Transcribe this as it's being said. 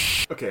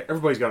Okay,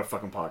 everybody's got a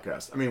fucking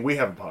podcast. I mean, we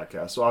have a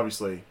podcast, so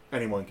obviously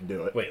anyone can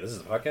do it. Wait, this is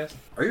a podcast?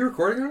 Are you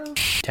recording right now?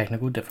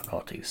 Technical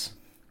difficulties.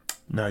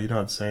 No, you don't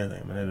have to say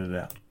anything. I'm going to edit it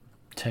out.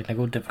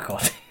 Technical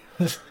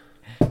difficulties.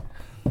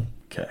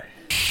 Okay.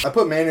 I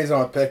put mayonnaise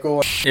on a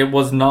pickle. It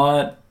was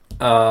not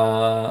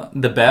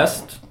the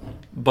best,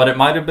 but it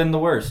might have been the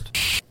worst.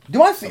 Do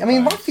my feet? I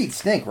mean, my feet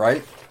stink,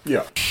 right?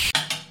 Yeah.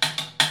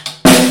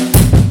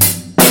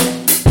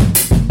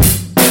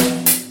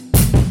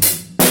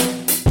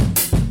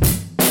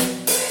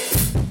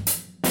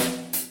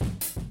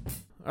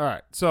 All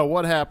right, so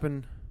what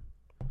happened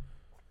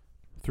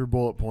through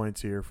bullet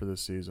points here for this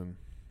season?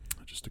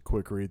 Just a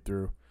quick read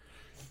through.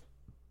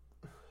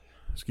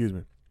 Excuse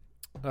me.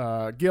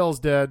 Gail's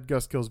dead.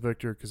 Gus kills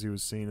Victor because he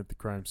was seen at the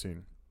crime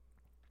scene.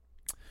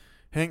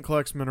 Hank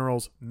collects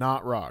minerals,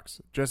 not rocks.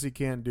 Jesse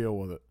can't deal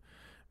with it.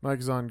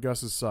 Mike is on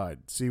Gus's side.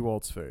 See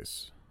Walt's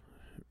face.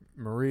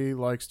 Marie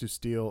likes to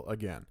steal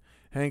again.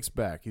 Hank's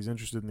back. He's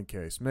interested in the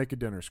case. Make a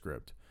dinner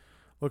script.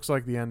 Looks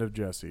like the end of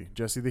Jesse.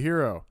 Jesse the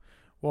hero.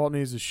 Walt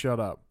needs to shut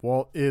up.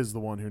 Walt is the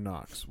one who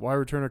knocks. Why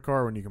return a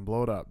car when you can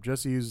blow it up?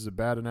 Jesse uses a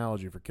bad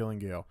analogy for killing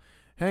Gail.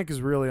 Hank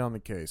is really on the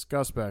case.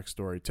 Gus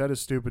backstory. Ted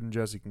is stupid and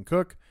Jesse can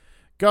cook.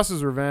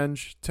 Gus's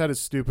revenge. Ted is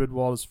stupid.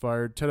 Walt is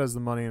fired. Ted has the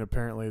money and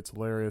apparently it's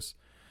hilarious.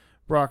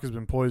 Brock has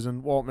been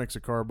poisoned. Walt makes a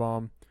car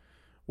bomb.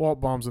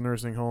 Walt bombs a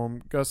nursing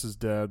home. Gus is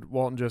dead.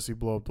 Walt and Jesse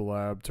blow up the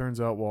lab. Turns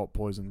out Walt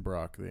poisoned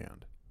Brock. The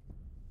end.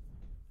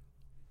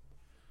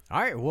 All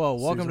right, well,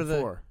 welcome Season to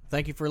the... 4.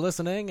 Thank you for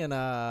listening, and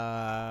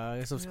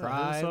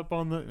subscribe, Hit us up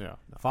on the... Yeah.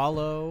 No.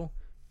 follow,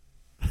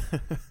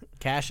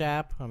 Cash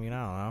App. I mean,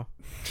 I don't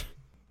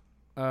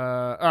know.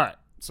 All right.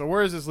 So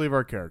where does this leave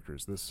our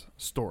characters, this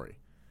story?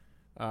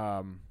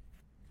 As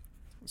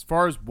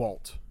far as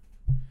Walt,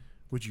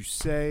 would you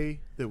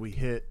say that we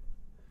hit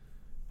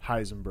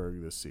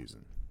Heisenberg this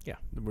season? Yeah.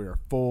 We are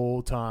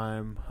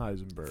full-time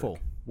Heisenberg. Full.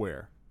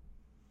 Where?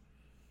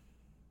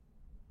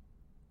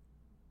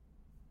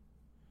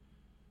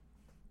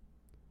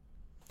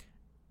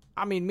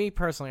 I mean, me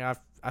personally, I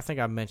think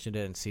I mentioned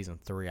it in Season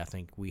 3. I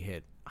think we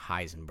hit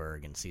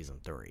Heisenberg in Season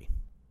 3.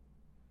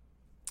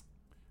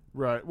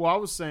 Right. Well, I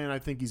was saying I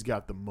think he's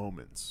got the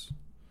moments.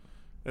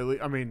 At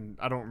least, I mean,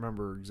 I don't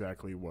remember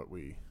exactly what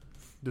we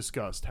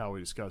discussed, how we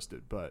discussed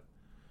it, but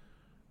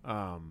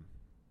I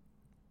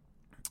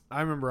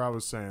remember I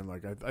was saying,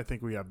 like, I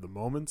think we have the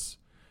moments,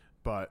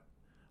 but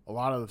a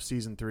lot of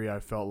Season 3,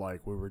 I felt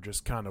like we were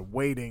just kind of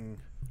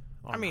waiting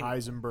on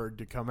Heisenberg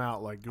to come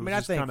out. Like, it was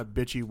just kind of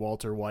bitchy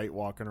Walter White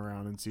walking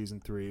around in Season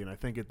 3, and I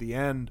think at the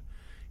end,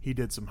 he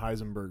did some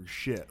Heisenberg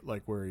shit,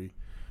 like where he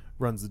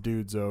runs the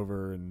dudes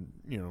over and,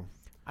 you know,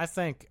 I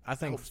think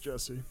helps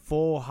Jesse.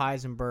 Full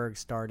Heisenberg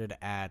started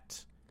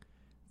at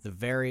the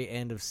very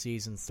end of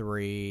Season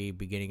 3,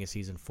 beginning of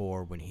Season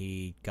 4, when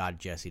he got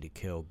Jesse to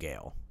kill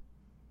Gail.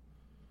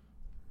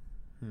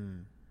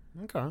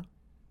 Okay.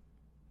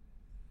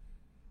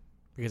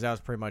 Because that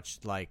was pretty much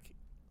like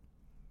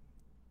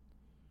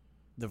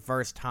the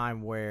first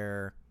time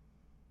where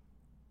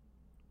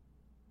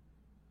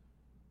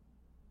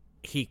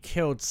he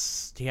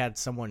had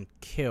someone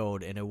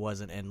killed and it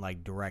wasn't in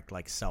like direct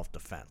like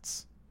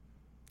self-defense.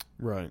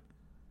 Right.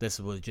 This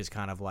was just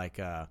kind of like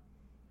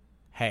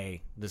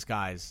hey, this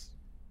guy's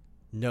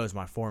knows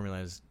my formula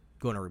is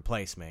going to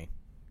replace me,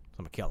 so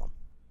I'm going to kill him.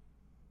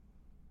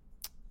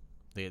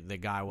 The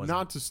guy was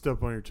not to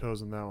step on your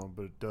toes on that one,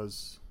 but it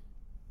does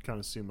kind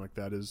of seem like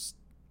that is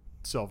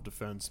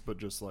self-defense, but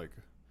just like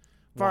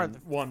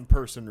one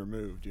person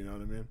removed. You know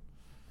what I mean?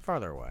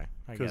 Farther away,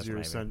 I guess.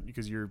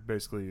 Because you're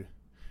basically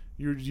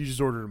you just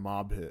ordered a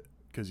mob hit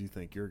because you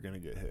think you're gonna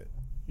get hit.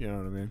 You know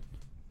what I mean?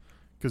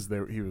 Because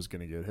he was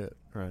gonna get hit,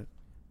 right?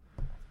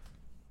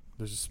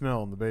 There's a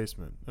smell in the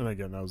basement, and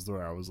again, that was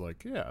where I was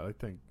like, yeah, I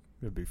think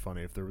it'd be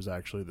funny if there was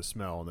actually the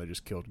smell and they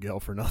just killed Gail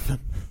for nothing.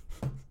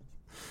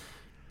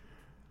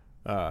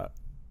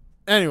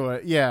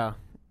 Anyway, yeah.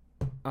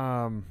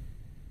 I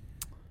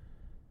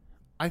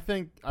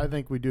think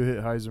we do hit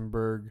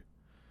Heisenberg.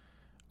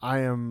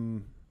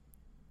 I'm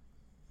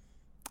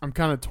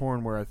kind of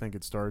torn where I think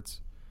it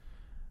starts.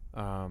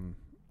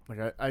 Like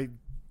a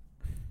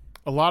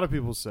lot of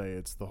people say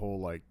it's the whole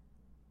like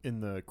in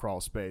the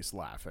crawl space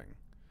laughing.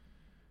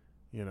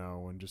 You know,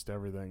 when just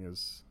everything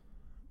is.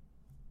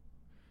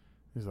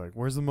 He's like,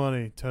 "Where's the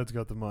money?" Ted's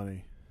got the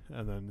money,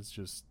 and then it's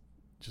just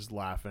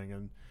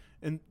laughing,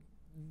 and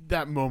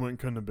that moment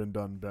couldn't have been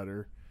done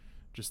better.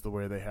 Just the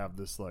way they have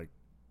this like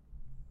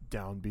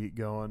downbeat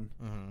going,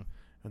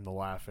 and the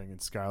laughing, and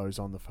Skylar's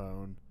on the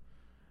phone,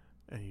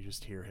 and you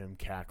just hear him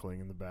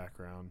cackling in the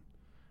background,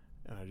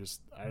 and I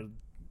just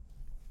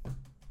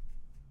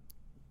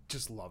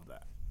love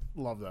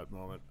that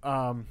moment.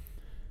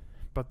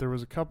 But there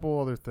was a couple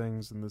other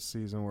things in this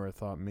season where I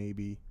thought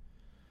maybe,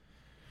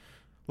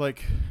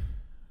 like,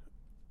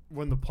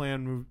 when the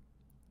plan moved,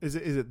 is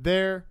it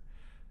there?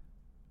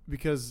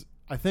 Because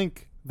I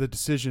think the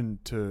decision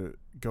to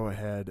go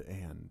ahead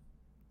and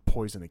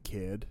poison a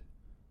kid,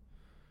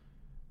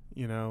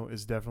 you know,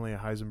 is definitely a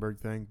Heisenberg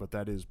thing, but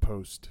that is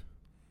post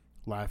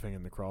laughing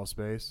in the crawl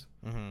space.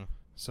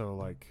 So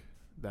like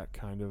that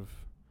kind of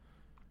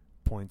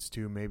points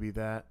to maybe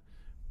that.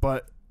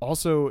 But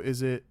also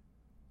is it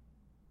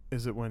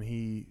when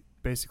he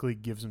basically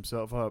gives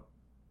himself up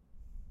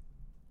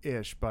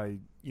ish by,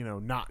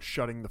 not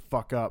shutting the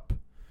fuck up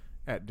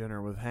at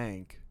dinner with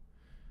Hank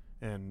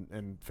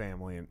and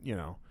family and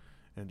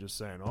and just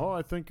saying, "Oh,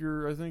 I think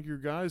your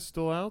guy's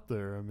still out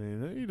there." I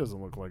mean, he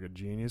doesn't look like a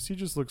genius. He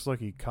just looks like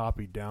he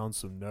copied down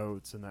some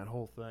notes and that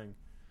whole thing.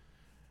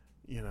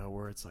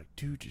 Where it's like,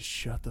 dude, just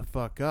shut the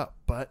fuck up.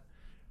 But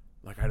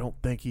like, I don't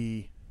think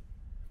he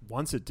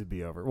wants it to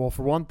be over. Well,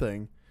 for one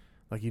thing,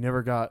 like he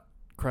never got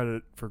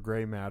credit for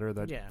Gray Matter,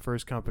 that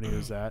first company he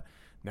was at.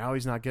 Now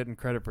he's not getting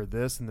credit for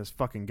this, and this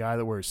fucking guy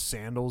that wears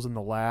sandals in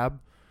the lab,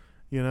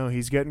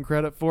 he's getting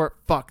credit for it.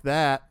 Fuck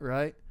that,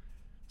 right?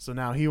 So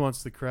now he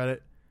wants the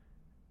credit,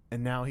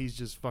 and now he's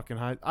just fucking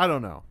high. I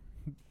don't know.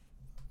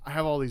 I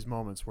have all these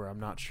moments where I'm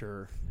not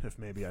sure if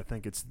maybe I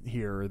think it's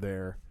here or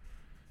there.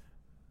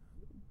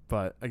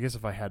 But I guess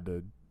if I had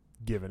to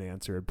give an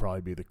answer, it'd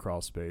probably be the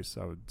crawl space,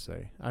 I would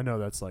say. I know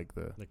that's like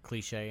the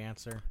cliche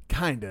answer.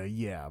 Kinda,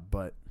 yeah,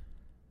 but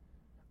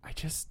I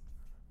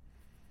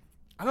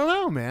don't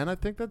know, man. I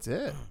think that's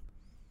it.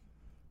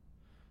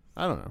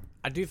 I don't know.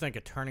 I do think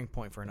a turning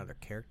point for another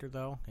character,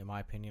 though, in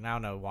my opinion. I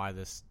don't know why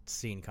this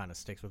scene kind of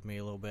sticks with me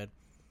a little bit,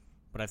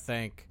 but I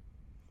think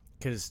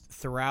because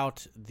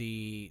throughout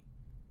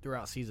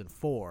season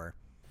 4,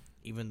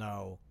 even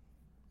though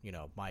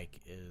Mike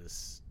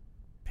is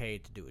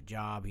paid to do a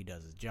job, he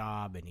does his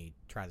job and he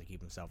tries to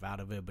keep himself out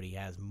of it, but he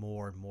has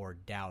more and more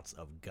doubts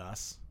of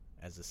Gus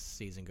as the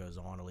season goes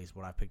on. At least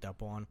what I picked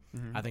up on.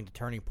 Mm-hmm. I think the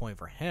turning point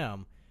for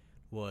him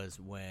was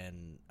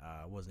when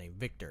what was his name,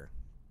 Victor,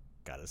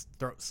 got his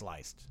throat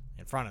sliced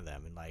in front of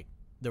them, and like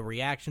the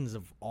reactions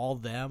of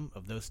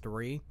those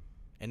three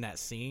in that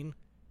scene,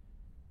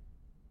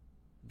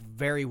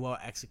 very well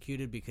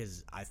executed,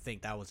 because I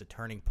think that was a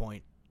turning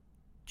point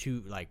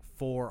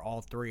for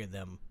all three of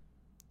them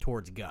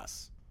towards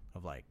Gus,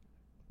 of like,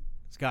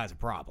 this guy's a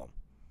problem.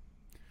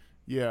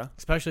 Yeah,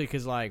 especially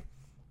because like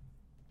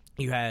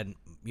you had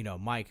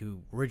Mike,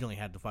 who originally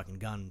had the fucking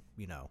gun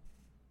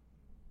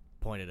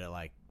pointed at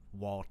like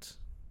Walt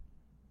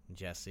and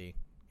Jesse,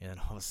 and then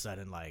all of a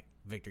sudden like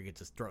Victor gets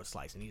his throat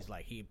sliced, and he's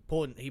like he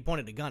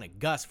pointed the gun at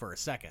Gus for a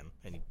second,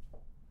 and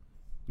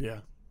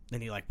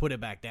then he like put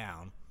it back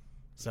down.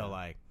 So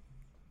like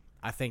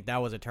I think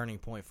that was a turning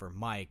point for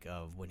Mike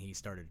of when he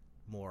started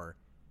more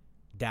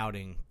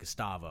doubting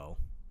Gustavo.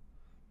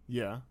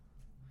 Yeah,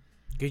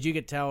 because you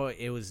could tell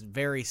it was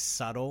very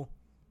subtle,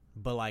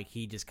 but like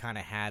he just kind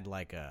of had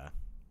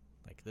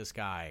this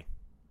guy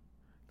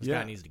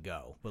needs to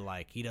go, but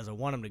like he doesn't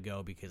want him to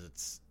go because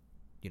it's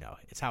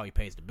it's how he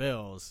pays the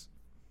bills.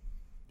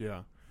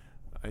 Yeah,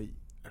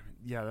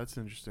 that's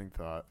an interesting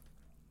thought,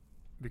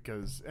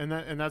 because and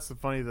that's the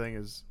funny thing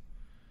is,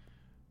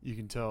 you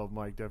can tell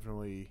Mike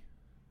definitely,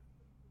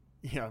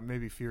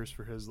 maybe fears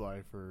for his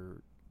life,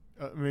 or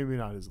maybe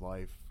not his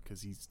life,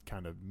 because he's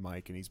kind of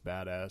Mike and he's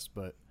badass,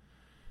 but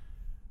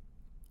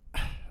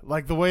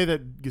like the way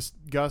that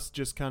Gus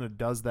just kind of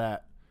does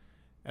that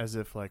as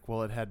if like,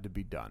 well, it had to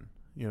be done.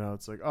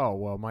 It's like, oh,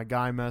 well, my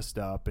guy messed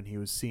up and he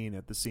was seen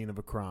at the scene of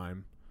a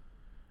crime,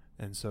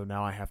 and so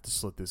now I have to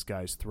slit this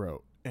guy's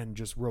throat. And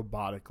just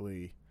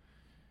robotically,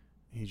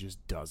 he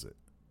just does it.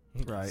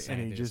 Right? And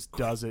he just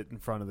does it in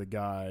front of the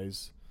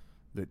guys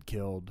that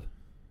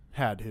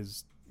had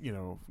his,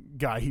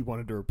 guy he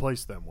wanted to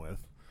replace them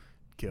with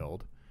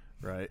killed,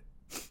 right?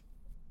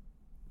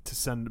 To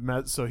send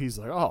so he's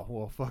like, oh,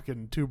 well,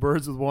 fucking 2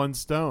 birds with 1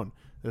 stone.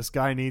 This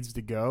guy needs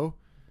to go,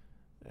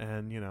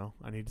 and,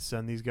 I need to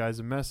send these guys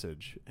a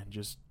message. And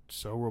just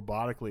so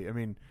robotically, I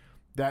mean,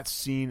 that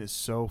scene is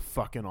so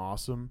fucking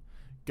awesome.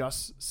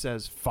 Gus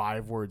says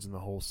 5 words in the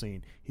whole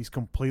scene. He's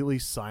completely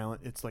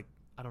silent. It's like,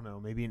 I don't know,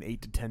 maybe an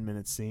 8 to 10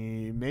 minute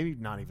scene, maybe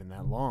not even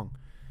that long.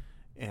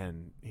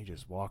 And he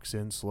just walks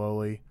in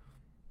slowly,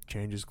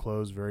 changes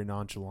clothes very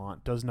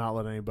nonchalant, does not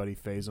let anybody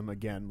phase him.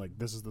 Again, like,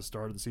 this is the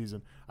start of the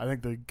season. I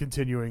think the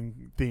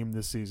continuing theme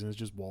this season is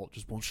just Walt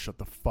just won't shut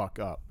the fuck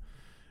up.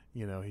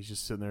 He's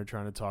just sitting there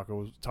trying to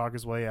talk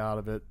his way out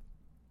of it.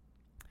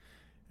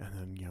 And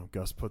then,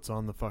 Gus puts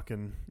on the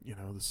fucking,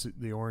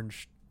 the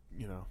orange,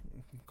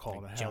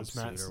 call it a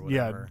hazmat.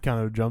 Yeah, kind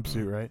of a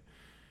jumpsuit, right?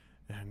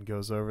 And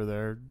goes over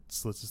there,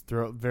 slits his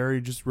throat,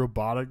 very just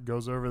robotic,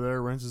 goes over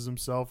there, rinses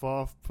himself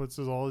off, puts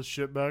all his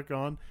shit back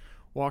on,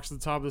 walks to the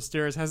top of the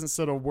stairs, hasn't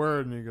said a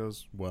word, and he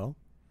goes, well,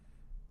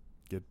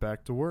 get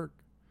back to work.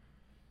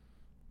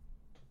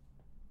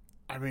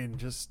 I mean,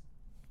 just,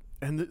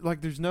 and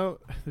like, there's not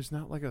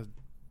like a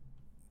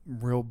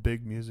real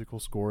big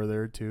musical score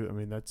there, too. I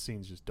mean, that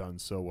scene's just done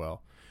so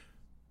well.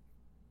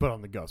 But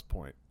on the Gus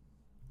point,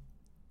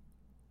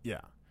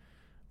 yeah,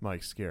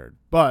 Mike's scared.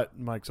 But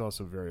Mike's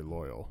also very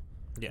loyal.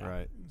 Yeah.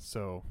 Right.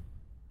 So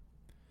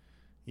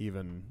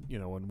even,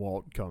 when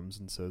Walt comes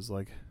and says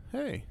like,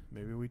 hey,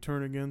 maybe we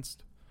turn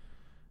against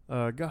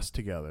Gus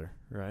together,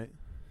 right?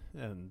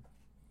 And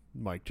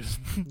Mike just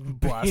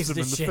blasts him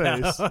in the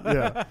face.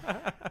 Yeah.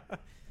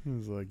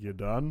 He's like, you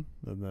done?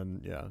 And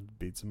then,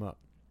 beats him up.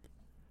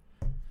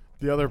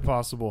 The other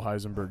possible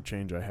Heisenberg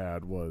change I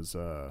had was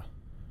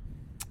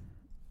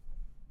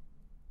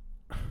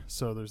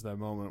so there's that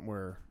moment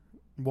where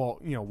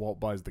Walt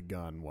buys the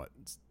gun.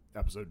 It's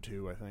episode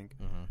 2, I think.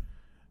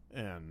 Mm-hmm.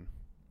 And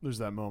there's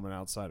that moment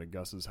outside of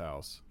Gus's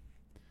house,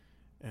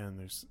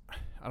 and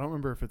I don't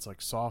remember if it's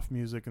like soft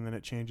music and then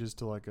it changes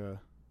to like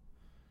a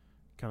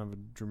kind of a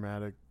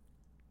dramatic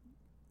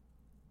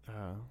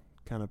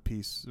kind of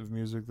piece of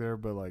music there,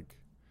 but like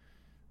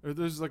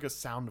there's like a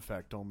sound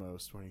effect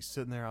almost when he's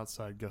sitting there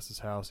outside Gus's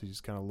house. He's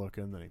just kind of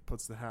looking, then he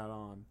puts the hat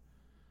on,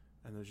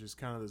 and there's just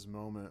kind of this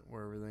moment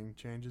where everything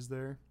changes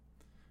there.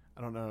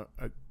 I don't know.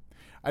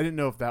 I didn't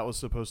know if that was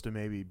supposed to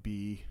maybe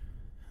be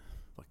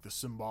like the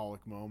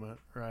symbolic moment,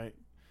 right?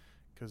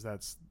 Because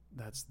that's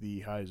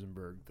the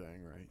Heisenberg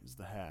thing, right? Is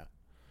the hat.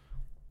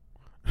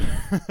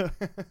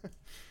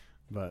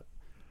 But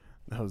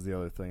that was the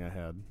other thing I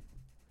had.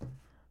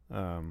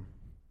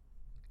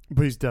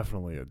 But he's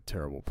definitely a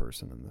terrible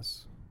person in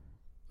this.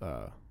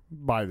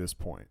 By this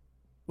point,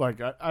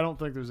 like I don't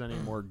think there's any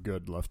more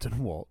good left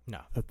in Walt.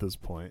 No. At this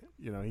point,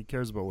 he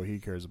cares about what he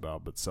cares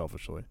about, but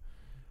selfishly.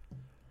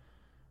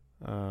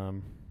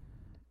 And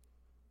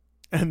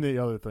the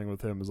other thing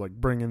with him is like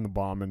bringing the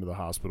bomb into the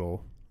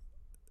hospital,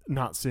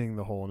 not seeing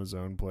the hole in his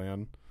own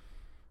plan.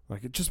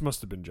 Like it just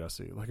must have been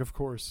Jesse. Like of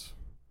course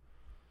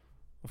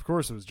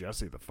it was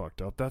Jesse that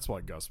fucked up. That's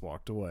why Gus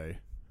walked away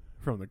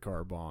from the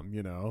car bomb.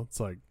 It's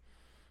like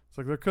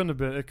it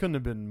couldn't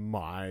have been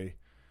my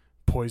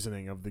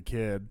poisoning of the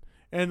kid.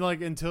 And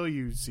like until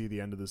you see the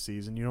end of the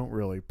season, you don't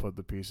really put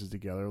the pieces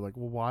together. Like,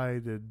 well, why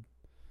did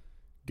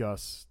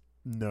Gus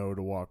know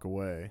to walk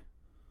away?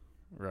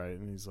 Right?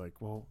 And he's like,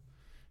 well,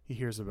 he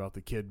hears about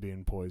the kid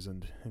being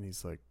poisoned, and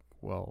he's like,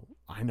 well,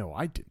 I know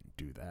I didn't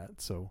do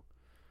that, so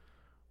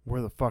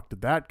where the fuck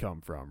did that come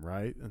from,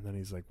 right? And then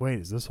he's like, wait,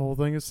 is this whole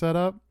thing a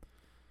setup?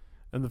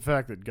 And the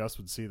fact that Gus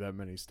would see that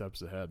many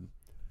steps ahead.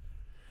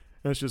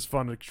 And it's just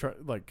fun to try,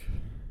 like,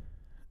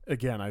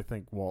 again, I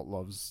think Walt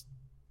loves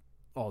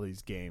all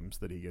these games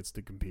that he gets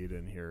to compete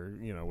in here,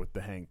 with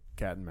the Hank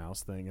cat and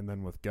mouse thing, and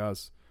then with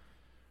Gus.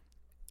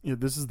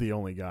 This is the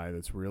only guy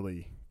that's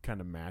really kind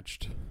of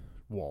matched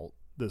Walt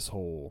this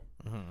whole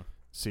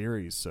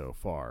series so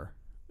far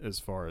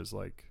as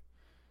like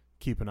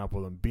keeping up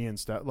with him, being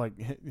like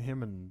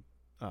him and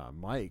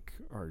Mike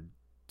are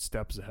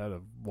steps ahead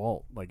of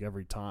Walt like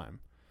every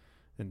time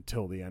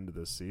until the end of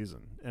this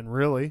season. And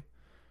really,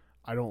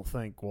 I don't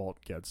think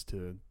Walt gets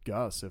to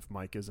Gus if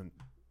Mike isn't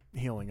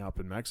healing up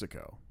in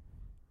Mexico.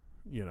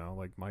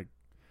 Like Mike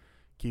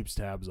keeps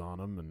tabs on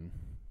him and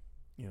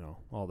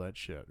all that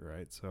shit,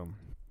 right? So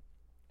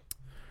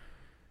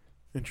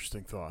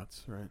interesting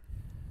thoughts, right?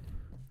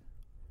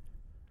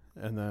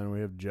 And then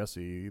we have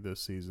Jesse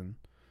this season,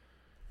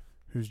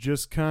 who's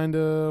just kind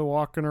of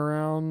walking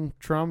around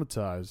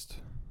traumatized.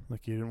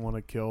 Like he didn't want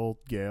to kill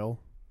Gail.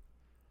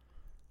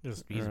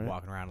 He's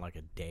walking around like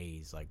a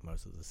daze like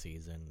most of the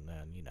season.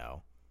 And,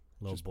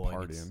 little Just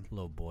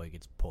boy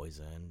gets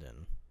poisoned.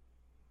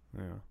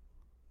 And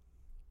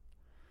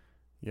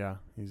Yeah,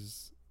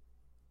 it's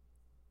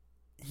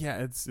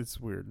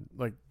weird.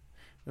 Like,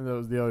 and that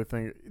was the other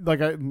thing.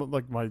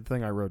 Like my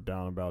thing I wrote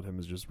down about him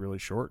is just really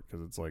short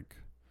because it's like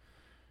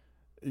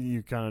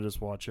you kind of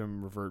just watch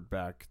him revert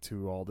back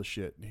to all the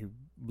shit he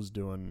was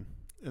doing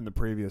in the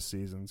previous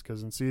seasons.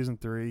 Because in season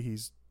 3,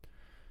 he's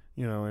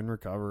in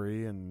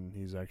recovery and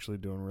he's actually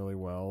doing really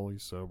well.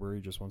 He's sober. He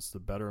just wants to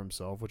better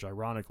himself, which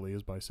ironically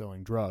is by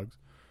selling drugs,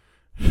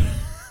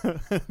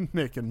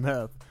 making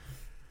meth.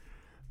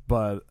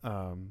 But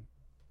now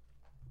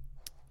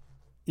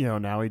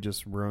he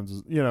just ruins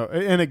his,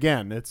 and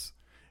again, it's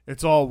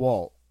all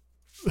Walt.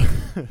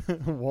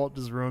 Walt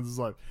just ruins his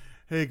life.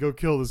 Hey, go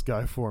kill this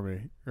guy for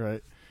me,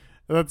 right?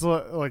 And that's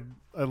what, like,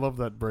 I love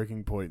that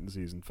breaking point in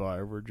season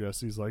 5 where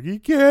Jesse's like, he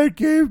can't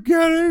keep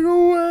getting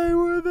away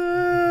with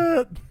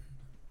it.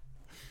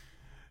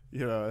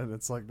 And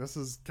it's like, this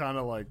is kind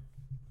of like,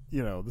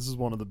 this is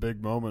one of the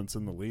big moments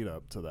in the lead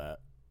up to that.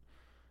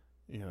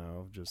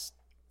 Just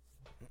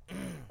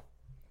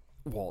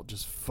Walt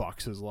just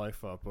fucks his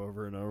life up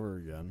over and over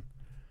again.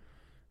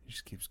 He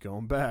just keeps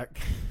going back.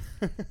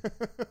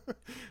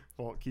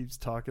 Walt keeps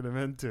talking him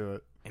into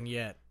it. And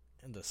yet,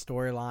 the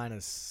storyline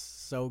is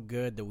so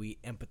good that we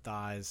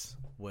empathize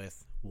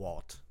with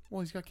Walt.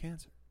 Well, he's got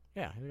cancer.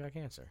 Yeah, he's got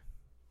cancer.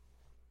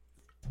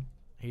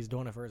 He's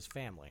doing it for his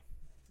family.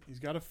 He's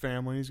got a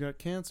family. He's got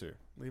cancer.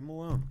 Leave him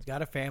alone. He's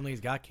got a family.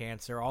 He's got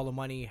cancer. All the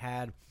money he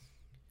had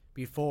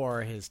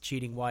before his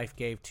cheating wife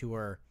gave to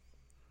her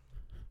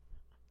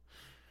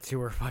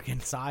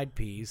fucking side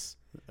piece.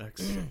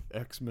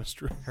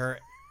 Ex-mistress. Her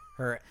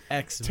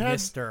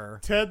ex-mister.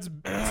 Ted's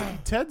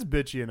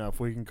bitchy enough.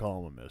 We can call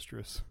him a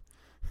mistress.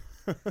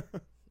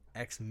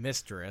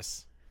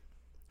 Ex-mistress.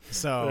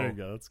 So there you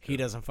go. he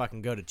doesn't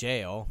fucking go to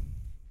jail.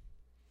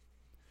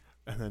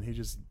 And then he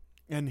just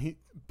then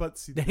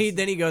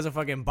he goes and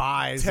fucking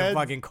buys a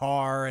fucking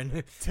car,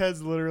 and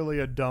Ted's literally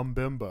a dumb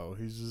bimbo.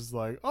 He's just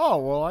like, oh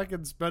well, I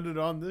can spend it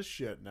on this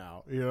shit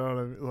now. You know what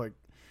I mean? Like,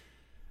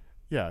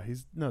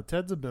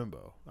 Ted's a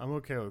bimbo. I'm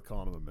okay with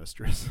calling him a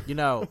mistress. You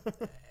know,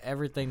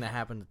 everything that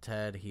happened to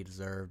Ted, he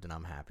deserved, and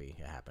I'm happy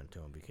it happened to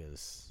him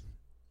because,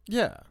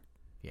 yeah.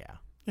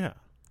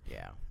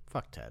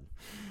 Fuck Ted.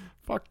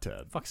 Fuck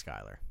Ted. Fuck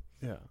Skyler.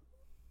 Yeah,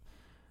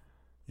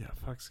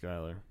 fuck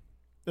Skyler.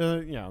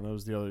 That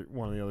was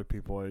one of the other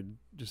people I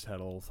just had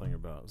a little thing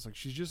about. It's like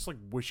she's just like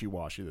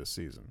wishy-washy this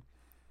season.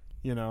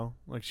 You know,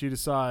 like she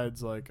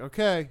decides like,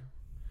 okay,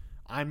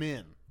 I'm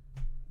in.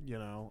 You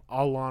know,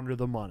 I'll launder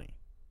the money.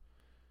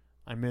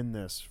 I'm in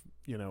this,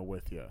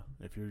 with you.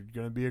 If you're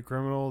gonna be a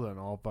criminal, then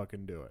I'll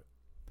fucking do it.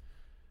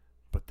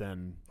 But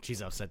then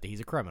she's upset that he's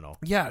a criminal.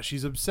 Yeah,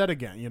 she's upset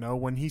again.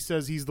 When he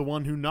says he's the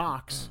one who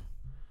knocks.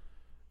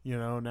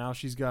 Now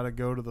she's got to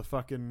go to the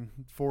fucking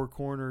Four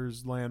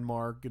Corners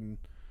landmark and,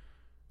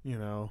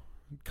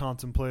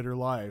 contemplate her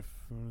life.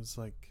 And it's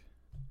like,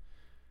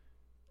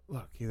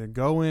 look, either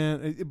go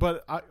in,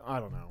 but I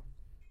don't know.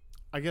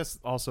 I guess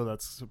also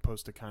that's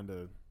supposed to kind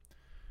of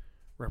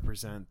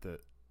represent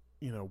that,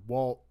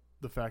 Walt,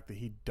 the fact that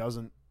he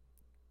doesn't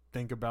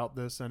think about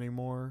this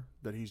anymore,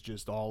 that he's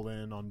just all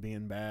in on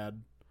being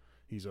bad.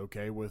 He's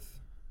okay with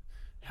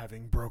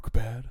having broke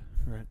bad,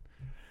 right?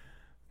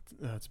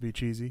 To be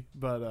cheesy,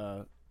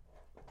 but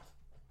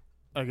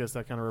I guess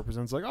that kind of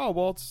represents like, oh,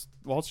 Walt's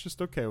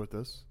just okay with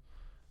this,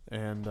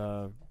 and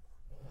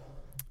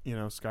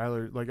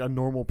Skyler, like a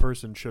normal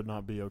person, should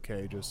not be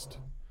okay just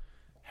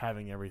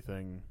having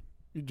everything,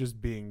 just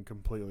being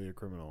completely a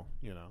criminal.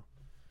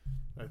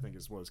 I think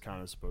is what it's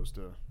kind of supposed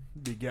to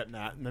be getting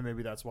at, and then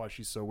maybe that's why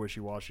she's so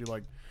wishy-washy.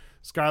 Like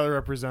Skyler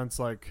represents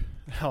like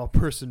how a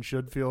person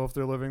should feel if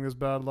they're living this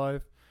bad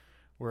life,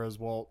 whereas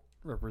Walt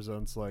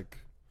represents like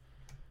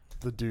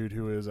the dude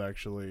who is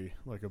actually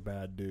like a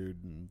bad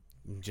dude and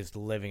just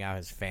living out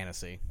his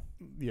fantasy.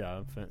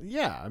 Yeah.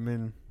 I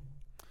mean,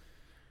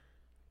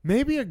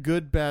 maybe a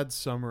good bad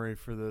summary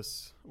for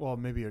this. Well,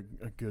 maybe a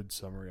good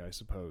summary, I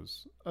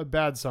suppose. A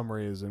bad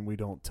summary is in we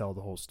don't tell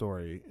the whole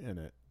story in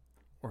it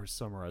or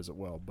summarize it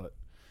well, but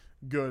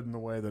good in the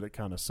way that it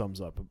kind of sums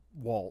up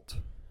Walt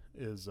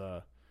is,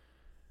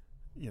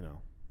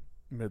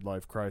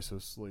 midlife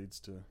crisis leads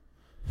to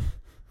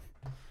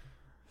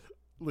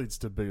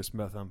biggest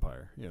meth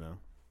empire,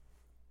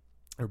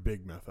 or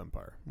big meth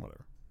empire,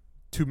 whatever.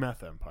 To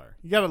meth empire.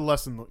 You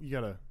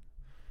gotta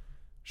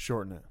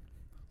shorten it.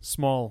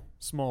 Small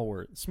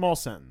word, small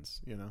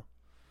sentence, You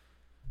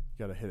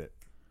gotta hit it.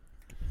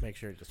 Make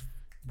sure it just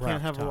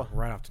right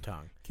off the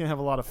tongue. Can't have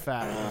a lot of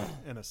fat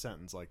in a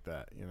sentence like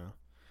that,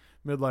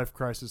 Midlife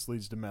crisis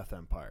leads to meth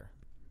empire.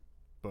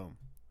 Boom.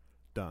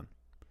 Done.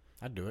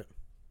 I'd do it.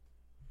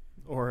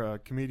 Or a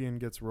comedian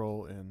gets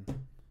role in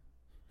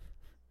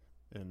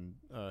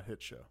a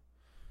hit show.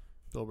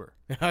 Bill Burr.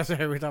 I was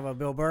we're talking about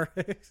Bill Burr.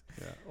 Yeah.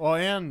 Well,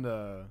 and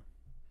oh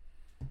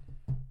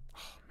man,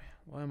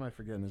 why am I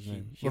forgetting his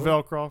name?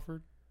 Lavelle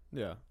Crawford.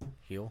 Yeah.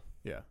 Heel.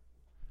 Yeah.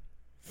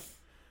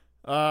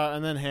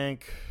 And then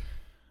Hank.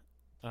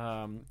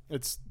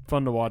 It's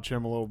fun to watch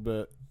him a little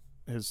bit.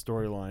 His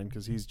storyline,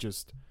 because he's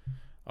just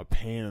a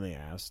pain in the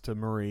ass to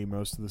Marie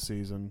most of the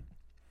season,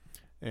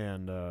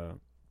 and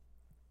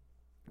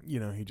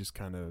he just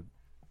kind of.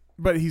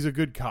 But he's a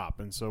good cop,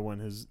 and so when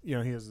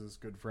he has this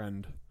good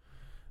friend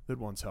that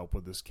wants help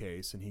with this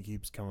case, and he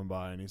keeps coming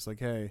by, and he's like,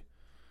 hey,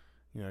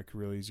 I could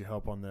really use your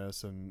help on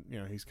this, and,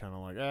 he's kind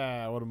of like,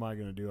 what am I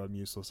going to do? I'm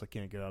useless. I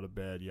can't get out of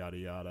bed, yada,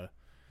 yada.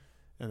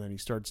 And then he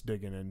starts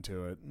digging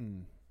into it,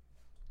 and,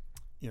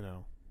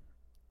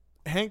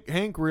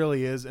 Hank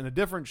really is, in a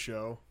different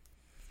show,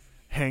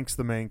 Hank's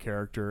the main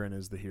character and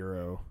is the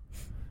hero,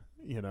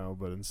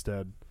 but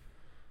instead...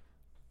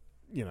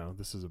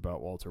 this is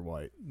about Walter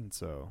White, and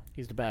so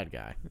he's the bad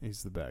guy.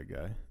 He's the bad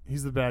guy.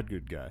 He's the bad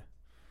good guy.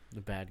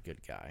 The bad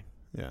good guy.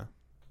 Yeah.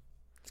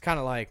 It's kind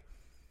of like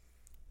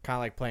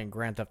playing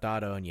Grand Theft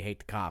Auto and you hate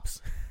the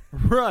cops.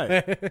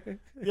 Right.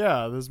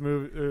 Yeah,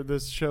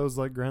 this show's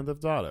like Grand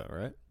Theft Auto,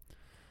 right?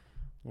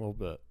 A little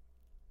bit.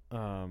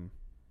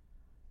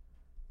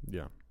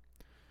 Yeah.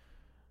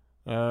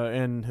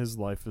 And his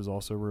life is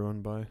also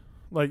ruined by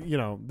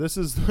this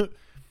is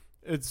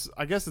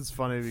I guess it's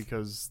funny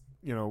because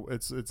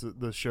it's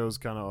the show's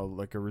kind of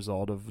like a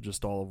result of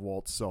just all of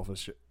Walt's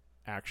selfish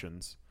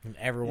actions, and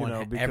everyone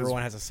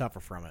has to suffer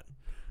from it,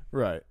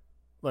 right?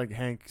 Like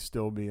Hank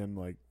still being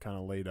like kind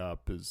of laid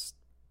up is,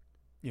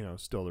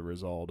 still the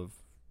result of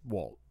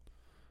Walt,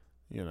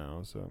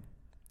 So,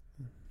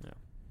 yeah.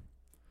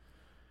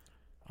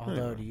 Although,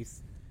 anyway. Do you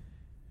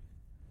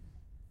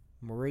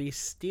Marie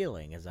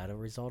stealing, is that a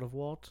result of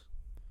Walt?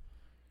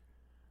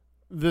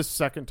 This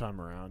second time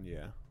around,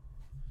 yeah.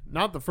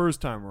 Not the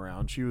first time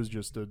around. She was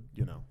just a,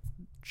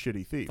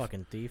 shitty thief.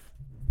 Fucking thief.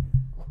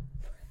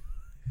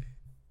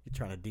 You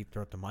trying to deep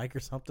throat the mic or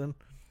something?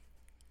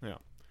 Yeah.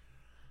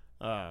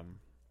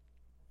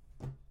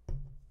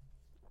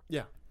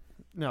 Yeah.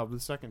 No, the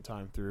second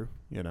time through,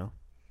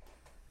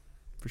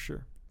 for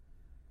sure.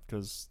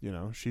 Because,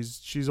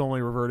 she's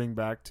only reverting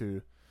back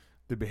to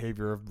the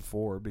behavior of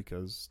before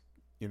because,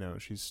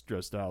 she's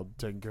stressed out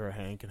taking care of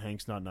Hank, and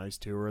Hank's not nice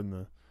to her,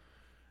 and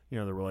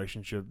the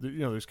relationship.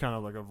 There's kind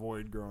of like a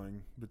void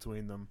growing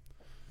between them.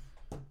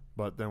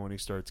 But then when he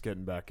starts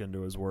getting back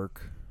into his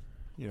work,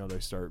 they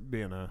start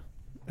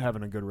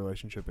having a good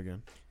relationship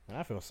again. And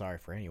I feel sorry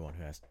for anyone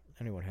who has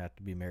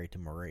to be married to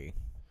Marie.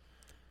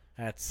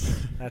 That's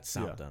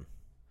something. Yeah.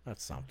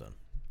 That's something.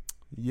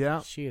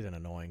 Yeah, She is an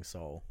annoying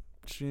soul.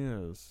 she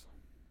is.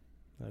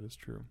 That is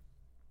true.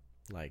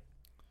 Like,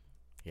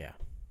 yeah.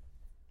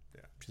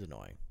 Yeah. She's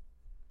annoying.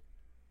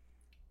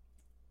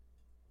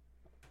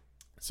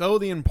 So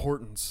the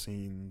important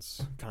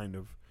scenes, kind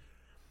of.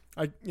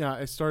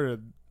 I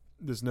started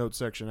this note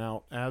section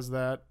out as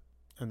that,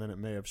 and then it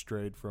may have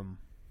strayed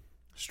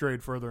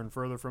further and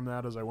further from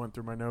that as I went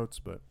through my notes,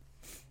 but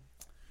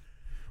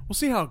we'll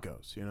see how it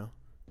goes,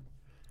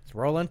 Let's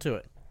roll into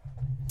it.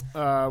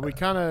 We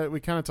kind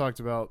of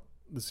talked about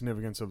the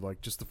significance of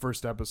like just the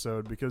first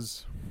episode,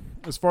 because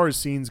as far as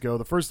scenes go,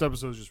 the first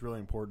episode is just really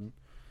important.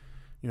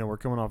 We're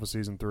coming off of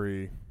season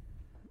 3.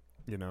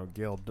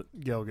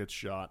 Gail gets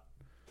shot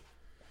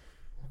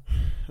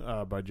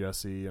by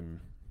Jesse,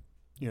 and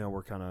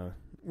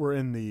we're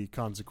in the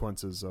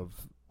consequences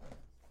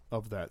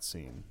of that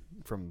scene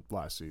from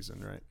last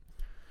season, right?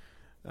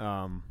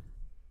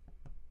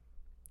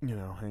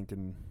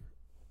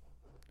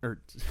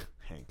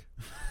 Hank.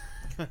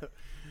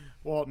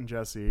 Walt and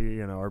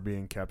Jesse, are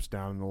being kept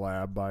down in the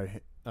lab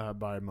by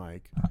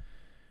Mike. I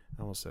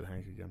almost said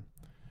Hank again.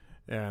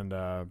 And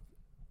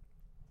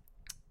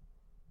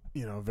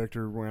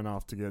Victor went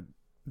off to get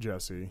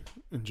Jesse,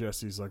 and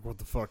Jesse's like, "What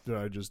the fuck did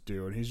I just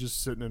do?" And he's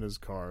just sitting in his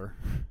car.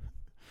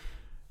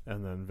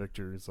 And then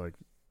Victor's like,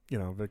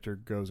 Victor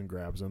goes and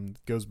grabs him,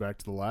 goes back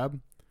to the lab.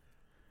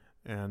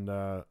 And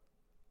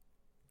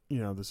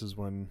this is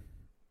when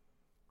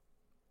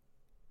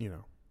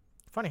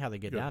Funny how they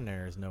get down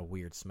there. There's no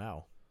weird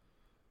smell.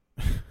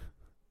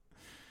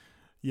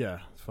 yeah,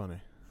 it's funny.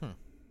 Hmm.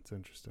 It's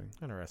interesting.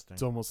 Interesting.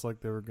 It's almost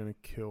like they were going to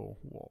kill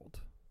Walt.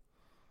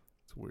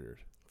 It's weird.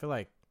 I feel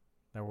like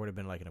that would have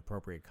been like an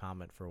appropriate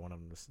comment for one of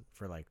them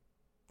for like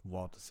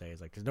Walt to say.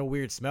 Is like, "There's no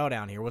weird smell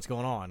down here. What's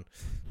going on?"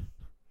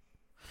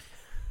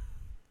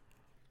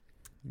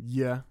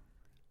 Yeah.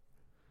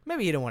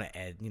 Maybe you don't want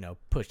to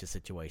push the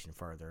situation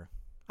further.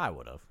 I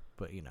would have,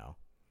 but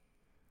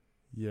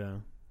Yeah.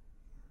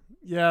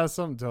 Yeah,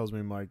 something tells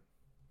me Mike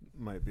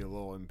might be a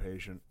little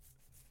impatient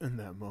in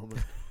that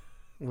moment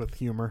with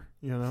humor,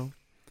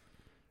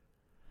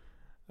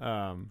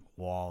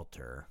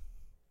 Walter.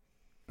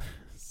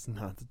 It's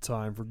not the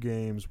time for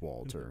games,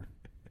 Walter.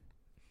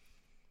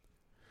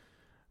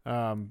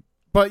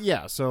 But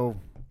yeah, so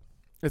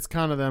it's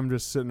kind of them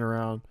just sitting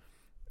around.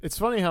 It's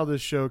funny how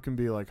this show can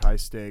be like high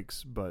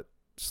stakes but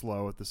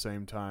slow at the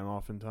same time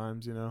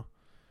oftentimes,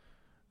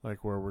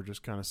 like where we're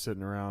just kind of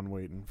sitting around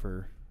waiting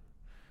for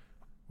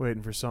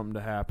something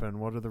to happen.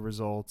 What are the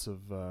results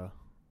of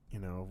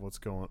what's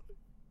going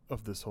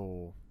of this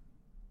whole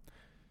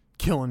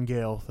killing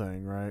Gale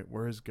thing, right?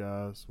 Where's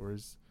Gus?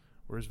 Where's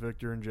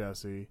Victor and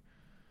Jesse?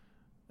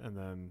 And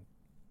then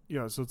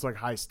so it's like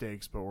high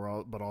stakes, but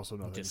but also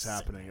nothing's Just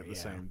happening at the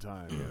same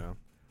time,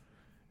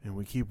 And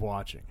we keep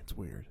watching. It's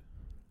weird.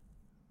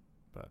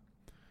 But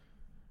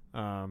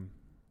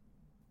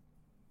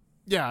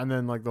yeah, and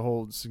then like the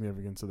whole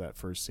significance of that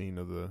first scene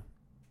of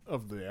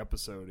the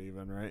episode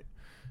even, right?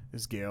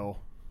 Is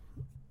Gale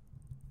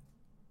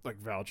like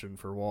vouching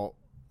for Walt.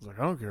 He's like,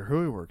 "I don't care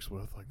who he works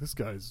with. Like, this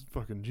guy's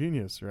fucking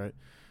genius," right?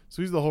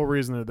 So he's the whole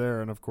reason they're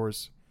there. And of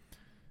course,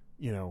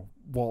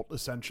 Walt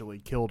essentially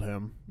killed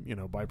him,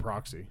 by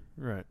proxy,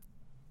 right?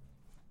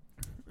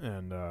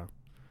 And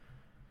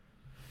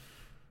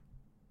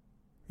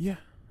yeah.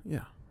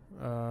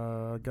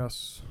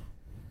 Gus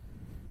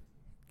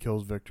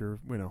kills Victor.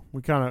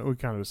 We kind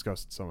of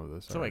discussed some of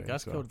this. So wait,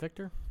 Gus killed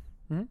Victor?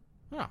 Hmm?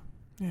 Oh.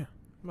 Yeah.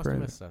 Must have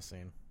missed that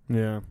scene.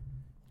 Yeah.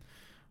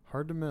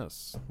 Hard to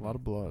miss. A lot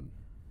of blood.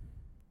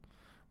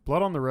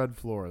 Blood on the red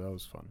floor. That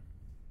was fun.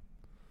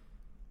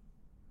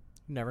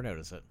 Never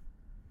notice it.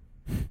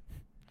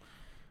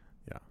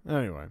 Yeah.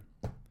 Anyway.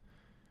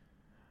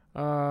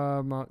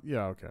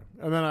 Yeah, okay.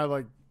 And then I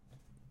like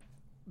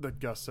that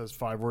Gus says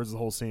 5 words the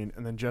whole scene,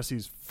 and then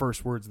Jesse's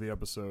first words of the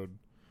episode.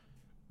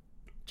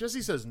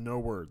 Jesse says no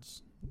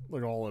words,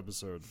 like all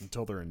episodes,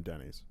 until they're in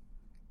Denny's.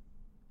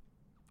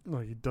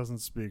 Like, he doesn't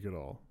speak at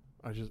all.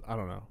 I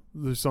don't know.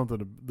 There's something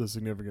to the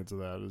significance of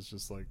that. It's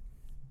just like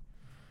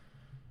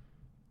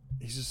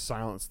he's just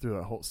silent through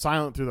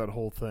that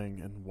whole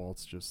thing, and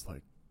Walt's just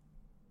like,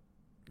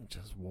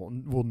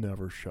 will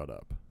never shut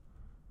up.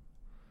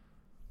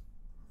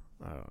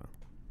 I don't know.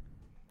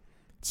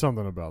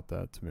 Something about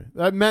that to me.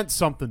 That meant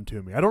something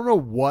to me. I don't know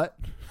what.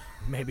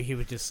 Maybe he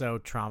was just so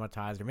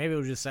traumatized, or maybe it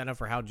was just setting up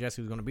for how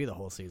Jesse was going to be the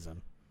whole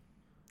season.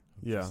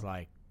 Yeah.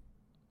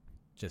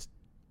 Just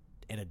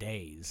in a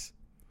daze.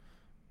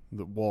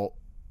 That Walt,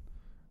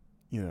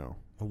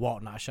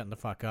 Walt not shutting the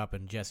fuck up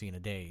and Jesse in a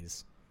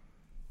daze.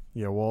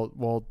 Yeah,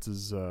 Walt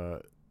is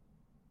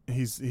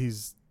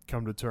he's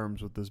come to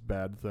terms with this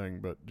bad thing,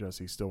 but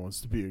Jesse still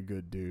wants to be a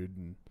good dude,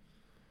 and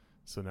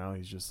so now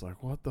he's just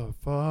like, what the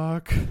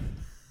fuck?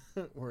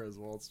 Whereas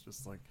Walt's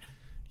just like,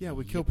 Yeah,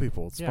 we kill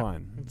people. It's Yeah,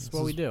 fine. it's This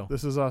what we is- do.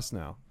 This is us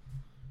now.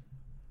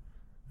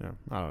 Yeah,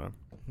 I don't know.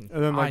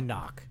 And then I like,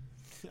 knock.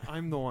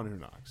 I'm the one who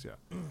knocks. Yeah,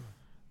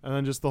 and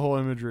then just the whole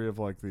imagery of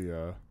like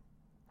the,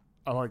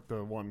 I like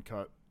the one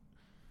cut.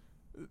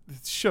 The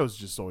show's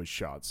just always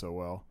shot so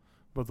well,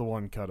 but the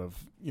one cut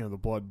of the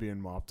blood being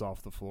mopped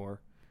off the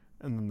floor,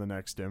 and then the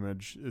next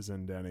image is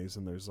in Denny's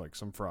and there's like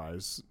some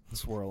fries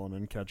swirling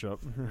in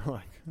ketchup. You're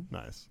like,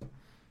 nice.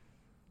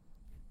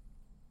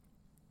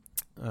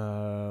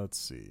 Let's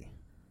see.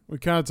 We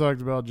kind of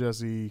talked about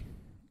Jesse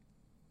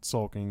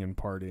sulking and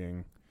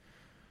partying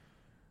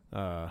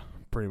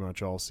pretty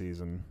much all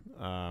season.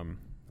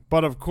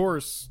 But of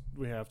course,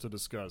 we have to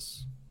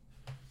discuss,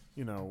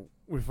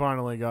 we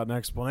finally got an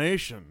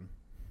explanation.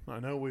 I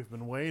know we've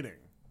been waiting.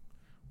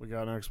 We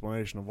got an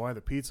explanation of why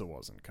the pizza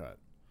wasn't cut.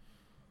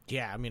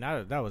 Yeah, I mean,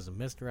 that was a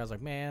mystery. I was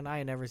like, man, I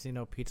ain't never seen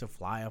no pizza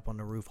fly up on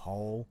the roof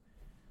hole.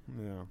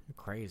 Yeah.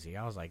 Crazy.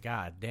 I was like,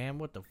 God damn,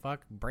 what the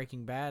fuck?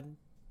 Breaking Bad?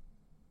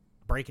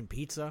 Breaking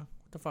pizza?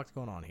 What the fuck's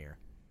going on here?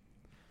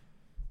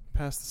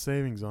 Pass the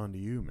savings on to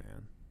you,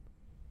 man.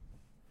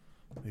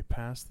 They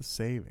pass the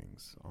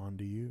savings on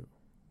to you.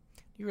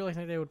 Do you really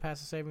think they would pass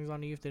the savings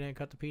on to you if they didn't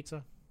cut the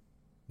pizza?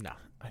 No.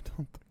 I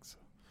don't think so.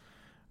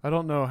 I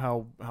don't know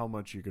how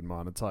much you can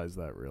monetize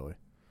that, really.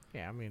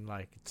 Yeah, I mean,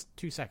 like, it's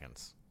 2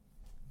 seconds.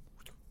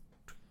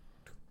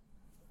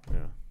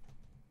 Yeah.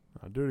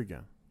 I'll do it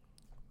again.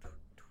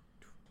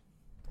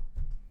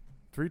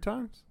 3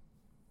 times?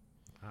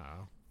 I don't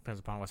know. Depends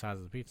upon what size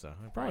of the pizza.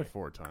 Probably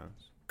 4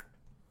 times.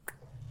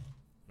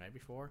 Maybe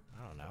 4?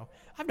 I don't know.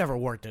 I've never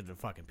worked at a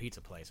fucking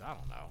pizza place. I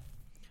don't know.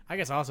 I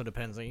guess it also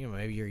depends on,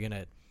 maybe are you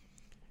going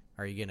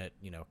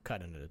to,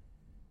 cut into,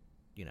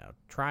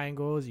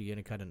 triangles? Are you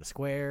going to cut into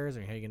squares?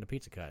 Or how are you going to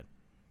pizza cut?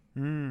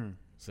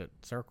 Is it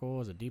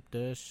circle? Is it deep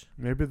dish?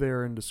 Maybe they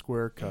are into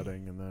square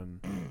cutting and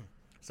then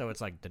So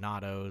it's like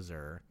Donato's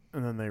or...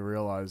 and then they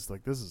realized,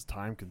 like, this is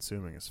time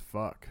consuming as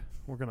fuck.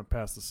 We're going to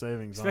pass the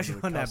savings Especially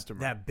on to on the customer.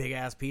 that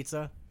big-ass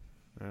pizza.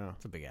 Yeah.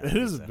 It's a big-ass It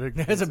pizza. is a big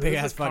It's pizza. a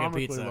big-ass It's a fucking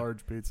comically pizza.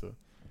 large pizza.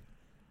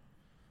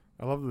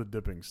 I love the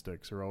dipping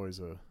sticks are always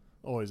a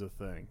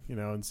thing.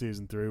 In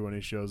season 3 when he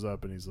shows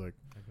up and he's like,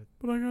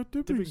 but I got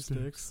dipping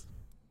sticks.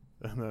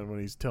 And then when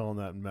he's telling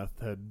that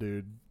meth head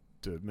dude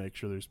to make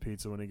sure there's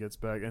pizza when he gets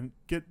back and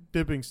get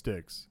dipping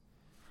sticks.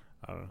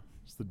 I don't know.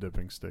 It's the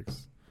dipping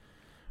sticks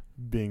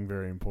being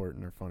very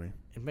important or funny.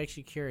 It makes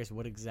you curious,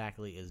 what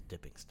exactly is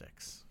dipping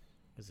sticks?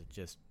 Is it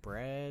just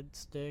bread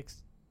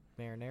sticks,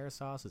 marinara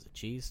sauce? Is it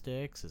cheese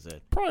sticks? Is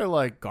it Probably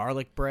like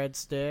garlic bread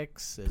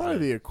sticks? probably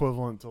the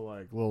equivalent to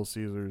like Little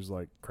Caesars,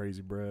 like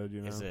crazy bread.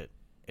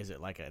 Is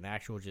it like an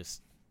actual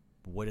just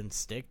wooden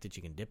stick that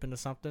you can dip into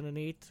something and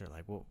eat? Or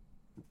like, what?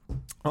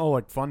 Oh,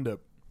 like Fun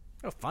Dip.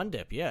 Oh, Fun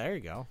Dip. Yeah, there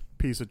you go.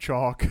 Piece of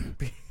chalk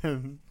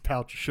and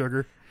pouch of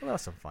sugar. I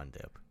love some Fun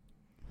Dip.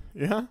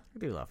 Yeah. I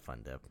do love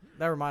Fun Dip.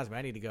 That reminds me,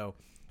 I need to go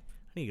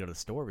to the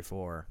store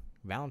before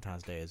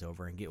Valentine's Day is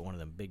over and get one of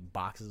them big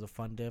boxes of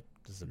Fun Dip.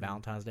 This is the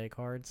Valentine's Day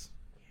cards.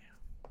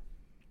 Yeah.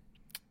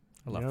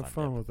 I love You Fun have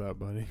fun Dip. with that,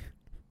 buddy.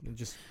 It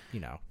just,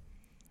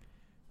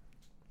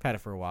 had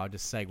it for a while. It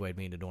just segued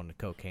me into doing the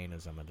cocaine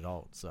as I'm an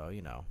adult. So,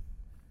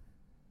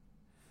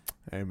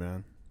 Hey,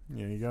 man.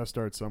 Yeah, you gotta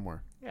start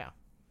somewhere. yeah.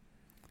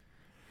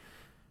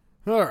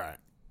 All right.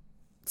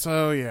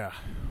 So, yeah,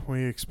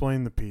 we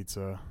explained the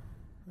pizza.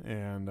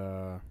 And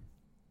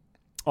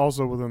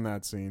also within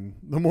that scene,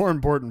 the more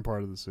important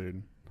part of the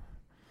scene.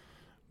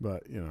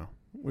 But,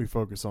 we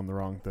focus on the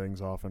wrong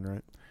things often,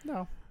 right?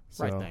 No.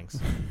 So, Right things.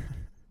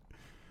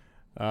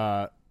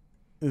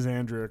 Is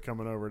Andrea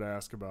coming over to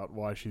ask about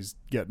why she's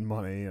getting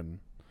money, and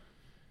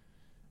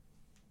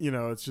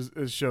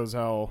it shows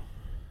how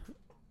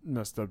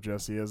messed up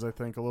Jesse is, I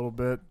think, a little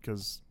bit,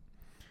 because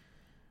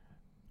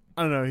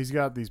I don't know, he's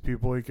got these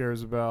people he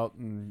cares about,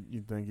 and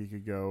you'd think he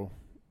could go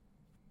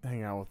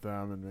hang out with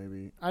them, and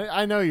maybe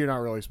I know you're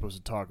not really supposed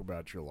to talk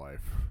about your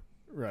life,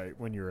 right,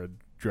 when you're a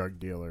drug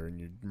dealer and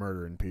you're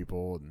murdering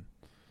people,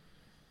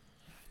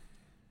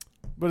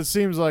 but it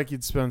seems like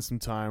you'd spend some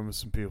time with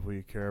some people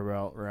you care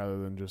about rather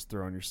than just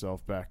throwing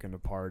yourself back into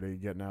party,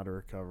 getting out of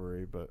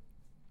recovery. But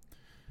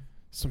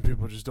some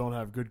people just don't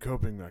have good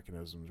coping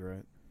mechanisms,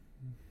 right?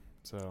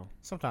 So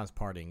Sometimes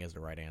partying is the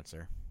right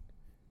answer.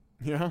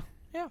 yeah,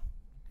 Yeah.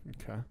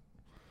 okay.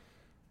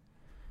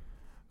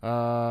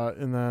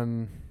 And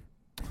then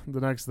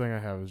the next thing I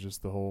have is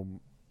just the whole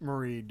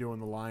Marie doing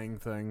the lying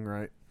thing,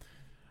 right?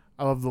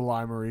 I love the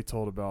lie Marie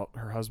told about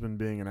her husband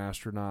being an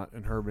astronaut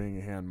and her being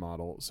a hand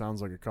model. It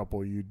sounds like a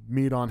couple you'd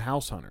meet on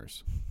House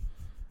Hunters.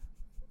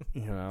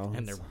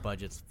 And their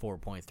budget's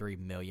 $4.3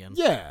 million.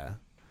 Yeah.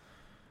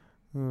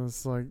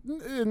 It's like,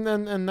 and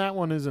that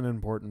one isn't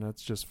important.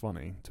 That's just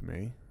funny to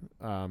me.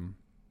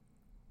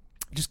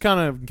 Just kind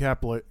of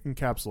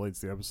encapsulates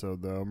the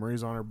episode, though.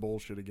 Marie's on her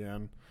bullshit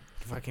again.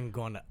 Fucking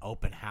going to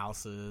open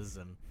houses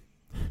and...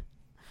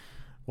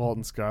 Walt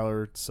and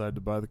Skylar decide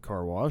to buy the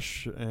car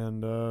wash,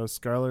 and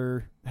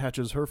Skylar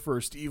hatches her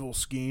first evil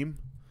scheme,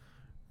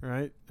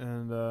 right?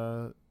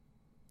 And,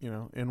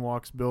 in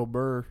walks Bill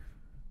Burr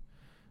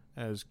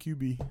as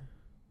QB.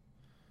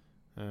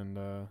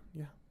 And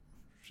yeah,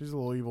 she's a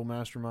little evil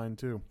mastermind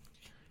too.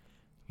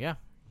 Yeah,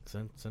 it's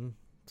in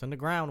the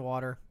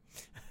groundwater.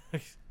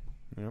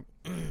 Yep.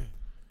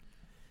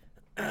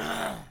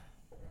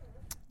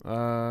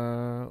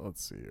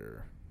 Let's see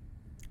here.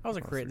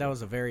 That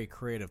was a very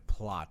creative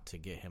plot to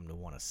get him to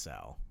want to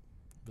sell.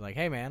 Be like,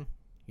 hey man,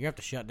 you have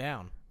to shut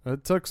down.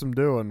 It took some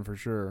doing for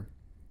sure.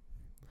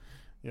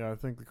 Yeah, I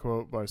think the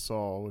quote by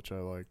Saul, which I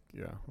like.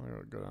 Yeah, I'm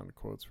gonna go down to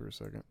quotes for a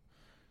second.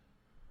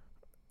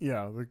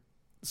 Yeah, the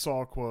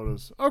Saul quote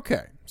is,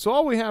 okay, so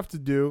all we have to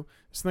do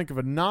is think of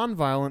a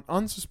non-violent,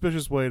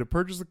 unsuspicious way to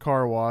purchase a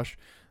car wash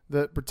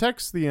that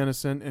protects the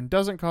innocent and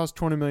doesn't cost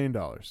 $20 million.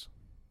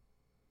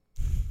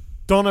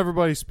 Don't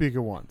everybody speak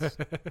at once.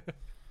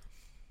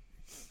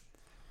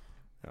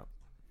 Yeah.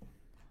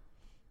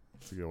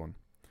 That's a good one.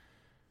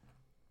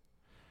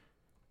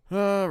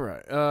 All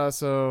right.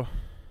 So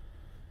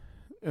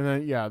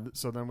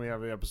then we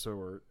have the episode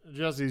where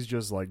Jesse's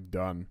just like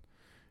done.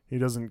 He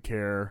doesn't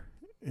care.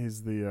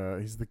 He's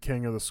the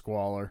king of the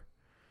squalor.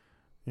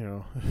 You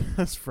know,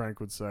 as Frank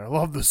would say, I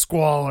love the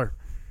squalor.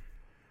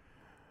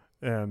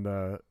 And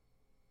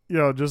you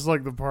know, just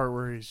like the part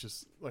where he's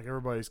just like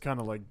everybody's kind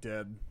of like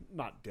dead,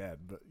 not dead,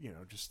 but you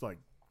know, just like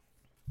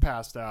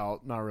passed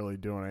out, not really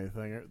doing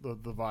anything. The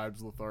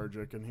vibe's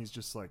lethargic, and he's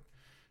just like,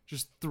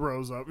 just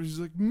throws up. He's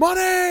like,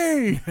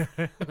 money,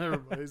 and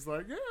everybody's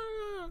like,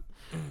 yeah.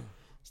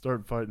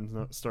 Starting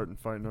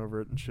fighting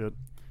over it and shit.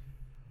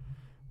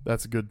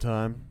 That's a good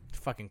time.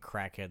 Fucking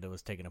crackhead that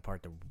was taking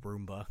apart the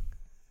Roomba.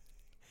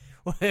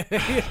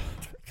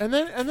 and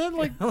then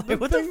like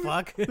the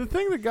fuck? The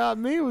thing that got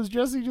me was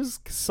Jesse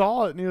just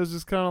saw it and he was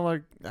just kind of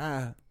like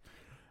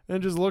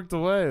and just looked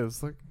away. It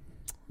was like,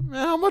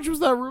 man, how much was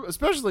that Roomba?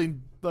 Especially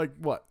like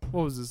what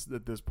was this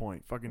at this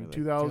point? Fucking Like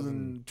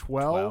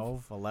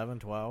 2012? 11,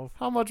 12.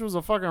 How much was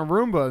a fucking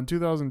Roomba in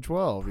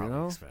 2012? Probably you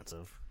know,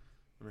 expensive.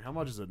 I mean, how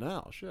much is it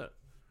now? Shit.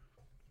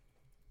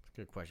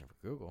 Good question for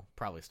Google.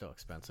 Probably still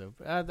expensive.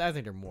 I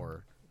think they're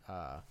more.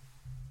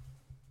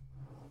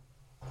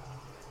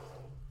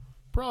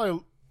 Probably,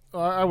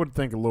 I would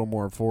think a little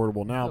more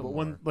affordable now. But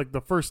when more. like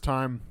the first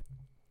time,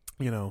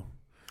 you know,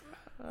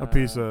 a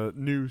piece of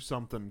new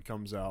something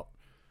comes out,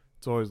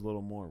 it's always a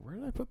little more. Where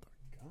did I put the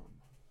gum?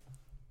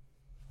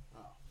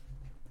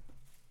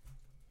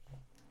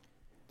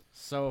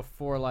 So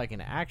for like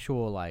an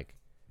actual like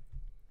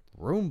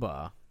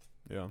Roomba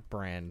Yeah.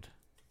 brand,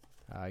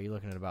 you're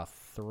looking at about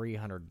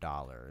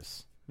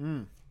 $300.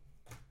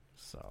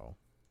 So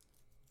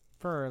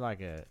for like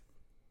a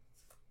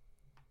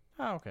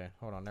okay,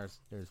 hold on. There's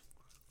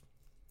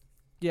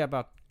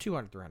about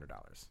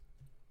 $200-$300.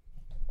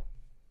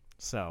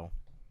 So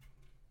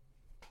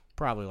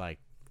probably like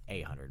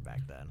 $800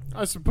 back then.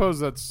 I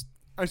suppose it's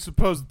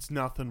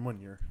nothing when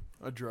you're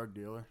a drug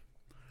dealer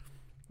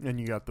and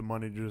you got the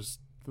money to just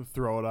to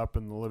throw it up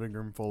in the living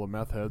room full of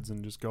meth heads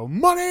and just go,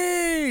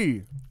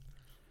 money!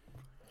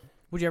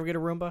 Would you ever get a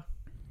Roomba?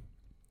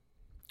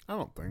 I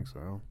don't think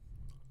so.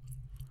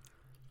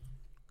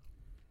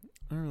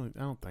 I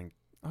don't think.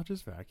 I'll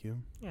just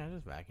vacuum. Yeah,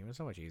 just vacuum. It's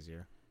so much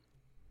easier.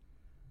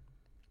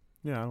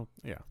 Yeah,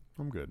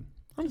 I'm good.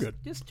 I'm good.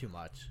 Just too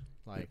much.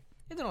 Like,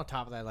 and then on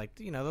top of that, like,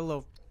 you know, the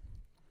little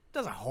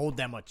doesn't hold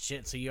that much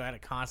shit, so you had to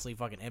constantly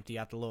fucking empty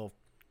out the little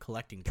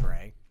collecting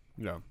tray.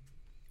 Yeah.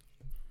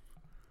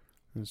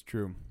 It's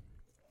true.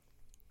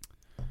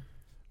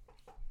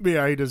 But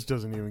yeah, he just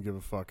doesn't even give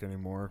a fuck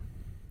anymore.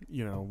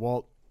 You know,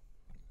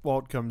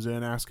 Walt comes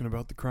in asking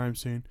about the crime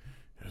scene.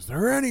 Is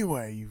there any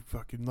way you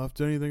fucking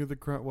left anything at the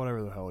crime?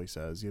 Whatever the hell he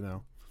says, you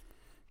know.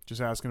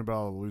 Just asking about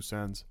all the loose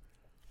ends.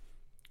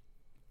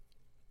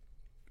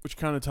 Which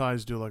kind of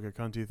ties to like a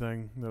cunty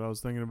thing that I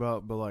was thinking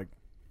about. But like,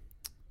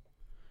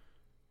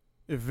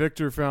 if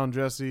Victor found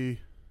Jesse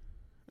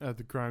at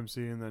the crime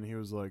scene, then he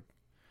was like,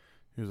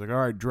 all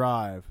right,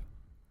 drive.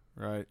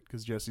 Right?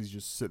 Because Jesse's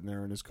just sitting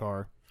there in his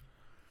car.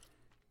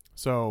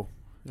 So,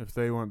 if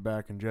they went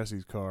back in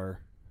Jesse's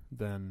car,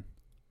 then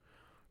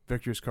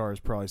Victor's car is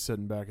probably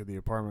sitting back at the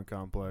apartment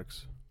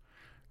complex.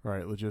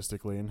 Right,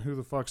 logistically. And who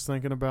the fuck's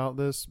thinking about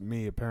this?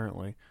 Me,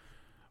 apparently.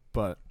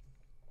 But,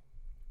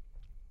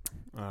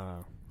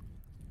 I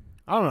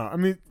don't know. I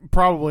mean,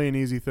 probably an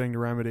easy thing to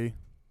remedy.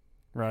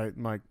 Right?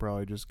 Mike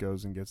probably just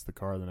goes and gets the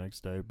car the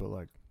next day. But,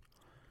 like,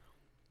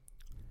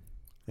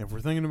 if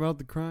we're thinking about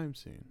the crime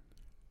scene.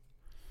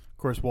 Of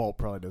course, Walt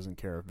probably doesn't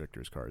care if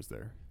Victor's car is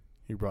there.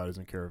 He probably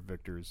doesn't care if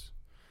Victor's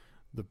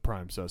the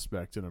prime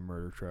suspect in a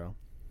murder trial.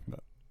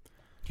 But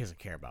He doesn't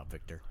care about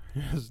Victor.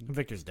 he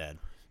Victor's dead.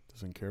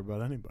 doesn't care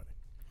about anybody.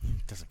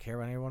 Doesn't care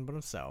about anyone but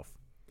himself.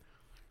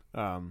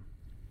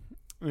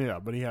 Yeah,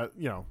 but he had,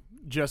 you know,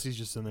 Jesse's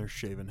just in there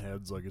shaving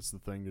heads like it's the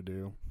thing to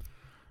do.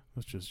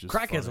 It's just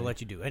Crackheads funny. will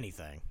let you do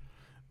anything.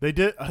 They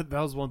did.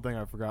 That was one thing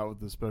I forgot with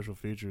the special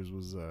features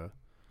was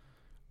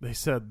they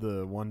said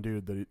the one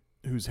dude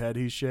whose head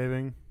he's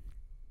shaving,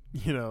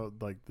 you know,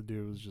 like the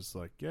dude was just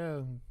like, yeah,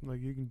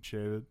 like you can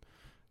shave it.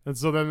 And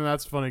so then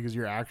that's funny because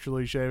you're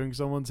actually shaving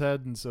someone's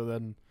head. And so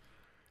then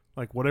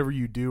like whatever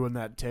you do in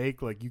that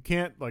take, like you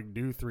can't like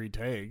do 3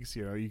 takes,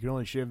 you know, you can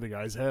only shave the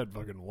guy's head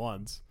fucking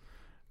once.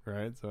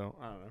 right? So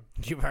I don't know.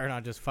 You better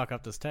not just fuck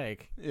up this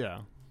take.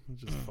 Yeah,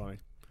 it's just funny.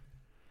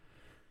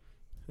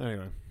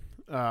 Anyway,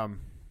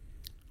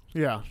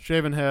 yeah,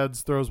 shaving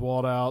heads, throws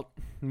Walt out,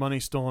 money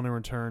stolen in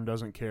return,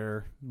 doesn't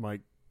care.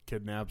 Mike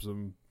kidnaps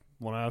him.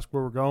 Want to ask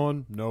where we're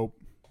going? Nope,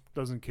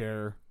 doesn't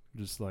care.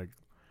 Just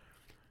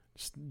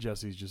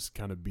Jesse's just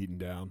kind of beaten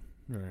down.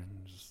 Right,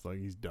 just like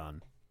he's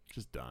done,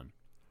 just done.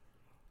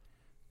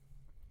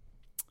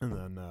 And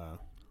then,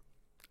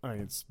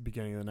 it's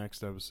beginning of the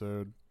next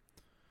episode.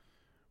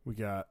 We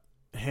got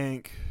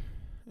Hank,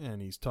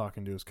 and he's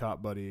talking to his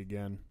cop buddy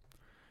again.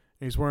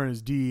 And he's wearing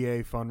his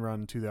DEA Fun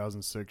Run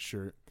 2006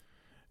 shirt.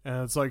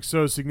 And it's like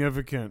so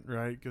significant,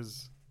 right?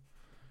 Because,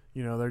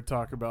 they're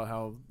talking about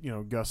how,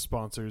 Gus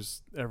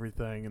sponsors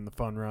everything and the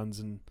fun runs.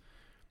 And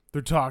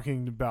they're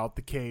talking about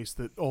the case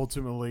that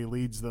ultimately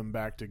leads them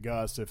back to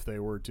Gus if they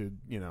were to,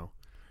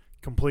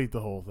 complete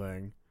the whole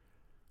thing.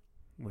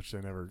 Which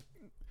they never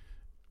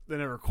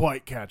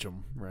quite catch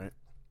him, right?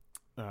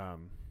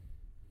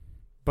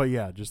 But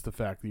yeah, just the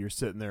fact that you're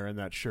sitting there in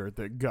that shirt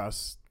that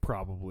Gus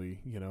probably,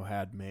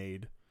 had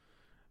made,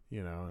 I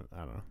don't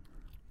know.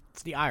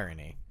 It's the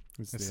irony.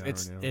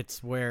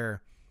 It's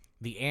where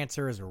the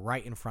answer is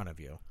right in front of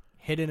you,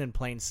 hidden in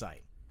plain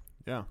sight.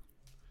 Yeah.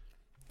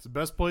 It's the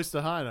best place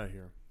to hide out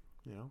here,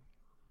 yeah.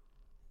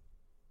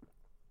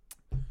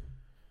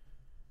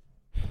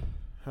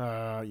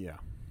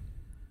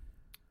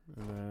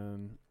 And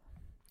then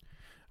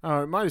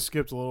it might have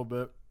skipped a little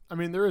bit. I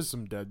mean, there is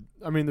some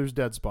there's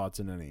dead spots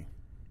in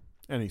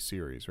any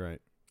series, right?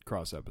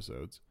 Cross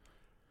episodes.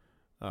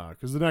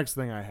 Because the next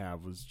thing I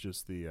have was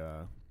just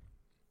the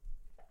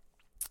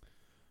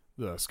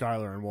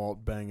Skylar and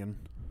Walt banging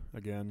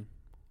again.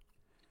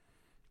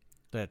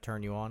 Did it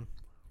turn you on?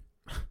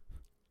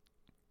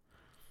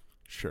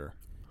 Sure.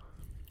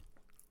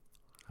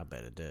 I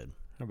bet it did.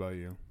 How about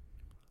you?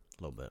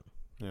 A little bit.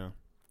 Yeah.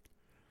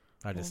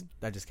 I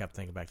just kept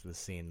thinking back to the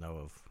scene though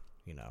of,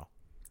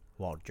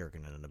 Walt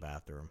jerking it in the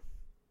bathroom.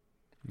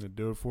 Did it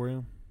do it for you?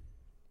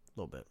 A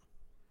little bit.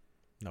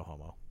 No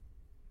homo.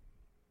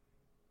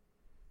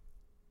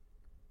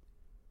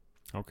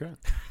 Okay.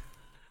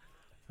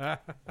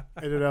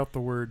 Edit out the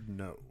word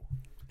no.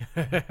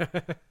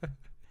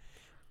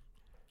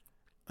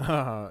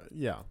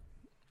 Yeah.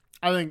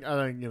 I think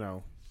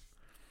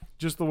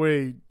just the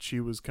way she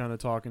was kind of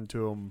talking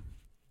to him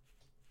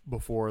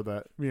before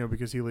that,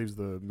 because he leaves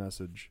the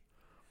message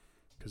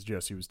because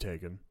Jesse was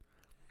taken.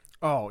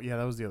 Oh, yeah,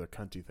 that was the other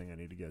cunty thing I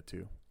need to get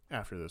to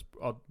after this.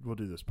 We'll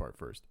do this part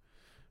first.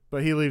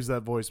 But he leaves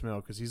that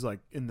voicemail because he's like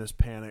in this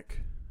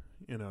panic,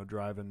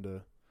 driving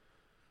to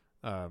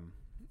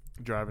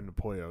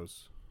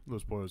Pollos,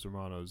 Los Pollos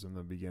Hermanos in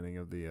the beginning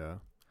of the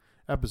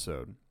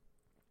episode.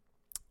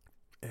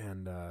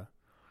 And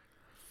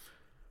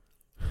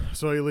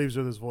so he leaves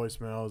with his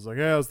voicemail. He's like,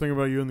 hey, I was thinking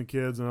about you and the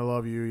kids, and I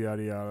love you,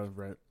 yada, yada,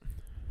 right?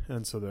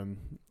 And so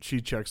then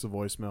she checks the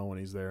voicemail when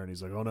he's there, and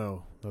he's like, oh,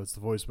 no, that's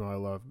the voicemail I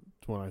left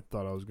when I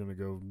thought I was going to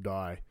go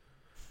die,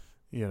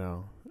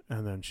 And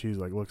then she's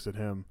like, looks at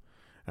him,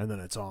 and then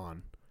it's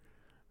on,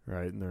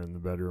 right? And they're in the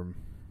bedroom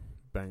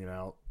banging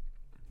out,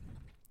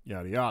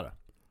 yada, yada,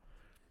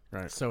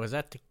 right? So is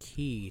that the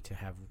key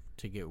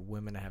to get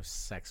women to have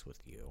sex with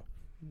you?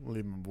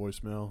 Leave them a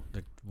voicemail.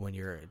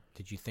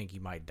 Did you think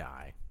you might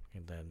die?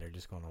 And then they're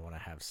just going to want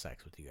to have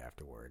sex with you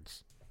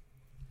afterwards.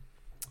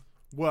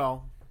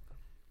 Well,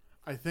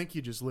 I think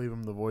you just leave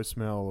them the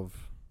voicemail of,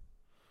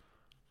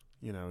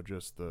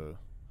 just the,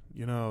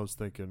 I was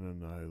thinking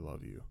and I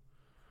love you.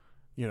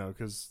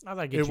 Because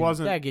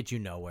that get you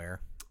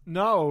nowhere.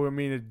 No, I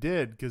mean, it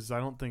did, because I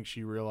don't think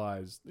she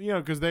realized,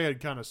 because they had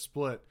kind of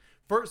split.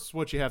 First,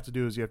 what you have to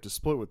do is you have to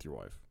split with your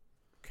wife.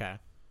 Okay.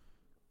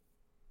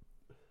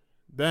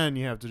 Then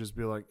you have to just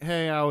be like,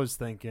 hey, I was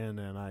thinking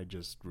and I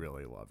just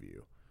really love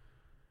you.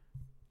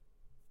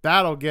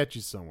 That'll get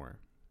you somewhere,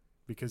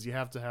 because you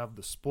have to have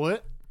the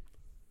split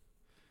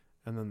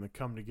and then the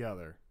come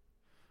together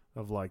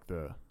of like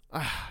the,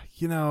 I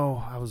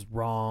was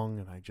wrong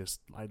and I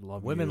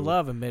love you. Women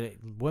love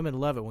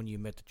it when you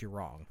admit that you're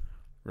wrong.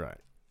 Right.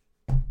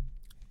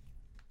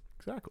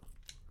 Exactly.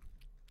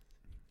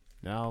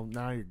 Now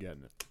you're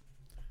getting it.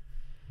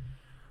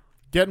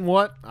 Getting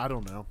what? I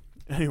don't know.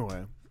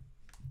 Anyway.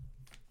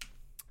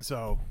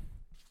 So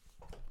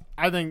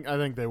I think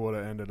they would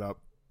have ended up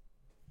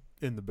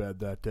in the bed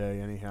that day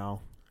anyhow,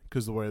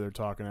 because the way they're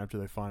talking after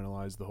they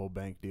finalize the whole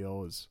bank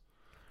deal is,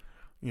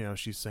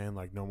 she's saying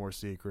like no more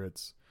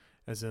secrets,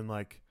 as in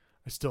like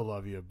I still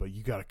love you, but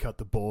you got to cut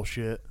the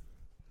bullshit.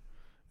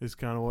 Is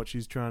kind of what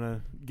she's trying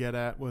to get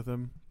at with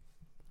him.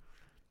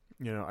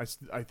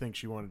 I think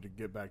she wanted to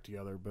get back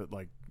together, but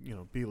like,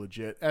 be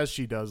legit, as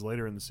she does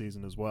later in the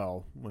season as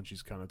well, when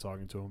she's kind of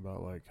talking to him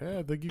about like, hey,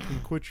 I think you can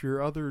quit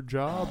your other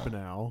job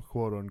now,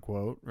 quote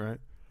unquote, right?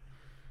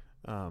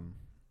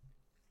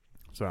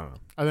 So I don't know.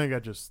 I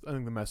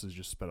think the message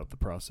just sped up the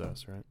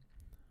process, right?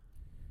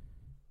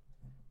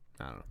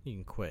 I don't know. You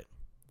can quit.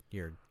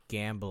 You're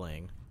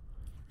gambling.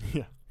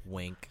 Yeah.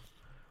 Wink.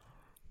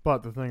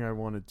 But the thing I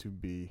wanted to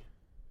be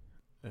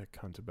a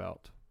cunt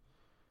about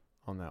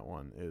on that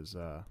one is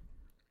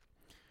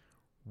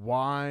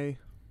why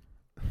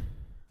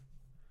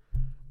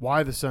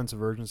the sense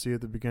of urgency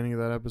at the beginning of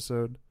that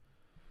episode?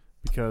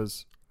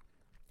 Because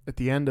at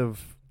the end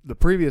of the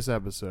previous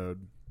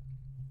episode,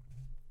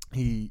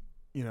 he's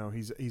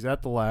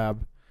at the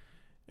lab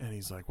and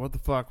he's like, what the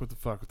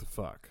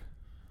fuck?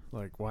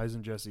 Like, why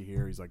isn't Jesse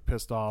here? He's like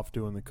pissed off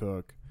doing the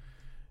cook.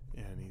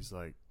 And he's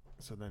like,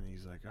 so then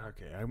he's like,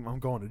 okay, I'm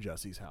going to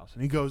Jesse's house.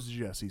 And he goes to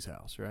Jesse's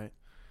house, right?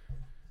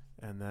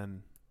 And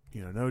then,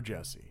 no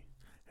Jesse.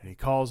 And he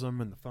calls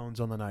him and the phone's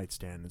on the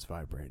nightstand and it's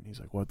vibrating. He's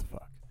like, what the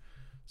fuck?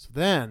 So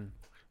then,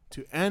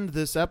 to end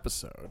this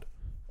episode,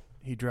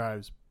 he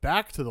drives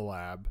back to the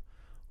lab,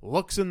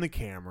 looks in the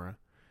camera,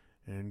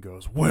 and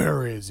goes,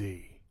 where is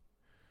he?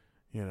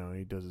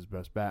 He does his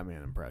best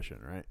Batman impression,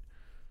 right?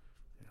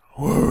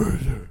 Where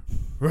is he?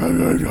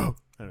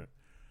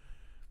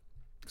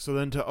 So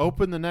then to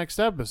open the next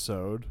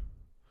episode,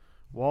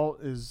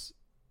 Walt is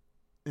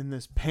in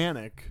this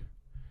panic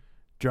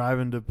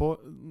driving to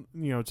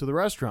the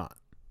restaurant,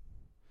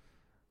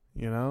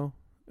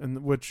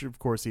 and which of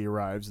course he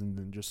arrives and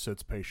then just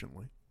sits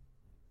patiently,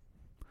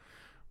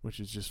 which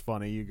is just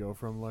funny. You go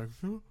from like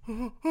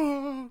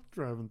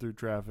driving through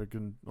traffic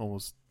and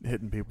almost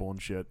hitting people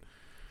and shit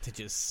to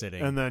just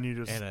sitting, and then you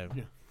just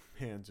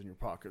hands in your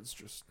pockets,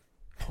 just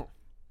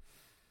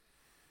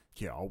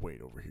yeah, I'll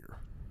wait over here.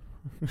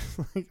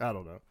 Like, I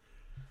don't know,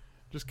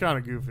 just kind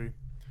of goofy.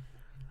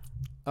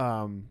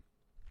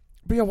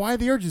 But yeah, why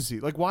the urgency?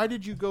 Like, why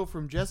did you go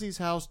from Jesse's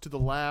house to the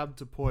lab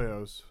to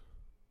Pollo's?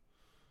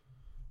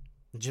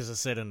 Just to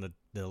sit in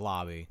the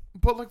lobby.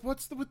 But like,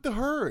 what's with the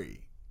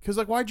hurry? Because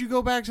like, why'd you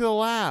go back to the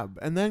lab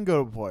and then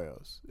go to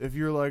Pollo's? If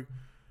you're like,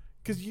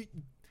 because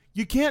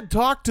you can't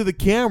talk to the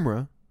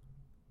camera.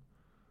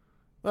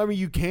 I mean,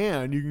 you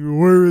can go,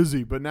 where is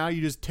he? But now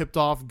you just tipped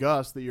off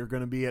Gus that you're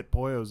going to be at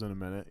Pollo's in a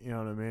minute. You know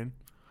what I mean?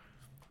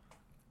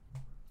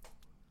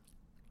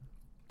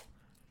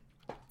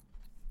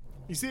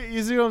 You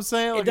see what I'm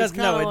saying? Like, it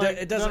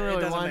doesn't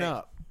really line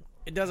up.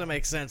 It doesn't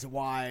make sense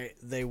why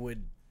he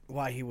would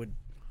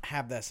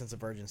have that sense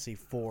of urgency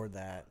for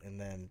that, and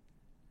then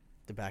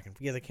the back and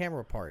the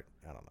camera part.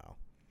 I don't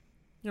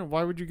know.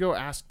 Why would you go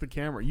ask the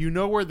camera? You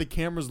know where the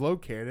camera's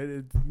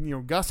located.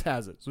 Gus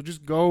has it, so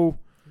just go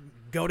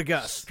to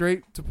Gus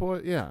straight to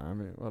Pollo. Yeah, I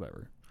mean,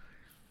 whatever.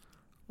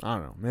 I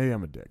don't know. Maybe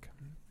I'm a dick.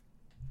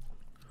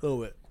 A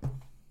little bit.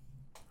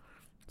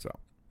 So,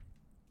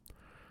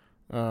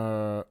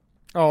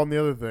 and the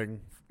other thing,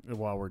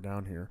 while we're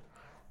down here,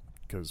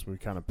 because we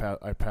kind of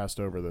I passed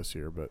over this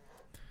here, but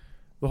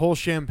the whole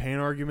champagne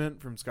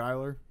argument from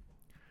Skylar,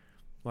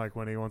 like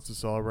when he wants to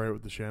celebrate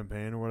with the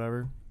champagne or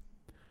whatever,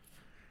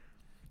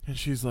 and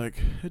she's like,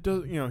 it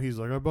does, he's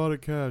like, I bought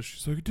it cash.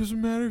 She's like, it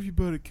doesn't matter if you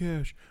bought it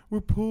cash.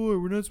 We're poor.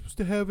 We're not supposed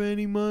to have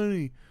any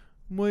money.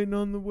 I'm waiting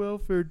on the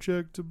welfare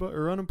check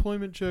or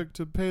unemployment check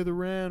to pay the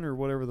rent or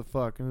whatever the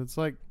fuck. And it's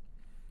like,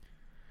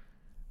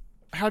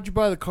 how'd you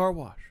buy the car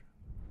wash?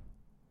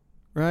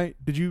 Right?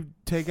 Did you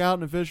take out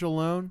an official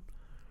loan?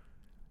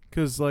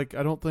 Because, like,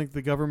 I don't think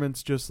the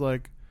government's just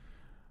like,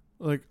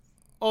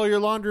 oh, you're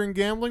laundering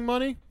gambling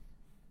money?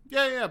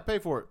 Yeah, pay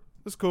for it.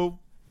 It's cool.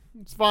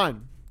 It's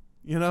fine.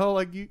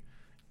 Like,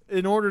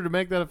 in order to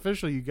make that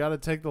official, you got to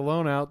take the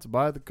loan out to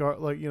buy the car,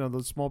 like,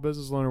 the small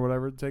business loan or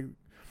whatever.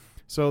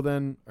 So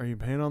then, are you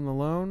paying on the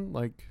loan?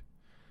 Like,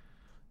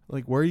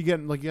 where are you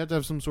getting, like, you have to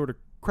have some sort of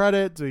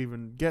credit to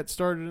even get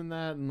started in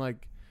that, and,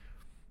 like,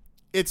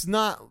 it's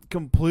not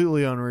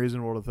completely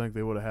unreasonable to think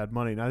they would have had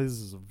money. Now, this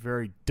is a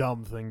very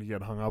dumb thing to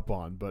get hung up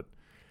on, but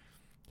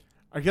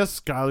I guess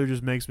Skylar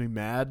just makes me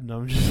mad, and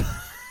I'm just...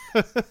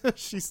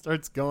 she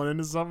starts going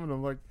into something, and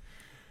I'm like,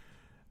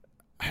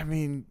 I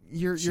mean,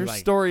 your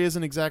story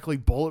isn't exactly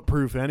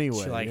bulletproof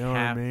anyway. She, you know what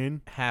I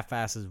mean?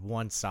 Half-asses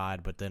one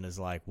side, but then is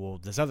like, well,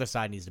 this other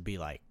side needs to be,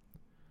 like,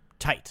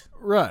 tight.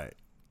 Right.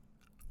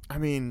 I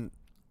mean,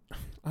 I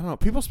don't know.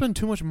 People spend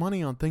too much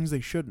money on things they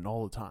shouldn't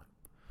all the time.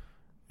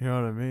 You know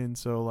what I mean?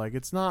 So, like,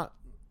 it's not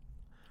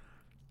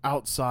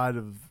outside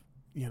of,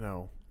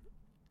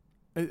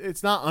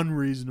 it's not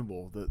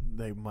unreasonable that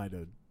they might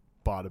have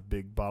bought a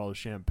big bottle of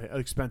champagne, an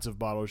expensive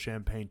bottle of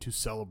champagne to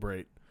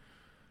celebrate,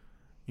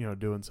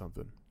 doing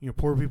something.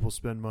 Poor people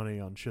spend money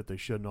on shit they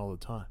shouldn't all the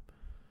time.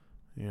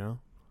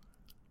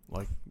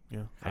 Like,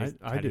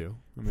 I do.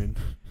 I mean,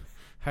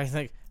 I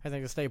think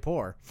to stay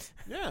poor.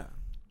 Yeah.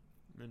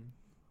 I mean,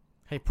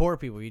 hey, poor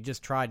people, you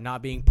just tried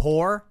not being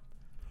poor?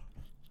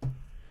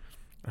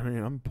 I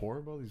mean, I'm poor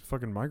about these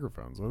fucking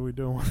microphones. What are we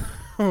doing?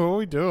 What are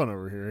we doing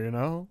over here,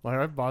 Like,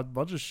 I bought a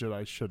bunch of shit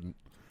I shouldn't.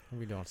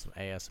 We're doing some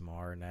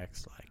ASMR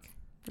next, like.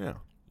 Yeah.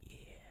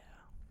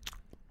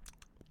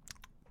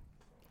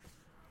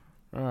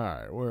 All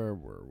right, where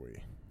were we?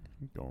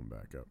 Going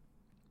back up.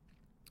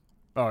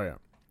 Oh, yeah.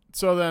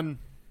 So then,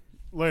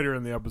 later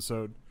in the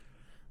episode,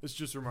 this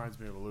just reminds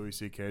me of a Louis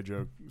C.K.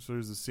 joke. So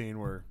there's a scene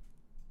where,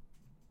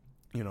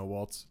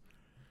 Walt's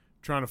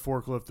trying to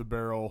forklift the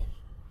barrel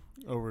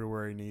over to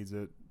where he needs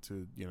it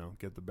to,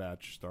 get the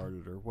batch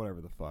started or whatever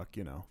the fuck,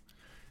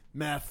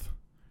 Meth.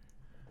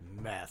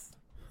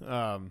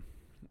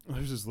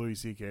 there's this Louis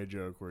C.K.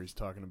 joke where he's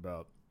talking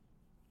about,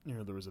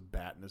 there was a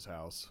bat in his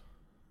house,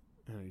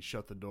 and he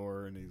shut the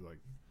door, and he like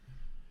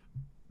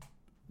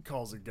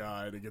calls a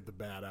guy to get the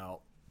bat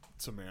out,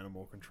 some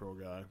animal control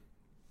guy.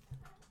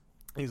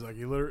 He's like,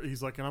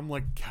 and I'm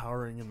like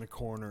cowering in the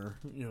corner,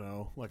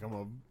 like I'm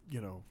a,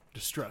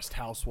 distressed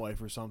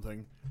housewife or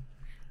something,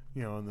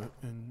 and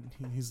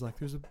he's like,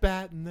 there's a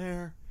bat in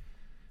there.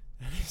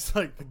 And he's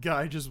like, the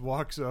guy just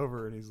walks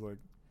over and he's like,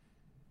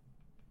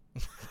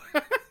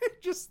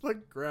 just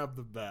like grab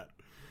the bat.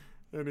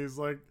 And he's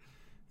like,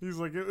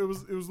 it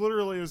was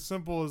literally as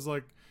simple as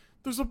like,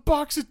 there's a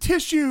box of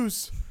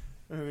tissues.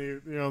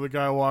 And the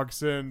guy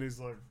walks in and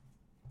he's like,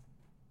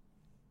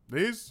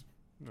 these?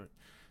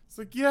 It's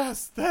like,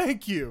 yes,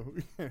 thank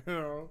you.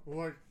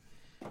 Like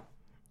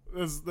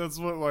that's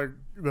what like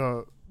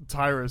the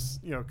Tyrus,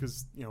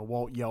 because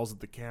Walt yells at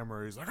the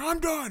camera. He's like,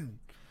 I'm done.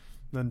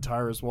 Then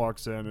Tyrus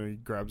walks in and he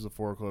grabs the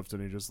forklift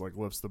and he just like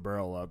lifts the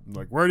barrel up and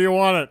like, where do you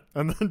want it?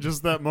 And then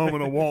just that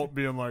moment of Walt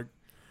being like,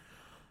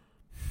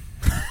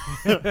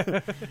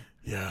 yeah,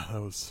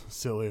 that was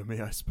silly of me,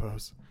 I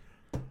suppose.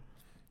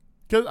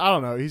 Because I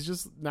don't know, he's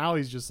just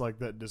like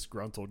that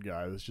disgruntled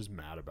guy that's just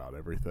mad about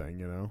everything,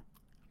 No.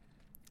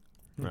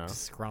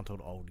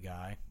 Disgruntled old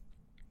guy.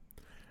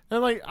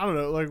 And like, I don't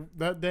know, like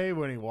that day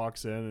when he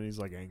walks in and he's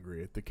like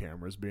angry at the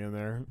cameras being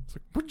there, it's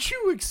like, what'd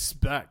you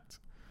expect?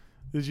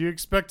 Did you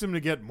expect him to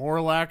get more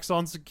lax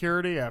on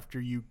security after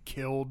you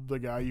killed the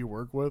guy you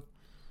work with?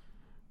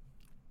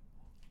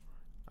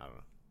 I don't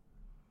know.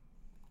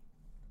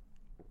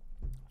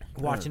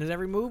 Watching his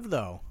every move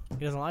though.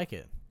 He doesn't like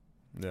it.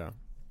 Yeah.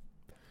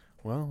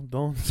 Well,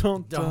 don't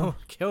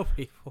kill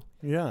people.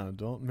 Yeah,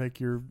 don't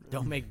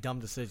make dumb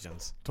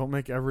decisions. Don't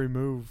make every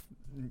move,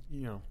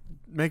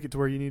 make it to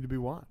where you need to be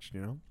watched,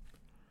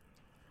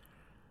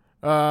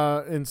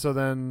 And so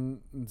then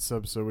in this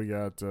episode we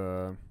got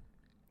the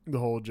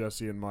whole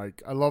Jesse and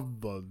Mike. I love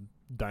the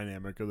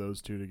dynamic of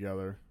those two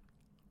together.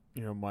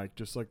 Mike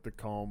just like the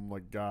calm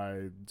like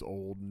guy, it's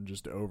old and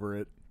just over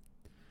it,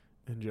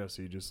 and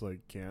Jesse just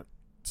like can't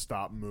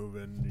stop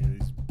moving.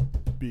 He's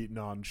beating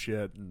on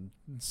shit and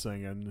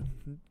singing,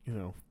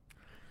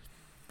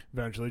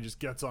 eventually just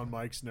gets on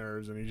Mike's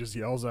nerves and he just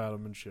yells at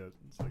him and shit.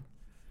 It's like,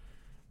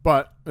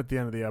 but at the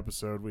end of the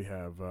episode we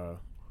have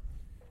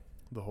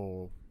the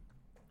whole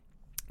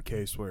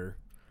case where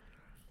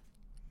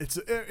it's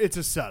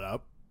a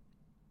setup,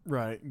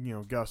 right?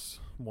 Gus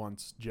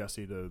wants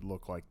Jesse to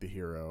look like the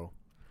hero,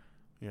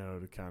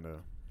 to kind of,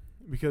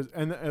 because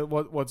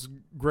what's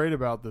great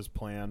about this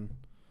plan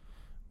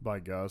by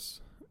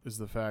Gus is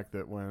the fact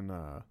that when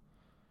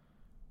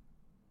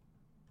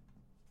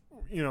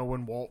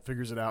Walt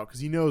figures it out,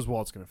 because he knows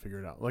Walt's going to figure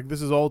it out. Like,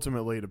 this is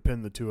ultimately to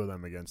pin the two of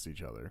them against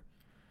each other.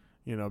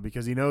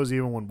 Because he knows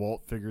even when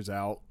Walt figures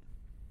out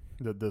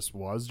that this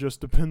was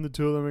just to pin the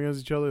two of them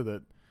against each other,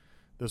 that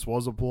this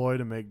was a ploy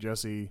to make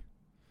Jesse,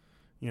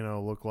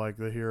 look like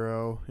the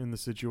hero in the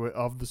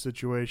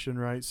situation,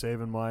 right?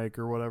 Saving Mike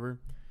or whatever.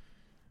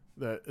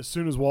 That as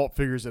soon as Walt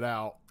figures it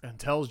out and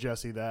tells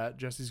Jesse that,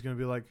 Jesse's going to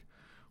be like,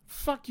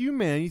 fuck you,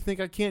 man. You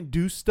think I can't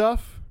do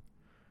stuff?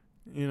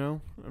 I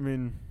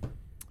mean...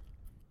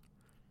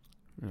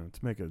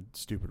 to make a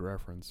stupid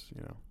reference,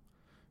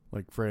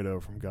 like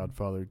Fredo from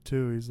Godfather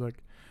 2, he's like,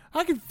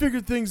 I can figure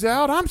things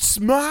out. I'm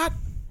smart.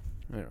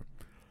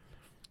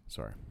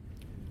 Sorry.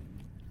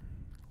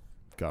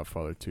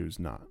 Godfather 2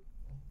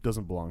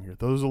 doesn't belong here.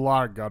 There's a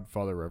lot of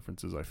Godfather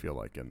references, I feel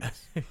like, in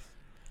this.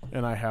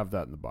 And I have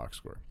that in the box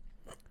score.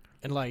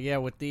 And like, yeah,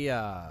 with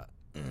the,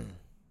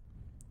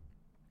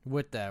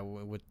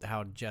 with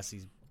how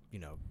Jesse's,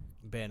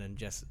 been and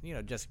Jesse,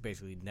 Jesse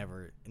basically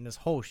never, in this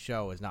whole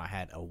show has not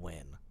had a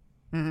win.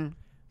 Mm-hmm.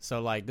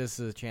 So, like, this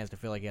is a chance to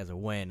feel like he has a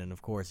win, and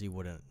of course he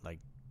wouldn't, like,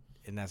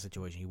 in that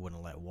situation, he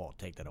wouldn't let Walt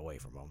take that away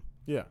from him.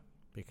 Yeah.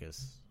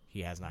 Because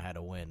he has not had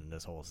a win in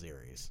this whole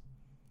series.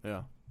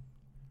 Yeah.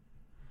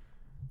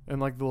 And,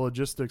 like, the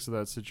logistics of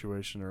that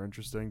situation are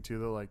interesting, too.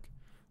 They're like,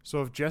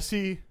 so if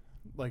Jesse,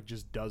 like,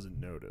 just doesn't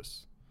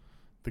notice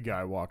the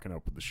guy walking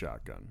up with the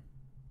shotgun,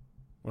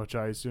 which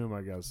I assume,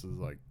 I guess, is,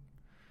 like,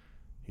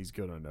 he's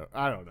gonna know.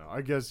 I don't know.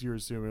 I guess you're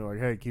assuming, like,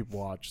 hey, keep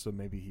watch, so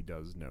maybe he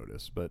does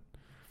notice, but...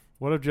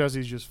 What if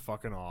Jesse's just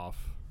fucking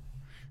off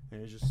and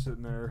he's just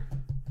sitting there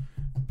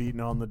beating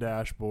on the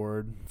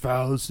dashboard?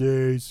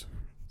 Fallacies.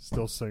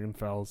 Still singing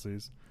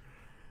fallacies.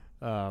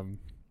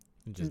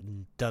 Just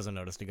doesn't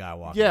notice the guy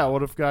walking. Yeah, up.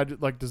 what if guy,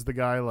 like, does the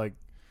guy, like,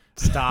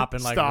 stop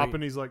and, like,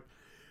 and he's like,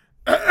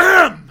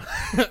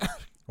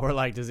 or,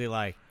 like, does he,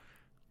 like,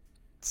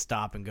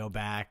 stop and go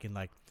back and,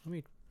 like, let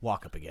me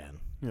walk up again.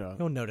 Yeah.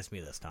 He'll notice me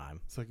this time.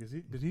 It's like,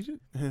 did he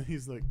just, and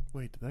he's like,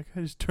 wait, did that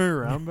guy just turn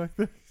around back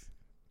there?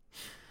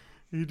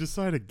 He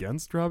decide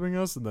against robbing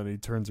us, and then he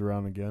turns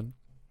around again.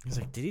 He's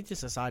like, did he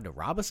just decide to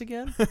rob us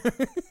again?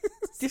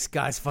 This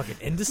guy's fucking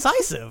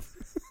indecisive.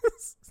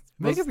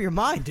 Make up your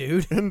mind,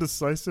 dude.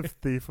 Indecisive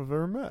thief I've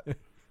ever met.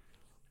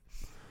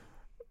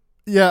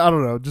 Yeah, I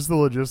don't know. Just the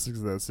logistics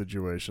of that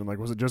situation. Like,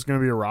 was it just going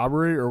to be a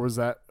robbery, or was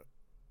that...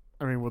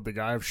 I mean, would the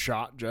guy have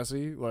shot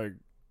Jesse? Like,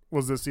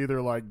 Was this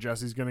either like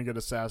Jesse's going to get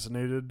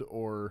assassinated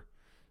or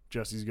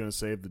Jesse's going to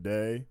save the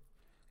day?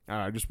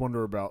 I just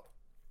wonder about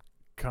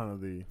kind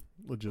of the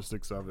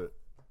logistics of it,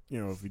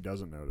 if he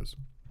doesn't notice.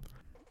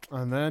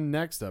 And then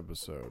next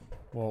episode,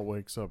 Walt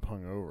wakes up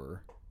hungover.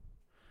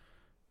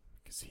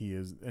 Because he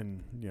is,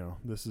 and,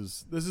 this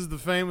is the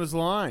famous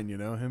line,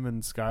 him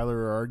and Skylar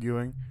are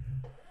arguing.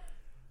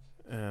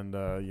 And,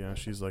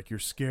 she's like, you're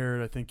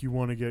scared. I think you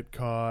want to get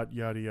caught,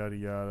 yada, yada,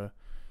 yada.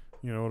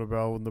 What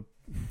about when the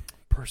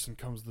person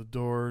comes to the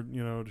door,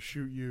 to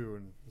shoot you?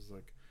 And he's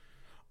like,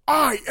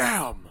 I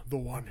am the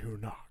one who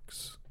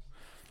knocks.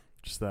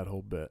 Just that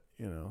whole bit,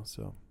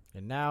 so.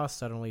 And now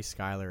suddenly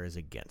Skylar is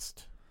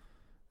against.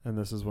 And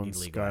this is when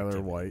illegal Skylar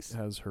activities. White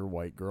has her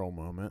white girl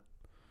moment.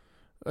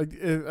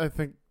 I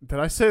think, did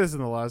I say this in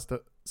the last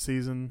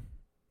season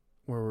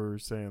where we were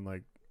saying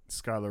like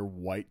Skylar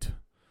White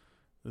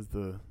is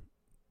the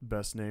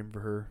best name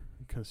for her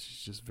because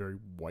she's just very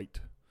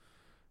white,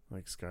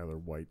 like Skylar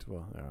White.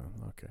 Well,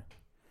 yeah, okay.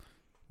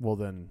 Well,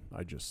 then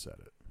I just said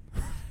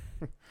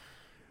it.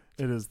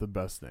 It is the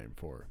best name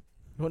for her.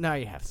 Well, now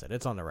you have said it.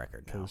 It's on the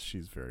record now. Because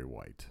she's very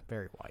white.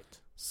 Very white.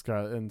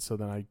 And so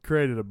then I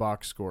created a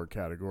box score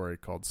category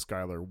called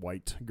Skylar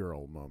White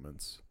Girl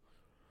Moments.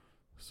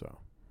 So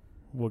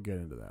we'll get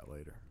into that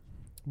later.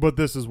 But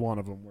this is one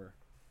of them where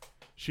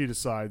she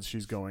decides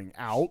she's going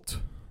out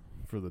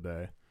for the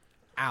day.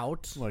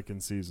 Out? Like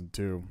in season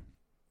 2.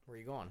 Where are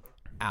you going?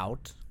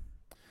 Out?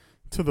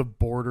 To the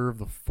border of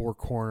the four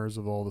corners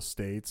of all the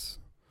states.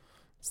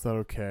 Is that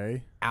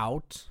okay?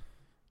 Out?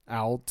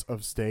 Out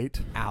of state?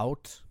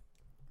 Out?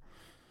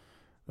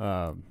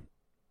 I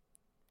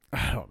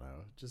don't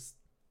know. Just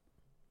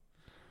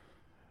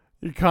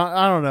you can't.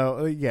 I don't know.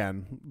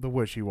 Again, the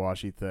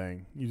wishy-washy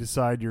thing. You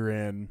decide you're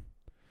in.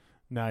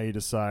 Now you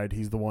decide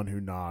he's the one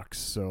who knocks.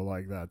 So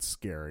like that's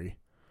scary.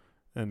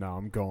 And now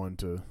I'm going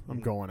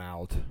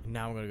out.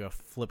 Now I'm gonna go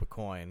flip a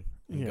coin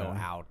and go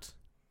out.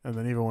 And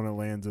then even when it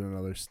lands in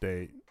another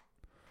state,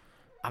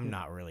 I'm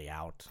not really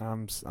out.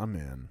 I'm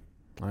in.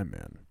 I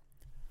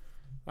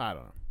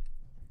don't know.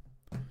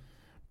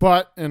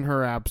 But in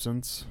her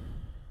absence,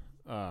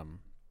 A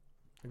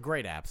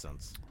great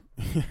absence.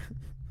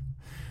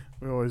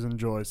 we always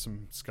enjoy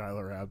some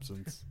Skylar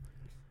absence.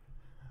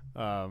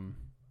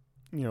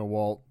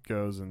 Walt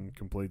goes and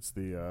completes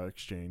the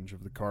exchange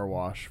of the car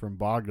wash from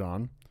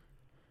Bogdan.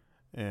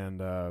 And,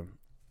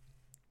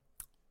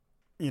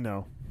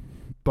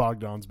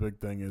 Bogdan's big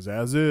thing is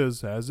as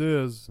is.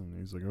 And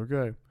he's like,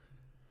 okay.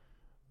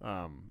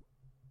 And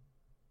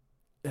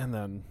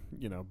then,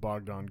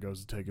 Bogdan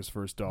goes to take his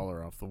first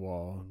dollar off the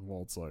wall. And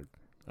Walt's like,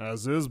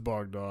 as is,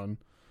 Bogdan.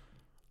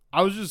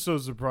 I was just so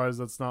surprised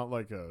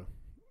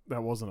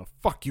that wasn't a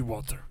fuck you,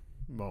 Walter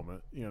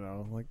moment.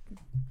 Like,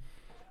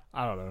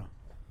 I don't know.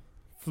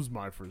 It was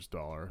my first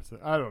dollar. So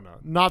I don't know.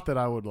 Not that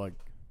I would I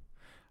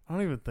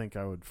don't even think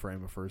I would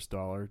frame a first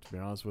dollar, to be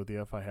honest with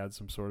you, if I had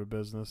some sort of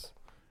business.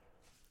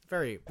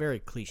 Very, very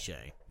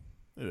cliche.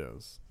 It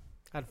is.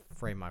 I'd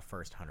frame my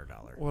first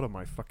 $100. What am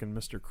I, fucking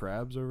Mr.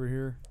 Krabs over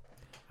here?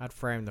 I'd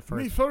frame the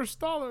Me first. first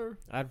dollar.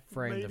 I'd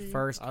frame the Lady.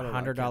 first I don't know,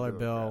 I can't $100 do a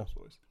bill Krabs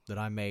voice. that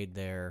I made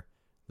there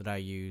that I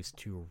used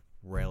to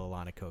rail a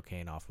line of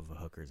cocaine off of a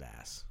hooker's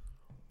ass.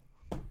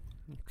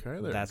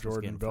 Okay, there, That's what's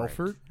Jordan getting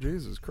Belfort.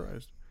 Jesus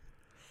Christ.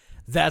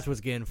 That's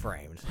what's getting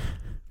framed.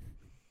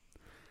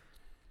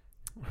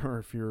 Or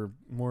if you're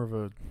more of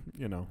a,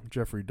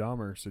 Jeffrey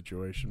Dahmer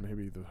situation,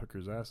 maybe the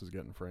hooker's ass is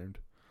getting framed.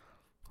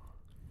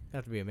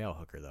 Have to be a male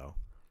hooker though.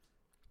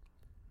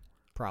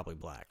 Probably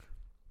black.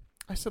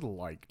 I said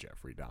like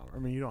Jeffrey Dahmer. I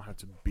mean, you don't have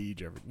to be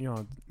Jeffrey.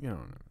 You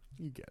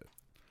get it.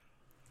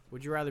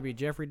 Would you rather be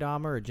Jeffrey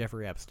Dahmer or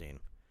Jeffrey Epstein?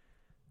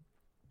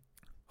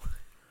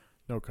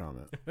 No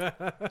comment.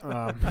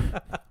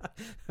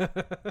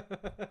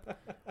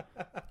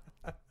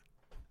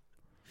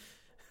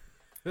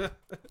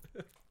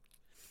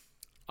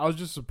 I was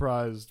just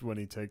surprised when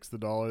he takes the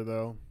dollar,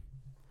 though,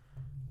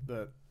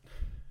 that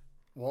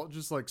Walt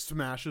just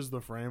smashes the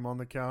frame on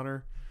the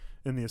counter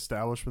in the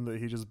establishment that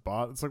he just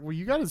bought. It's like, well,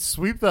 you got to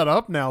sweep that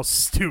up now,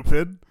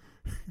 stupid.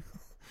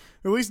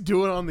 At least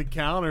do it on the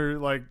counter,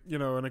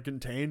 in a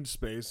contained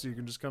space, so you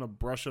can just kind of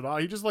brush it off.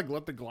 He just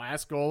let the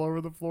glass go all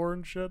over the floor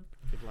and shit.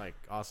 Could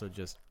also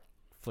just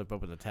flip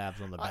open the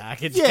tabs on the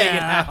back and yeah. take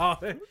it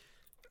out.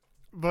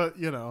 But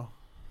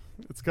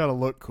it's got to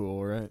look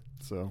cool, right?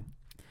 So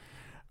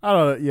I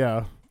don't know.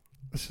 Yeah,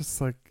 it's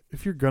just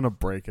if you're gonna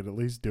break it, at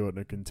least do it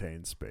in a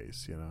contained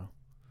space,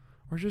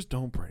 or just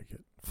don't break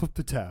it. Flip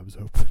the tabs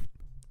open.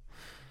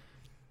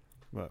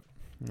 But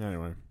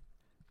anyway,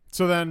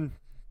 so then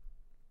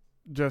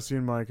Jesse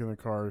and Mike in the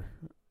car.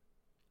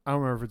 I don't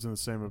remember if it's in the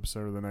same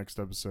episode or the next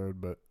episode,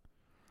 but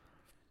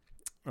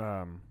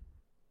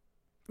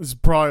this is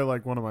probably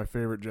one of my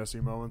favorite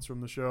Jesse moments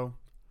from the show.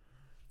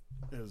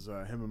 Is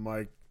him and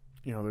Mike,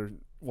 they're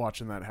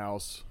watching that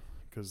house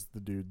because the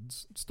dude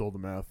stole the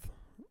meth,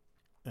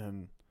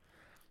 and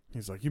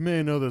he's like, "You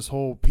may know this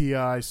whole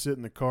PI sit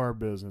in the car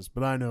business,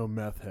 but I know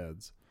meth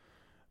heads."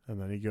 And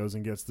then he goes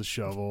and gets the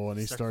shovel and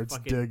he starts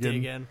fucking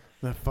digging.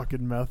 That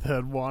fucking meth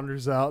head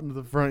wanders out into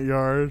the front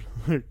yard.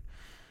 Like,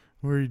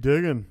 where are you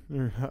digging?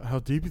 Or, how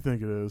deep you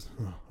think it is?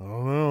 I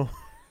don't know.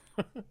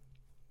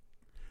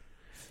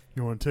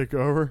 You want to take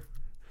over?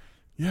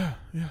 Yeah.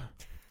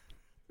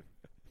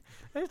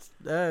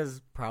 That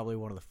is probably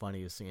one of the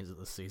funniest scenes of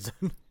the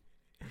season.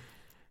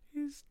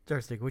 He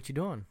starts thinking, "What you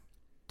doing?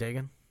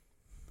 Digging?"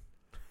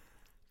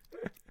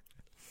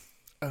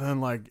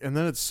 And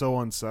then it's so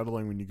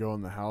unsettling when you go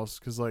in the house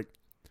because like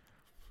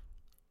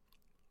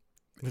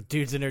The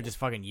dude's in there just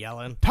fucking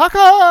yelling.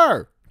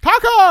 Tucker.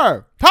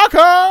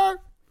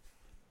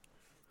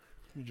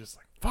 You're just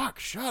like, fuck,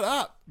 shut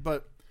up.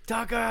 But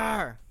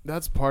Tucker!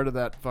 that's part of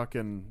that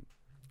fucking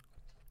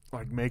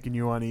like making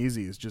you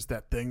uneasy is just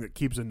that thing that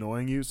keeps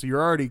annoying you. So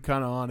you're already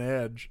kind of on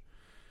edge,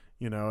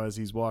 as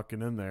he's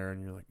walking in there,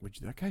 and you're like, would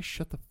that guy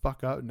shut the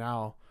fuck up?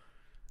 Now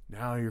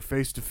you're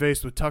face to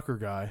face with Tucker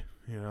guy.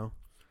 We're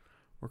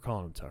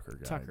calling him Tucker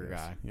guy. Tucker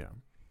guy. Yeah.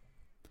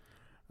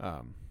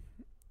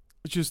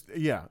 It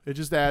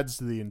just adds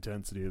to the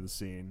intensity of the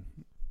scene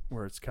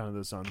where it's kind of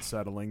this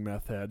unsettling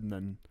meth head,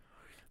 and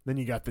then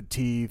you got the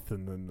teeth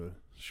and then the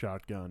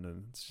shotgun,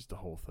 and it's just a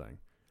whole thing.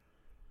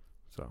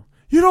 So,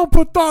 you don't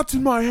put thoughts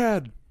in my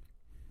head.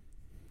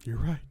 You're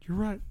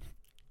right.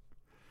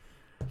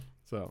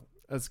 So,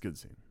 that's a good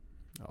scene.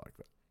 I like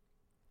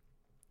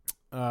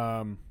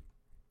that.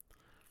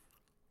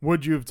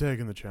 Would you have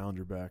taken the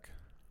Challenger back?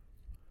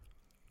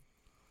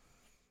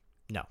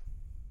 No.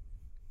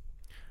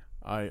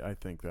 I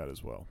think that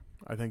as well.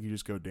 I think you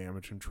just go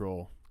damage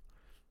control.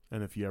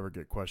 And if you ever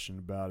get questioned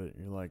about it,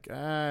 you're like,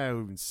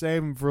 we've been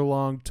saving for a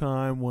long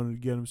time, wanted to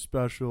get him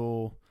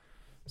special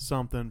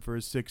something for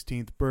his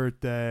 16th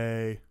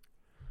birthday,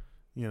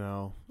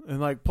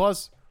 And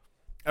plus,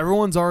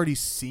 everyone's already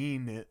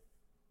seen it.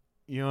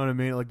 You know what I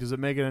mean? Like, does it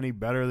make it any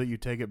better that you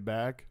take it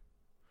back?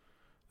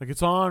 Like,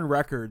 it's on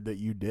record that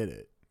you did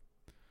it.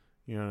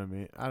 You know what I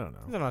mean? I don't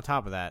know. And then on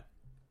top of that,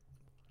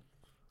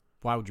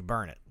 why would you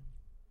burn it?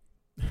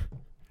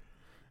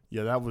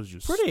 Yeah, that was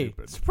just It's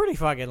stupid. pretty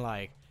fucking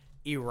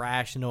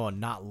irrational and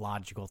not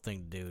logical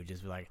thing to do.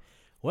 Just be like,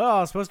 well, I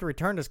was supposed to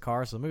return this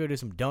car, so let me go do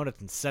some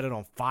donuts and set it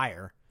on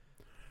fire.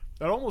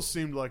 That almost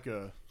seemed like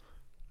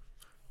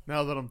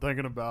now that I'm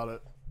thinking about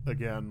it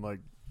again,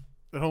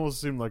 it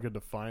almost seemed like a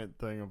defiant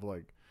thing of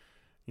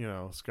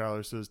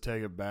Skylar says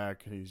take it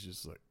back, and he's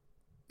just like,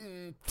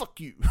 fuck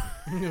you.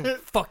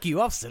 Fuck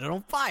you, I'll set it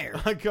on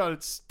fire. I got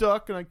it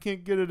stuck and I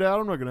can't get it out.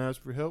 I'm not going to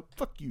ask for help.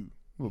 Fuck you.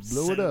 We'll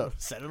blow it up.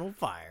 Set it on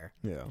fire.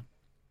 Yeah.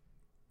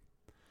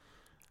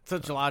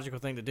 Such a logical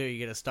thing to do. You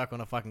get it stuck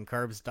on a fucking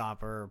curb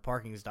stop or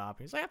parking stop.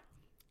 He's like,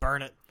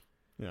 burn it.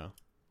 Yeah.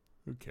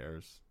 Who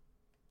cares?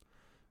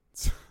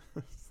 This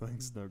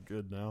thing's no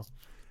good now.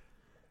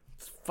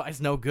 It's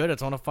no good.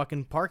 It's on a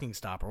fucking parking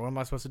stop. Or what am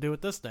I supposed to do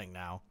with this thing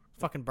now?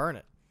 Fucking burn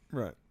it.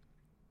 Right.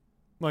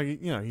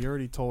 He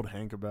already told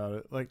Hank about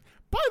it.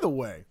 By the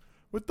way,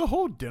 with the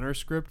whole dinner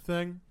script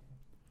thing,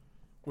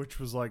 which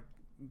was the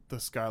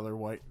Skylar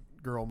White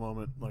girl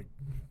moment,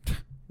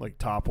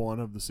 top one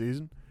of the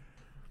season.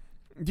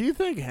 Do you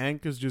think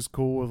Hank is just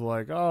cool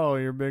with oh,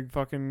 you're a big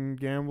fucking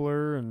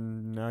gambler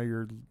and now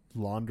you're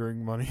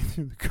laundering money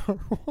through the car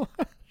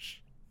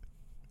wash?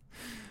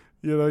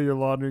 You're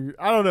laundering.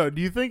 I don't know.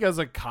 Do you think as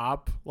a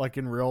cop,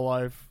 in real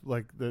life,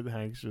 that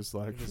Hank's just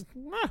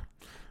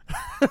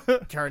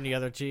Turn the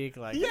other cheek.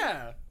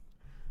 Yeah.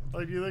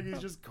 Do you think he's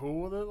just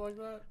cool with it like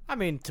that? I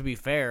mean, to be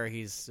fair,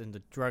 he's in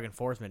the Drug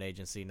Enforcement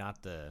Agency,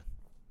 not the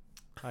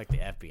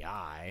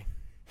FBI.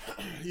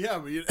 Yeah,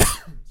 but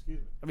excuse me.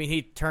 I mean,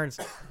 he turns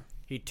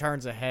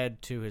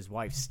ahead to his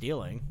wife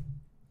stealing.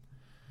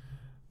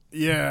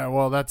 Yeah,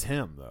 well, that's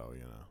him though.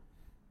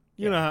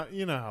 You know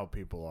how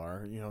people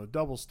are.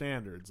 Double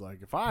standards.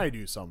 If I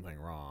do something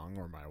wrong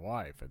or my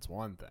wife, it's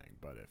one thing.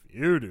 But if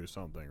you do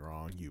something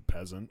wrong, you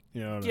peasant.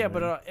 You know what I mean?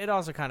 But it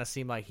also kind of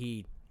seemed like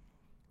he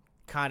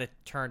kind of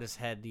turned his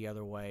head the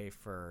other way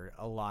for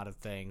a lot of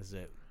things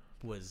that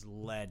was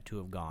led to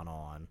have gone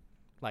on,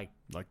 like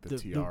the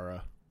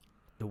tiara,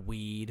 the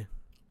weed.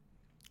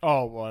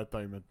 Oh, well, I thought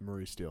you meant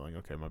Marie stealing.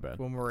 Okay, my bad.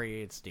 Well,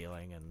 Marie is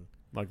stealing, and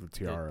the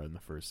tiara in the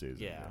first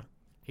season. Yeah.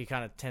 He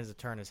kind of tends to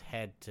turn his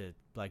head to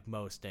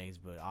most things,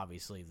 but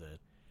obviously the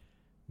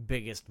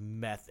biggest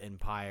meth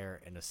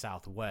empire in the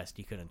Southwest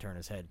he couldn't turn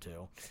his head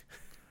to.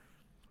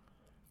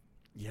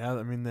 Yeah,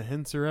 I mean the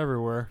hints are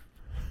everywhere.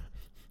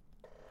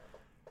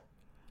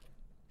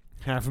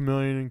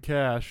 $500,000 in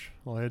cash.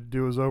 All I had to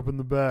do was open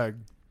the bag.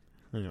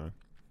 Anyway,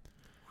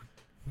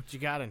 what you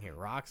got in here,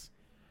 Rocks?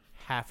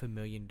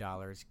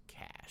 $500,000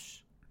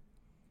 cash.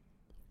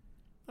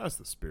 That's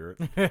the spirit.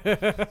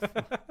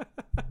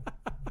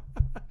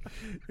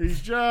 He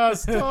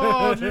just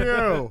told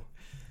you.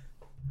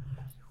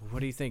 What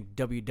do you think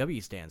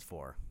WW stands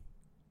for?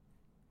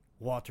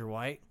 Walter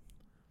White?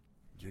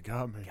 You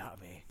got me.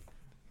 Got me.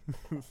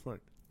 It's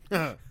like,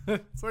 no!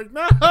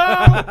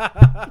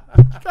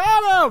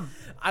 Got him!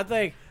 I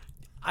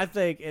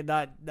think, and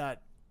not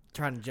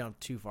trying to jump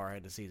too far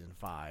into season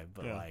 5,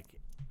 but Yeah.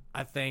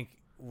 I think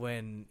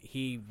when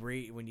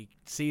when he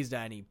sees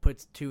that and he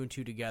puts two and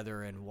two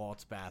together in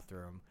Walt's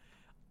bathroom,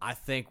 I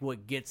think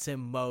what gets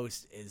him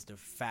most is the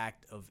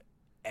fact of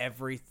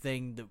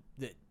everything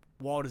that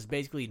Walt has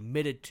basically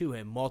admitted to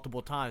him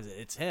multiple times that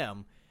it's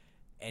him,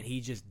 and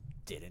he just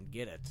didn't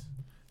get it.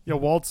 Yeah,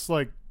 Walt's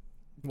like,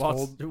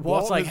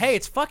 Walt's like, hey,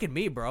 it's fucking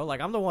me, bro.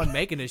 Like, I'm the one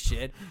making this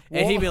shit.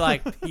 And he'd be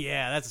like,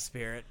 yeah, that's a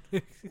spirit.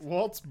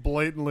 Walt's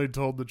blatantly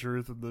told the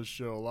truth in this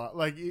show a lot.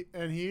 Like,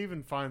 and he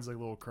even finds like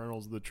little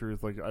kernels of the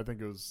truth. Like, I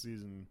think it was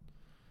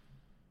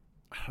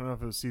I don't know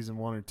if it was season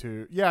 1 or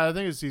 2. Yeah, I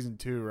think it's season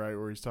 2, right?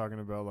 Where he's talking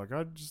about like,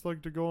 I just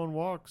like to go on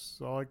walks.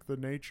 I like the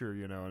nature,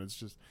 and it's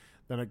just,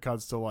 then it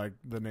cuts to like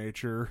the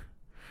nature,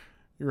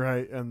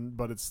 right?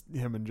 But it's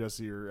him and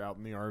Jesse are out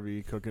in the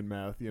RV cooking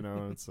meth,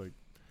 and it's like,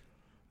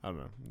 I don't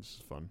know. It's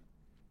just fun.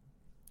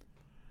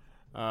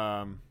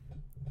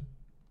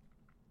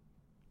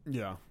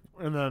 Yeah.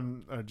 And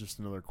then just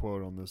another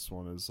quote on this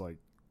one is like,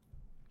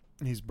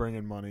 he's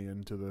bringing money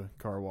into the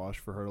car wash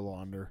for her to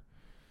launder.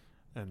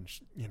 And,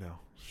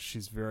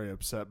 she's very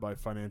upset by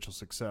financial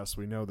success.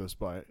 We know this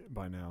by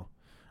now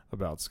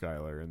about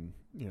Skylar. And,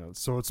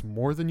 so it's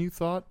more than you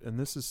thought. And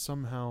this is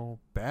somehow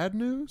bad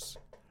news.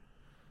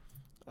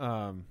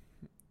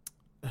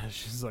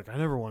 She's like, I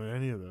never wanted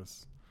any of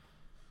this.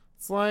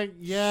 It's like,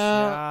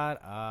 yeah,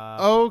 shut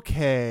up.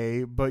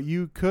 Okay, but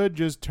you could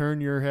just turn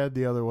your head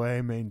the other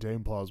way,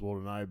 maintain plausible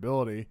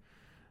deniability.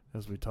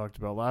 As we talked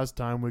about last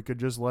time, we could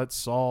just let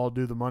Saul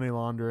do the money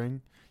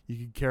laundering. You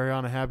could carry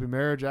on a happy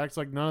marriage, act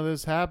like none of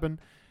this happened.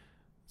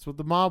 That's what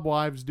the mob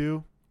wives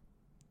do.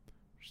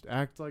 Just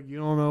act like you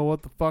don't know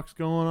what the fuck's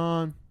going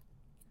on.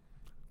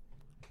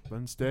 But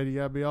instead, you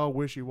gotta be all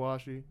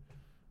wishy-washy,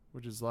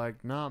 which is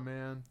like, nah,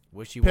 man.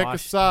 Wishy-washy. Pick a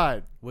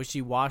side.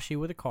 Wishy-washy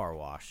with a car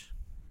wash.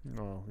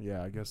 Oh,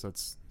 yeah, I guess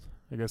it's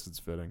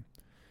fitting.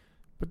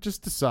 But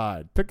just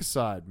decide. Pick a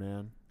side,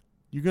 man.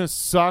 You gonna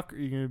suck or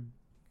you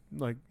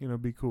gonna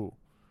be cool?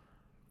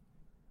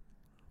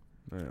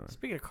 Anyway.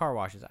 Speaking of car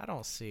washes, I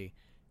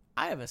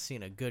haven't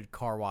seen a good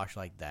car wash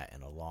like that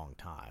in a long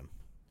time.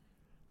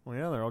 Well,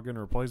 yeah, they're all getting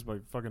replaced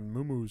by fucking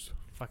moo-moos.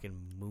 Fucking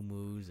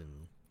moo-moos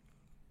and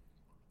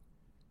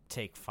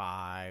Take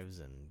 5s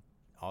and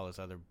all this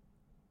other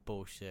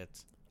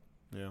bullshit.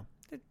 Yeah.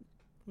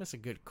 Miss a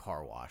good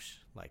car wash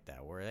like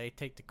that, where they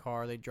take the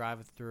car, they drive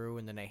it through,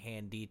 and then they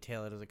hand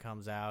detail it as it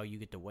comes out. You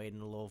get to wait in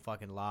the little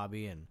fucking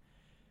lobby and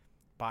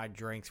buy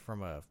drinks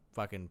from a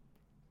fucking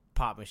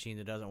pop machine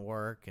that doesn't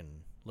work, and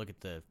look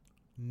at the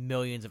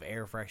millions of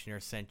air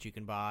freshener scents you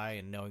can buy,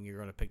 and knowing you're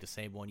going to pick the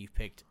same one you've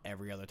picked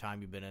every other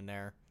time you've been in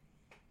there.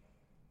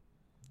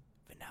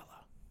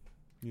 Vanilla.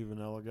 You a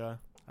vanilla guy?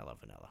 I love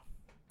vanilla.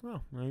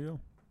 Oh, there you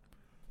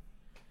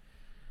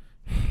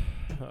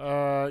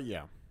go.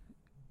 Yeah.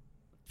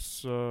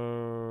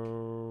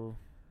 So,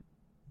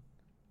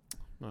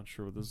 not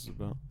sure what this is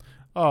about.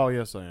 Oh,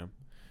 yes, I am.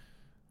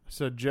 I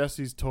said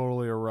Jesse's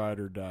totally a ride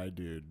or die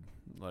dude.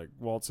 Like,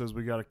 Walt says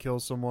we got to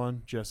kill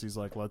someone. Jesse's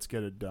like, let's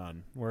get it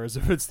done. Whereas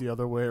if it's the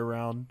other way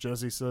around,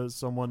 Jesse says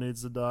someone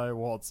needs to die.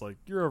 Walt's like,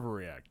 you're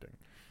overreacting.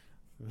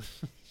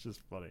 It's just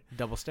funny.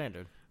 Double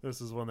standard.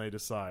 This is when they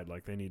decide,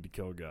 like, they need to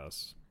kill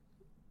Gus.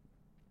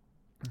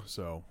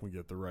 So we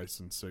get the rice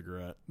and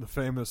cigarette. The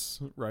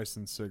famous rice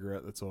and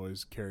cigarette that's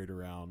always carried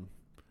around.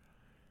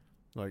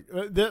 Like,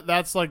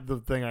 that's, like, the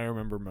thing I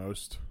remember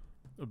most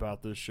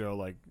about this show.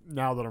 Like,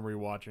 now that I'm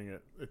rewatching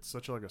it, it's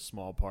such, like, a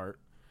small part.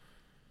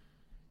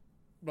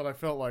 But I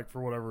felt like,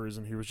 for whatever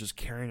reason, he was just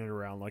carrying it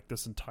around, like,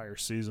 this entire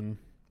season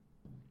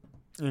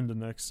into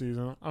next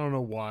season. I don't know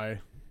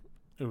why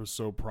it was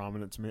so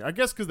prominent to me. I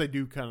guess because they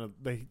do kind of,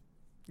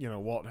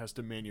 Walt has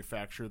to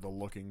manufacture the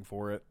looking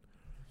for it,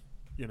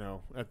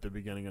 at the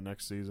beginning of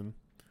next season.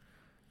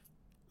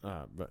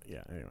 But,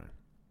 yeah, anyway.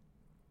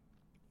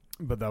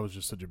 But that was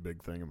just such a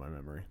big thing in my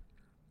memory.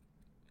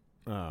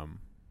 So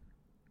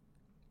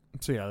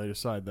yeah, they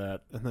decide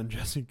that, and then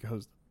Jesse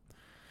goes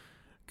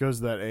to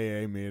that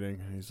AA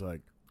meeting, and he's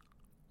like,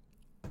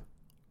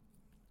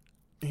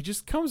 he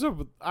just comes up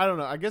with, I don't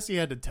know, I guess he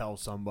had to tell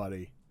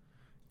somebody,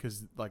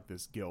 because like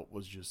this guilt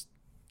was just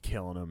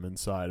killing him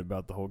inside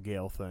about the whole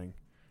Gale thing.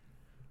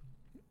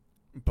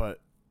 But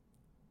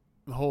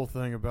the whole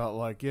thing about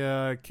like,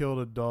 yeah, I killed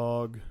a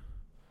dog.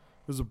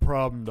 It was a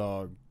problem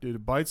dog. Did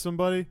it bite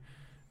somebody?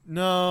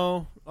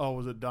 No. Oh,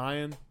 was it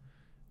dying?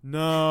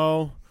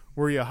 No.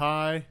 Were you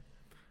high?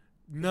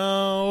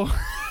 No.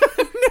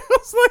 It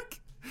was like,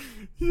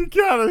 you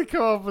gotta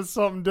come up with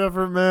something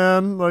different,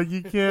 man. Like,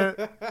 you can't.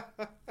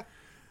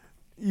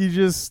 You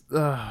just,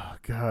 oh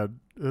god,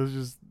 it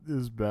was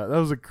bad. That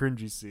was a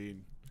cringy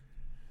scene.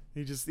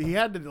 He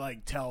had to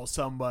like tell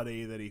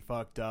somebody that he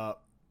fucked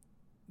up,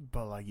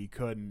 but like he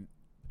couldn't,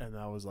 and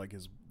that was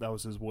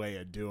his way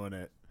of doing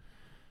it.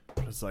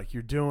 But it's like,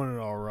 you're doing it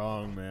all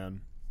wrong,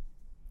 man.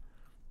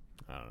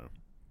 I don't know.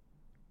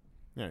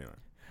 Anyway.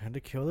 I had to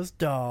kill this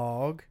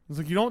dog. It's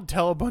like, you don't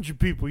tell a bunch of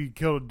people you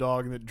killed a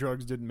dog and that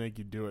drugs didn't make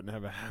you do it and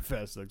have a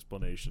half-assed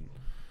explanation.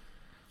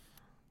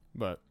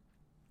 But,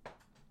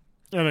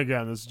 and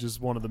again, this is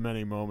just one of the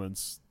many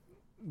moments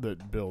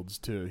that builds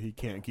to he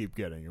can't keep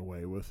getting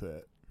away with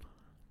it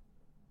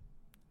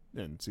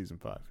in season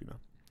 5.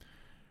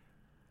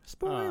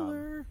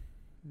 Spoiler.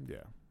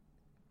 Yeah.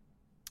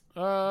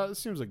 It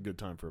seems like a good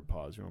time for a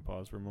pause. You want to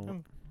pause for a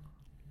moment?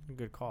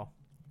 Good call.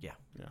 Yeah.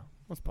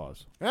 Let's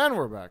pause. And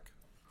we're back.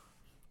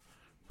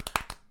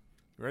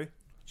 Ready?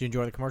 Did you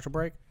enjoy the commercial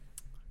break?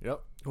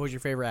 Yep. What was your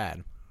favorite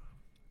ad?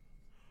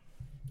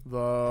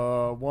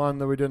 The one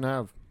that we didn't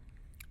have.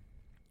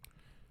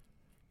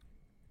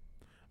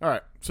 All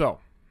right. So,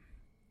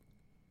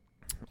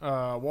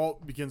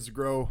 Walt begins to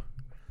grow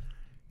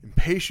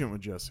impatient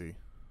with Jesse.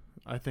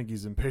 I think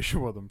he's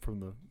impatient with him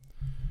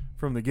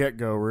from the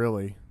get-go,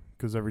 really.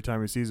 Because every time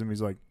he sees him,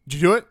 he's like,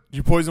 "Did you do it? Did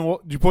you poison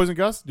Walt? Did you poison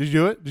Gus? Did you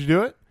do it? Did you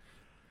do it?"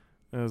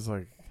 And it's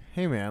like,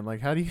 "Hey man, like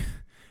how do you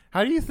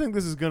think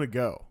this is gonna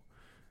go?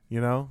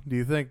 Do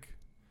you think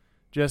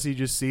Jesse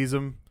just sees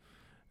him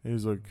and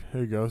he's like,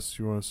 'Hey Gus,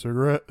 you want a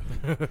cigarette?'"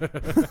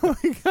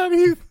 Like, how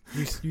do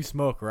You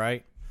smoke,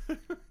 right? I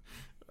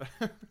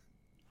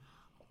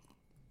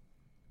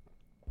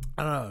don't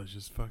know, it's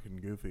just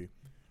fucking goofy.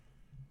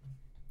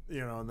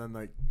 And then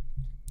like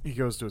he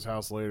goes to his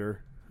house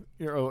later.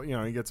 He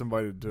gets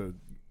invited to,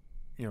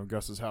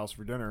 Gus's house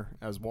for dinner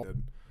as Walt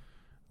did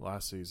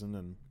last season,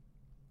 and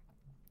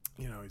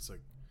he's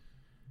like,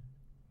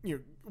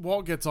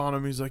 Walt gets on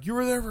him. He's like, "You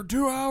were there for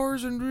 2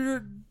 hours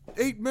and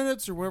 8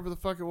 minutes or whatever the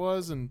fuck it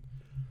was," and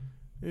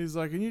he's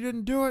like, "And you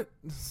didn't do it."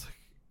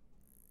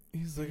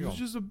 He's like, "It was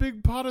just a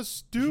big pot of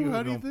stew.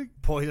 How do you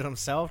think?" Poison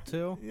himself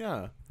too?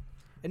 Yeah,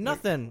 And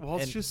nothing.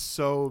 Walt's just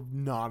so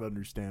not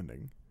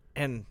understanding.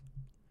 And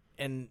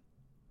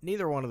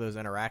neither one of those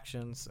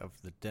interactions of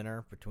the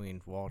dinner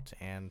between Walt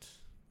and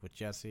with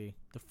Jesse,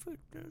 the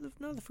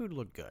food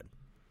looked good.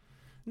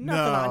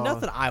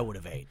 Nothing I would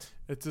have ate.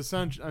 It's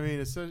essential. I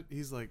mean,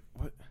 he's like,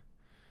 what?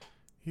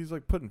 He's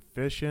like putting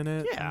fish in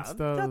it. Yeah, and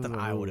stuff. nothing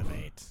Like, I would have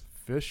ate.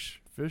 Fish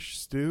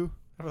stew.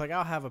 I was like,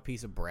 I'll have a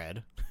piece of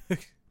bread.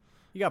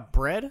 You got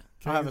bread?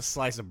 I'll have a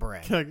slice of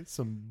bread. Can I get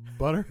some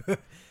butter?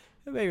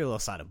 Maybe a little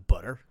side of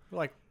butter.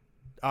 Like,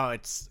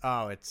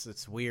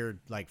 it's weird,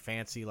 like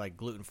fancy, like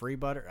gluten-free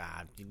butter.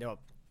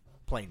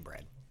 Plain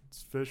bread.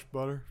 It's fish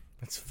butter.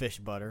 It's fish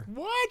butter.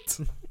 What?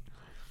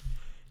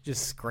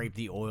 Just scrape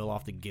the oil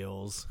off the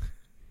gills.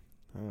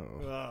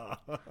 Oh,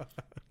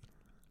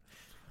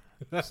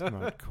 it's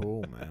not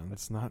cool, man.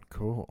 It's not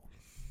cool.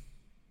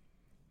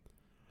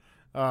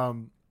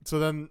 So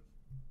then,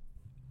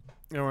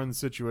 we're in the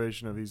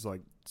situation of he's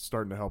like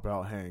starting to help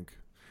out Hank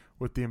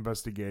with the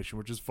investigation,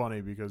 which is funny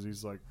because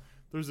he's like,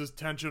 there's this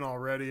tension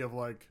already of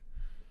like,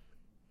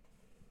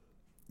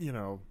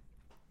 you're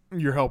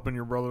helping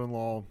your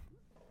brother-in-law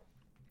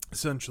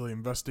essentially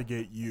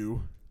investigate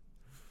you,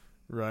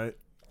 right?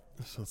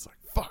 So it's like,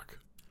 fuck.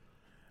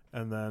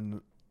 And then,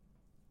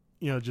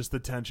 just the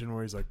tension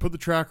where he's like, put the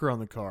tracker on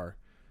the car.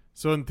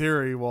 So in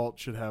theory, Walt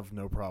should have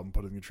no problem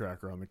putting the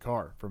tracker on the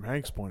car from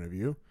Hank's point of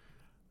view,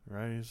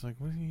 right? He's like,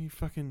 what are you,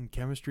 fucking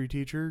chemistry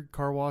teacher,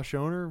 car wash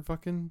owner?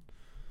 Fucking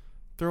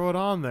throw it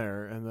on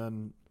there. And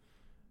then,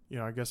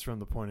 I guess from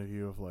the point of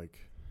view of like,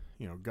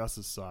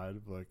 Gus's side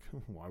of like,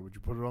 why would you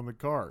put it on the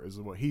car?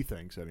 Is what he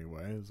thinks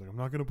anyway. He's like, I'm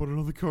not going to put it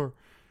on the car.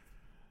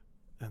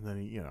 And then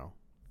he,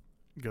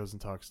 goes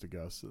and talks to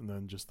Gus, and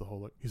then just the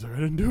whole like, he's like, I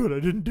didn't do it.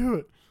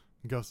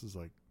 And Gus is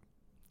like,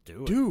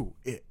 do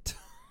it.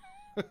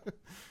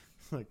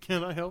 Like,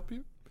 can I help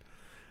you?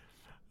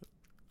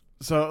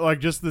 So like,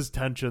 just this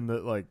tension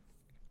that like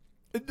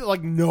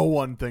no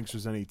one thinks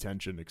there's any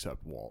tension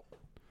except Walt.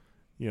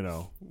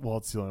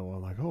 Walt's the only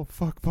one like, oh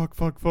fuck,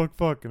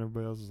 and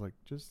everybody else is like,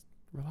 just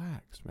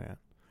relax, man.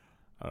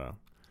 I don't know.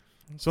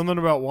 Something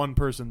about one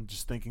person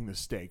just thinking the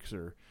stakes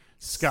are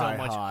sky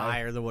so much high,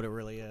 higher than what it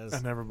really is.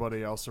 and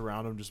everybody else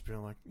around him just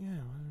being like, yeah,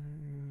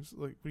 it's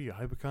like, what are you, a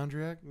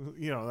hypochondriac?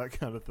 That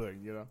kind of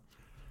thing,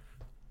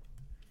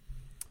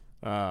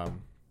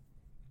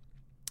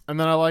 And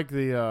then I like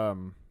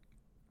the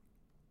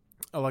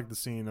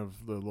scene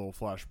of the little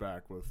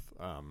flashback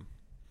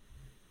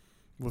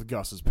with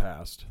Gus's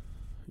past,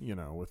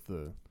 with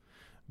the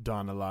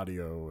Don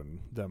Eladio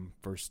and them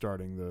first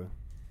starting the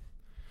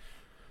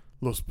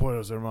Los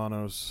Pollos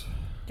Hermanos.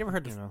 You ever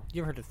heard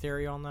the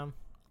theory on them?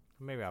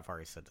 Maybe I've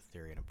already said the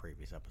theory in a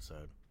previous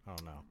episode. I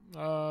don't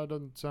know.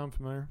 Doesn't sound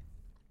familiar.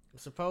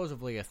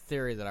 Supposedly, a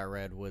theory that I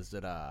read was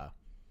that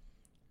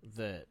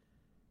that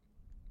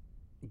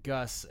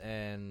Gus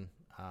and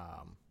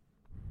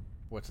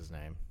what's his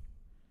name,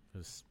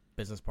 his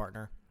business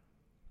partner.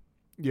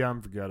 Yeah,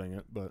 I'm forgetting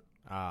it, but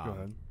go Um,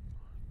 ahead.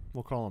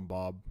 We'll call him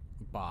Bob.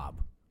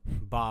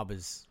 Bob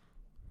is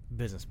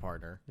business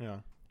partner. Yeah.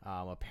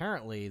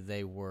 Apparently,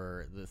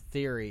 the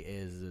theory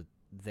is that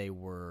they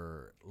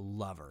were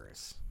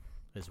lovers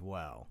as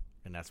well,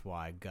 and that's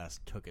why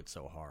Gus took it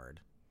so hard.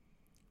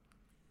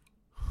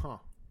 Huh.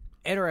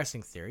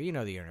 Interesting theory.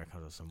 The internet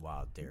comes with some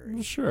wild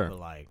theories. Sure. But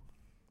like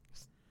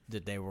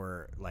that they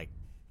were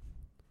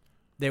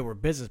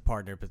business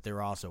partners, but they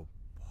were also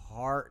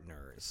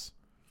partners,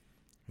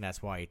 and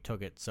that's why he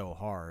took it so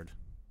hard.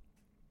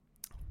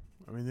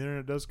 I mean, the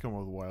internet does come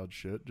with wild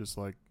shit, just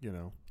like,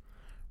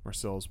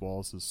 Marcellus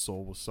Wallace's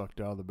soul was sucked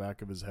out of the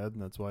back of his head,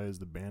 and that's why he has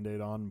the Band-Aid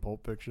on in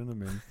Pulp Fiction. I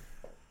mean,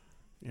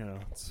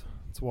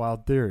 it's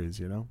wild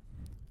theories,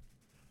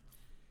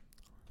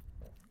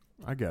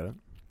 I get it.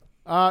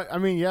 I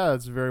mean, yeah,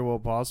 it's very well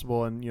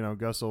possible, and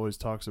Gus always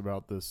talks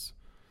about this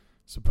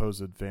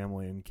supposed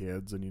family and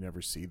kids, and you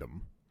never see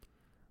them.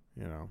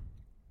 And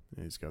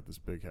he's got this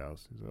big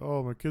house. He's like,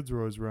 oh, my kids are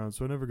always around,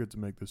 so I never get to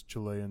make this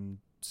Chilean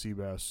sea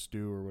bass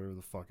stew or whatever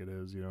the fuck it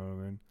is. You know what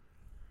I mean?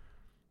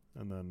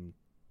 And then,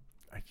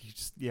 I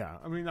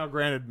mean, now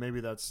granted,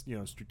 maybe that's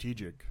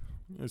strategic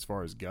as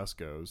far as Gus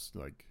goes,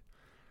 like,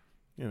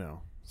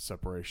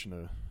 separation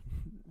of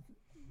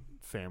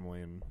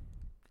family and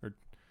or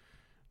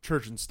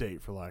church and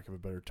state, for lack of a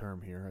better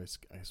term here,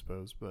 I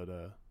suppose. But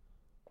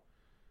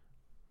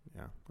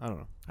yeah, I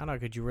don't know.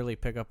 Could you really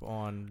pick up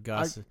on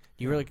Gus? Could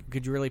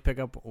you really pick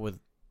up with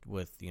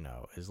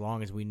as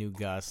long as we knew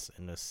Gus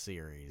in this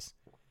series,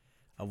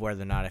 of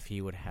whether or not if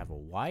he would have a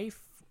wife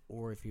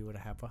or if he would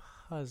have a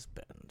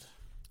husband?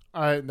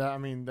 I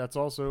mean, that's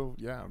also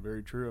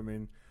very true. I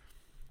mean,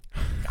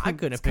 I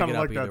couldn't pick it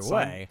up either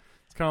way.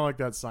 It's kind of like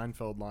that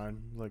Seinfeld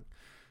line, like,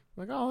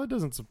 oh, it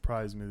doesn't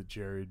surprise me that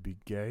Jerry would be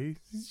gay.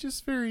 He's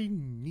just very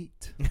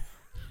neat.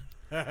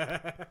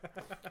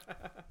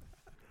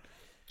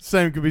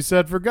 Same could be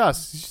said for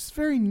Gus. He's just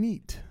very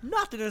neat.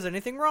 Not that there's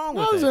anything wrong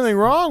with it. There's anything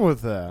wrong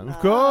with that. Of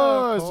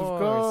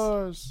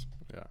course.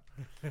 Yeah.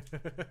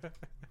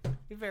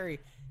 You're very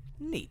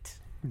neat.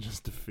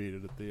 Just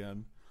defeated at the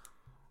end.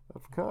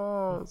 Of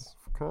course.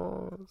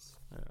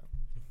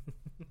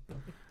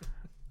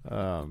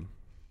 Yeah.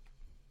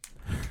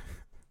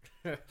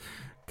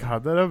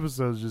 God, that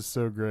episode is just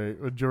so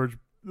great. When George,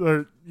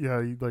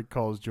 he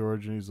calls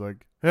George and he's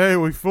like, "Hey,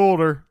 we fooled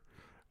her,"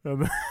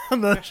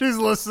 and then she's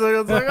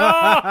listening. It's like,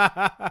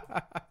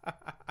 ah,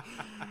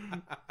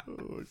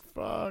 oh,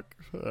 fuck.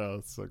 Oh,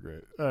 it's so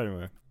great.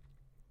 Anyway,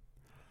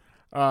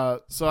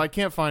 so I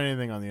can't find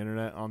anything on the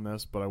internet on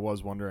this, but I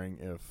was wondering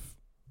if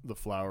the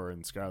flower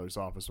in Skylar's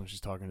office when she's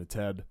talking to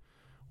Ted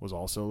was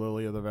also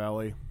Lily of the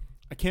Valley.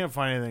 I can't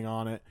find anything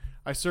on it.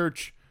 I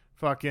search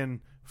fucking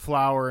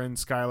flower in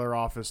Skylar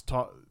office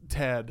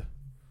Ted.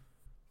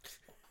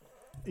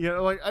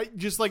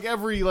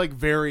 Every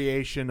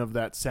variation of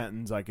that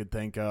sentence I could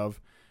think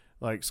of,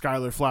 like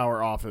Skylar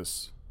flower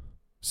office,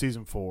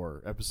 season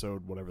 4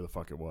 episode whatever the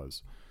fuck it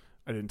was.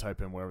 I didn't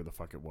type in whatever the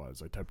fuck it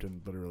was. I typed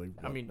in literally.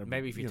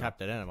 Maybe if you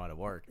typed it in, it might have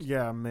worked.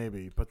 Yeah,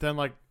 maybe. But then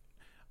I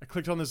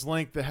clicked on this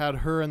link that had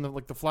her and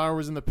the flower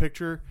was in the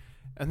picture,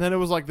 and then it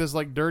was this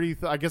dirty.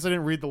 I guess I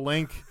didn't read the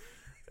link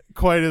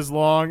quite as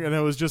long, and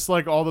it was just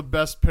all the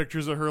best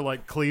pictures of her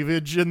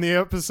cleavage in the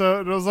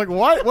episode. And I was like,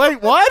 what?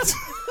 Wait, what?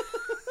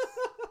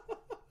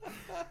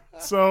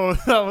 So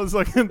that was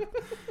a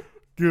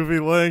goofy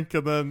link,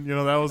 and then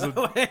that was a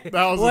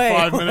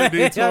 5-minute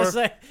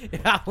detour.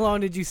 How long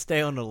did you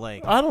stay on the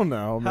link? I don't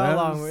know, man. How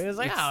long? It was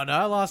I don't know.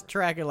 I lost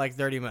track at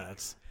 30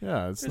 minutes.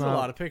 Yeah, There's a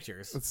lot of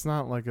pictures. It's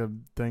not a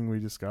thing we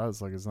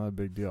discussed. It's not a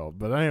big deal.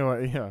 But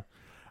anyway, yeah.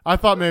 I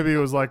thought maybe it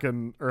was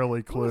an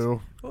early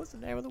clue. What was the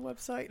name of the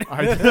website?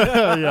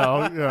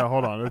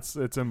 Hold on.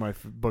 It's in my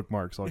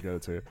bookmarks. I'll get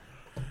it to you.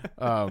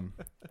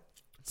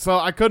 So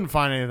I couldn't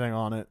find anything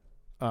on it.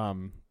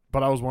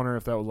 But I was wondering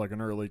if that was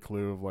an early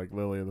clue of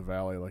Lily of the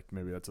Valley.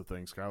 Maybe that's a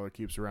thing Skylar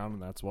keeps around,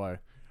 and that's why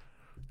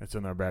it's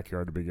in their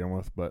backyard to begin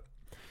with. But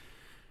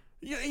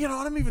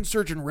I'm even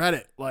searching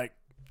Reddit,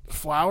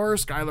 flower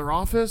Skylar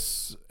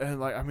office,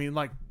 and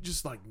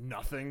just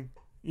nothing.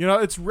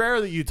 It's rare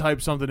that you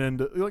type something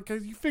into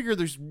you figure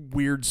there's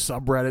weird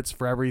subreddits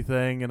for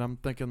everything, and I'm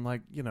thinking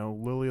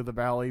Lily of the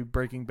Valley,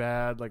 Breaking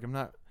Bad. I'm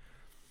not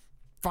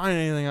finding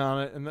anything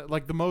on it, and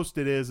the most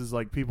it is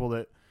people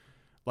that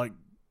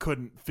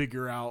couldn't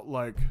figure out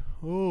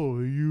oh,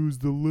 they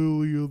used the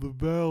Lily of the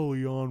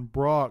Valley on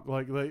Brock,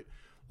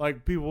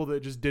 people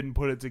that just didn't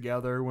put it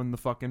together when the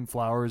fucking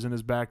flower's in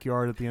his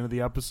backyard at the end of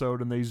the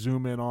episode and they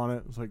zoom in on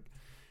it. It's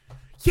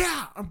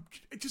yeah, I'm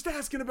just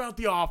asking about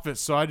The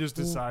Office, so I just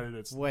decided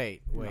it's...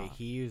 Wait,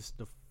 he used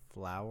the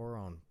flower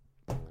on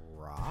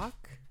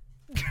Brock?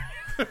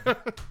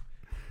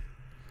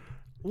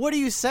 What are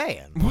you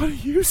saying? What are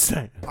you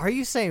saying? Are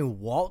you saying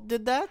Walt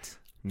did that?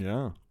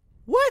 Yeah.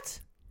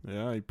 What?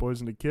 Yeah, he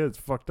poisoned the kids.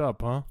 Fucked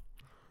up, huh?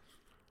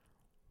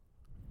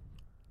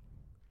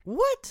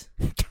 What?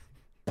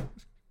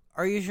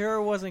 Are you sure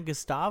it wasn't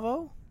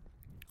Gustavo?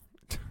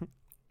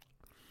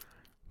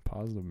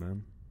 Positive,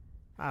 man.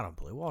 I don't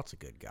believe Walt's a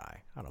good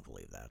guy. I don't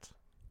believe that.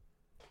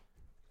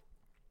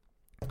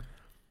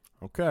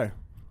 Okay.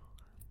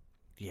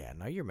 Yeah,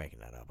 no, you're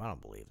making that up. I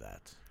don't believe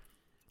that.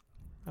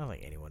 I don't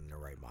think anyone in their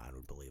right mind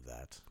would believe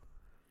that.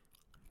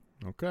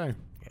 Okay.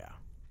 Yeah.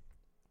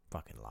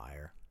 Fucking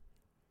liar.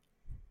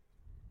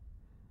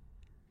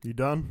 You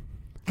done?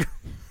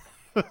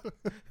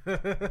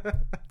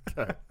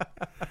 Okay.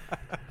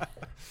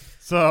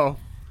 So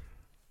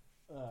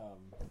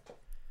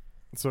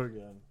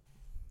again.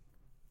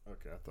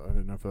 Okay, I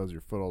didn't know if that was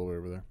your foot all the way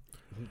over there.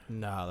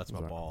 No, that's my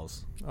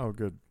balls. Oh,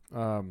 good.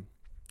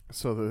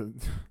 So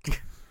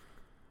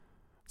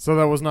So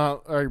that was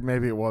not, or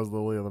maybe it was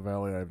Lily of the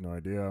Valley. I have no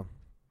idea.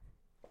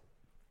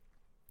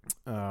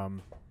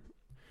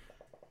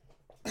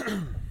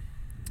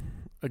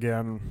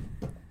 Again,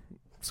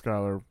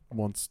 Skylar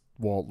wants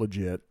Walt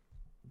legit.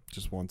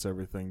 Just wants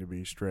everything to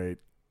be straight.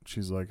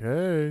 She's like,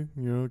 hey,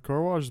 the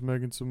car wash is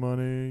making some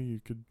money.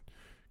 You could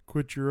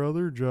quit your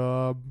other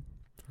job.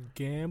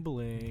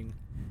 Gambling.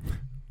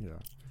 Yeah.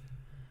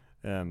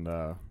 And,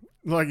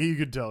 like, you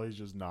could tell he's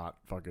just not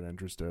fucking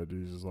interested.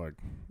 He's just like,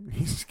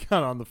 he's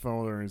kind of on the phone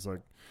with her and he's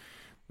like,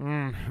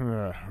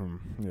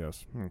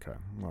 yes, okay,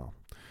 well.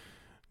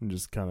 And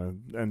just kind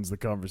of ends the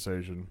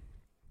conversation,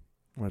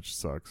 which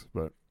sucks.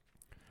 But,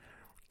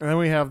 and then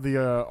we have the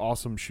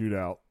awesome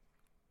shootout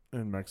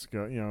in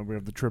Mexico. We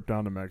have the trip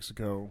down to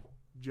Mexico.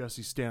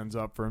 Jesse stands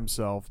up for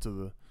himself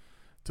to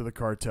the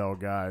cartel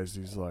guys.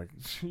 He's like,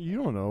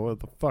 you don't know what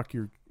the fuck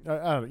you're,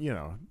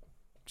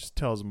 just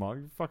tells them all,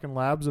 your fucking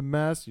lab's a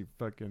mess. You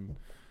fucking,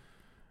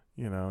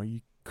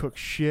 you cook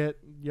shit,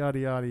 yada,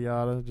 yada,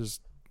 yada.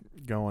 Just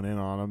going in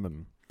on him.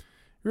 And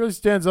he really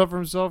stands up for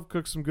himself,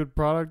 cooks some good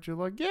product. You're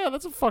like, yeah,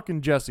 that's a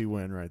fucking Jesse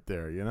win right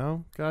there,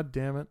 God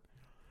damn it.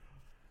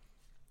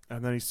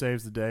 And then he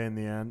saves the day in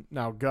the end.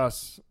 Now,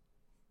 Gus,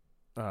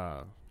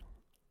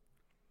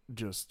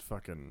 just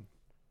fucking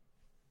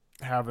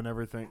having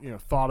everything,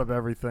 thought of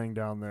everything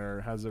down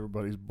there, has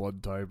everybody's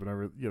blood type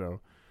and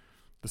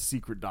the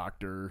secret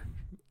doctor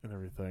and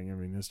everything. I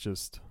mean, it's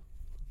just,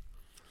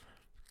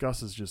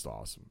 Gus is just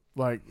awesome.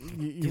 Like,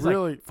 He's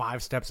really, like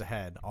 5 steps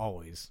ahead,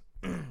 always.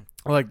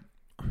 like,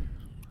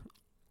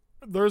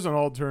 there's an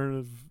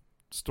alternative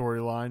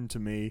storyline to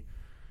me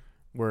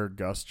where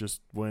Gus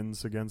just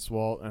wins against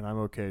Walt, and I'm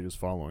okay just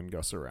following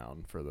Gus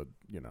around for the,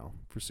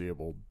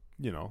 foreseeable,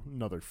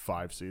 another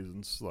 5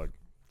 seasons. Like,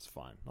 it's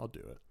fine. I'll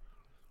do it.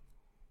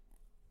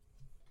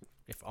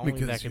 If only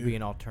Because that could be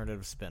an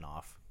alternative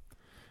spinoff.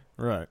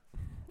 Right.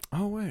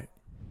 Oh, wait.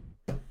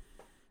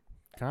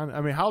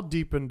 I mean, how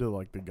deep into,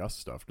 like, the Gus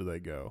stuff do they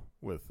go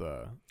with,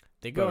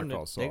 They go Better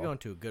Call Saul?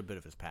 into a good bit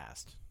of his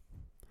past.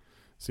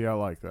 See, I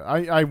like that.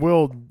 I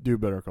will do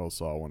Better Call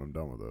Saul when I'm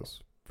done with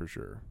this, for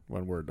sure,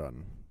 when we're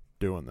done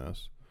doing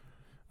this.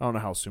 I don't know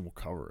how soon we'll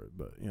cover it,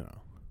 but,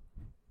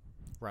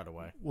 Right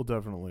away. we'll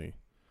definitely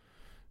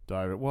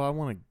dive it. Well, I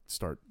want to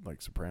start,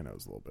 like,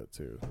 Sopranos a little bit,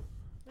 too.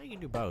 You can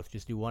do both.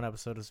 Just do 1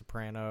 episode of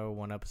Soprano,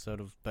 1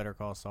 episode of Better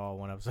Call Saul,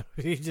 1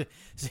 episode.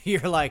 So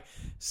you're like,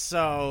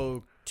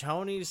 so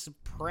Tony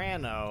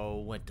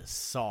Soprano went to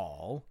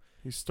Saul.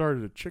 He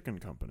started a chicken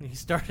company. He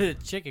started a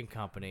chicken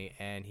company,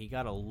 and he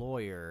got a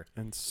lawyer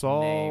And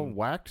Saul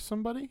whacked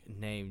somebody?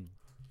 named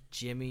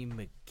Jimmy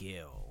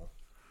McGill.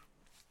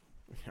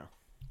 Yeah.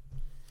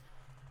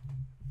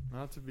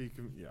 Not to be...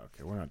 yeah,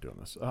 okay, we're not doing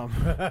this.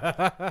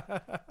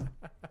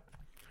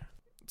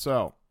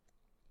 So...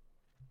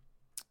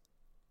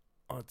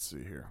 let's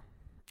see here.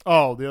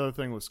 Oh, the other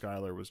thing with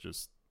Skylar was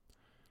just,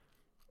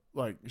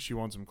 like, she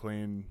wants him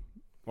clean,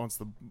 wants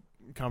the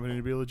company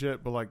to be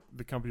legit, but, like,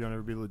 the company don't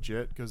ever be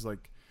legit because,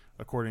 like,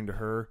 according to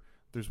her,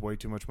 there's way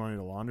too much money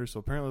to launder. So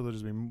apparently they'll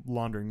just be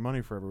laundering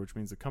money forever, which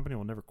means the company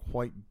will never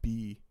quite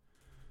be,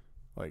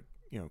 like,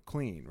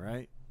 clean,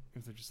 right?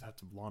 If they just have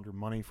to launder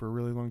money for a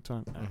really long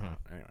time.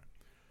 Mm-hmm. Anyway.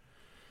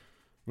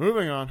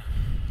 Moving on.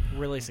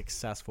 Really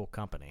successful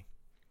company.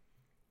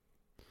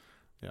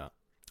 Yeah.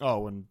 Oh,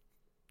 when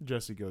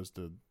Jesse goes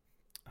to,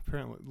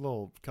 apparently, a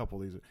little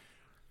couple of these.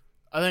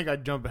 I think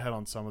I'd jump ahead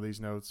on some of these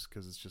notes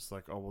because it's just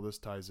like, oh, well, this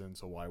ties in,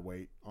 so why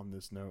wait on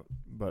this note?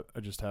 But I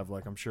just have,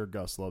 like, I'm sure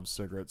Gus loves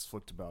cigarettes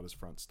flicked about his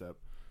front step.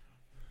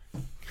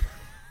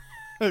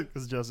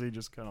 Because Jesse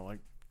just kind of like,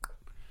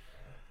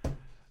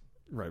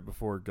 right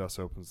before Gus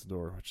opens the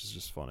door, which is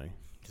just funny.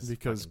 Just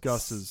because fucking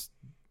Gus is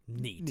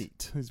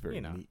neat. He's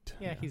very neat.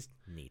 Yeah, he's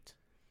neat.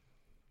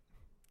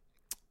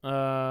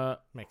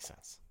 Makes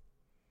sense.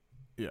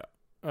 Yeah.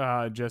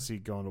 Jesse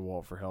going to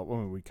Walt for help. I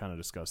mean, we kind of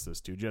discussed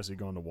this too. Jesse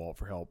going to Walt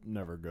for help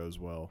never goes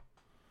well.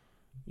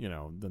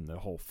 Then the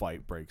whole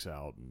fight breaks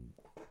out, and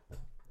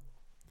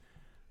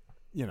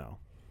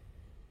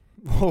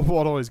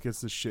Walt always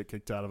gets the shit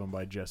kicked out of him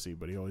by Jesse,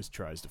 but he always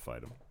tries to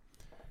fight him.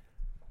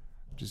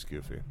 Just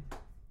goofy.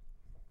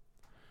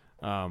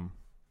 Who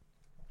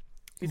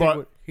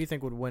you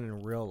think would win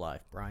in real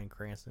life, Bryan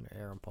Cranston or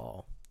Aaron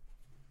Paul?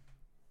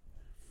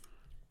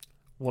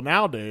 Well,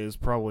 nowadays,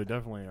 probably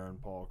definitely Aaron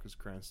Paul, because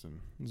Cranston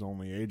is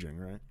only aging,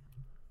 right?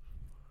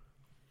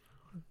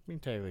 I mean,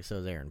 technically, so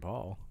is Aaron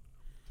Paul.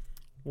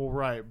 Well,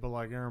 right, but,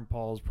 like, Aaron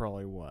Paul's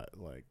probably what,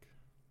 like,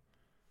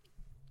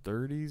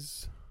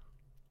 30s?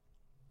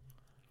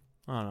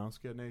 I don't know, let's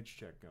get an age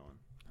check going.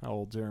 How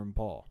old's Aaron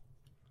Paul?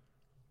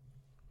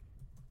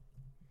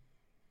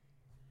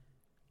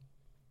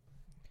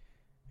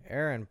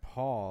 Aaron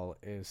Paul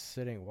is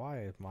sitting.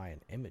 Why am I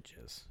in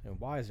images? And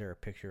why is there a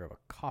picture of a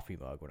coffee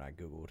mug when I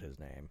Googled his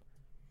name?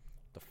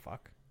 The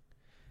fuck?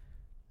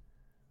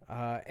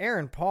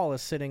 Aaron Paul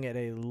is sitting at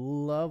a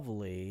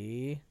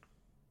lovely.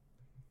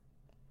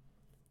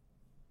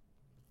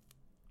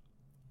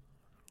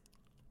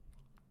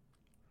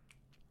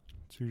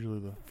 It's usually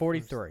the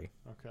 43.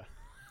 Okay.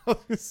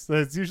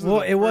 That's usually Well,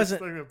 the it first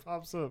wasn't- thing that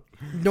pops up.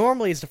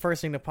 Normally, it's the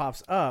first thing that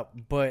pops up,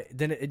 but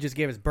then it just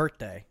gave his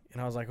birthday,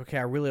 and I was like, okay,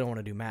 I really don't want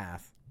to do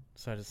math,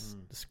 so I just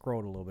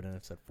scrolled a little bit, and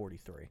it said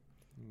 43.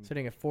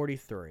 Sitting at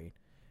 43,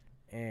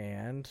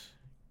 and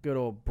good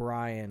old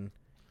Brian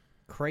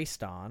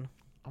Cranston.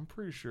 I'm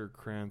pretty sure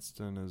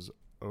Cranston is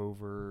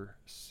over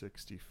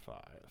 65.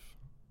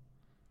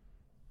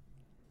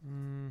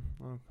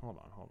 Well, hold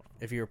on.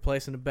 If you were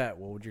placing a bet,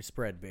 what would your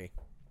spread be?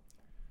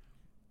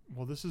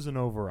 Well, this is an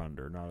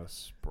over-under, not a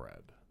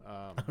spread.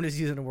 I'm just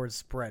using the word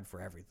spread for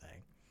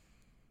everything.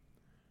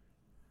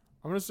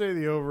 I'm going to say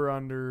the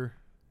over-under.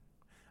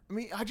 I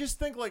mean, I just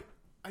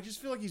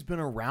feel like he's been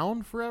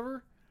around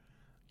forever.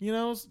 You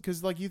know,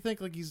 because like you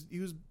think like he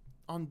was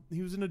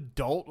an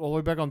adult all the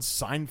way back on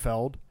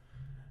Seinfeld.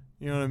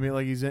 You know what I mean?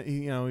 Like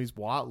he's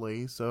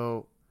Watley,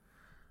 so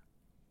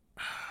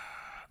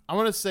I'm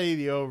gonna say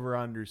the over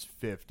under's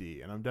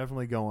 50, and I'm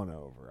definitely going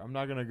over. I'm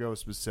not gonna go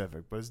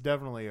specific, but it's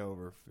definitely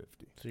over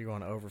 50. So you're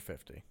going over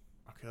 50.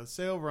 Okay, let's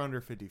say over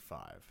under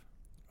 55,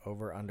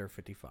 Over under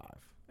 55.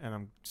 and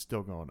I'm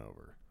still going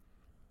over.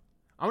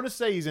 I'm gonna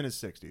say he's in his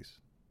 60s.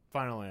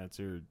 Final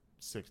answer,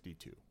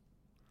 62.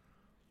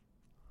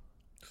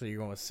 So you're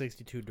going with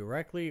 62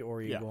 directly, or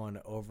are you Yeah. going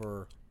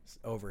over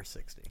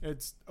 60?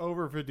 It's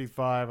over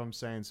 55. I'm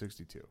saying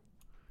 62.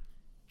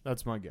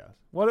 That's my guess.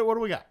 What do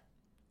we got?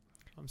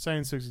 I'm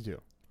saying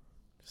 62.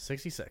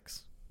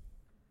 66.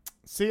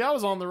 See, I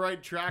was on the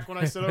right track when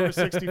I said over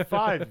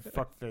 65. You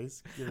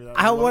fuckface. Give me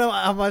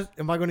that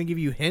Am I going to give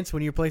you hints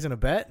when you're placing a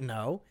bet?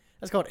 No.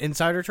 That's called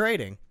insider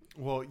trading.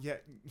 Well, yeah,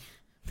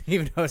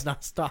 Even though it's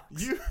not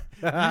stocks. you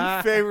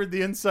favored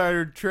the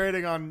insider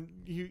trading on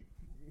you.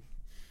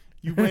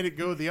 You made it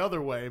go the other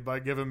way by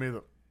giving me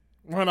the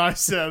when I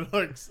said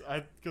because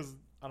I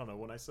don't know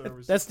when I said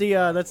over. That's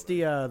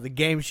 65, the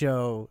game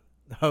show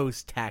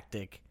host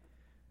tactic.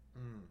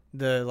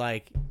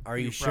 The are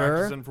you sure?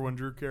 Practicing for when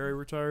Drew Carey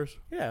retires.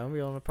 Yeah, I'm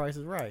be on The Price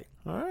is Right,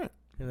 All right.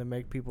 and then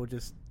make people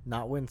just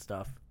not win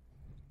stuff.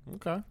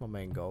 Okay. My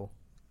main goal.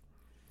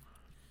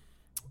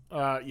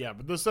 Yeah,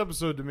 but this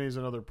episode to me is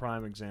another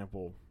prime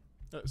example.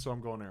 So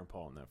I'm going Aaron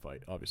Paul in that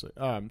fight, obviously.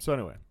 So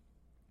anyway,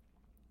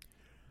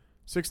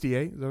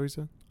 68. Is that what you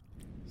said?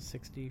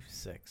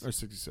 66. Or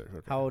 66.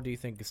 Okay. How old do you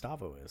think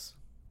Gustavo is?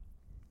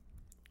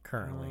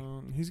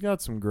 Currently. He's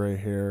got some gray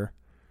hair.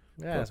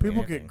 Yeah, But that's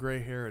people me, get think. gray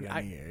hair at Yeah,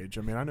 any age.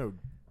 I mean, I know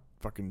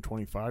fucking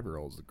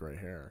 25-year-olds with gray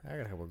hair. I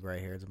got a couple of gray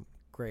hairs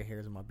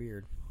in my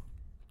beard.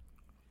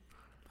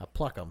 I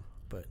pluck them,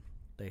 but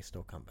they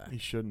still come back. He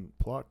shouldn't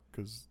pluck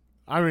because,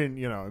 I mean,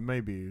 it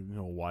may be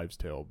wives'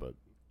 tale, but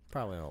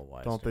Probably an old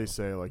wives' don't they tale.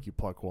 say like you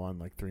pluck one,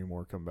 like 3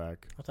 more come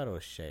back? I thought it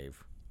was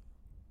shave.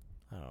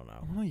 I don't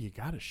know. Well, you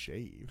gotta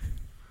shave.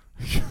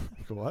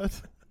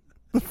 What?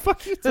 The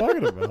fuck are you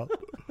talking about?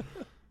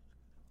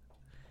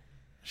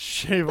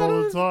 Shave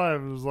all the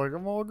time. It's like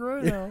I'm all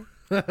gray now.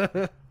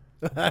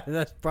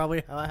 That's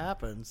probably how it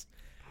happens.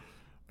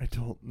 I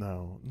don't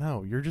know.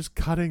 No, you're just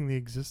cutting the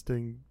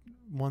existing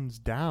ones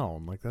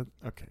down like that.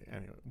 Okay.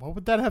 Anyway, what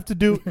would that have to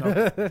do? No,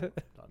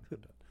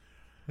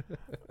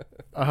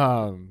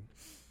 done.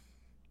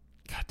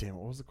 God damn it!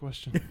 What was the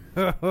question?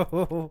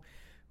 How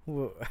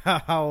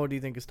old do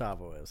you think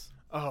Gustavo is?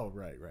 Oh,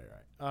 right.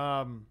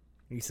 And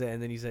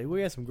then you say,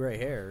 "We have some gray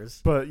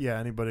hairs." But yeah,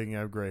 anybody can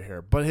have gray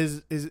hair. But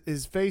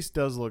his face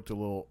does look a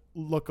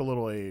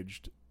little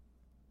aged.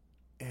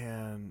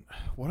 And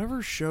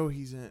whatever show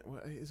he's in,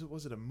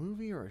 was it a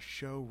movie or a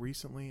show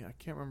recently? I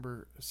can't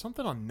remember.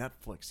 Something on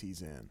Netflix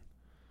he's in.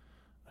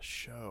 A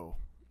show.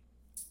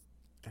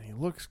 And he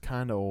looks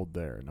kind of old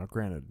there. Now,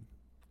 granted,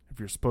 if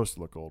you're supposed to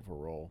look old for a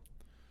role.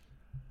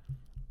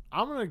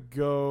 I'm going to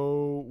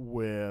go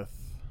with...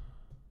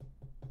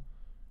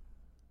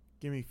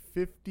 Give me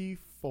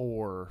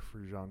 54 for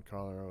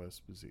Giancarlo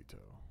Esposito.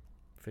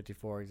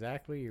 54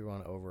 exactly. You're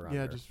going over.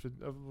 Yeah, under.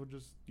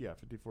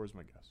 54 is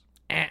my guess.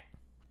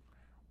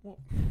 Well,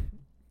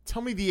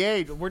 tell me the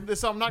age.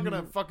 I'm not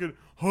gonna fucking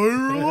higher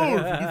or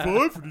lower.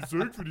 55,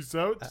 56,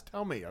 57. Just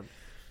tell me.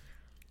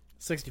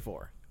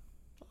 64.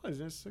 Oh, he's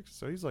in his 60s,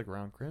 so he's like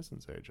around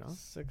Cranston's age, huh?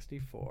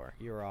 64.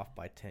 You're off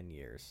by 10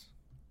 years.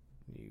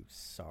 You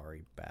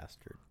sorry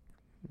bastard.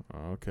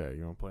 Okay,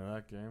 you want to play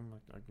that game?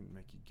 I can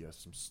make you guess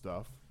some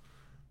stuff.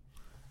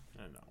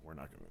 No, we're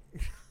not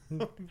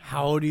gonna.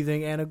 How old do you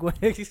think Anna Gwen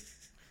is?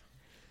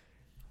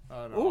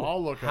 No,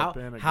 I'll look up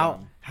Anna. How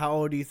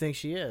old do you think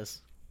she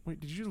is? Wait,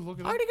 did you look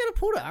it I up? already got it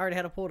pulled up. I already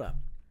had it pulled up.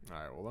 All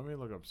right, well, let me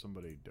look up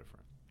somebody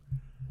different.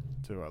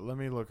 Too. Let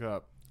me look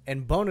up.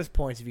 And bonus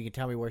points if you can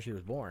tell me where she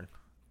was born.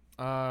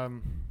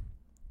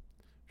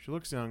 She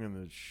looks young in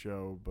the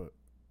show, but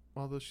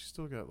although she's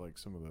still got like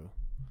some of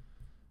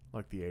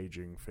the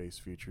aging face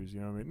features, you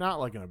know what I mean? Not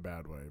like in a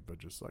bad way, but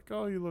just like,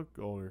 oh, you look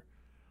older.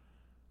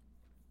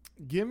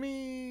 Give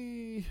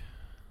me.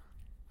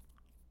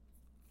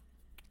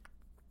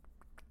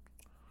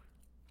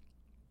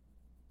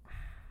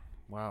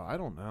 Wow, I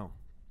don't know.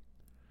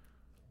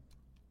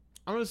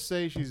 I'm going to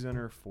say she's in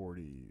her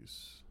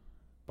 40s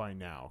by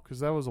now, because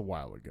that was a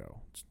while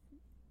ago. It's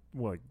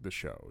like the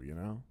show, you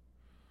know?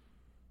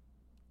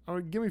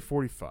 Give me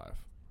 45.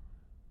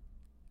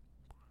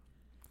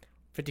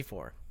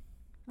 54.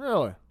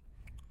 Really?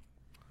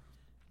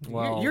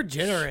 You're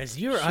generous.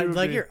 You're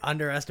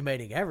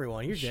underestimating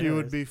everyone. You're generous. She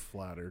would be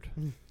flattered.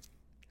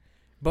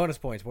 Bonus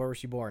points. Where was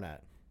she born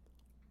at?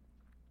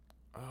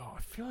 Oh,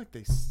 I feel like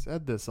they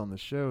said this on the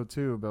show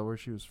too about where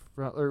she was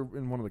from, or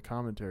in one of the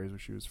commentaries where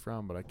she was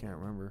from, but I can't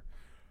remember.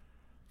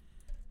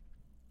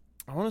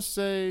 I want to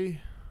say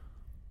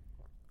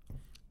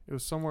it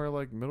was somewhere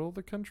like middle of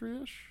the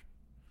country-ish.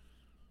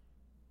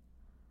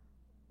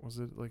 Was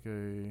it like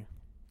a?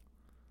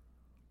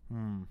 I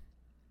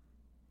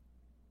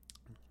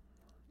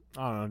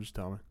don't know. Just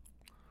tell me.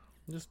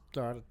 Just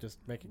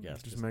make a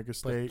guess. Just make a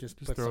state. Just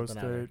throw a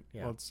state.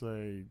 Yeah. Let's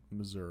say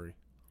Missouri.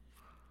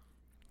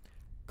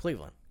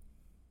 Cleveland.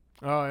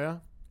 Oh yeah.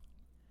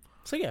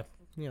 So yeah,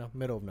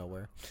 middle of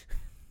nowhere.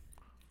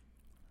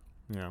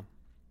 Yeah.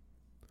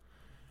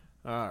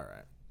 All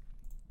right.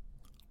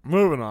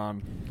 Moving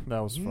on. That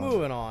was fun.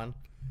 Moving on.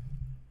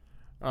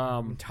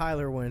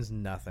 Tyler wins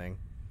nothing.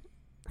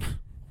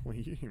 Well,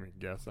 you didn't even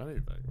guess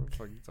anything. What the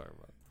fuck are you talking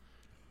about?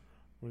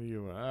 What do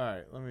you want? All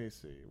right, let me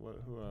see.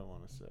 Who I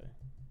want to say.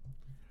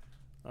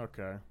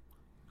 Okay.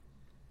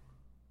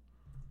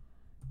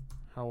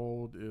 How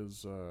old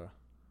is And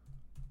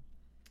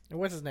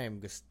what's his name?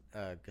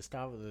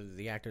 Gustavo,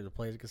 the actor that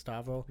plays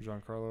Gustavo.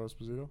 Giancarlo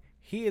Esposito?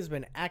 He has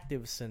been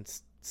active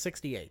since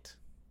 '68.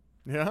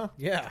 Yeah?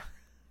 Yeah.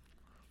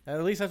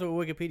 At least that's what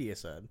Wikipedia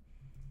said.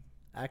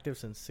 Active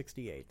since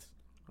 '68.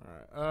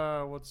 All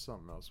right. What's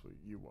something else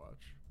you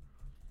watch?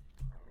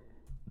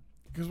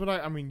 Because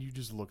you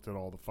just looked at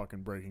all the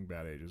fucking Breaking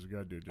Bad ages. We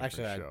gotta do a different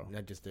show.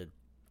 I just did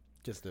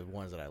just the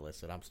ones that I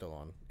listed. I'm still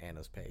on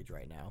Anna's page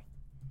right now.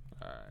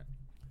 All right.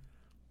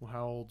 Well,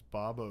 how old's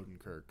Bob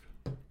Odenkirk?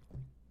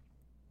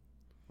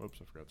 Whoops,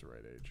 I forgot the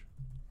right age.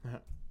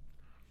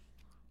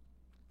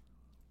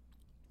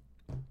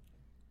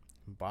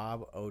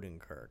 Bob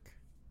Odenkirk.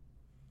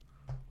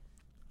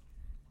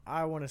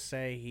 I want to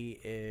say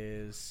he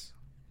is.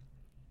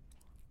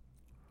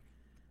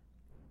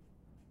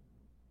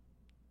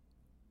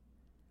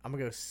 I'm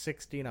going to go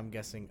 60, and I'm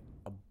guessing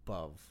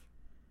above.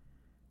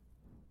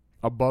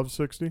 Above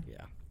 60?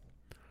 Yeah.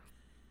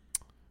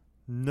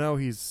 No,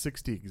 he's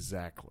 60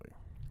 exactly.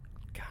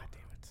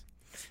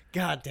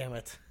 God damn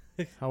it.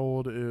 How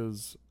old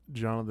is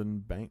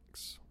Jonathan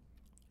Banks?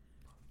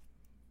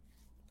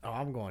 Oh,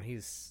 I'm going to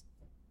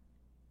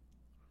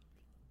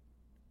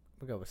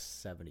go with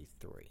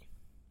 73.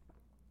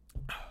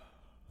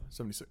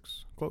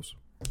 76. Close.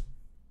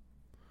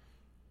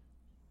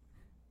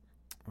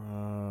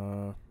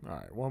 All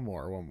right, one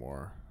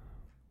more.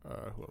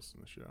 Who else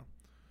in the show?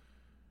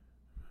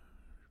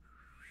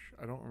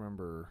 I don't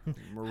remember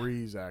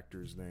Marie's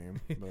actor's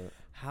name, but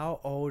How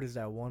old is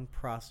that one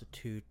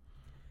prostitute?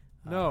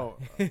 no.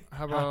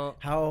 How about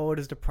How old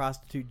is the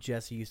prostitute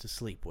Jesse used to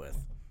sleep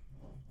with?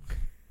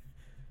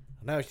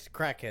 No, she's a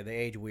crackhead. They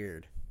age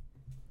weird.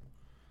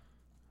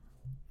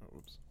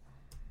 oops.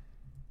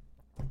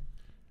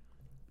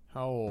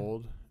 How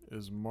old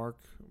is Mark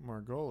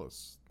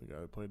Margolis, the guy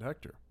that played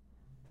Hector?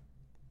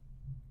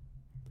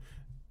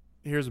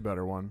 Here's a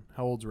better one.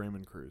 How old's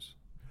Raymond Cruz,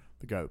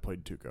 the guy that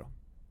played Tuco?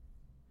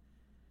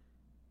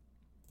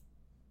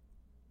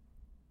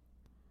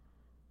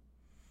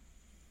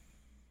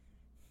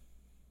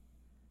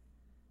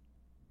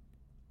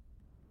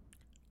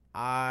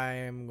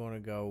 I'm going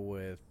to go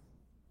with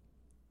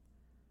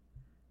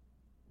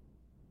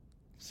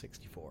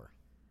 64.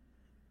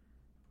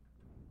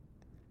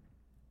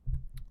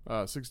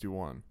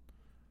 61.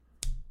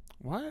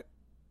 What?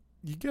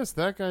 You guess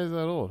that guy's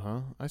that old,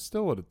 huh? I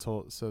still would have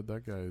said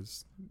that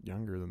guy's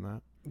younger than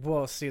that.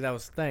 Well, see, that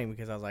was the thing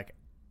because I was like,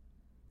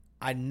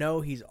 I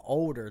know he's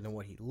older than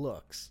what he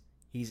looks.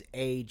 He's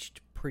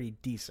aged pretty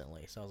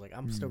decently. So I was like,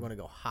 I'm still going to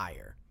go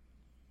higher.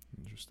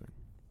 Interesting.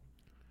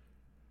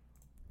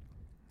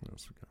 What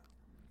else we got?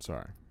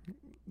 Sorry.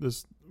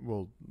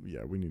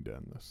 We need to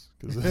end this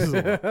because this is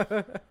a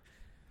lot.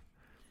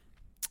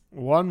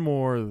 One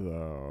more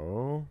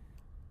though.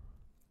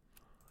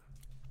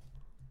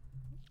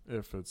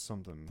 If it's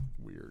something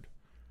weird.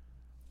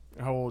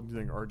 How old do you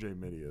think RJ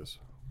Mitty is?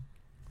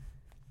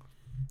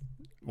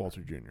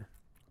 Walter Jr.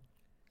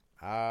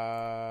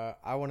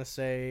 I want to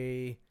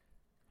say,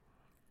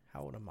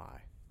 how old am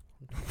I?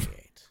 I'm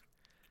 28.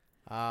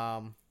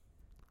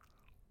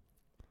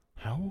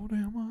 How old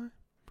am I?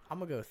 I'm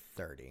gonna go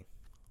 30.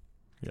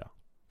 Yeah.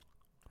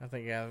 I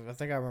think I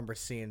remember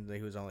seeing that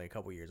he was only a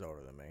couple years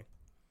older than me.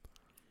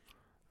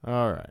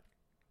 All right.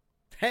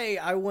 Hey,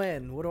 I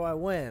win. What do I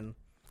win?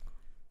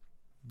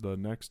 The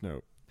next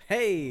note.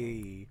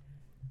 Hey.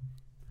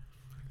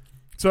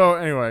 So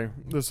anyway,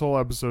 this whole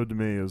episode to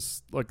me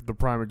is like the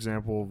prime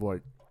example of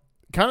like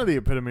kind of the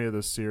epitome of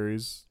this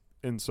series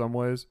in some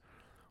ways,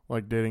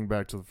 like dating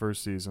back to the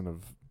first season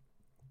of,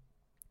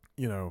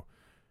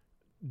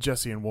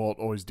 Jesse and Walt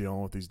always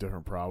dealing with these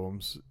different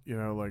problems.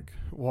 Like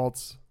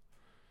Walt's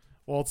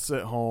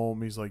at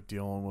home. He's like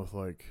dealing with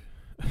like,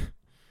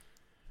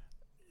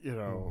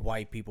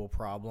 White people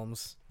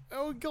problems.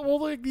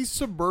 like these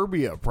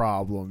suburbia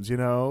problems, you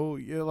know?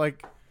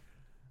 Like,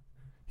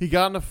 he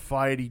got in a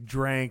fight, he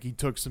drank, he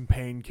took some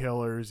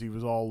painkillers, he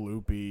was all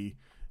loopy.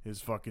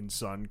 His fucking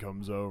son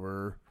comes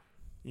over,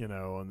 you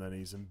know, and then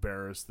he's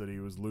embarrassed that he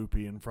was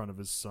loopy in front of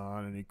his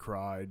son, and he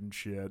cried and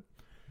shit.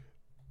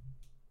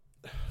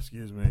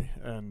 Excuse me.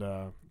 And,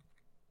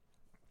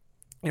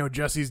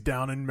 Jesse's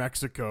down in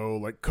Mexico,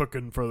 like,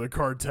 cooking for the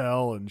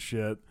cartel and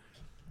shit.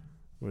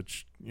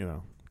 Which,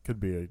 could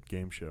be a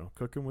game show.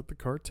 Cooking with the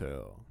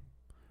cartel.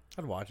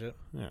 I'd watch it.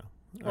 Yeah.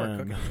 Or a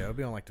cooking show. It'd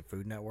be on, like, the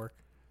Food Network.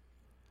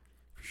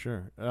 For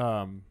sure.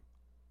 So,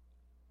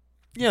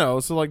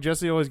 like,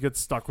 Jesse always gets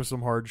stuck with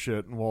some hard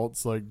shit, and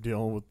Walt's, like,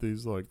 dealing with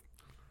these, like,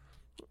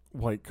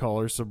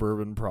 white-collar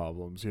suburban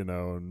problems,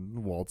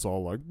 and Walt's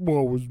all like,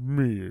 what was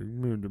me?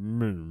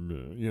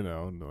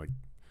 And, like,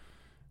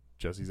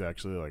 Jesse's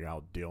actually, like,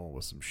 out dealing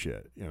with some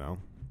shit,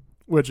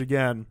 Which,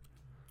 again,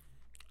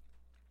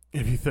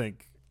 if you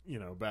think,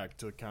 back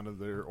to kind of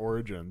their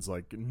origins,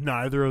 like,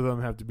 neither of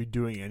them have to be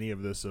doing any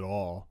of this at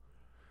all.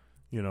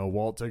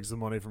 Walt takes the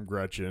money from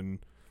Gretchen.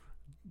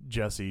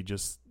 Jesse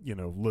just,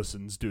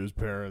 listens to his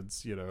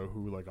parents,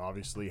 who, like,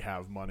 obviously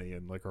have money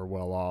and, like, are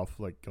well off.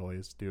 Like, all he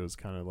has to do is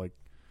kind of, like,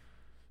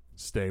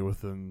 stay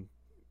within,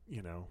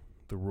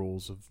 the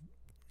rules of,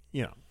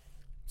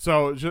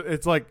 So,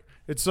 it's like,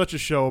 it's such a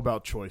show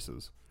about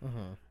choices,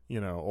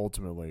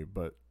 ultimately.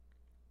 But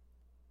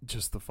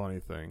just the funny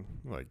thing,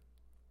 like,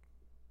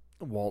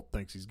 Walt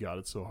thinks he's got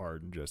it so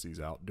hard and Jesse's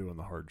out doing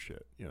the hard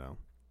shit,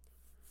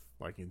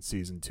 Like in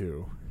season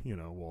 2,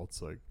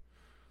 Walt's like,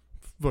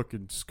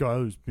 fucking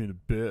Skyler's being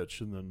a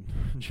bitch, and then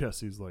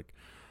Jesse's like,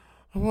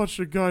 I watched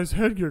a guy's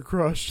head get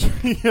crushed,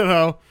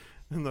 and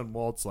then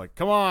Walt's like,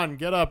 come on,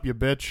 get up, you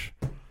bitch.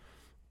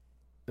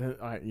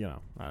 I don't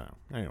know.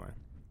 Anyway,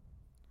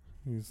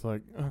 he's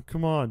like, oh,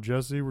 come on,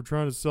 Jesse, we're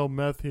trying to sell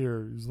meth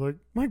here. He's like,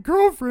 my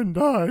girlfriend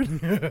died.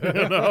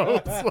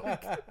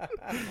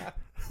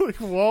 It's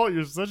like, Walt,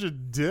 you're such a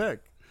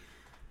dick.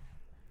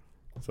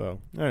 So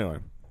anyway,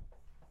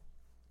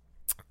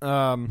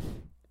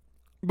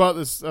 but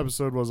this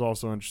episode was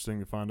also interesting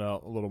to find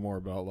out a little more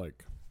about,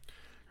 like,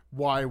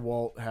 why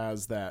Walt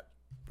has that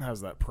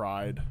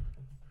pride.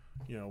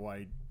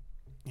 Why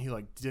he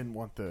like didn't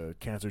want the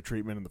cancer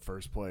treatment in the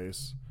first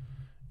place.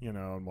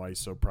 And why he's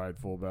so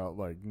prideful about,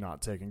 like,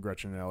 not taking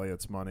Gretchen and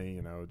Elliot's money.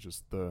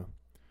 Just the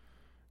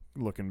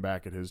looking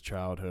back at his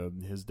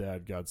childhood. His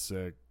dad got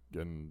sick,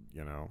 and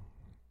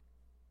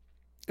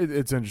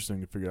it's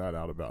interesting to figure that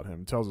out about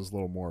him. It tells us a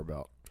little more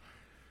about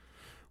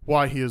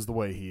why he is the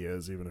way he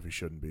is, even if he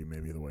shouldn't be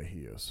maybe the way he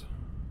is.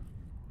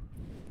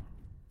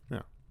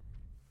 Yeah.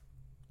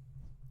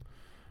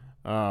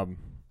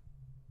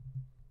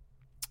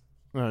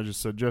 I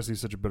just said Jesse's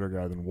such a better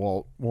guy than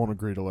Walt. Won't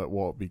agree to let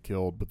Walt be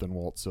killed, but then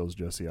Walt sells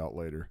Jesse out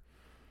later.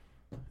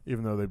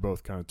 Even though they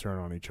both kind of turn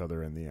on each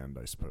other in the end,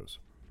 I suppose.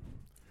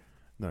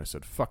 And then I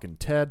said, fucking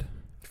Ted.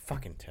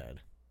 Fucking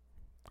Ted.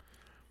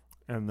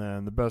 And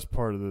then the best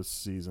part of this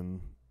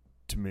season,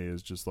 to me,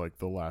 is just, like,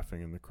 the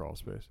laughing in the crawl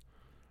space.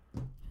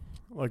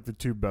 Like, the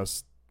two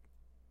best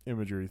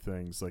imagery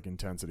things, like,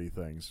 intensity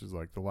things, is,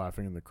 like, the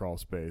laughing in the crawl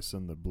space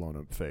and the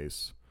blown-up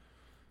face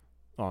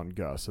on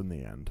Gus in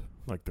the end.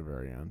 Like, the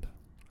very end.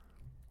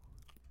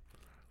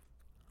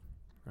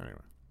 Anyway.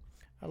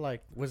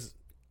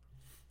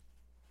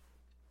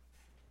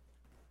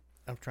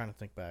 I'm trying to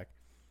think back.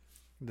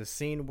 The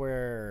scene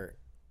where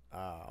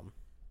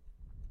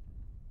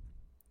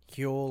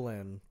Huel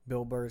and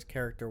Bill Burr's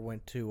character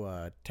went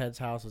to Ted's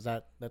house, was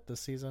that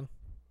this season?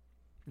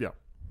 Yeah.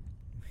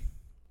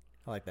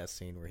 I like that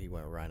scene where he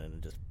went running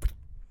and just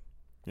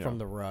from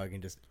the rug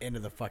and just into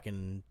the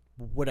fucking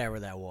whatever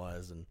that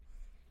was, and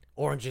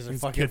oranges are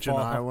fucking Kitchen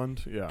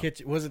Island. Yeah.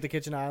 Was it the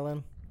Kitchen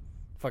Island?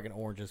 Fucking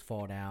oranges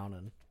fall down,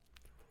 and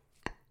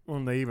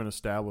well, they even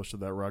established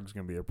that rug's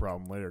gonna be a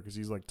problem later because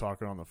he's like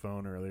talking on the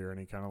phone earlier and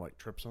he kind of like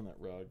trips on that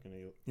rug and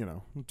he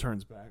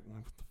turns back and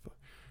like, what the fuck?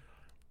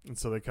 And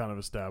so they kind of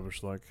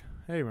established like,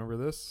 hey, remember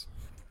this?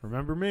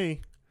 Remember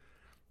me?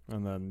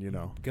 And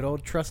then good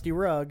old trusty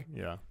rug.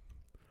 Yeah.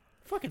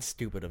 Fucking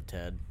stupid of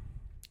Ted.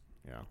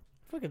 Yeah.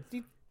 Fucking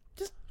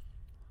just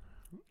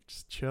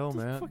chill,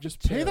 man.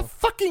 Just chill. Pay the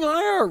fucking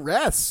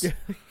IRS.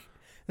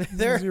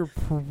 That's your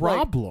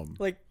problem.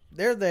 Like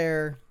they're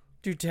there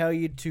to tell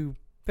you to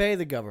pay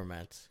the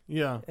government.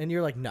 Yeah. And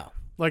you're like, no.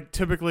 Like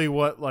typically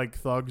what like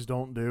thugs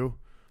don't do.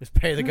 Just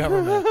pay the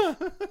government.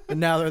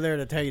 And now they're there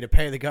to tell you to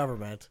pay the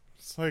government.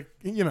 It's like,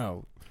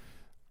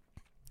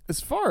 as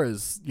far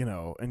as,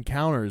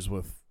 encounters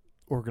with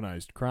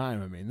organized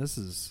crime, I mean, this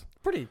is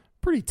pretty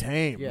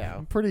tame.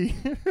 Yeah. Pretty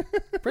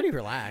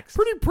relaxed.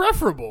 Pretty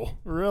preferable,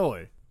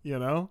 really,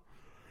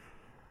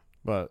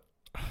 But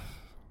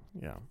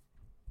yeah.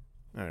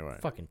 Anyway.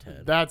 Fucking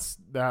Ted.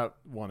 That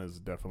one is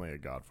definitely a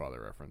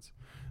Godfather reference.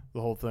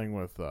 The whole thing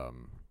with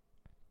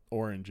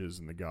oranges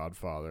and the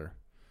Godfather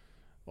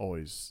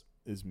always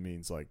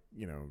means like,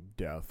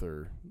 death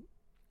or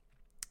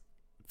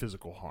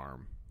physical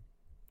harm.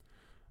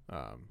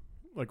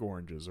 Like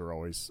oranges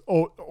always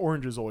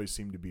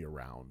seem to be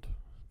around,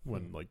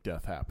 when like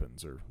death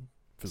happens or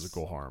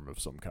physical harm of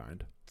some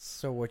kind.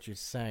 So what you're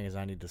saying is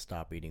I need to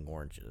stop eating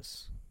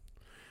oranges.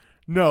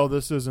 No,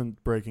 this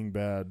isn't Breaking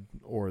Bad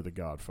or The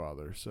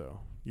Godfather, so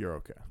you're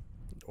okay.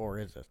 Or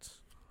is it?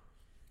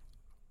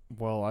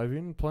 Well, I've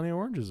eaten plenty of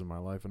oranges in my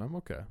life, and I'm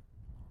okay.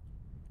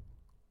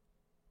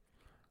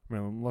 I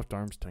mean, my left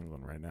arm's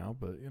tingling right now,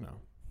 but, you know.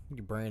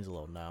 Your brain's a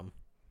little numb.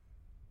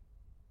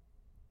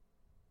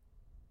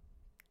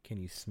 Can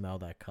you smell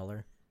that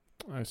color?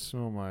 I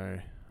smell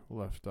my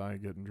left eye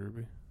getting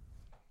droopy.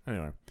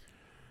 Anyway.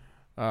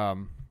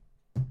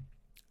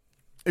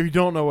 If you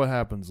don't know what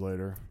happens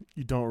later,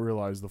 you don't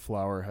realize the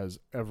flower has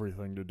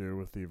everything to do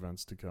with the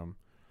events to come.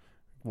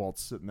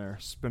 Walt's sitting there,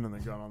 spinning the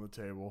gun on the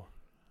table,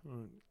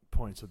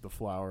 points at the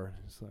flower.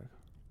 He's like,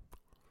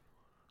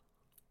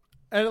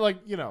 and like,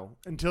 you know,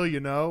 until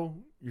you know,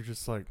 you're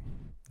just like,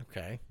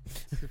 Okay.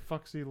 what the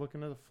fuck's he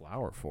looking at the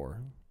flower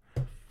for?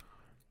 Is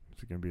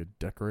he gonna be a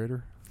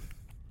decorator?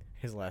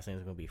 His last name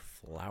is going to be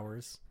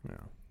Flowers. Yeah.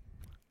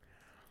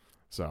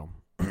 So,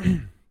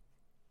 and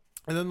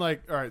then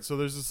like, all right, so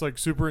there's this like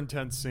super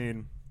intense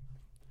scene.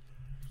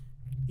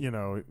 You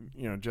know,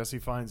 Jesse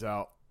finds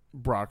out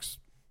Brock's,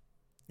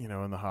 you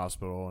know, in the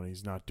hospital and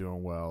he's not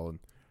doing well, and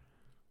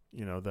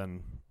you know,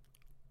 then,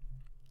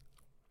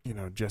 you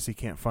know, Jesse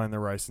can't find the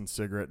rice and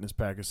cigarette in his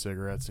pack of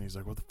cigarettes, and he's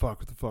like, what the fuck,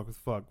 what the fuck, what the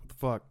fuck, what the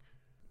fuck?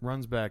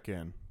 Runs back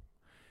in,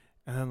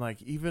 and then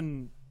like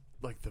even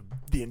like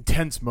the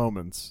intense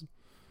moments,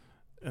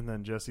 and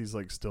then Jesse's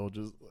like still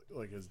just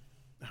like his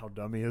how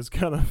dumb he is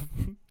kind of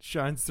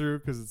shines through,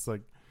 because it's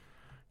like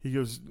he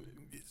goes,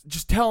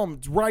 just tell him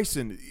it's rice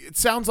and it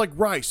sounds like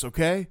rice,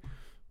 okay?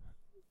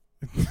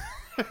 I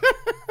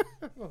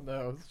don't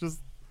know. It's just,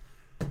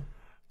 I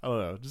don't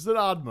know, just an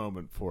odd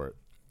moment for it.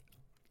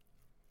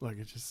 Like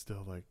it's just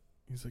still like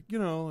he's like, you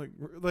know,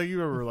 like you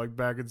remember like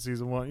back in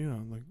season 1, you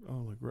know,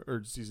 like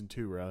or season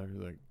 2 rather,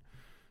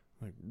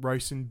 like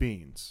rice and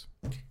beans.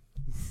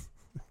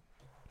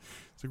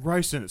 It's like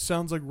rice in it.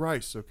 Sounds like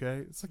rice,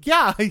 okay? It's like,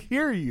 yeah, I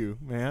hear you,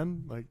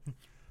 man. Like,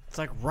 It's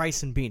like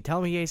rice and beans. Tell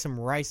him he ate some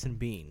rice and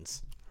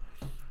beans.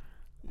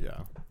 yeah.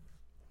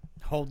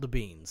 Hold the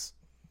beans.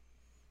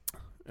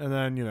 And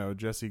then, you know,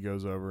 Jesse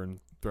goes over and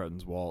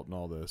threatens Walt and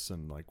all this.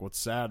 And, like, what's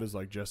sad is,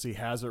 like, Jesse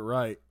has it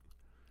right.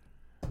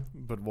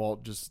 But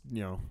Walt just,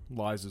 you know,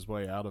 lies his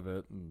way out of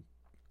it and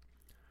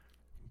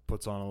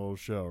puts on a little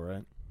show,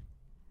 right?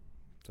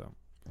 So,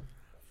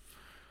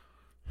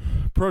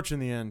 approaching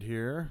the end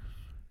here.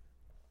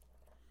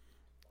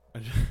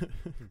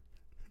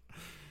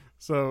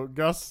 So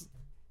Gus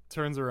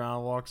turns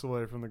around, walks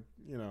away from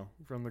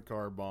the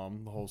car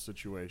bomb, the whole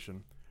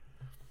situation,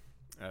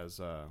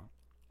 as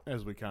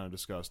we kind of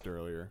discussed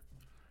earlier,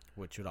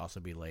 Which would also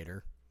be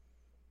later.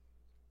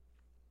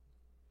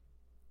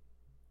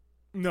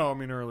 No, I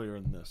mean earlier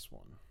in this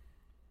one,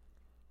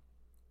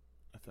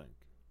 I think.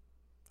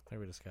 I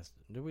think we discussed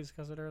it. Did we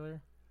discuss it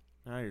earlier?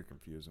 Now you're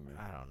confusing me.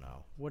 I don't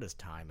know. What is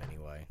time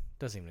anyway?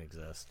 Doesn't even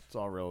exist. It's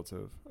all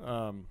relative.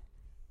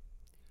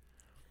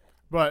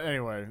 But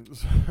anyway,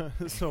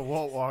 so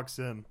Walt walks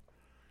in,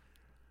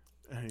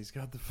 and he's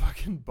got the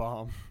fucking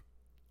bomb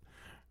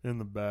in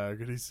the bag,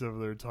 and he's over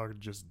there talking,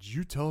 did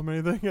you tell him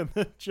anything? And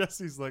then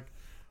Jesse's like,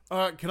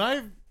 can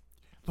I,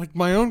 like,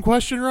 my own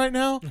question right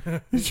now?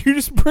 Did you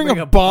just bring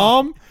a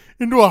bomb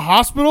into a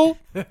hospital?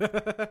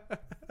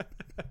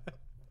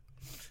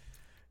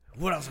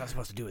 What else am I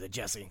supposed to do with it,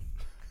 Jesse?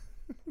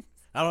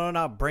 I don't know,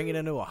 not bring it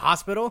into a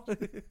hospital?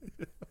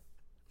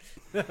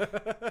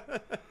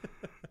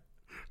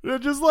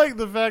 Just like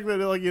the fact that,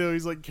 like, you know,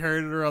 he's like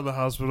carrying it around the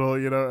hospital,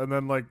 you know, and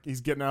then like he's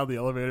getting out of the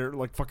elevator,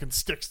 like fucking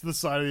sticks to the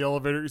side of the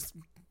elevator, he's,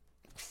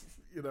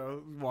 you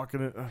know,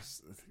 walking it.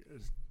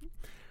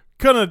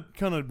 Couldn't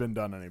have been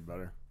done any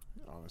better,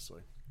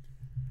 honestly.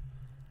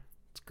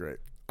 It's great.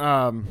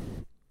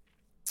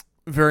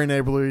 Very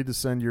neighborly to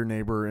send your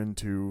neighbor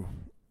into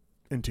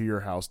your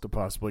house to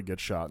possibly get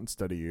shot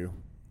instead of you.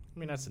 I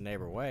mean, that's the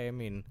neighbor way. I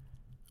mean,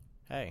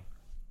 hey,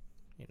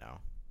 you know.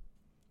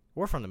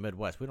 We're from the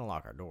Midwest. We don't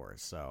lock our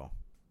doors, so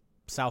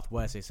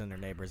Southwest, they send their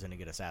neighbors in to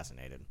get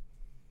assassinated.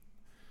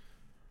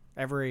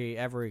 Every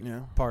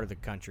part of the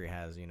country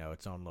has, you know,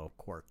 its own little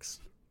quirks.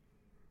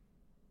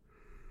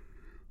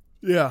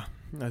 Yeah,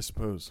 I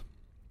suppose.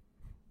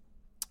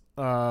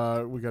 We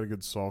got a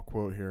good Saul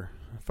quote here.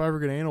 If I ever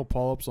get anal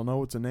polyps, I'll know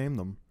what to name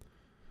them.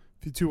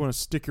 If you two want to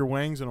stick your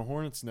wangs in a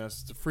hornet's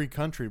nest, it's a free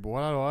country, but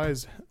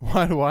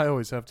why do I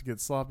always have to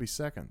get sloppy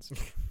seconds?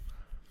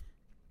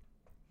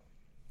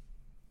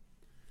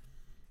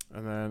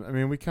 And then, I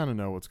mean, we kind of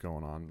know what's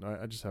going on.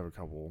 I just have a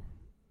couple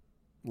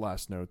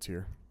last notes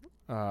here.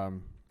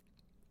 You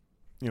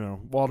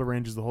know, Walt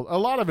arranges the whole... A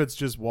lot of it's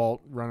just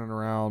Walt running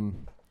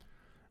around,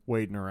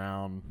 waiting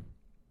around,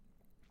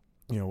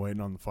 you know,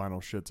 waiting on the final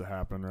shit to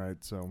happen, right?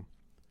 So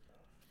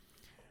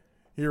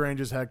he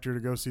arranges Hector to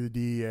go see the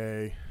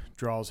DEA,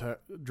 draws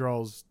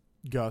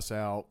Gus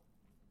out,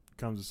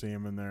 comes to see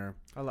him in there.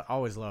 I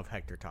always love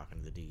Hector talking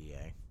to the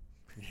DEA.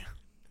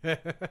 Yeah.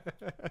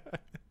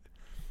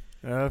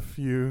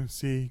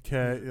 F-U-C-K.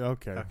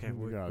 Okay. Okay,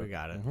 we got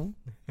it.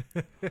 Mm-hmm.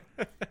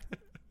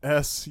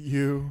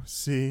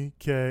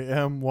 SUCKMYDI.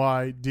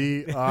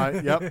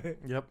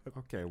 Yep.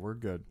 Okay, we're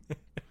good.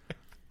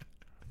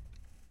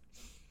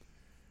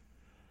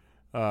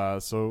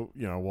 So,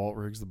 Walt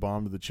rigs the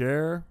bomb to the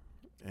chair,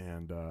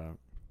 and,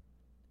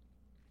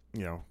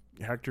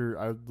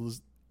 Hector,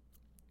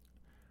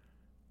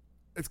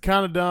 it's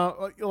kind of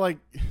dumb. Like,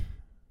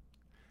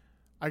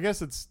 I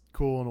guess it's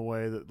cool in a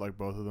way that, like,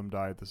 both of them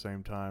die at the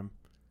same time,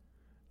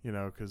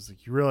 because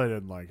he really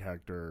didn't like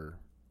Hector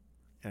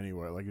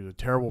anyway. Like, he was a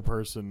terrible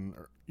person,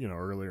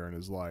 earlier in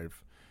his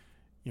life.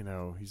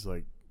 He's,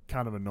 like,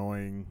 kind of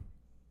annoying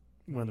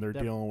when they're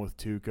dealing with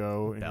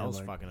Tuco. Bell's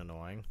like, fucking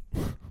annoying.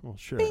 well,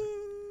 sure. Bing!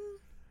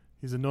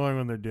 He's annoying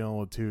when they're dealing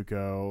with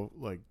Tuco.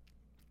 Like,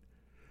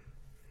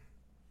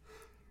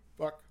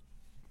 fuck.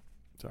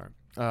 Sorry.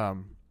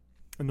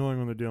 Annoying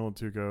when they're dealing with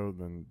Tuco.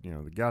 Then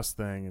the Gus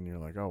thing, and you're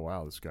like, oh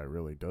wow, this guy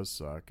really does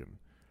suck, and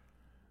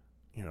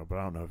but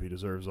I don't know if he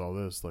deserves all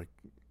this. Like,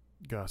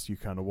 Gus, you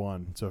kind of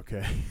won. It's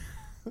okay.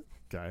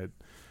 Guy.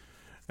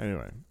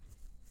 Anyway,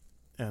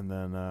 and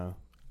then,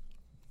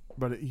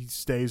 but he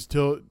stays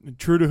true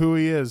to who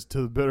he is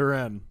to the bitter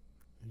end.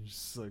 He's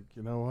just like,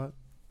 you know what?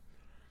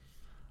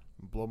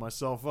 Blow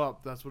myself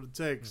up. That's what it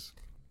takes.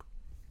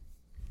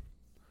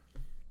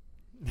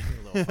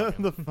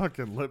 The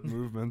fucking lip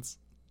movements.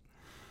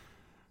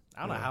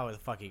 I don't know how the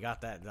fuck he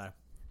got that.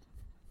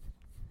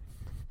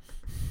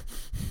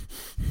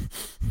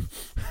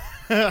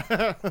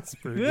 That's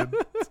pretty good.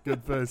 It's a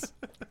good face.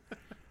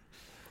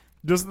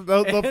 Just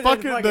the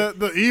fucking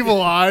the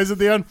evil eyes at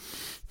the end.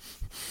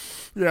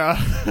 Yeah.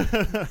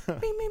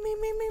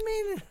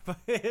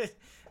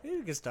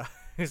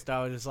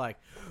 Gustavo was just like,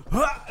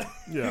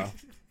 yeah.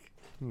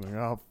 I'm like,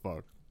 oh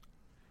fuck.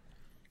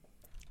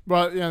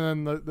 But yeah,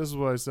 and then this is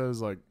what I said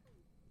is like,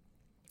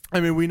 I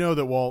mean, we know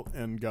that Walt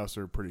and Gus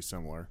are pretty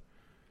similar,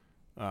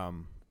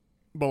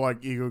 but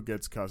like Ego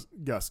gets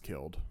Gus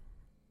killed.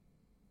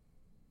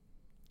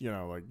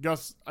 Like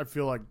Gus, I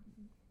feel like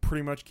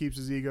pretty much keeps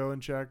his ego in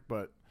check,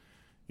 but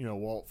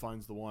Walt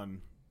finds the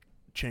one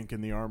chink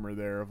in the armor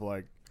there of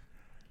like,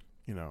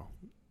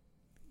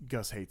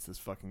 Gus hates this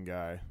fucking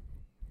guy.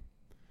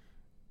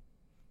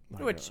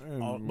 Like, which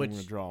I'm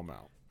gonna draw him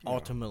out.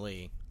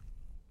 Ultimately,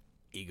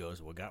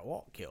 Ego's what got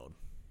Walt killed.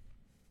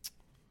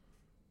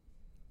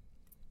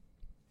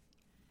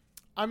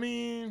 I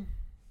mean,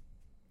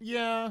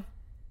 yeah.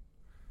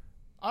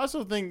 I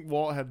also think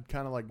Walt had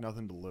kind of like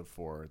nothing to live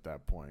for at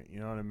that point.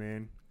 You know what I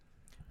mean?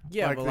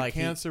 Yeah, like but the like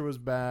cancer was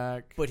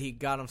back. But he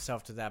got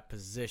himself to that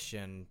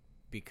position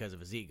because of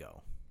his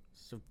ego.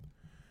 So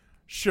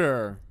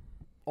sure.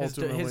 His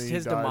Ultimately, his he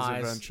dies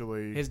demise.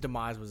 eventually. His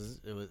demise was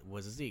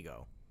his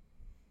ego.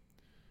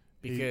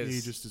 Because he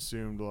just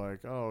assumed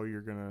like, oh,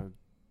 you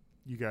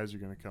guys are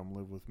gonna come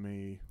live with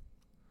me.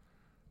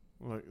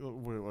 Like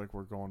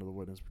we're going to the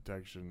witness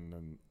protection,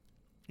 and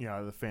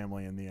the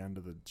family in the end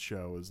of the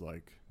show is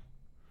like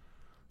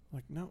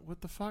no,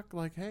 what the fuck?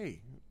 Like, hey,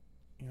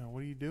 what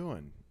are you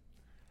doing?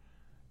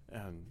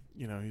 And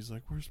he's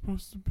like, we're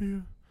supposed to be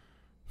a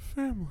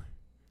family.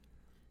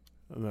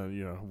 And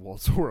then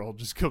Walt's world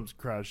just comes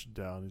crashing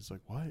down. He's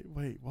like,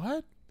 wait,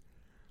 what?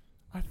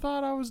 I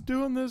thought I was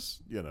doing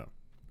this.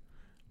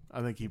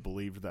 I think he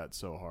believed that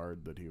so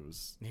hard that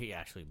he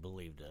actually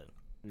believed it.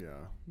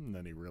 Yeah, and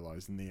then he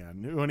realized in the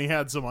end when he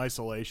had some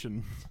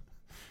isolation,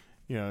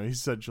 he's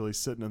essentially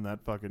sitting in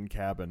that fucking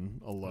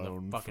cabin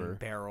alone, the fucking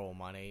barrel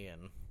money,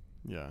 and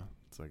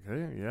it's like,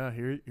 hey,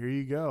 here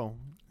you go.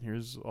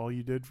 Here's all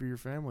you did for your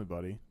family,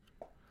 buddy.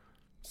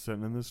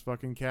 Sitting in this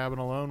fucking cabin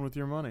alone with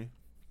your money,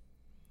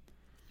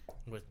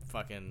 with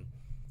fucking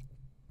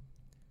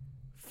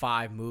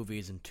 5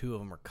 movies and 2 of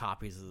them are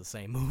copies of the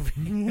same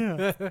movie.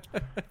 Yeah.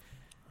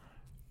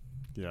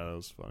 Yeah, that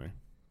was funny.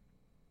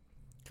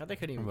 God, they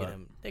couldn't even get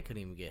him. They couldn't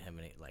even get him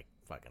any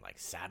fucking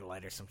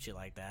satellite or some shit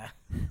like that.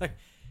 Like,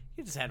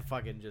 he just had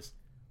fucking just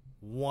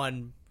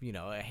one,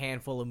 a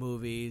handful of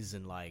movies,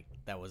 and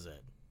that was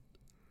it.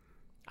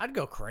 I'd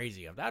go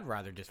crazy. I'd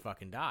rather just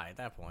fucking die at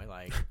that point.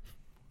 Like,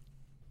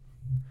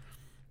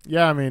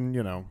 yeah, I mean,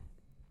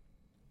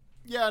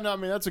 yeah, no, I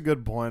mean that's a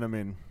good point. I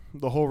mean,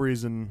 the whole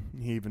reason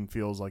he even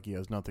feels like he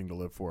has nothing to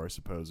live for, I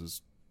suppose,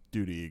 is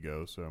due to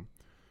ego. So.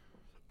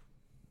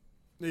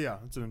 Yeah,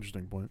 it's an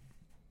interesting point.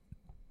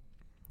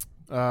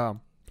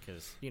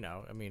 Because,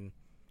 I mean,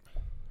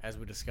 as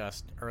we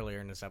discussed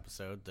earlier in this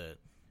episode, that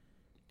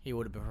he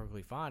would have been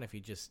perfectly fine if he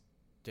just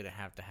didn't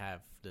have to have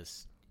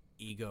this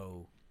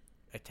ego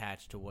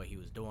attached to what he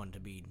was doing to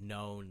be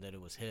known that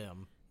it was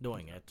him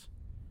doing it.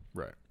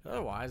 Right.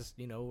 Otherwise,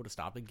 it would have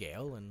stopped at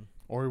Gale, and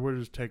or he would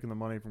have just taken the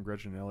money from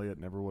Gretchen Elliott,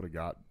 never would have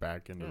got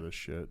back into this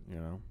shit,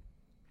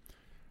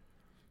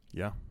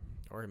 Yeah.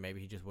 Or maybe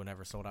he just would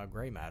never sold out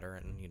gray matter,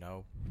 and,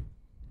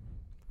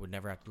 would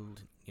never have to,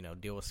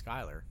 deal with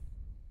Skyler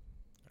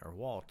or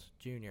Walt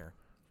Jr.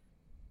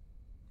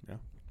 Yeah.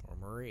 Or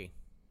Marie.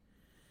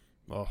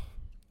 Oh.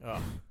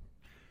 Ugh.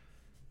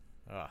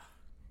 Ugh.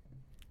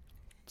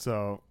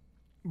 So,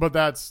 but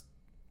that's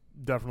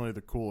definitely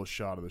the coolest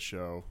shot of the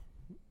show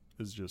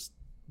is just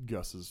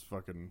Gus's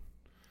fucking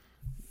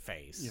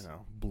face. You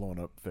know, blown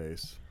up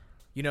face.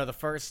 You know, the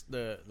first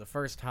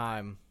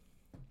time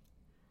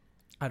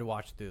I'd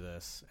watched through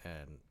this,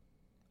 and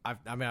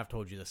I've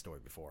told you this story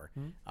before.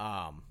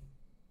 I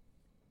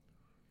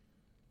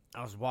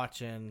was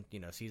watching,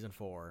 season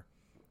 4,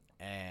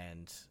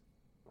 and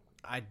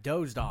I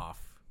dozed off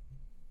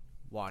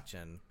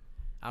watching.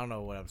 I don't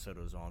know what episode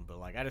it was on, but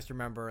I just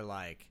remember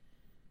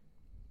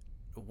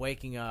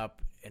waking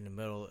up in the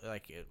middle,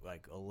 like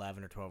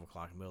 11 or 12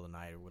 o'clock in the middle of the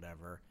night or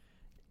whatever,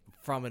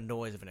 from a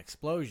noise of an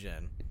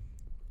explosion.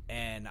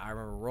 And I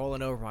remember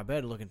rolling over my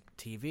bed looking at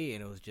the TV,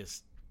 and it was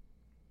just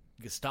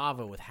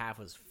Gustavo with half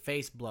his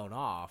face blown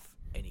off,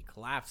 and he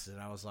collapses.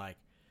 And I was like,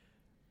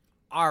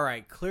 all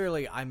right,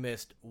 clearly I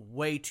missed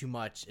way too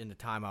much in the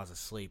time I was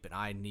asleep, and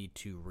I need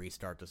to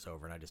restart this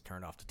over. And I just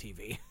turned off the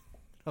TV.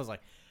 I was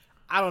like,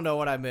 I don't know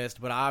what I missed,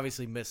 but I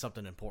obviously missed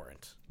something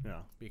important.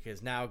 Yeah.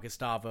 Because now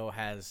Gustavo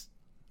has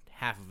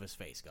half of his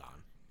face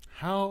gone.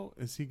 How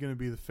is he going to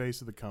be the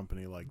face of the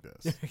company like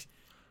this?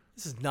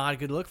 This is not a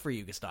good look for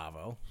you,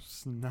 Gustavo.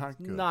 It's not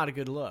good. Not a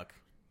good look.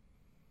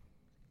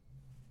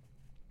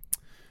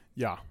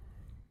 Yeah.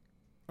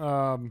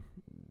 So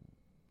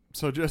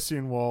Jesse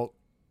and Walt,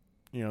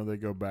 they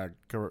go back.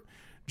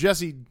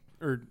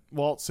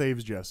 Walt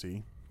saves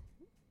Jesse.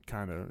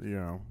 Kind of,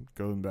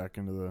 going back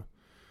into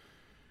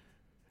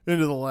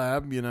the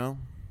lab,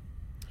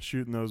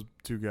 shooting those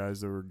two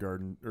guys that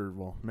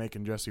were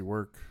making Jesse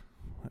work.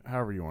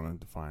 However you want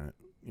to define it,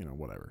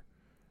 whatever.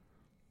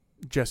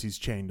 Jesse's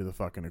chained to the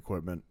fucking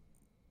equipment,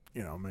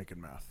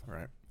 making meth,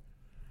 right?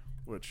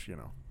 Which,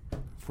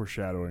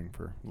 foreshadowing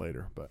for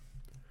later, but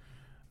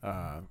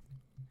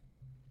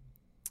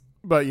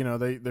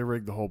they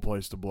rigged the whole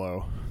place to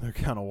blow. They're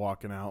kind of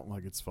walking out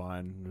like it's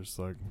fine. Just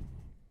like,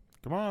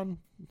 come on,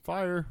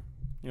 fire.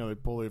 They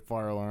pull the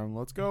fire alarm.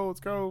 Let's go.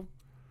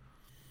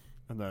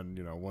 And then,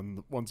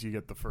 once you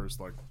get the first,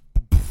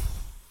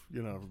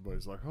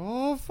 everybody's like,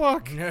 oh,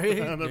 fuck. And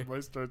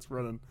everybody starts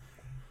running.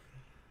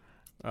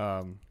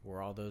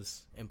 Were all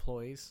those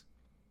employees?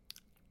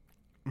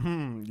 They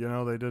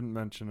didn't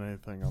mention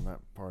anything on that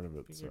part of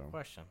it. Good So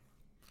question.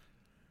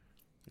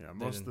 Yeah,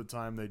 most of the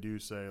time they do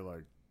say,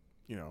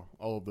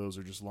 all of those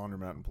are just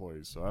laundromat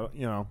employees. So,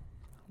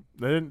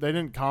 they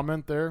didn't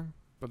comment there.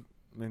 But,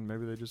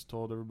 maybe they just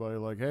told everybody,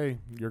 hey,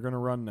 you're going to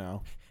run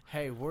now.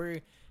 Hey,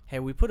 we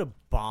put a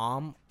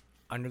bomb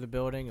under the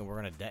building and we're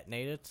going to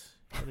detonate it.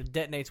 When it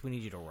detonates, we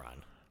need you to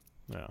run.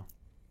 Yeah.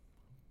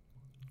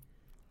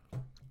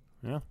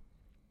 Yeah.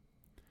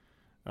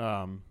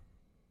 And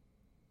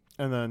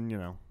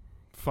then,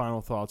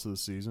 final thoughts of the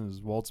season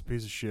is Walt's a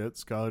piece of shit.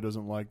 Skyler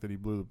doesn't like that he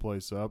blew the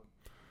place up.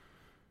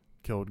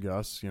 Killed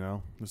Gus,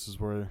 This is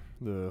where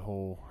the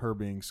whole her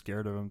being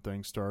scared of him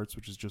thing starts,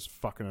 which is just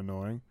fucking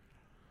annoying.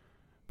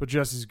 But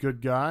Jesse's a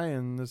good guy,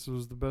 and this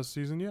was the best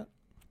season yet.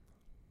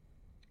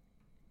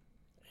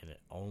 And it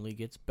only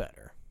gets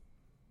better.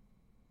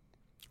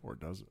 Or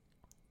does it?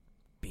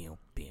 Beow,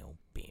 beow,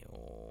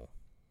 beow.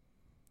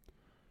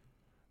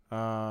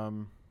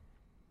 All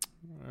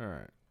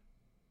right.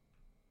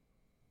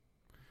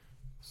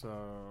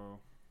 So,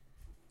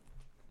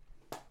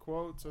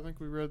 quotes. I think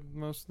we read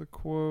most of the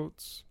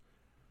quotes.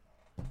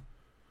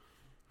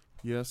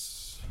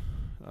 Yes.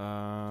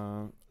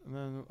 And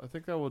then I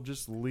think that will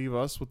just leave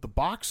us with the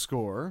box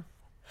score.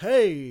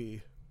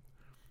 Hey!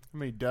 How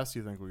many deaths do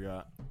you think we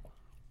got?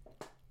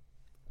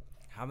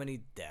 How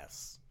many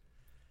deaths?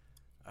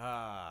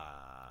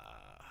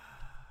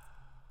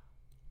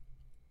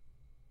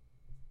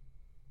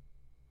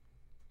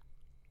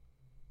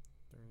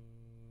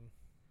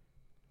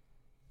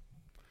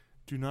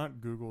 Do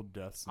not Google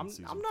deaths in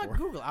season 4. I'm not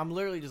Googling. I'm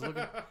literally just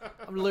looking.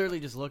 I'm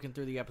literally just looking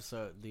through the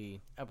episode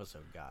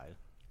guide.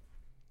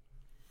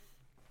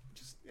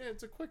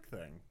 It's a quick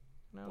thing.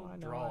 No, Don't I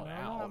know. draw I it know.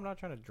 out. I'm not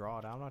trying to draw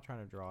it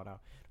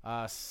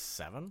out.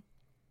 7.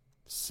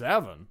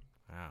 7?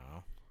 I don't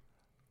know.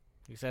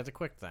 You said it's a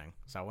quick thing,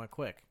 so I went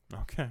quick.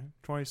 Okay,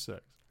 26.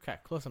 Okay,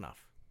 close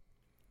enough.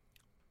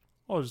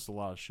 Oh, just a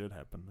lot of shit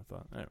happened, I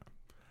thought.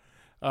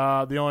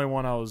 Anyway. The only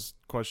one I was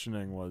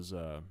questioning was,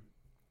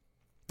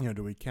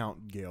 do we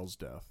count Gail's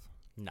death?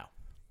 No.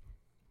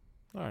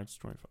 All right, it's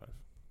 25.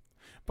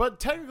 But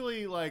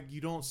technically,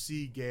 you don't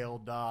see Gail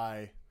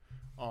die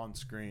on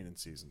screen in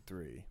season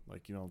 3.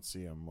 You don't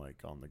see him,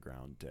 on the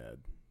ground dead.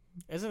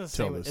 Isn't it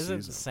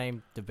the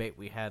same debate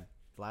we had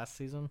last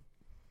season?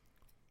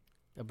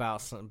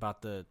 About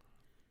the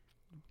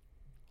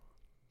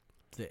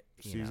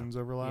seasons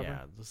overlapping?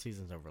 Yeah, the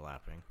seasons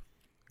overlapping.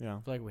 Yeah. I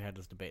feel like we had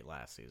this debate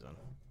last season,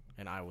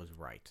 and I was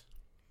right.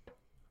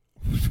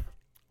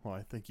 Well,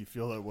 I think you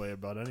feel that way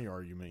about any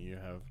argument you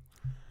have.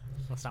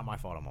 It's not my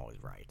fault I'm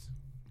always right.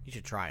 You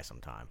should try it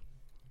sometime.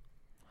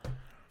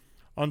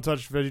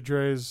 Untouched veggie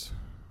trays.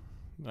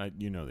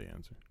 You know the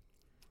answer.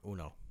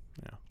 Uno.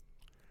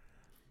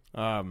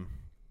 Yeah.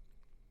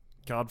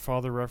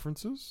 Godfather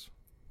references.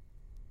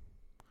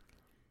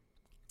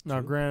 Now,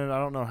 granted, I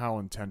don't know how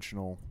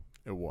intentional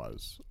it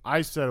was.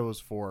 I said it was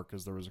 4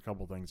 because there was a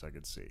couple things I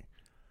could see.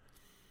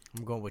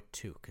 I'm going with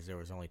 2 because there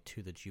was only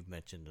 2 that you've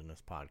mentioned in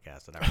this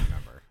podcast that I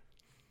remember.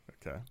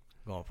 Okay.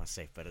 Going with my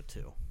safe bet of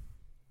 2.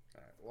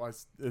 Well,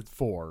 it's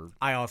 4.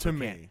 I also To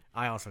can't. me.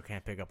 I also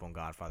can't pick up on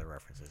Godfather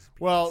references.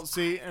 Well, because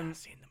see, I haven't and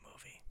seen the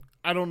movie.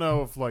 I don't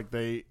know if like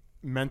they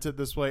meant it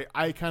this way.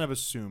 I kind of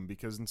assume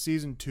because in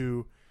season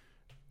 2,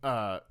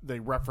 they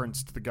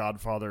referenced the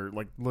Godfather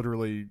like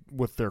literally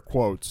with their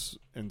quotes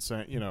and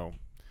saying,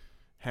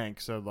 Hank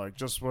said like,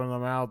 just when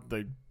I'm out,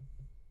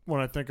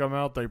 when I think I'm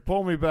out, they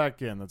pull me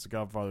back in. That's a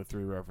Godfather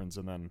 3 reference.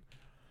 And then,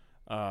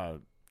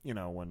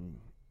 when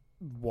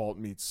Walt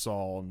meets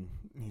Saul and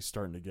he's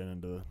starting to get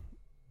into,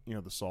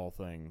 the Saul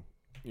thing,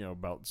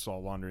 about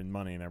Saul laundering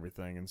money and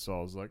everything. And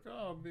Saul's like, oh,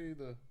 I'll be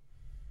the,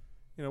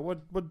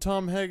 what'd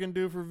Tom Hagen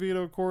do for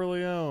Vito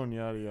Corleone?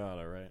 Yada,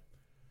 yada, right?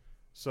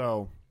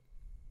 So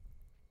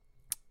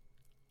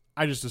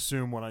I just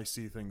assume when I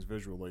see things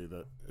visually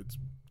that it's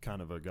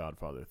kind of a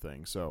Godfather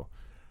thing. So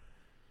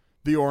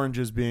the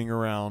oranges being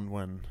around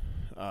when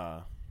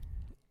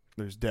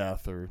there's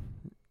death or,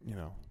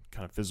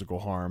 kind of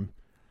physical harm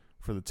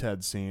for the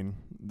Ted scene,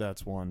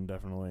 that's one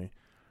definitely.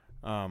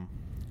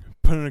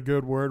 Put in a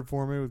good word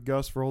for me with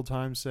Gus for old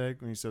time's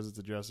sake when he says it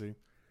to Jesse.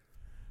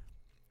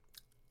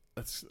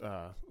 That's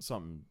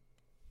something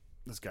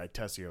this guy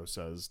Tessio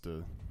says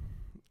to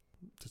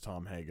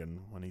Tom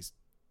Hagen when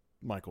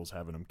Michael's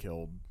having him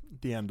killed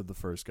at the end of the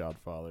first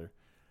Godfather.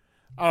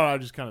 I don't know, I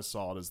just kind of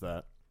saw it as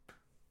that.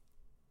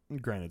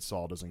 Granted,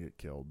 Saul doesn't get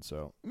killed,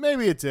 so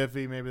maybe it's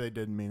iffy. Maybe they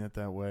didn't mean it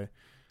that way.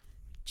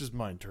 Just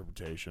my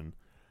interpretation.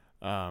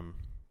 And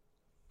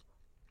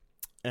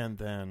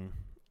then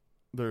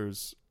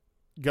there's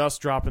Gus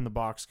dropping the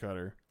box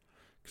cutter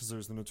because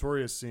there's the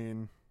notorious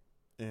scene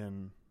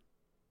in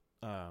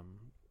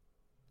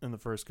the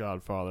first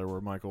Godfather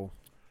where Michael,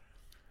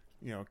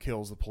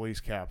 kills the police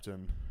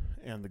captain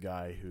and the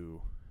guy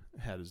who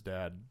had his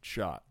dad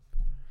shot,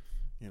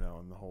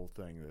 and the whole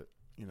thing that,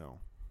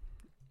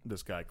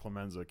 this guy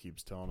Clemenza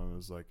keeps telling him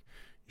is like,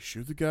 you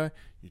shoot the guy,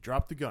 you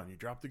drop the gun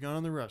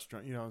in the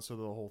restaurant, and so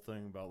the whole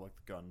thing about like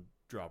the gun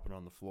dropping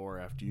on the floor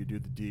after you do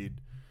the deed,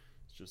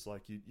 it's just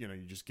like you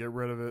just get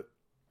rid of it.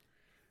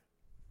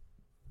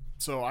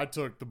 So I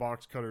took the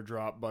box cutter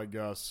drop by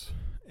Gus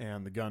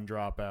and the gun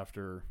drop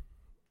after,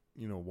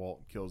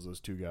 Walt kills those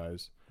 2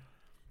 guys.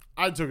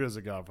 I took it as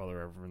a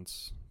Godfather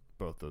reference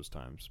both those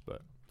times,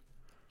 but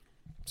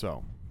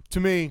so to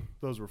me,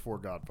 those were 4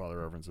 Godfather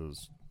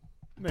references.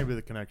 Maybe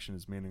the connection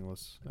is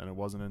meaningless and it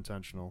wasn't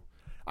intentional.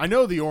 I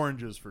know the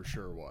oranges for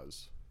sure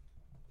was.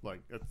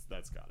 Like,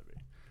 that's got to be.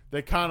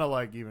 They kind of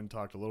like even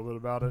talked a little bit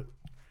about it,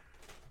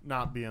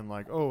 not being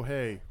like, oh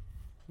hey,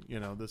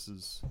 this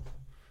is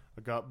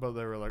a god, but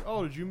they were like,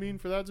 oh, did you mean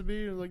for that to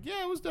be? And like,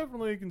 yeah, it was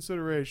definitely a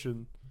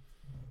consideration.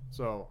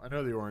 So I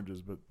know the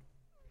oranges, but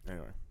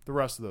anyway, the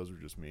rest of those were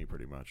just me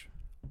pretty much.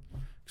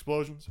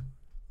 Explosions.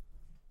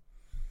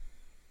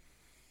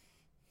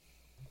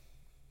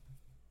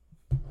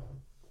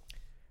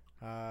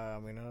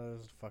 We know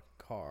there's a fucking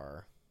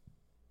car.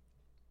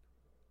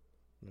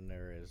 Then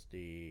there is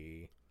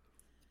the.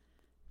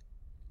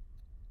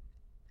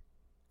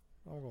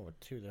 I'm going with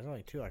 2. There's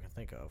only 2 I can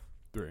think of.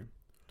 3.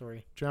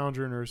 3.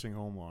 Challenger nursing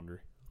home laundry.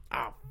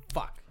 Oh,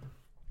 fuck.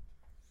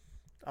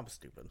 I'm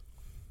stupid.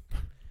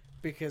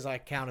 Because I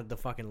counted the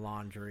fucking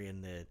laundry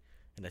in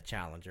the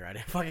Challenger. I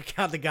didn't fucking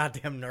count the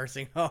goddamn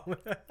nursing home.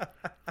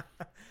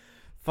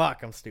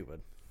 Fuck, I'm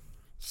stupid.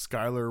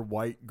 Skylar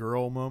white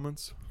girl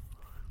moments.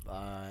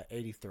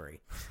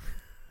 83.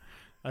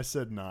 I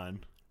said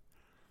 9.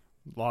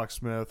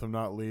 Locksmith, I'm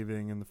not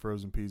leaving, and the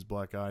Frozen Peas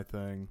black eye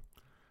thing.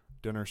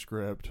 Dinner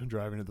script,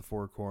 driving to the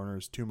Four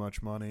Corners, too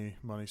much money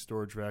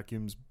storage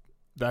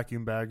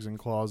vacuum bags in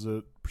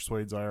closet,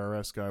 persuades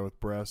IRS guy with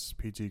breasts,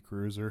 PT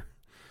Cruiser,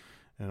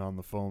 and on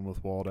the phone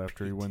with Walt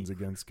after he wins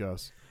against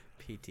Gus.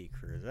 PT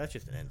Cruiser, that's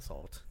just an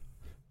insult.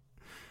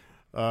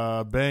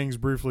 Bangs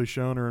briefly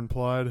shown or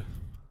implied.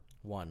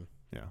 1.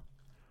 Yeah.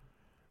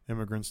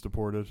 Immigrants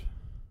deported.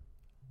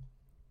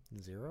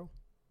 0?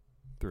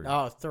 3.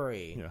 Oh,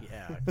 3. Yeah.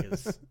 Yeah,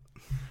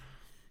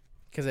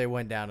 because they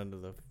went down into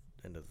the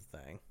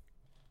thing.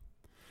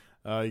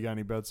 You got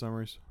any bed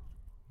summaries?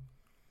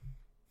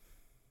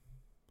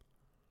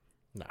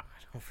 No,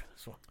 I don't for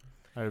this one.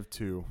 I have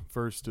 2.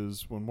 First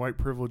is when white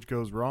privilege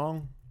goes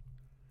wrong.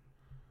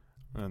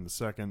 And the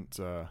second,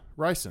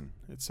 ricin.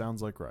 It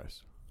sounds like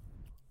rice.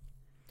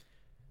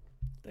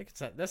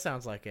 That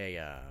sounds like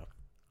that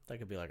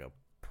could be like a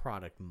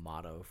product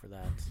motto for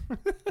that.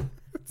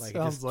 Like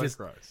sounds like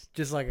rice.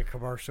 Just like a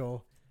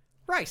commercial.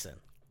 Ricin.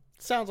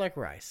 Sounds like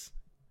rice.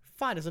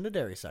 Find us in the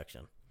dairy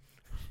section.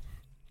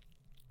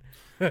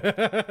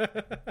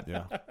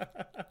 Yeah.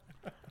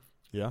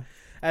 Yeah.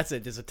 That's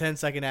it. Just a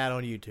 10-second ad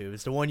on YouTube.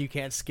 It's the one you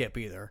can't skip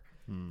either.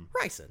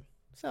 Ricin.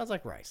 Sounds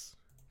like rice.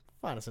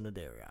 Find us in the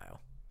dairy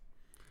aisle.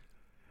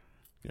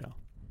 Yeah.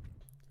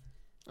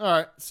 All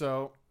right.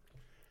 So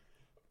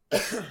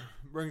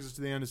brings us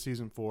to the end of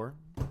season 4.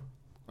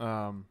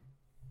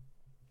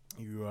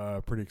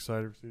 You pretty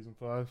excited for season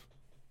 5?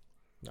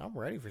 I'm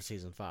ready for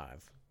season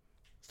 5.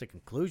 It's the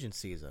conclusion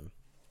season.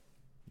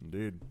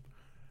 Indeed.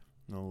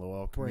 No little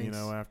El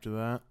Camino after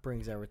that.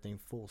 Brings everything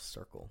full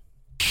circle.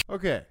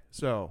 Okay,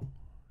 so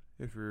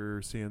if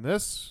you're seeing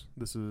this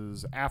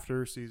is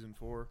after season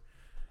 4.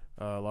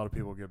 A lot of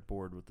people get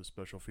bored with the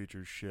special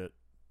features shit,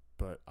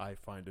 but I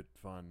find it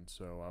fun,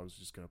 so I was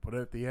just going to put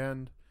it at the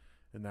end.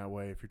 And that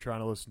way, if you're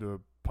trying to listen to a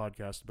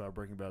podcast about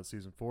Breaking Bad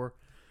season 4,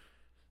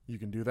 you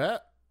can do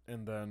that,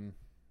 and then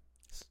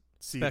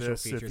see Special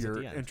this if features at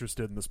you're the end.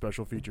 interested in the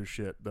special feature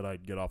shit that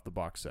I'd get off the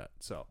box set.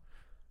 So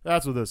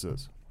that's what this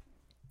is.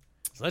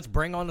 So let's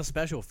bring on the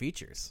special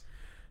features.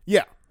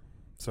 Yeah.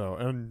 So,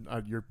 and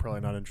you're probably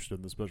not interested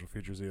in the special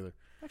features either.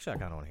 Actually, I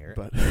kind of want to hear it.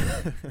 But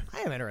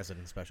I am interested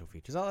in special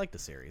features. I like the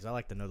series. I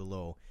like to know the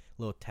little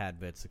tad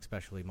bits,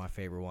 especially my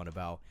favorite one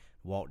about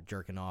Walt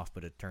jerking off,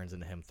 but it turns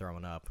into him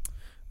throwing up.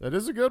 that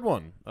is a good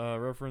one.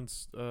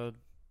 Reference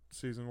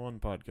season 1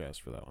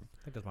 podcast for that one.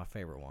 I think that's my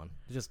favorite one.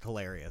 It's just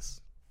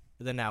hilarious.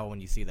 And then now when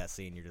you see that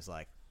scene, you're just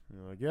like,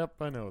 You're like, yep,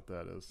 I know what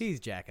that is. he's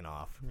jacking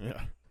off.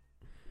 Yeah.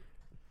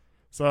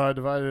 So I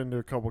divided into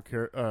a couple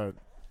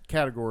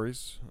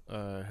categories.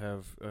 I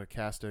have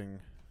casting,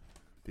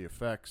 the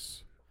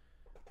effects,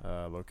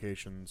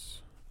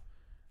 locations,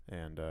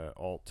 and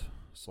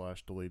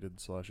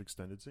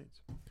alt/deleted/extended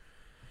scenes.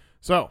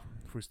 So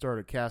if we start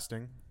at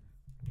casting,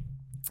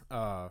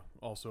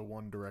 also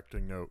one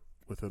directing note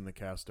within the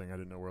casting, I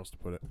didn't know where else to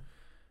put it.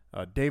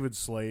 David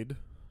Slade,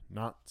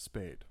 not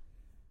Spade.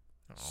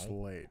 Oh.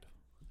 Slade.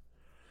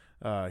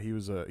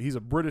 He's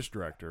a British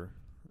director,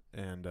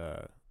 and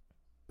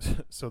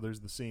so there's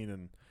the scene,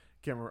 and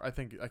I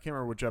can't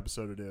remember which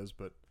episode it is,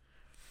 but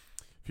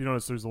if you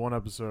notice, there's the one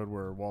episode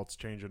where Walt's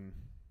changing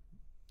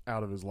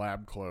out of his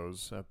lab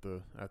clothes at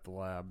the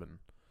lab, and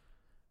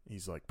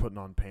he's like putting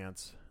on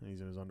pants, and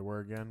he's in his underwear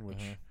again,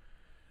 which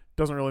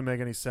doesn't really make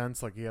any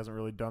sense. Like, he hasn't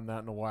really done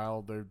that in a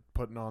while. They're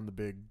putting on the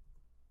big,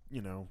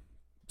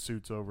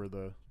 suits over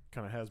the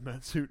kind of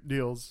hazmat suit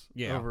deals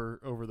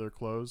over their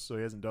clothes, so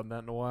he hasn't done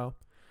that in a while.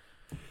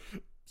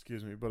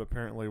 Excuse me, but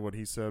apparently what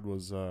he said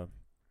was,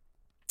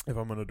 if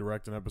I'm going to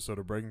direct an episode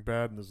of Breaking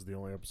Bad, and this is the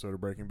only episode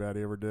of Breaking Bad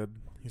he ever did,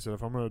 he said,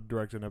 if I'm going to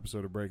direct an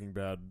episode of Breaking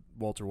Bad,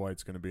 Walter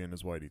White's going to be in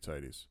his whitey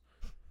tighties.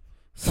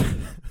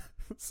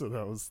 So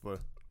that was the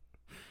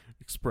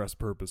express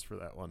purpose for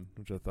that one,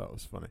 which I thought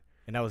was funny.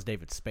 And that was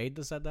David Spade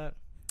that said that?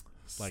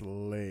 Like-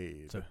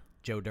 Slade. So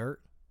Joe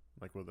Dirt?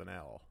 Like with an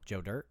L.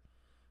 Joe Dirt?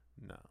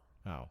 No.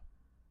 Oh.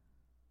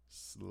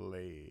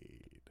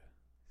 Slade.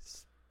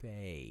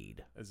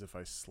 Spade. As if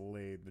I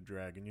slayed the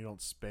dragon. You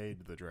don't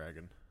spade the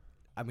dragon.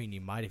 I mean,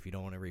 you might if you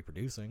don't want it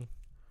reproducing.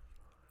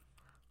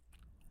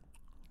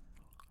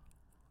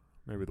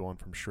 Maybe the one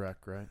from Shrek,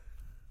 right?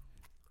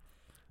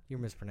 You're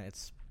mispronouncing.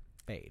 It's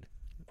Spade.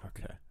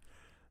 Okay.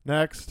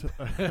 Next.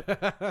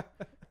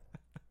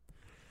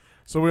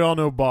 So we all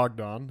know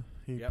Bogdan.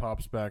 He Yep.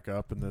 pops back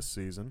up in this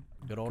season.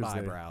 Good old 'Cause they-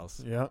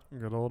 eyebrows. Yeah,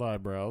 good old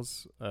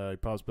eyebrows. He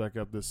pops back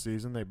up this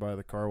season. They buy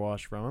the car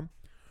wash from him.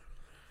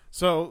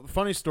 So,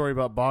 funny story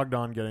about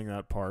Bogdan getting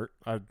that part.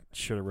 I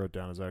should have wrote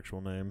down his actual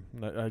name.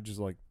 I just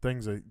like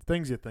things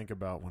you think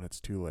about when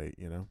it's too late,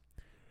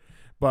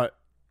 But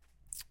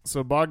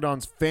so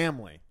Bogdan's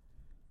family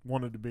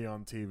wanted to be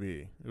on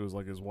TV. It was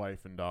like his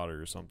wife and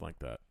daughter or something like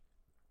that.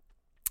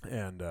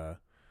 And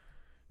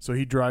so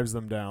he drives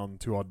them down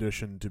to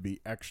audition to be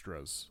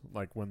extras,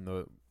 like when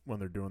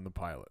they're doing the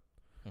pilot.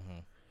 Mm-hmm.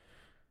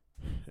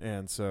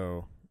 And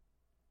so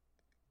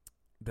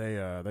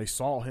they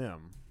saw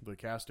him, the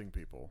casting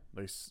people.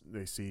 They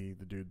see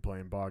the dude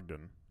playing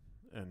Bogdan,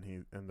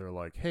 and they're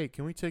like, "Hey,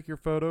 can we take your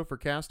photo for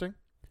casting?"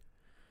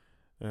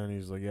 And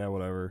he's like, "Yeah,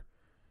 whatever."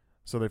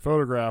 So they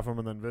photograph him,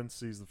 and then Vince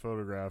sees the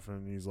photograph,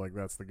 and he's like,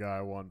 "That's the guy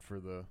I want for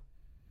the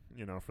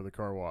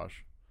car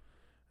wash."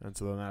 And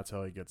so then that's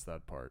how he gets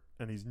that part.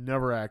 And he's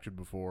never acted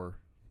before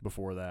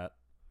that.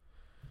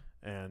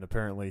 And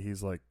apparently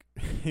he's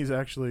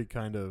actually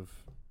kind of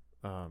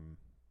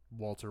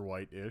Walter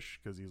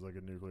White-ish, because he's like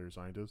a nuclear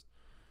scientist.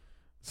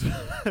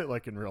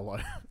 Like in real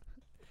life.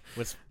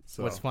 What's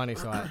funny,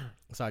 so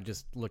I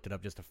just looked it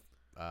up just to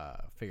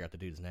figure out the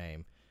dude's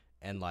name.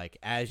 And like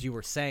as you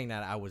were saying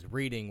that, I was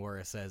reading where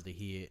it says that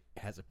he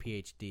has a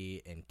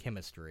PhD in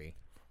chemistry.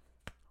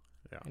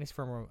 Yeah. And he's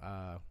from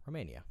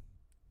Romania.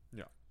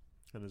 Yeah.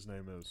 And his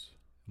name is?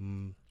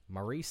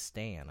 Maurice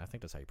Stan. I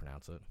think that's how you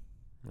pronounce it.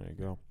 There you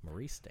go.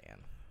 Maurice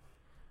Stan.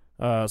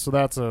 So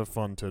that's a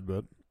fun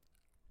tidbit.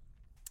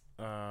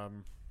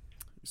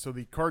 So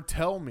the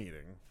cartel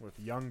meeting with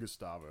young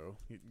Gustavo,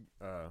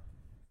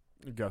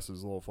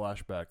 Gus's little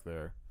flashback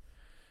there.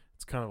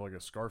 It's kind of like a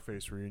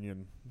Scarface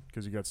reunion,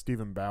 because you got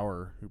Stephen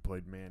Bauer, who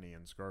played Manny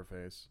in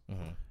Scarface,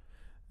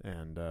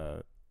 and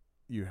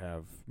you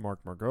have Mark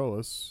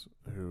Margolis,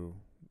 who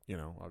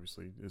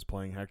obviously is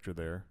playing Hector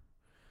there,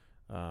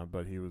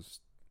 but he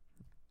was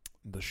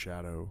the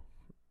Shadow.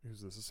 He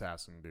was this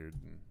assassin dude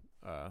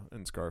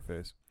in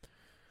Scarface.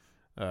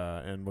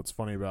 And what's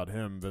funny about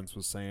him, Vince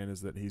was saying,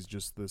 is that he's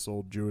just this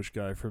old Jewish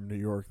guy from New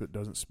York that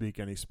doesn't speak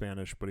any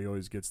Spanish, but he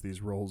always gets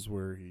these roles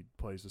where he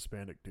plays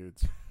Hispanic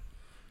dudes.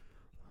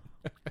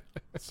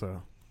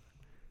 So,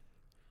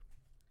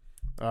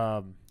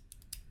 part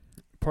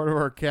of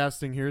our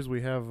casting here is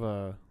we have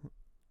a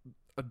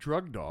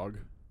drug dog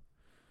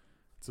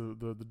So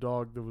the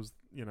dog that was,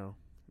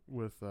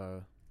 with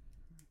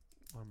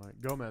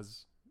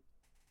Gomez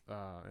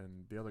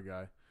and the other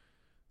guy,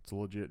 it's a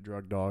legit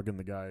drug dog, and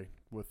the guy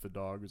with the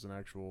dog is an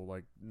actual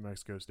like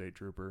Mexico State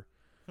Trooper.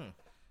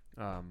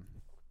 And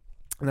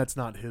that's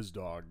not his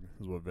dog,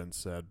 is what Vince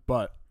said.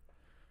 But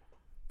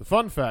the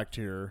fun fact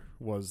here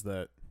was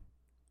that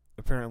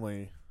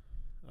apparently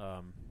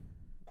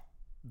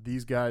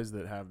these guys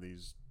that have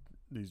these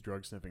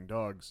drug sniffing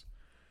dogs,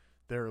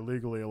 they're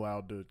legally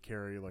allowed to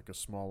carry like a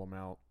small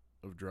amount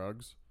of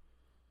drugs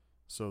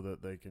so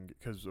that they can,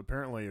 because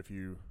apparently if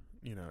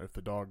if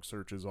the dog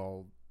searches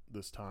all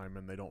this time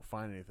and they don't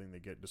find anything, they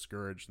get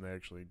discouraged and they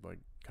actually like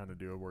kind of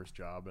do a worse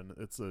job, and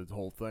it's a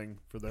whole thing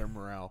for their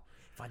morale.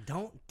 If I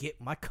don't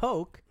get my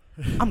Coke,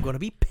 I'm going to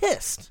be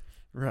pissed.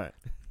 Right.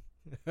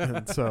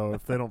 And so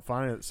if they don't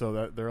find it, so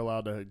that they're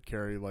allowed to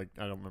carry like,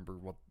 I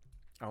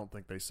don't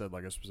think they said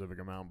like a specific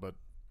amount, but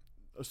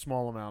a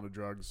small amount of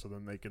drugs, so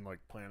then they can like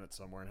plant it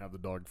somewhere and have the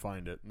dog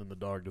find it, and then the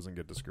dog doesn't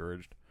get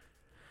discouraged.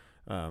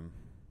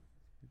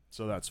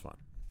 So that's fun.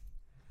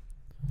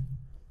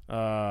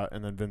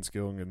 And then Vince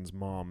Gilligan's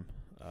mom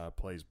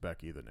plays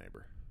Becky, the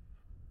neighbor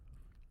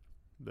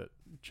that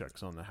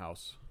checks on the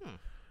house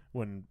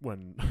when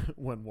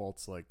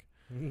Walt's like,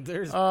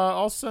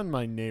 I'll send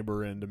my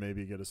neighbor in to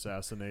maybe get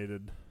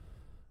assassinated.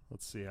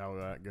 Let's see how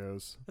that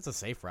goes. That's a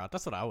safe route.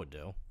 That's what I would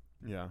do.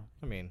 Yeah.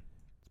 I mean,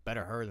 it's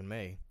better her than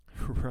me.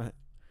 Right.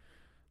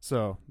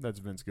 So that's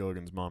Vince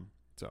Gilligan's mom.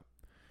 So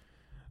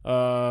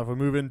if we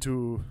move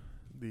into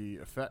the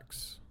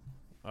effects,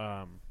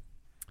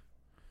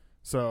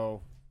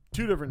 so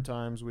 2 different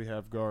times we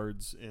have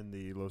guards in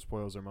the Los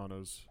Pollos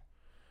Hermanos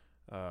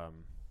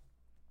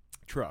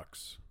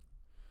trucks,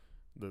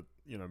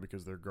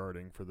 because they're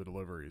guarding for the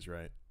deliveries,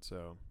 right?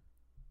 So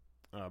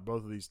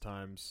both of these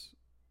times,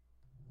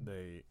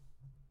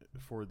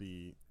 for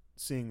the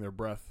seeing their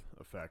breath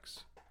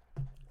effects,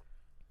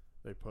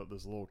 they put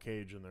this little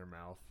cage in their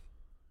mouth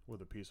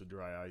with a piece of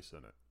dry ice in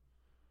it,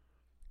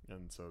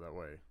 and so that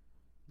way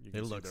you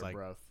can see their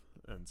breath,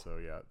 and so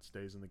it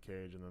stays in the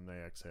cage, and then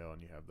they exhale,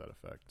 and you have that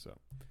effect. So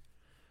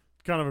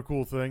kind of a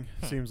cool thing.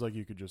 Seems like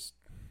you could just,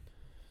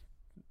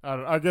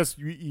 I guess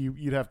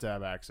you'd have to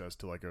have access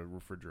to like a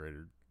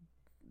refrigerator,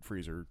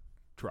 freezer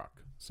truck,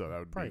 so that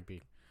would probably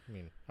be. I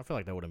mean, I feel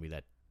like that wouldn't be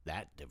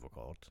that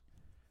difficult.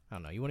 I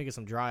don't know. You want to get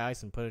some dry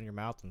ice and put it in your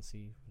mouth and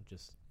see,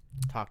 just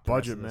talk to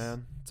budget,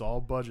 man. It's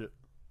all budget.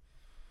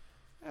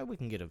 We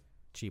can get a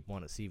cheap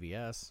one at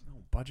CVS.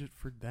 No budget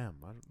for them.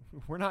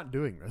 We're not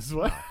doing this.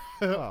 What?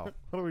 What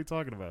are we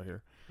talking about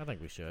here? I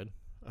think we should.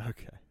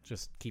 Okay.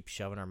 Just keep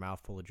shoving our mouth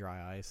full of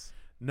dry ice.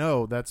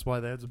 No, that's why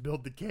they had to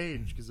build the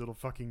cage, because it'll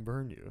fucking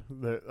burn you.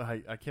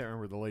 I can't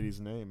remember the lady's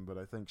name, but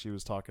I think she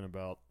was talking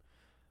about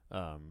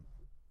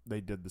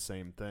they did the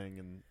same thing,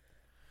 and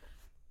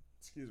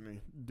excuse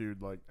me,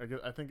 dude, like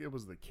I think it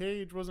was the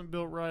cage wasn't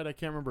built right. I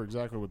can't remember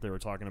exactly what they were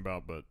talking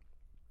about, but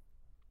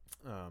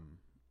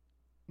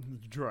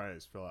the dry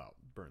ice fell out,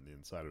 burned the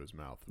inside of his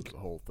mouth. It was the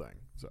whole thing.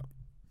 So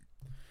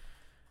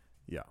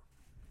yeah.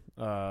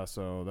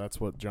 So that's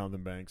what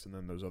Jonathan Banks and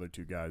then those other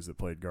 2 guys that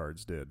played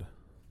guards did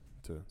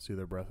to see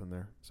their breath in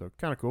there. So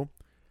kind of cool.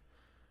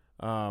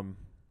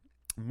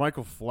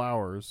 Michael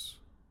Flowers,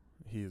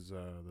 he's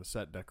the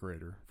set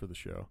decorator for the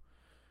show,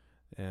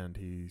 and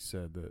he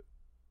said that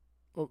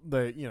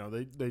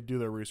they do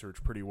their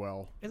research pretty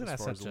well as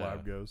far as the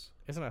lab goes.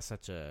 Isn't that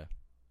such a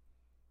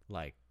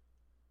like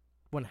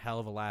one hell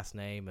of a last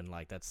name, and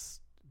like that's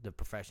the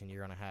profession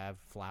you're gonna have,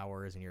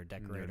 Flowers, and you're a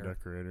decorator. You're a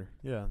decorator.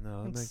 Yeah,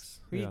 no,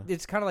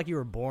 it's kind of like you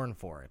were born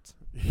for it.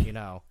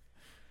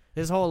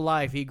 His whole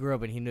life he grew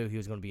up and he knew he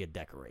was going to be a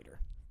decorator.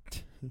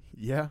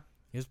 Yeah.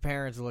 His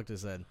parents looked and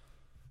said,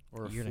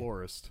 or a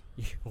florist.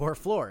 Or a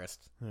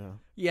florist.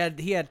 Yeah.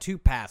 He had 2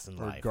 paths in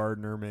life. Or a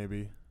gardener,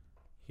 maybe.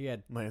 He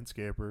had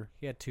landscaper.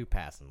 He had 2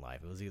 paths in life.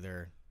 It was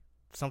either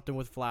something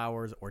with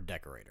flowers or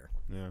decorator.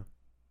 Yeah.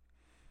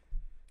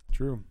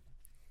 True.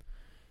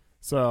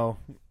 So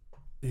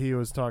he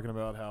was talking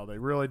about how they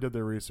really did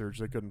their research.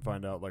 They couldn't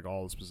find out like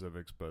all the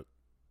specifics, but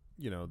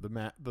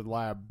the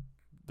lab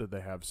that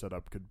they have set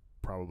up could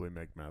probably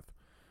make meth.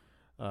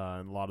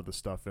 And a lot of the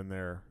stuff in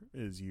there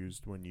is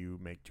used when you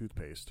make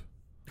toothpaste.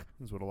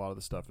 Is what a lot of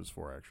the stuff is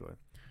for, actually.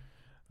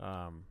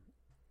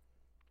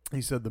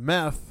 He said the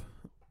meth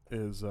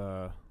is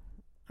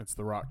it's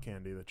the rock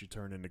candy that you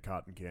turn into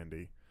cotton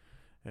candy.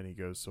 And he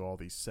goes, so all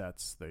these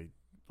sets, they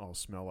all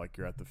smell like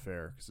you're at the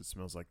fair because it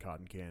smells like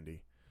cotton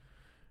candy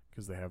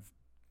because they have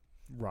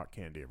rock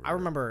candy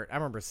everywhere. I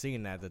remember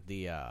seeing that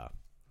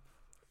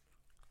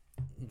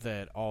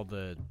that all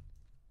the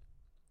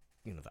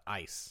the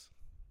ice,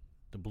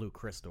 the blue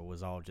crystal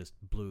was all just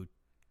blue,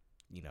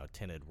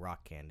 tinted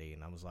rock candy,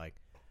 and I was like,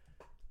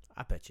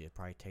 I bet you it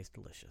probably tastes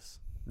delicious.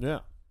 Yeah.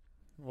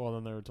 Well,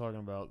 then they were talking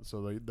about,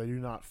 so they do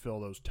not fill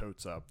those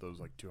totes up, those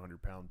like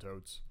 200-pound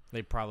totes.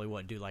 They probably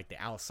would do like the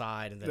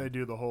outside, and then they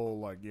do the whole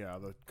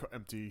the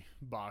empty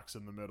box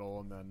in the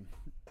middle, and then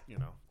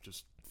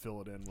just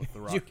fill it in with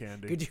the rock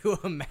candy. Could you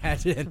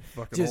imagine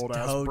fucking just old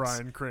ass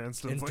Bryan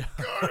Cranston? And like,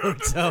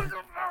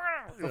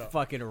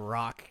 fucking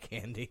rock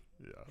candy.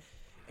 Yeah.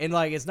 And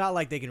like, it's not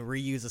like they can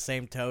reuse the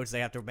same totes.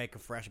 They have to make a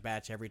fresh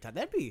batch every time.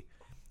 That'd be,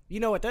 you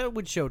know what? That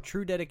would show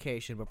true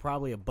dedication, but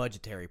probably a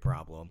budgetary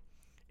problem.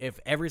 If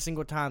every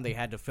single time they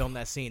had to film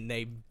that scene,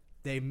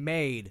 they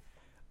made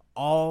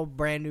all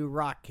brand new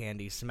rock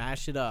candy,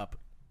 smash it up,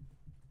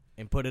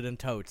 and put it in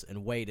totes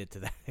and weighed it to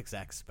that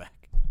exact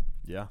spec.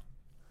 Yeah.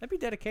 That'd be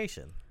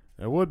dedication.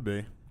 It would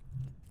be.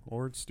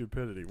 Or it's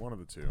stupidity. One of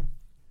the two.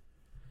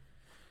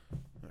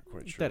 Not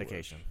quite sure.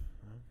 Dedication.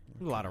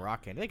 A lot of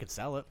rock candy. They could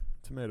sell it.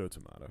 Tomato,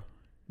 tomato.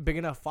 Big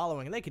enough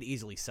following, and they could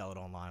easily sell it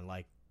online,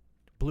 like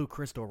Blue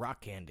Crystal Rock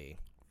Candy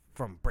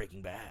from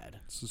Breaking Bad.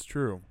 This is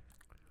true.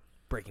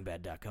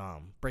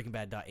 BreakingBad.com.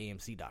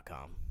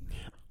 BreakingBad.amc.com.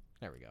 Yeah.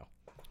 There we go.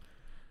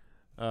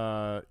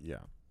 Yeah.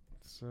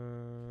 So,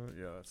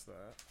 yeah, that's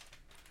that.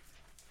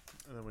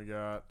 And then we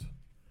got...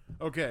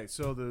 Okay,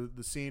 so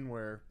the scene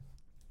where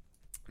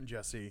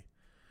Jesse,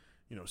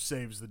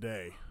 saves the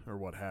day, or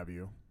what have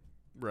you,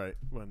 right?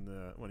 When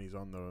he's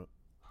on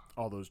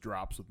all those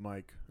drops with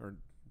Mike, or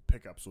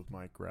pickups with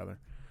Mike, rather.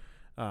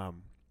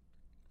 And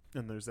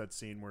there's that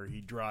scene where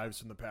he drives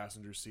from the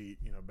passenger seat,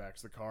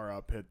 backs the car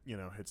up,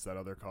 hits that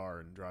other car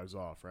and drives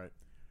off, right?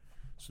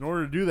 So in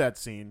order to do that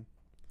scene,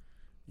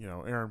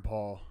 Aaron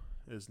Paul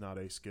is not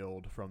a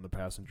skilled from the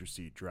passenger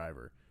seat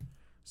driver.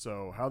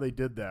 So how they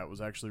did that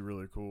was actually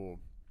really cool.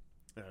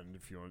 And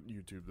if you want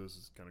YouTube, this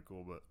is kind of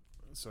cool. But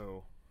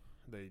so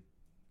they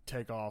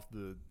take off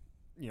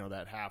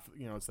that half,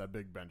 it's that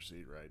big bench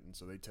seat, right? And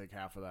so they take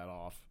half of that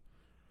off,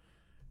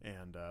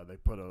 and they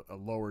put a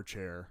lower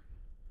chair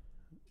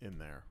in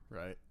there,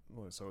 right?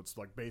 So it's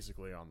like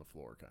basically on the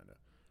floor, kind of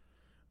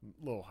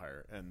a little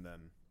higher, and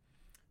then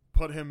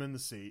put him in the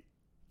seat,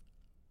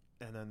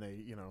 and then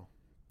they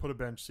put a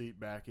bench seat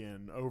back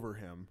in over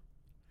him,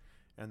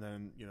 and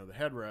then the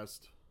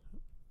headrest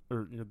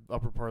or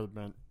upper part of the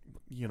bench,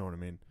 you know what I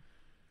mean.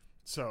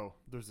 So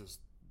there's this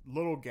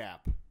little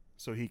gap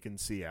so he can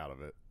see out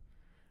of it,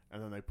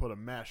 and then they put a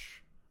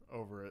mesh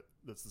over it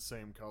that's the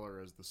same color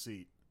as the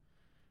seat,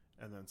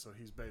 and then so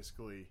he's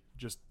basically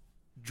just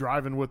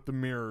driving with the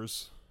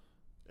mirrors,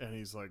 and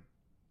he's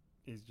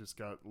just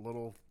got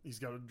he's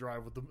got to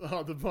drive with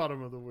on the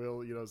bottom of the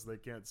wheel, so they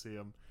can't see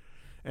him.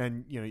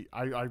 And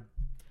I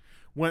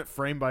went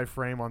frame by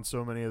frame on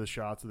so many of the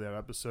shots of that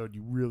episode,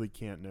 you really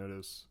can't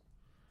notice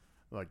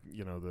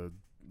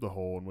the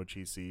hole in which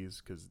he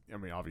sees, because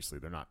obviously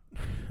they're not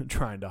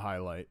trying to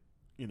highlight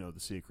the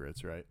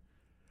secrets, right?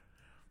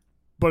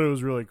 But it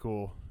was really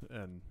cool,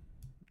 and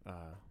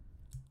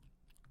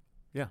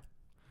yeah,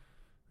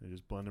 they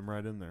just blend him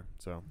right in there.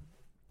 So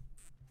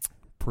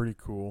pretty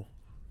cool,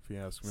 if you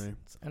ask me.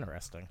 It's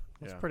interesting.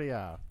 It's Yeah. pretty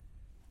Yeah.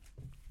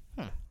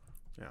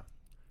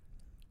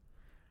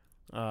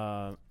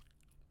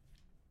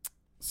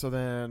 So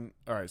then,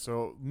 all right.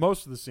 So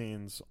most of the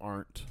scenes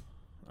aren't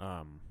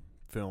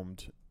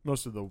filmed.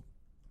 Most of the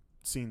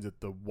scenes at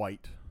the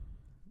White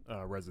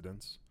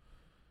residence.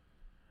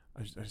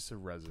 I just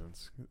said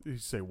residence. You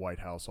say White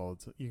House all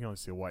the time. You can only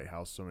say White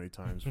House so many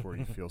times before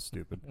you feel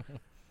stupid.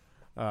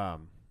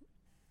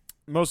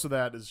 Most of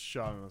that is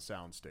shot on a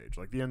sound stage.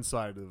 Like the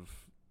inside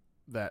of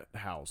that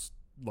house,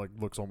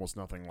 looks almost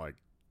nothing like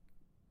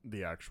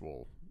the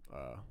actual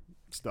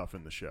stuff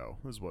in the show.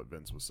 Is what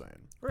Vince was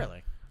saying.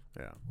 really.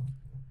 Yeah.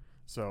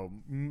 So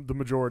the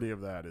majority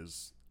of that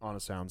is on a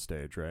sound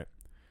stage, right?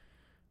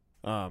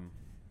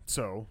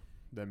 So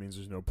that means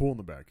there's no pool in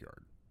the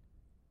backyard,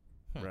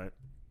 right?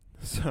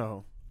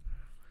 So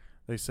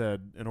they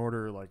said in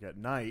order, at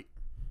night,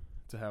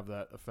 to have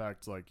that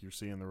effect, you're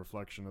seeing the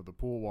reflection of the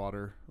pool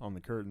water on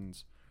the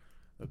curtains,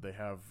 that they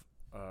have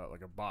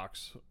a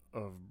box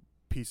of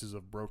pieces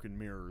of broken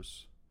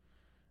mirrors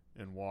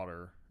in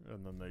water,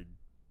 and then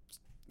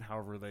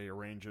however they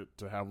arrange it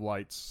to have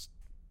lights,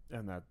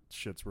 and that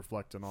shit's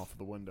reflecting off of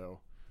the window.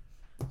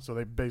 So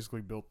they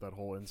basically built that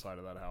whole inside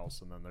of that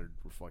house, and then they're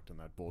reflecting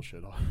that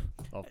bullshit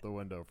off the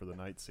window for the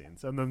night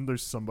scenes. And then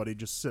there's somebody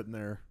just sitting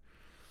there,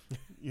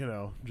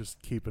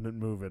 just keeping it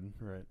moving,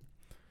 right?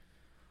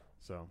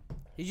 So.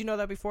 Did you know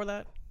that before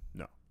that?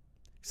 No.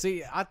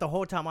 See, the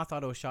whole time I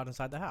thought it was shot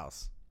inside the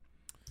house.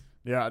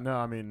 Yeah,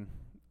 no,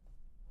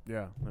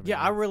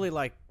 yeah. I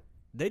really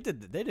they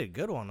did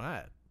good on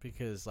that,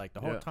 because the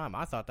whole Yeah. time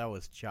I thought that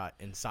was shot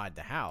inside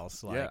the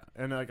house. Yeah,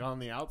 and on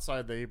the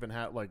outside they even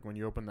have when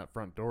you open that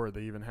front door,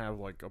 they even have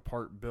a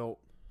part built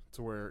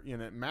to where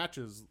it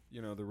matches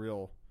the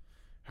real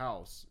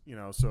house.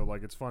 So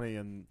it's funny,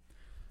 and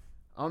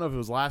I don't know if it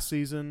was last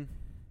season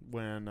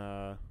when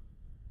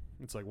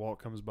it's Walt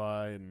comes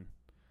by and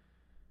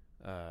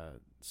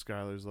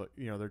Skylar's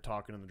they're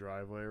talking in the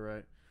driveway,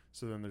 right?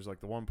 So then there's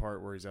the one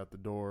part where he's at the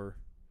door.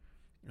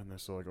 And they're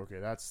so okay,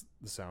 that's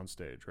the sound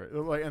stage, right?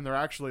 And they're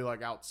actually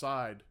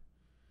outside,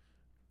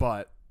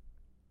 but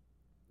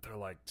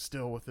they're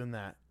still within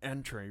that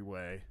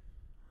entryway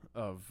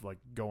of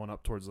going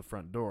up towards the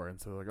front door. And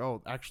so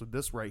oh, actually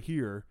this right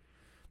here,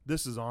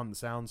 this is on the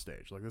sound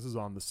stage. This is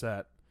on the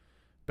set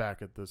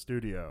back at the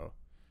studio.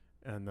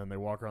 And then they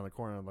walk around the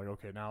corner and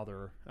okay, now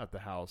they're at the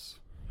house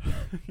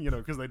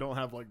because they don't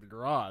have like the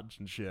garage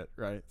and shit,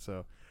 right?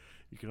 So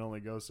you can only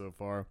go so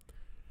far.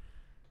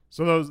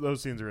 So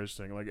those scenes are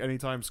interesting. Like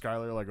anytime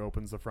Skylar like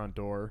opens the front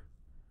door,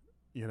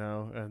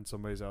 and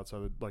somebody's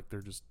outside, like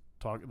they're just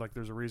talking. Like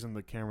there's a reason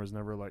the camera's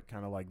never like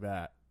kind of like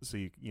that, so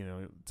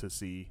to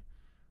see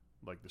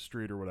like the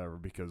street or whatever,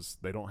 because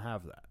they don't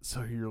have that.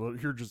 So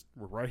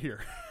we're right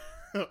here.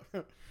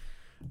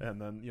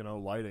 And then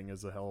lighting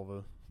is a hell of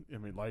a. I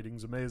mean,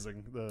 lighting's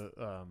amazing.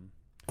 The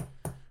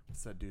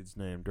what's that dude's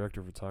name?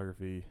 Director of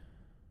photography.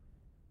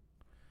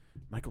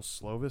 Michael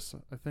Slovis,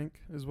 I think,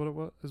 is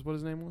what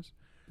his name was.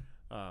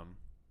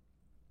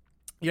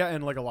 Yeah,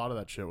 and like a lot of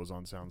that shit was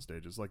on sound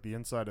stages. Like the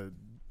inside of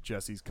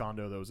Jesse's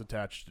condo that was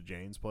attached to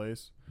Jane's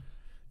place.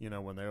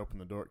 When they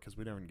opened the door, because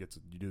we didn't get to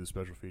do the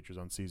special features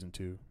on season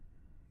 2,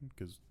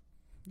 because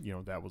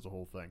that was the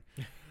whole thing.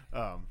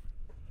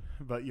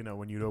 But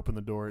when you'd open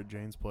the door at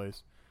Jane's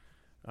place,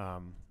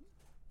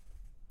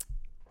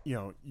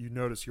 you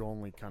notice you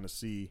only kind of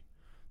see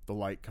the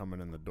light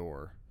coming in the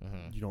door.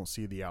 Mm-hmm. You don't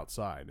see the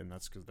outside, and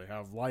that's because they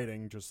have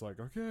lighting. Just like,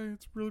 okay,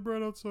 it's really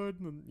bright outside,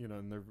 and then,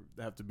 and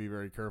they have to be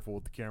very careful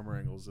with the camera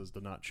angles as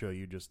to not show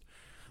you just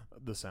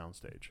the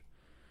soundstage.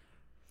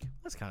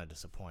 That's kind of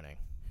disappointing.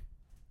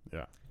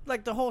 Yeah,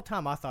 like the whole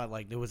time I thought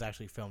like it was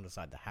actually filmed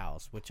inside the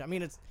house, which I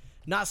mean, it's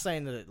not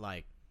saying that it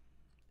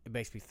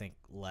makes me think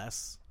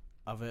less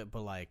of it,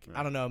 but like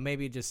I don't know,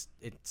 maybe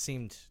it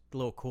seemed a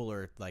little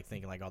cooler, like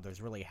thinking like, oh,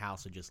 there's really a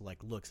house that just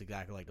like looks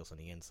exactly like this on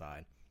the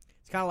inside.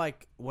 It's kind of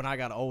like when I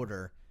got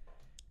older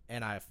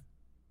and I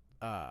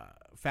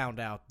found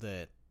out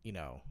that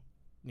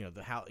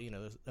the house,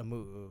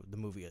 the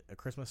movie A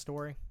Christmas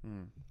Story,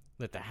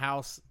 that the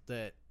house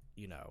that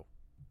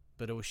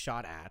that it was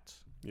shot at,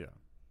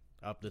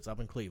 that's up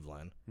in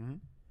Cleveland. Mm-hmm.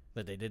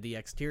 That they did the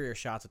exterior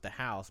shots at the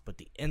house, but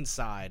the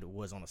inside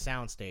was on a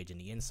soundstage, and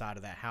the inside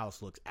of that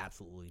house looks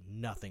absolutely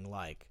nothing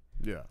like.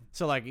 Yeah.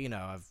 So like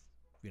I've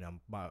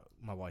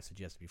my wife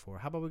suggested before,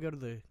 how about we go to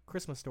the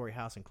Christmas Story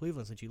house in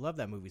Cleveland since you love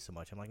that movie so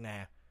much? I'm like,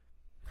 nah,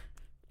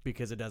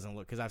 because it doesn't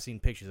look. Because I've seen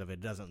pictures of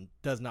it.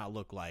 It does not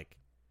look like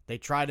they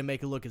tried to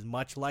make it look as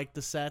much like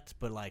the set,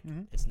 but like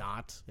it's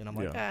not. And I'm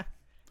like,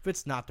 if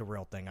it's not the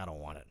real thing, I don't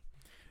want it.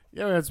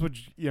 Yeah, that's what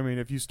I mean.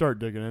 If you start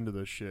digging into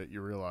this shit, you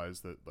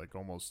realize that like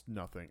almost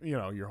nothing,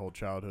 your whole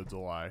childhood's a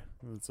lie.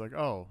 It's like,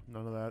 oh,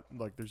 none of that.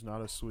 Like, there's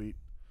not a sweet.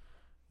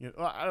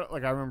 I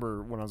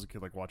remember when I was a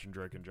kid, like watching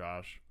Drake and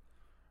Josh,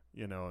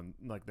 and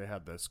like they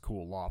had this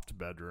cool loft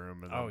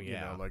bedroom, and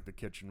then, like the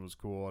kitchen was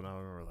cool, and I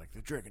remember like the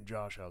Drake and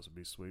Josh house would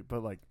be sweet,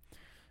 but like,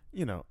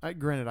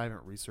 granted I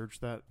haven't researched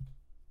that,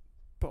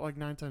 but like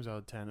 9 times out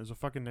of 10, it was a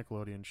fucking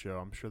Nickelodeon show.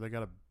 I'm sure they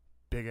got a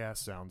big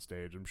ass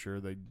soundstage. I'm sure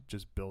they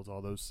just built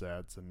all those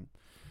sets, and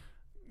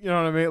you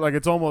know what I mean. Like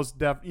it's almost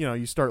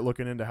you start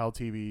looking into how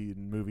TV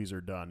and movies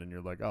are done, and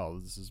you're like, oh,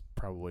 this is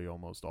probably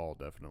almost all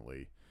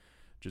definitely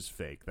just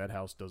fake. That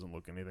house doesn't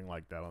look anything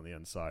like that on the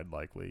inside.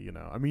 Likely,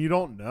 I mean, you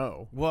don't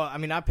know. Well, I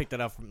mean, I picked it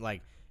up from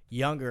like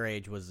younger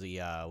age was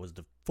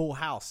the Full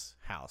House.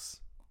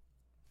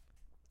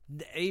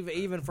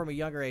 Even from a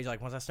younger age,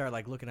 like once I started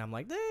like looking, I'm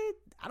like,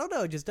 I don't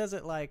know, it just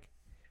doesn't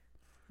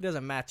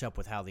match up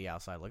with how the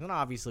outside looks. And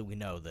obviously we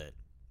know that,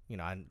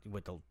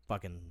 with the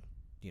fucking,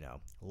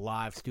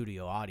 live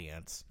studio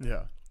audience.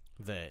 Yeah.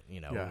 That,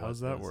 Yeah, how's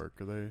that work?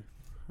 Are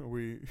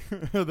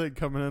they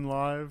coming in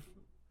live?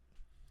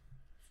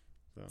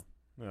 So,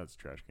 that's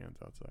trash cans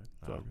outside.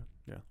 It's all good.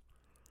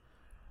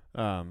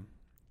 Yeah.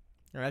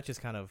 That's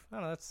just kind of, I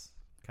don't know, that's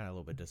kind of a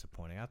little bit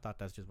disappointing. I thought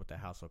that's just what the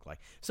house looked like.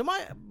 So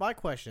my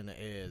question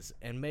is,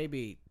 and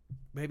maybe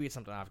it's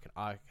something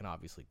I can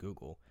obviously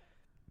Google,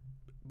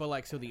 but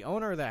like, so the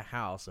owner of that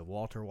house, of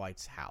Walter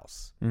White's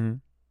house,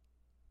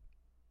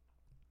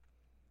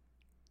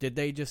 did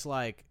they just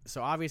like,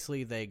 so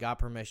obviously they got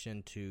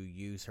permission to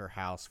use her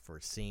house for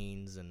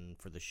scenes and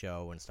for the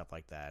show and stuff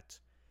like that,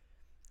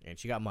 and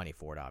she got money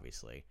for it,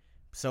 obviously.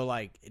 So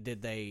like,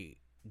 did they,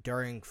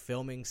 during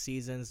filming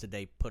seasons, did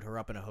they put her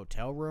up in a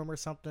hotel room or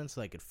something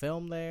so they could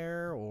film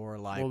there, or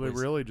like? Well, they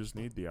really just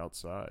need the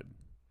outside.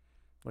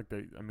 Like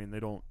they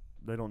don't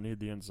need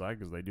the inside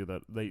because they do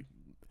that.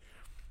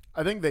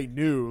 I think they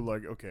knew,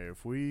 like, okay,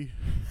 if we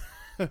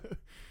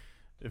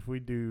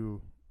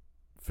do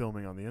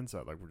filming on the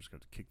inside, like, we're just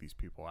going to kick these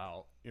people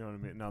out. You know what I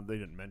mean? Now, they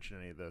didn't mention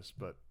any of this,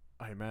 but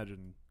I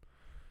imagine.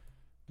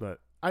 But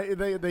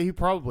he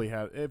probably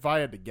had, if I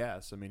had to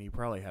guess, I mean, he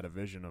probably had a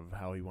vision of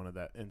how he wanted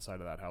that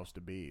inside of that house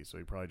to be. So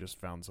he probably just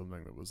found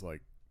something that was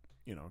like,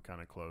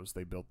 kind of close.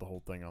 They built the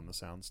whole thing on the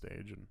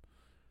soundstage, and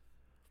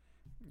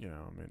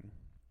I mean.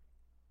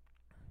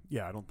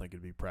 Yeah, I don't think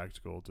it'd be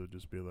practical to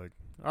just be like,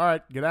 all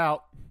right, get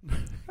out.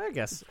 I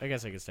guess I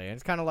could say it.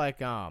 It's kind of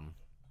like Now,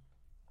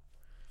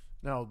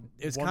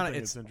 it's one thing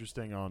that's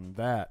interesting on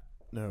that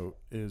note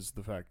is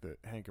the fact that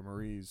Hank and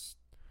Marie's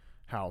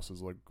house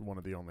is like one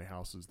of the only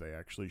houses they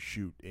actually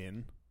shoot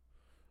in.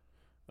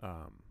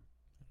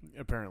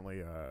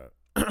 Apparently, a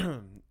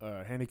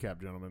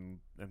handicapped gentleman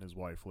and his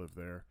wife live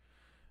there,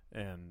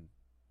 and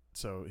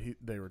so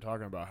they were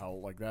talking about how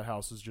like that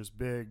house is just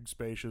big,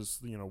 spacious,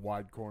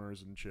 wide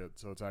corners and shit.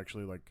 So it's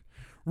actually like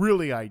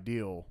really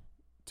ideal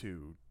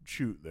to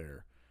shoot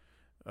there.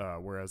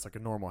 Whereas like a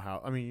normal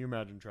house, I mean, you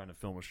imagine trying to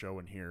film a show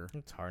in here.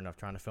 It's hard enough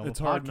trying to film.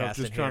 It's a hard podcast enough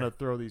just in trying here. to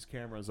throw these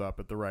cameras up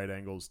at the right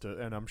angles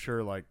and I'm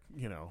sure like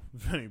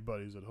if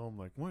anybody's at home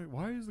like,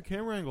 why is the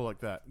camera angle like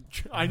that?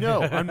 I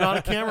know I'm not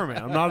a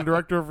cameraman. I'm not a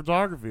director of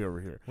photography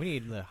over here. We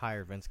need to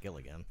hire Vince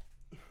Gilligan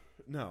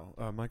No,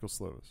 Michael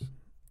Slovis.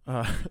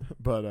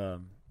 But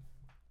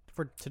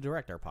to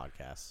direct our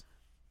podcast.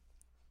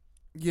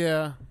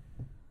 yeah,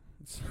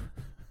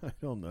 I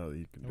don't know that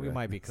you can. We direct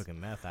might be this. cooking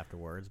meth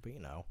afterwards, but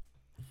I'm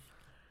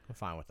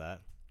fine with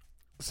that.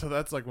 So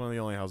that's like one of the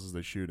only houses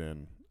they shoot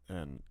in,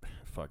 and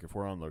fuck, if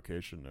we're on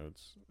location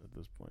notes at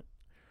this point,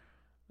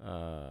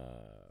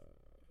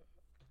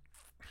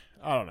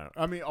 I don't know.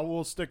 I mean,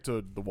 we'll stick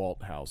to the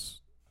White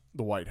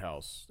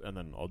House, and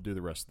then I'll do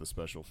the rest of the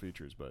special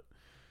features. But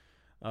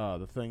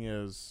the thing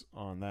is,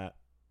 on that,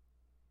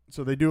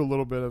 so they do a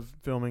little bit of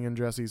filming in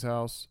Jesse's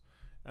house,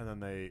 and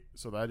then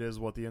so that is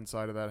what the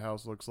inside of that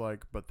house looks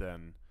like. But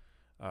then,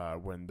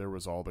 when there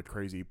was all the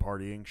crazy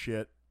partying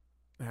shit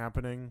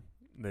happening,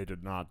 they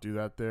did not do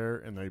that there,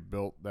 and they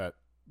built that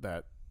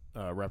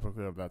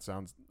replica of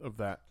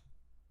that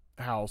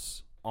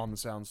house on the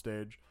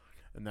soundstage,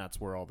 and that's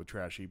where all the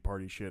trashy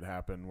party shit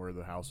happened, where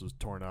the house was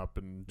torn up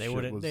and They shit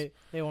wouldn't. was.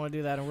 They want to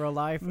do that in real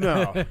life.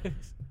 No.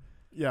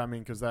 Yeah, I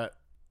mean, because I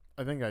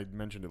think I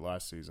mentioned it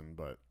last season,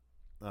 but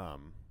the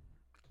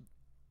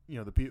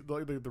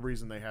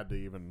reason they had to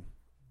even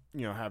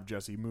have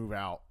Jesse move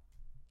out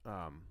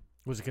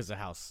Was it because the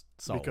house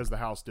sold? because the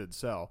house did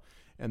sell,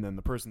 and then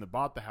the person that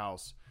bought the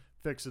house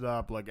fixed it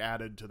up, like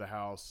added to the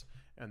house,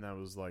 and that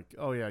was like,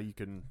 oh yeah, you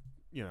can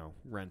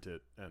rent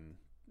it and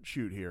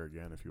shoot here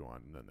again if you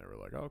want. And then they were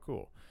like, oh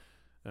cool,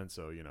 and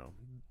so They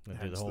do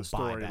hence the whole the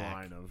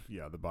buyback. storyline of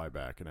the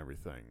buyback and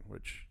everything,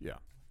 which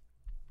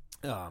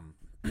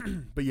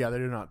but yeah, they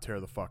did not tear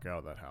the fuck out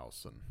of that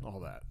house and all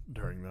that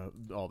during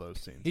all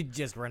those scenes. He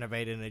just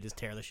renovated and they just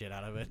tear the shit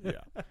out of it.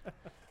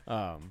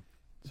 Yeah.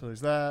 So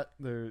there's that.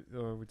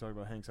 We talked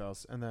about Hank's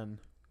house, and then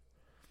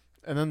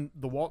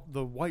the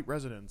white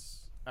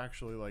residence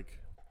actually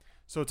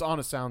so it's on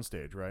a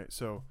soundstage, right?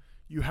 So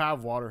you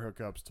have water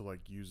hookups to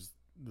use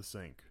the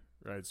sink,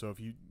 right? So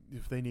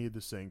if they need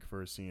the sink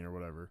for a scene or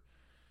whatever,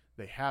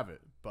 they have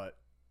it, but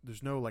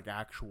there's no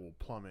actual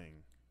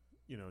plumbing,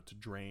 to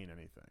drain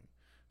anything.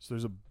 So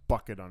there's a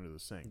bucket under the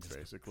sink,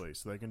 basically,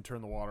 so they can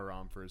turn the water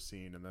on for a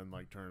scene and then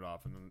turn it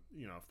off, and then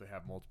if they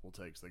have multiple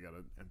takes, they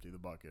gotta empty the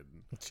bucket.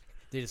 And,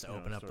 They just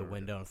open up the start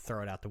window and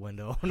throw it out the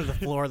window onto the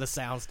floor of the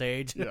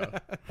soundstage. yeah,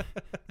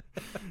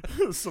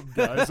 some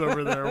guys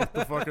over there with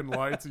the fucking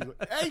lights. He's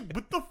like, "Hey,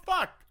 what the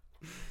fuck?"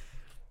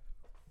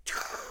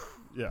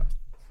 Yeah,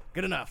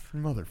 Good enough.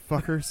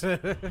 motherfuckers.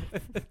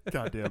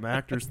 Goddamn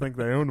actors think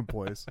they own a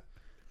place.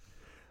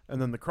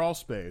 And then the crawl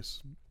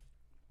space.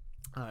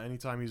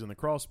 Anytime he's in the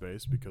crawl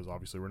space, because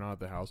obviously we're not at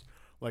the house,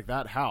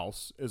 that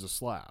house is a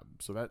slab,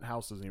 so that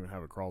house doesn't even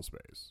have a crawl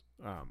space.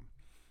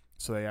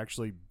 So they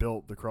actually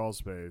built the crawl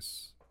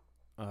space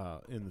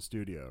in the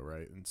studio,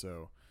 right? And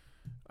so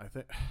I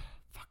think,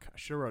 I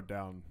should have wrote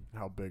down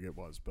how big it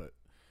was, but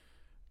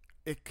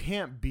it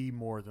can't be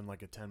more than a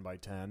 10 by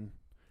 10,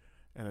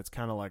 and it's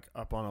kind of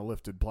up on a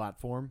lifted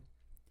platform.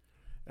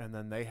 And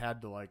then they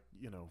had to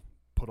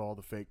put all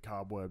the fake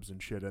cobwebs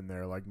and shit in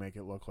there, make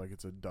it look like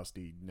it's a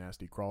dusty,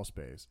 nasty crawl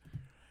space,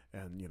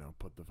 and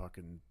put the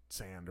fucking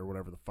sand or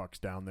whatever the fuck's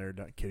down there,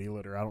 kitty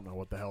litter. I don't know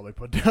what the hell they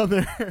put down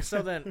there.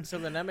 So then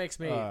that makes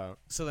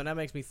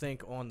me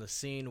think on the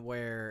scene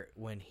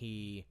when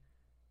he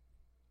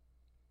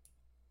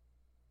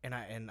and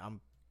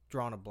I'm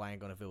drawing a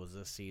blank on if it was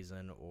this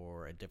season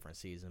or a different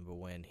season, but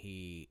when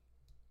he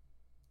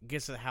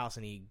gets to the house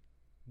and he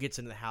gets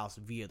into the house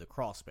via the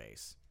crawl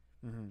space.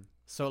 Mm-hmm.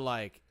 So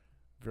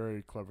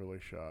Very cleverly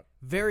shot.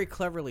 very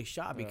cleverly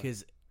shot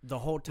because the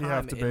whole time You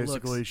have to it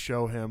basically looks,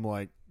 show him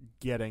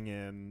getting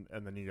in,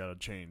 and then you got to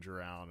change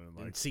around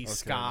and see okay,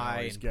 sky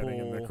now he's and getting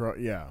in the pool.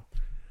 yeah.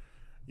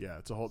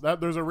 It's a whole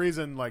there's a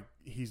reason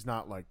he's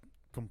not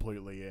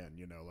completely in,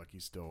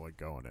 he's still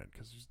going in,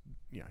 because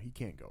he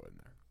can't go in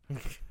there.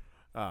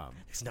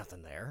 There's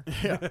nothing there.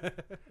 Yeah.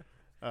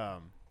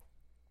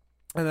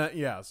 And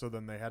that so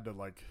then they had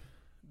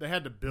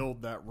to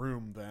build that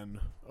room then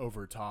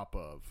over top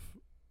of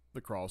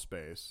the crawl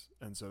space,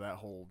 and so that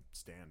whole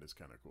stand is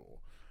kind of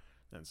cool.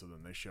 And so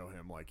then they show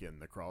him in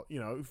the crawl,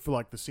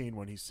 for the scene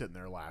when he's sitting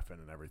there laughing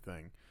and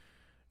everything,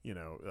 in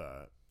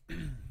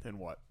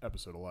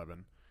episode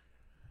 11.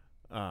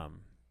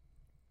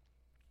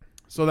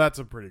 So that's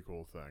a pretty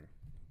cool thing.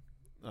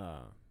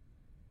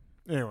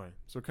 Anyway,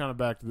 so kind of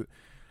back to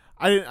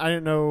I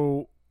didn't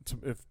know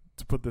if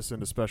to put this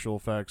into special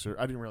effects, or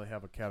I didn't really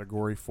have a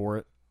category for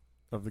it.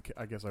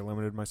 I guess I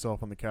limited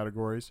myself on the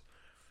categories.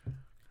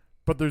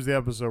 But there's the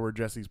episode where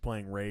Jesse's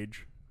playing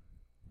Rage,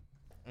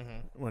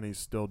 when he's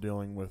still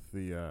dealing with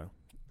the,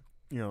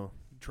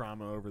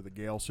 trauma over the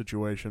Gale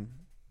situation.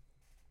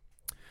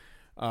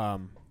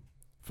 Fun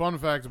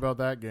fact about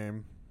that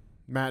game,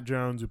 Matt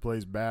Jones, who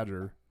plays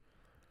Badger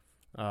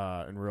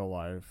in real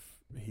life,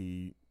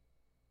 he,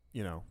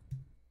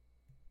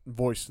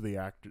 voiced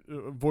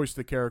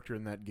the character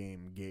in that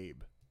game,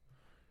 Gabe.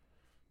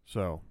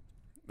 So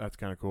that's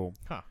kind of cool.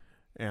 Huh.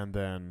 And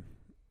then,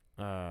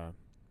 so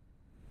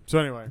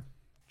anyway,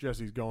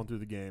 Jesse's going through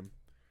the game,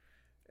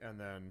 and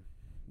then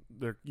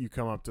you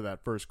come up to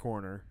that first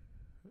corner,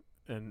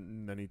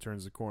 and then he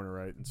turns the corner,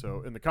 right? And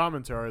so in the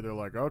commentary, they're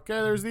like,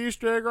 okay, there's the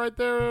Easter egg right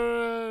there.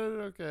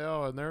 Okay,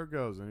 and there it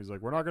goes. And he's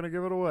like, we're not going to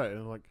give it away. And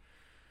I'm like,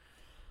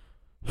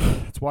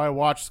 that's why I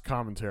watch the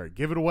commentary.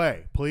 Give it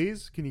away,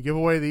 please. Can you give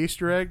away the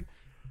Easter egg?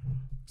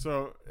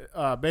 So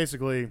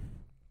basically,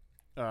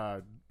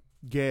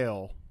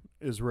 Gale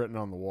is written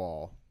on the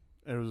wall.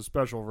 And it was a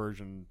special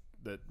version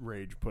that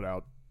Rage put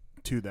out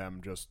to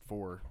them just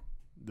for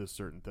this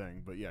certain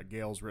thing. But yeah,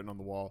 Gale's written on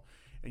the wall.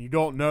 And you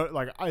don't know,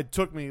 like, it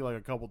took me like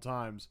a couple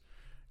times,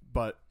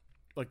 but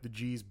like the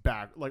G's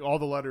back, like all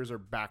the letters are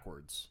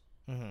backwards.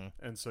 Mm-hmm.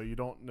 And so you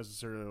don't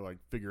necessarily like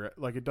figure it,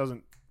 like it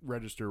doesn't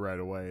register right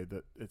away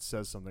that it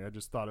says something. I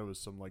just thought it was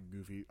some like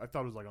goofy, I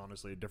thought it was like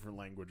honestly a different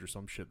language or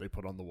some shit they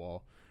put on the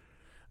wall.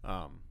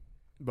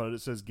 But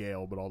it says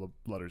Gale, but all the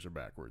letters are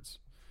backwards.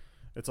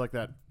 It's like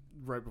that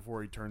right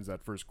before he turns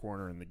that first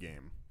corner in the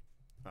game.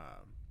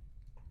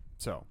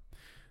 So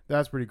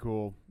that's pretty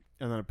cool.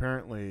 And then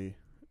apparently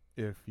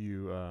if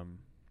you,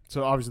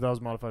 so obviously that was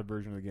a modified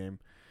version of the game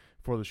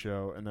for the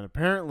show. And then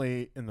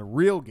apparently in the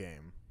real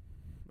game,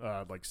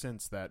 like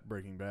since that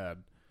Breaking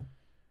Bad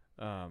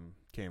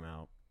came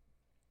out,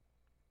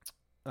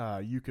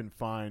 you can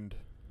find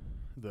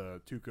the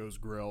Tuco's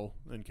grill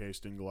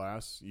encased in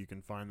glass. You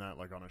can find that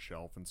like on a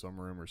shelf in some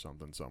room or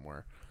something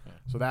somewhere. Yeah.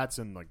 So that's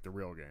in like the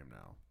real game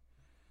now.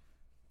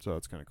 So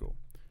that's kind of cool.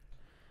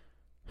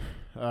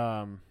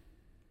 A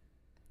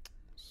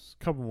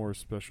couple more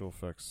special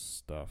effects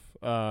stuff.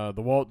 The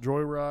Walt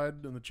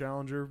Joyride and the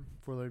Challenger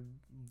before they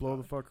blow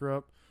the fucker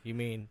up. You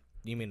mean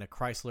the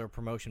Chrysler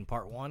promotion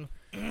part 1?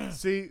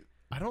 See,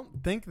 I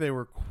don't think they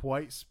were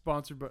quite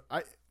sponsored, but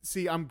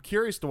I'm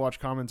curious to watch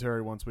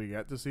commentary once we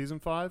get to season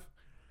 5.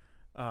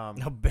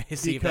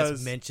 See if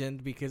that's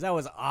mentioned, because that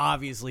was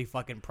obviously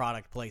fucking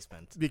product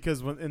placement.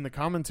 Because when in the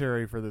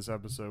commentary for this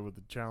episode with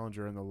the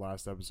Challenger and the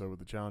last episode with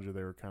the Challenger,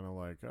 they were kind of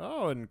like,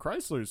 "Oh, and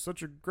Chrysler's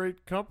such a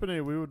great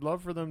company. We would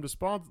love for them to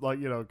sponsor,"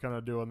 like kind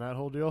of doing that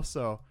whole deal.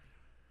 So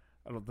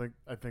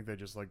I think they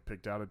just like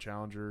picked out a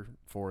Challenger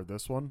for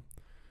this one.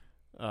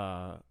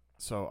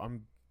 So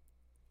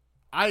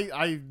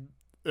I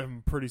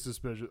am pretty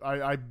suspicious.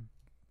 I'm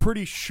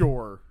pretty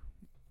sure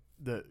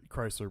that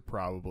Chrysler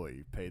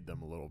probably paid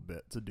them a little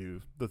bit to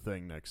do the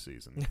thing next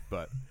season,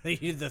 but They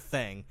did the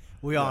thing.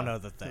 We all know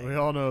the thing. we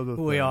all know the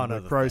We thing, all know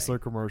the the Chrysler thing.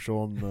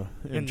 commercial and the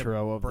the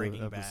intro of the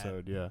Breaking Bad.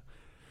 episode. Yeah.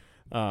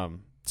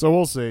 So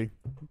we'll see,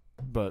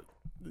 but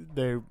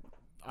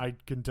I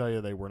can tell you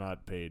they were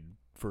not paid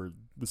for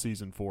the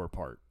season 4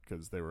 part,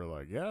 because they were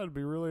like, yeah, it'd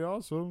be really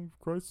awesome.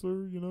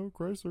 Chrysler,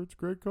 Chrysler, it's a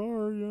great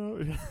car,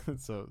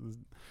 So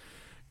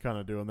kind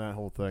of doing that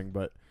whole thing.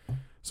 But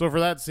so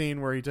for that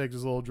scene where he takes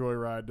his little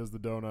joyride, does the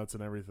donuts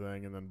and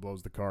everything, and then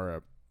blows the car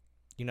up,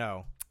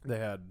 they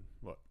had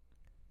what?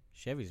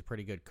 Chevy's a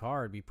pretty good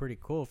car. It'd be pretty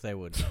cool if they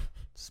would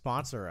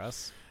sponsor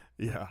us.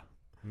 Yeah.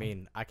 I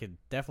mean, I could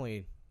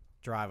definitely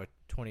drive a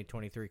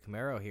 2023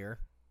 Camaro here.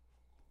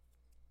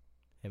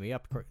 Hit me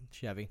up,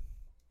 Chevy.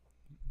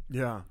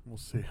 Yeah, we'll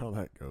see how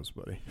that goes,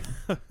 buddy.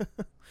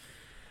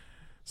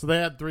 So they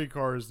had 3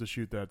 cars to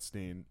shoot that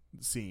scene.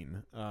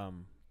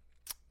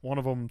 One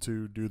of them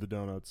to do the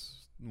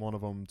donuts, one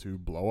of them to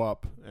blow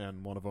up,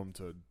 and one of them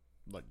to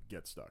like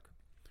get stuck.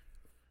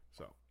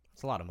 So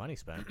It's a lot of money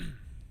spent.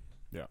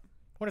 Yeah.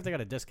 What if they got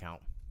a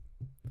discount?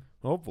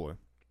 hopefully.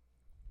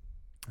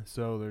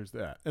 So there's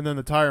that, and then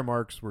the tire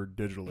marks were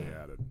digitally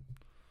added.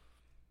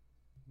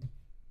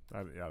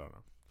 I don't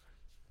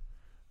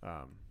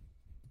know.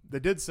 They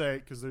did say,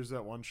 because there's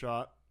that one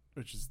shot,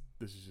 this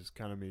is just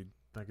kind of me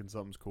thinking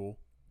something's cool,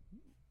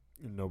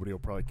 and nobody will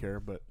probably care,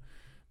 but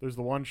there's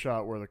the one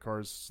shot where the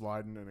car's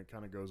sliding and it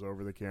kind of goes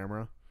over the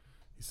camera.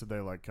 He said they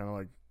kind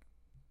of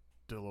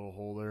did a little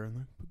hole there and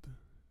then put the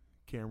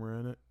camera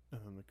in it,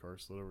 and then the car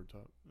slid over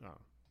top. Oh,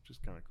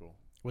 just kind of cool.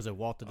 Was it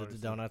Walt that did the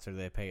Obviously. donuts, or did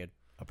they pay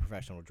a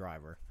professional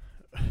driver?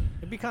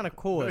 It'd be kind of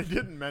cool. They if,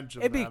 didn't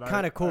mention it'd be that.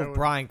 kind of cool I if would-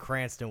 Bryan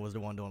Cranston was the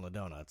one doing the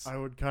donuts. I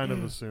would kind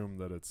of assume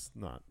that it's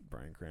not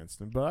Bryan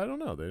Cranston, but I don't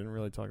know. They didn't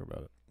really talk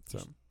about it. So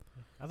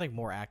I think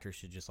more actors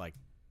should just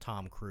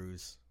Tom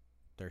Cruise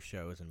their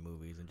shows and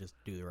movies and just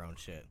do their own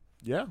shit.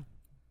 yeah,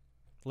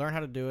 Learn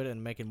how to do it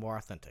and make it more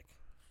authentic.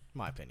 In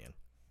my opinion.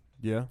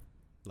 yeah,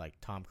 Like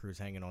Tom Cruise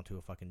hanging onto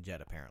a fucking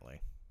jet,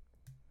 apparently.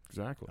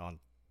 exactly.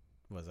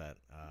 Was that?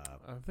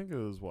 I think it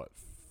was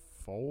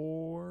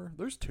 4.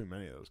 There's too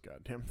many of those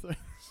goddamn things.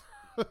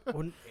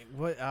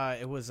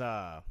 It was.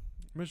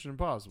 Mission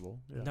Impossible.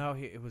 Yeah. No,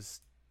 it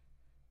was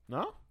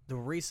No? the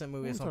recent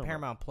movie. What are It's you on talking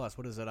Paramount Plus.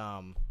 What is it?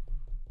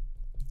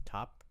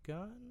 Top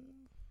Gun.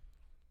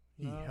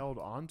 He No. held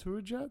on to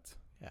a jet?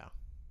 Yeah.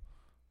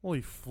 Well,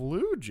 he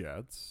flew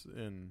jets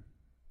in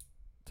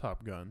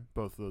Top Gun,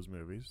 both of those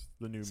movies.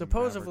 The new Maverick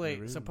Supposedly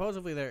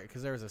movies. there,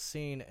 because there was a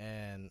scene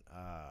in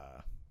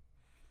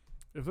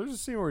If there's a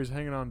scene where he's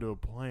hanging onto a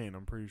plane,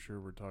 I'm pretty sure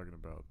we're talking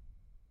about.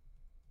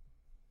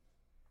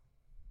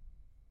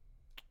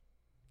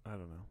 I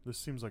don't know. This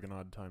seems like an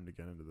odd time to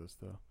get into this,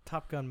 though.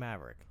 Top Gun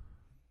Maverick.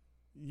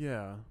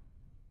 Yeah.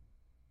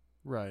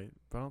 Right.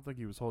 But I don't think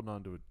he was holding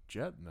on to a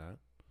jet in that.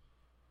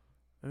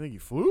 I think he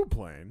flew a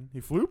plane. He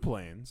flew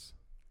planes.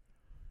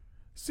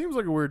 Seems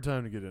like a weird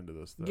time to get into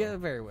this, though. Yeah,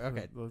 very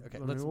okay. Okay.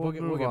 We'll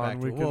get back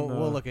to it.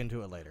 We'll look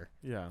into it later.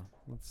 Yeah,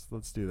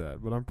 let's do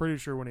that. But I'm pretty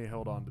sure when he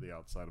held on to the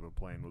outside of a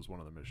plane was one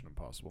of the Mission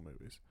Impossible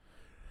movies.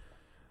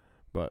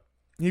 But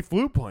he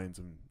flew planes,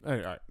 and all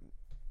right,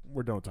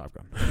 we're done with Top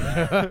Gun.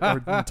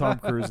 We're Tom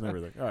Cruise and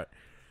everything. All right,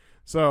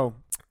 so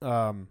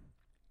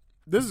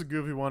this is a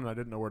goofy one, and I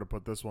didn't know where to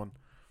put this one,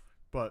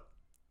 but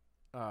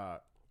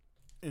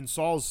in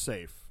Saul's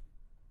safe,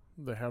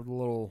 they have the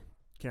little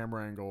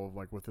camera angle of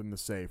like within the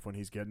safe when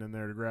he's getting in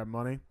there to grab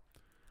money.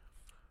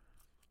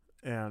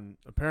 And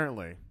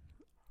apparently,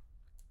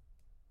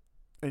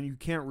 and you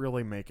can't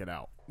really make it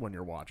out when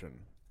you're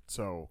watching.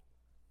 So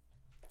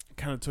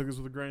kind of took us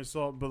with a grain of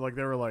salt, but like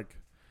they were like,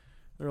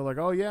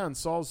 oh yeah, in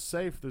Saul's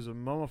safe there's a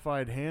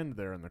mummified hand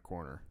there in the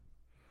corner.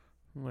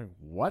 I'm like,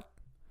 what?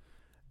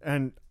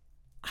 And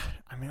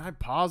I mean, I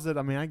paused it.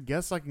 I mean, I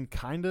guess I can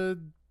kind of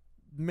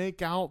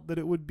make out that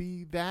it would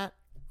be that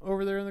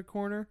over there in the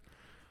corner.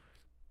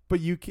 But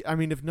I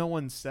mean, if no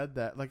one said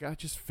that, like, I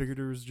just figured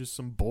it was just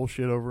some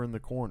bullshit over in the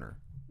corner,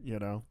 you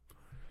know?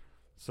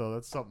 So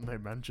that's something they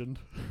mentioned.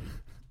 I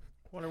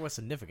wonder what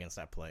significance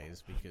that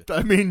plays. Because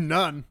I mean,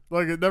 none.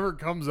 Like, it never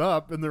comes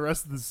up in the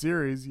rest of the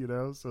series, you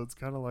know? So it's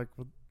kind of like,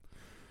 what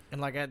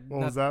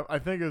was that? I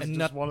think it's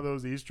just one of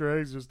those Easter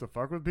eggs just to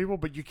fuck with people,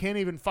 but you can't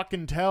even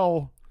fucking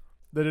tell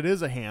that it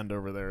is a hand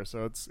over there.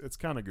 So it's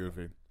kind of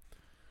goofy.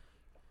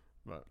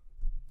 But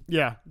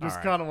yeah,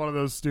 just kind of one of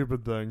those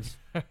stupid things.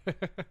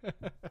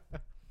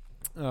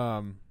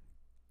 And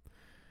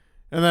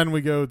then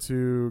we go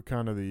to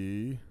kind of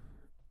the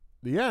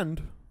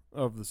end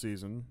of the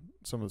season,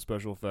 some of the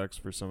special effects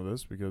for some of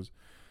this, because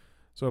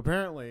so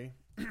apparently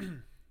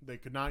they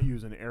could not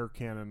use an air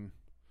cannon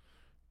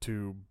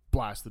to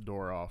blast the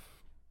door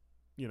off,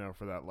 you know,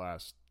 for that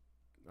last,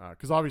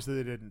 because obviously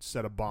they didn't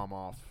set a bomb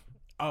off.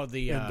 Oh,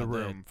 in the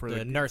room for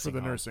the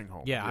nursing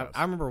home. Yeah, yes.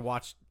 I remember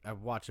I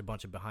watched a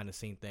bunch of behind the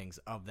scene things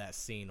of that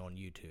scene on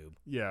YouTube.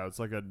 Yeah, it's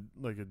like a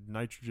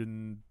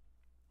nitrogen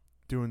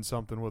doing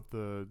something with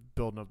the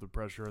building up the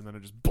pressure, and then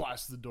it just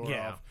blasts the door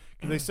off.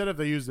 And they said if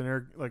they used an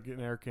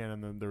air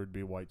cannon, then there would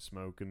be white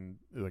smoke, and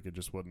like it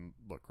just wouldn't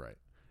look right.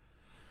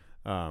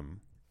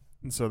 And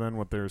so then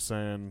what they were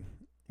saying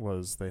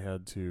was they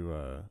had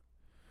to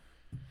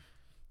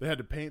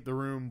paint the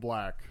room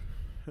black.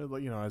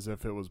 You know, as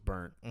if it was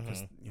burnt.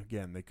 Because,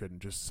 again, they couldn't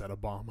just set a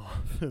bomb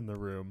off in the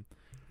room.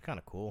 Kind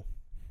of cool.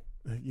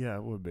 Yeah,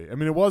 it would be. I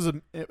mean, it was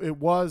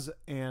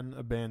an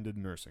abandoned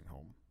nursing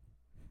home.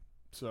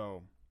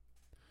 So,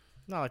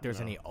 not like there's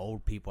any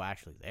old people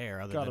actually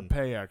there. Got to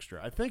pay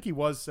extra. I think he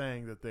was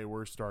saying that they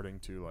were starting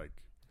to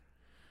like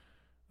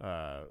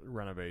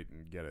renovate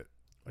and get it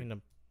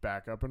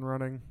back up and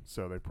running.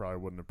 So they probably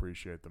wouldn't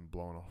appreciate them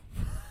blowing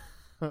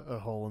a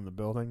hole in the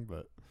building,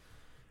 but.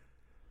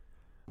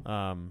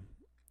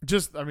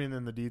 Just, I mean,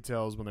 in the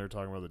details, when they were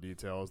talking about the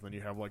details, then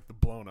you have, like, the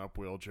blown-up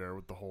wheelchair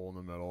with the hole in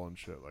the middle and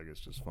shit. Like, it's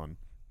just fun.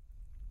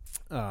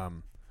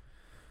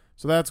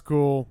 So that's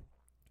cool.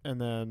 And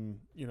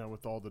then, you know,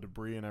 with all the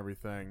debris and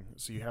everything,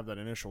 so you have that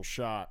initial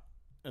shot,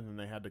 and then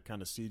they had to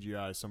kind of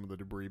CGI some of the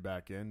debris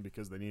back in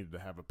because they needed to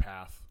have a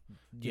path,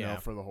 you know,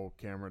 for the whole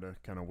camera to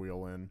kind of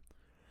wheel in.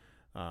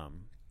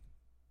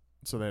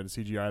 So they had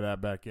to CGI that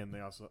back in.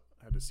 They also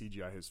had to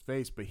CGI his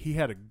face, but he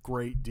had a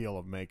great deal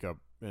of makeup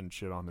and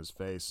shit on his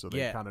face, so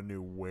they kind of knew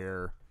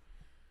where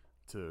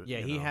to.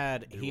 Yeah, he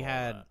had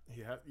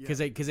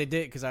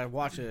because I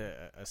watched a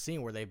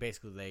scene where they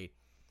basically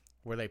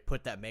where they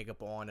put that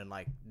makeup on and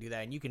like do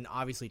that, and you can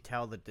obviously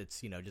tell that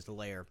it's, you know, just a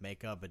layer of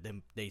makeup, but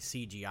then they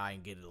CGI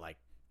and get it like,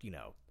 you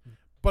know.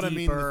 But I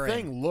mean, the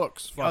thing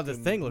looks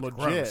fucking legit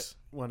gross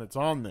when it's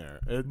on there.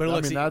 It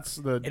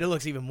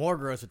looks even more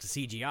gross with the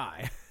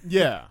CGI.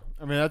 Yeah,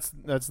 I mean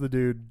that's the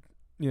dude,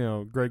 you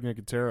know, Greg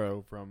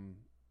Nicotero from,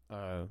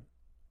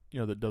 you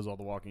know, that does all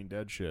the Walking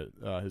Dead shit.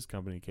 His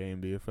company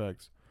KMD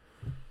Effects.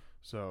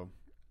 So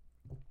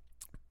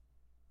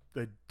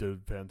they did a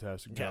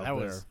fantastic job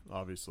there,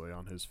 obviously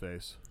on his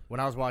face. When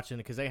I was watching,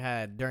 because they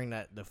had during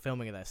the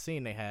filming of that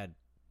scene, they had,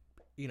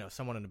 you know,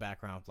 someone in the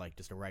background with like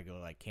just a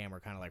regular like camera,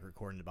 kind of like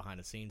recording the behind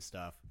the scenes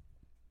stuff,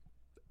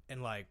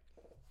 and like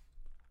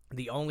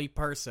the only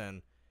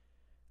person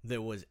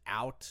that was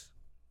out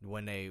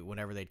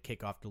whenever they'd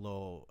kick off the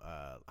little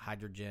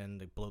hydrogen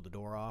to blow the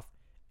door off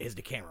is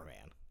the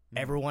cameraman.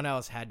 Everyone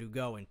else had to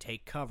go and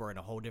take cover in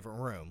a whole different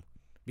room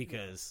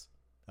because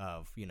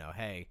of, you know,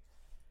 hey,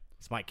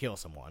 this might kill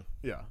someone.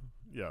 Yeah.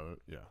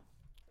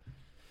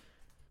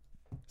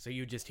 So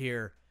you just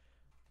hear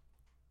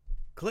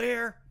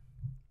clear.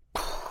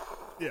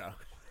 Yeah.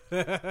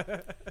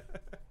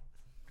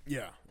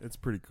 Yeah, it's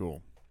pretty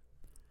cool.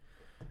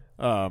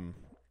 And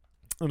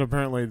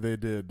apparently they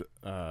did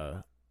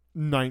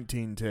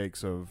 19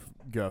 takes of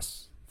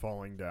Gus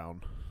falling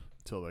down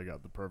until they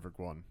got the perfect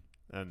one.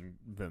 And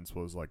Vince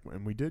was like,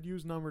 and we did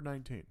use number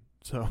 19.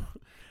 So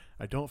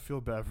I don't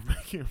feel bad for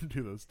making him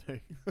do those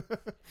takes.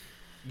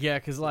 Yeah,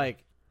 because,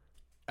 like,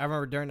 I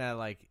remember during that,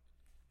 like,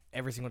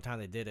 every single time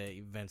they did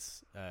it,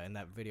 Vince, in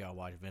that video I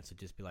watched, Vince would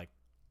just be like,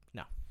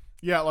 no.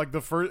 Yeah, like the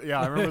first.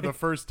 Yeah, I remember the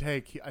first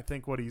take. I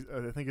think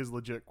his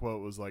legit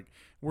quote was like,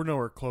 "We're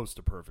nowhere close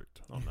to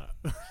perfect on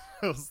that."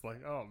 I was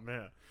like, "Oh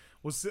man."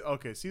 Well,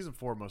 okay. Season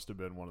 4 must have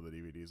been one of the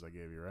DVDs I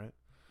gave you, right?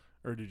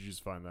 Or did you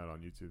just find that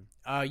on YouTube?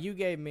 You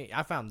gave me.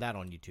 I found that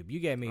on YouTube.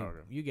 You gave me. Oh, okay.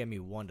 You gave me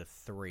 1 to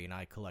 3, and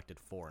I collected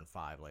 4 and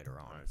 5 later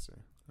on. I see.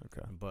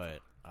 Okay. But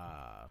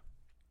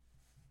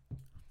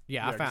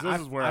yeah, I found.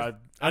 This is where I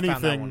found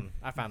that one.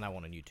 I found that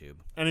one on YouTube.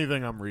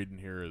 Anything I'm reading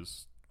here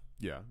is,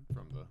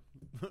 from the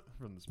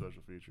from the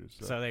special features.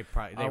 So they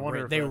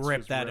probably they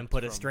ripped that and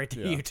put it straight to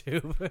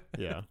YouTube.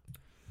 Yeah.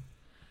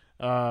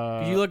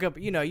 You look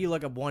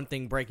up one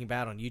thing Breaking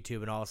Bad on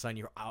YouTube, and all of a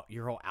sudden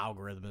your whole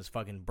algorithm is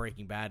fucking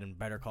Breaking Bad and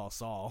Better Call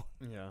Saul.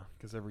 Yeah,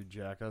 because every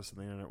jackass on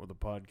the internet with a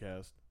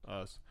podcast,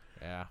 us.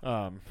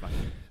 Yeah.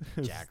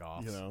 Jack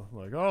off.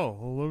 Like, oh,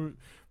 well,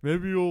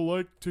 maybe you'll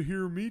like to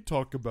hear me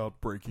talk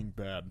about Breaking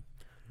Bad.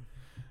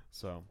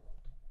 So,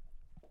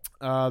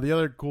 the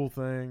other cool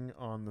thing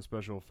on the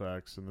special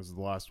effects, and this is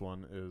the last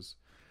one, is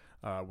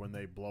when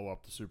they blow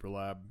up the super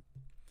lab.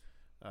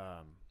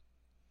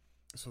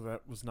 So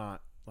that was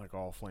not like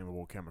all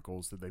flammable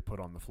chemicals that they put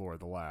on the floor of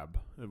the lab.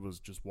 It was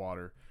just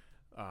water.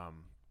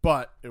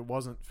 But it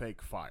wasn't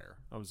fake fire.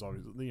 I was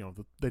always,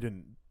 they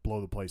didn't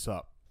blow the place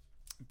up.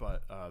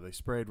 But they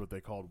sprayed what they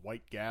called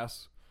white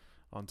gas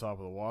on top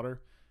of the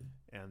water.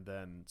 And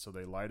then, so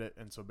they light it.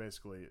 And so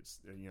basically, it's,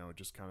 it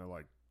just kind of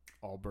like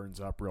all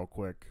burns up real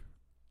quick.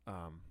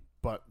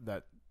 But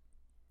that,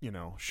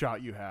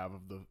 shot you have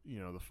of the,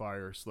 the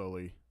fire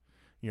slowly,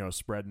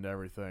 spreading to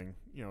everything,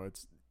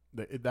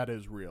 that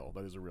is real.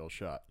 That is a real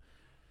shot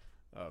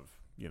of,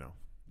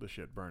 the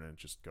shit burning.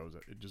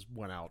 It just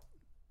went out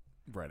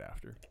right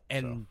after.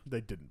 And so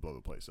they didn't blow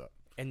the place up.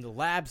 And the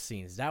lab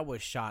scenes, that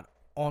was shot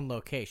on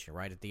location,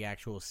 right? At the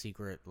actual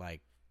secret,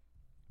 like,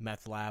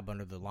 meth lab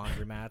under the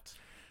laundromat?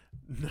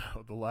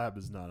 No, the lab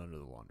is not under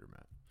the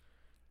laundromat.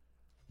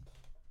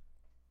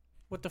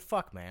 What the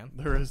fuck, man?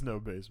 There is no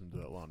basement to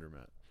that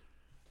laundromat.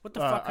 What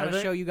the fuck kind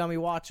of show you got me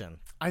watching?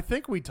 I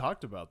think we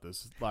talked about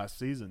this last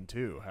season,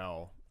 too,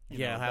 how...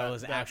 how it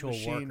was actual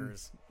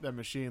workers. That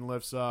machine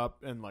lifts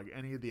up, and like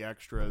any of the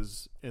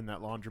extras in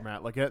that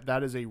laundromat, like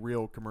that is a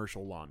real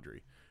commercial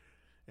laundry,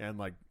 and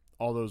like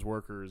all those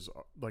workers,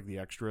 like the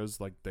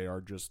extras, like they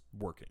are just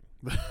working.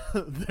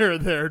 They're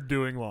there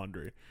doing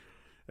laundry,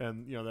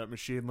 and that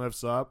machine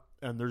lifts up,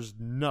 and there's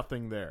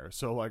nothing there.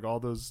 So like all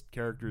those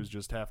characters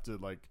just have to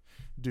like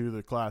do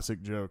the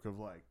classic joke of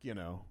like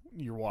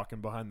you're walking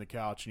behind the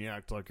couch and you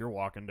act like you're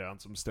walking down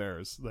some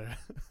stairs.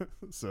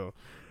 So.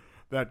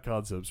 That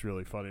concept's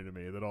really funny to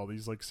me, that all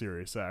these, like,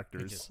 serious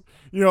actors,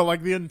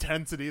 like the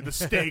intensity, the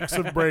stakes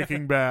of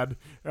Breaking Bad,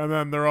 and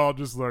then they're all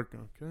just like,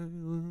 okay,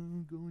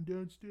 I'm going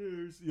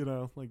downstairs,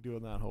 like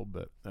doing that whole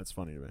bit. That's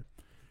funny to me.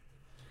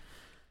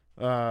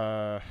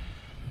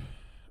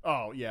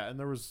 Oh, yeah, and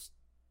there was,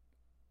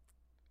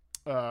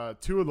 2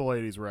 of the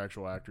ladies were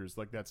actual actors,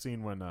 like that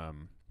scene when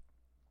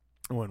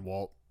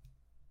Walt,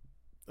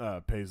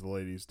 pays the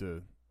ladies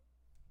to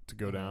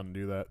go down and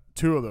do that.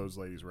 2 of those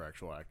ladies were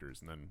actual actors,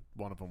 and then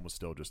one of them was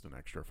still just an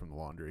extra from the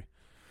laundry,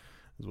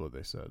 is what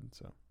they said.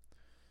 So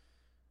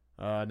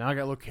now I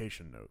got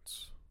location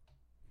notes.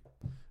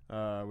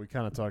 We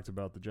kind of talked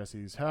about the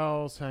Jesse's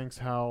house, Hank's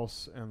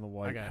house, and the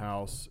White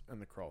House,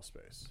 and the crawl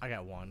space. I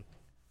got one.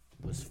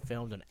 It was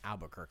filmed in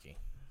Albuquerque.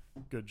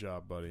 Good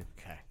job, buddy.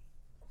 Okay.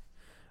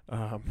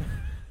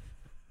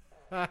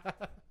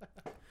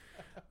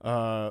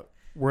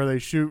 Where they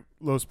shoot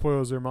Los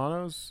Pollos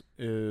Hermanos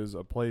is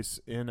a place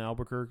in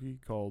Albuquerque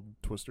called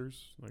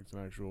Twisters. Like, it's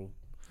an actual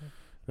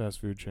fast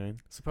food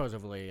chain.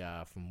 Supposedly,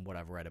 from what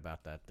I've read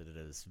about that it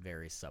is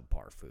very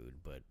subpar food,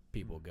 but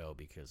people go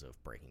because of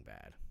Breaking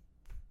Bad.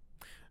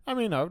 I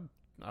mean, I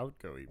would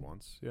go eat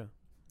once. Yeah.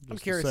 I'm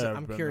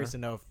curious to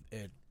know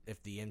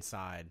if the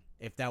inside,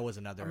 if that was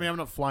another. I mean, I'm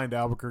not flying to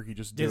Albuquerque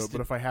just to do it, but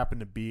if I happen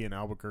to be in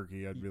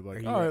Albuquerque, I'd be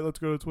like, all right, let's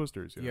go to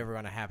Twisters. You ever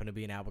going to happen to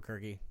be in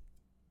Albuquerque?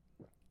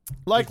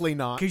 Likely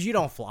not. Because you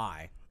don't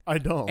fly. I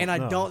don't. And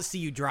I don't see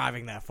you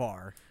driving that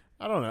far.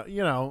 I don't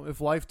know.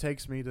 If life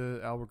takes me to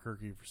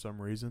Albuquerque for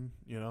some reason,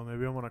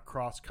 maybe I'm on a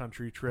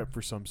cross-country trip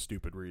for some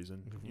stupid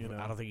reason,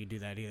 I don't think you'd do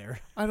that either.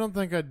 I don't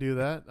think I'd do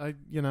that. I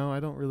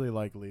don't really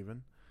like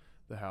leaving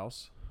the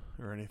house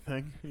or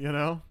anything,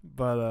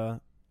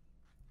 But,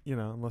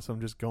 unless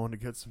I'm just going to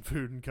get some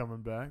food and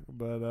coming back.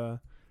 But,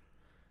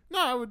 no,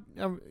 I would,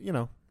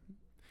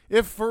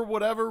 if for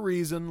whatever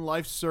reason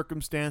life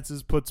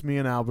circumstances puts me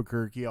in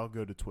Albuquerque, I'll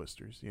go to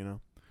Twisters,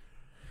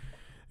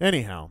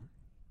 Anyhow,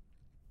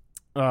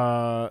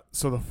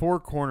 so the Four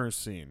Corners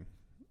scene,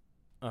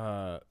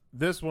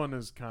 this one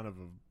is kind of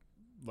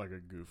a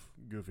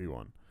goofy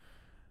one.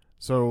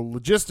 So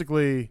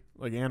logistically,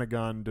 like Anna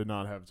Gunn did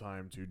not have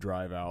time to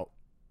drive out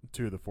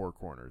to the Four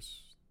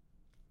Corners.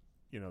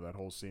 You know, that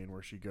whole scene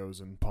where she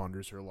goes and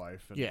ponders her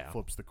life and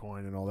flips the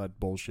coin and all that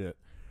bullshit.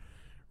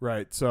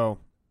 Right. So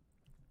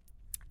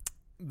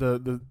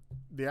the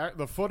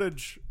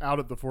footage out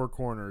at the Four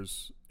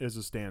Corners is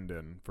a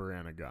stand-in for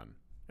Anna Gunn.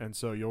 And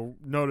so you'll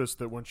notice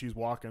that when she's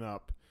walking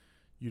up,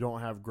 you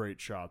don't have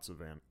great shots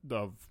of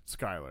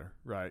Skylar,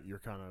 right? You're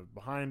kind of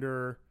behind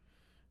her.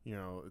 You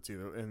know, it's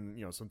either, and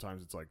you know,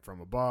 sometimes it's like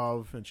from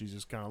above and she's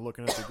just kind of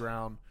looking at the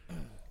ground.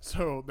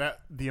 So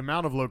that the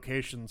amount of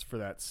locations for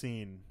that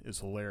scene is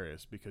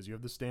hilarious because you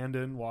have the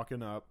stand-in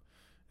walking up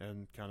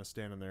and kind of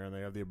standing there, and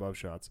they have the above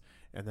shots,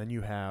 and then you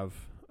have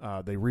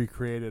they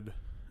recreated,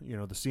 you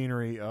know, the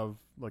scenery of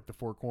like the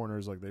Four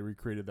Corners, like they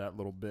recreated that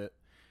little bit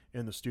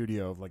in the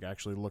studio of like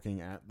actually looking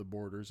at the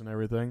borders and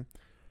everything.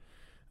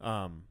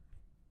 And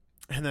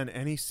then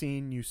any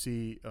scene you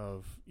see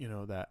of, you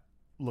know, that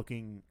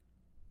looking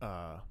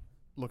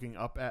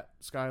up at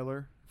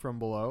Skylar from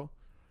below,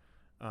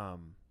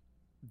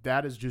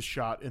 that is just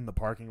shot in the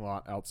parking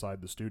lot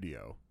outside the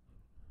studio.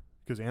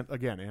 Because,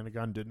 again, Anna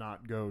Gunn did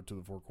not go to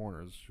the Four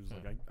Corners. She was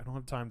like, I don't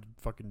have time to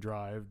fucking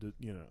drive to,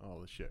 you know, all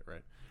this shit,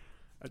 right?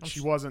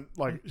 She wasn't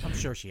like... I'm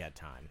sure she had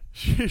time.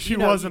 she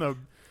wasn't a...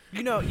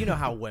 You know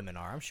how women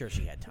are. I'm sure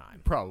she had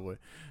time. Probably.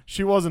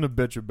 She wasn't a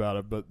bitch about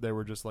it, but they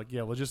were just like,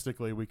 yeah,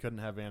 logistically, we couldn't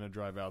have Anna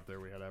drive out there.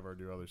 We had to have her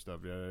do other stuff,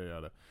 yada,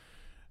 yada.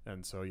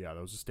 And so, yeah,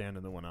 there was a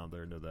stand-in that went out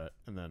there and did that.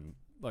 And then,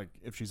 like,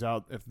 if she's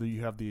out,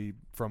 you have the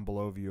from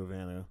below view of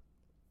Anna,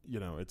 you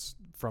know, it's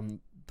from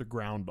the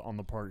ground on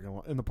the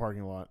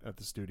parking lot at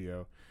the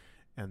studio.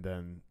 And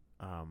then,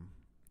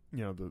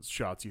 you know, the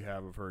shots you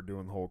have of her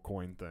doing the whole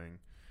coin thing,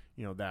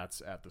 you know,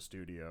 that's at the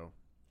studio,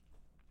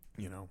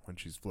 you know, when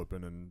she's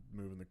flipping and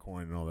moving the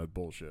coin and all that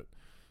bullshit.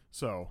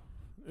 So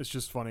it's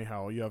just funny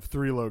how you have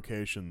 3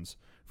 locations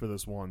for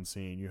this one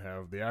scene. You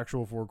have the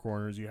actual Four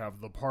Corners, you have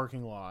the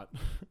parking lot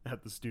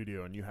at the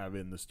studio, and you have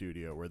in the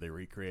studio where they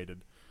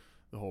recreated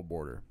the whole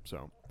border.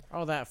 So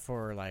all that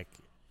for like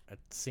a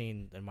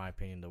scene, in my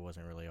opinion, that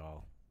wasn't really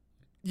all.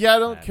 Yeah, I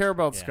don't care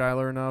about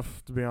Skylar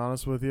enough, to be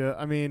honest with you.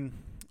 I mean,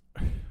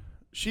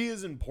 she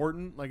is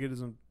important. Like, it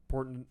is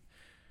important.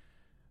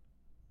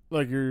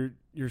 Like,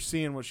 you're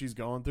seeing what she's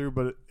going through,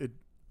 but it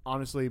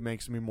honestly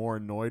makes me more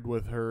annoyed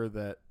with her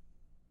that,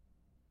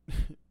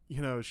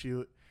 you know,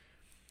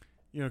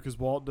 because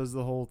Walt does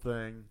the whole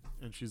thing,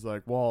 and she's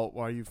like, Walt,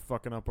 why are you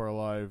fucking up our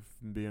life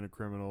and being a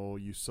criminal?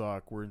 You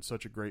suck. We're in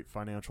such a great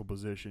financial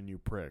position, you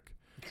prick.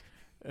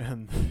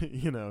 And,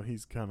 you know,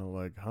 he's kind of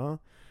like, huh?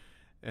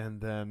 And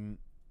then,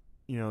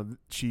 you know,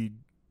 she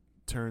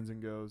turns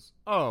and goes,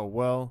 oh,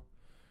 well,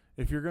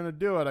 if you're going to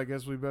do it, I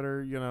guess we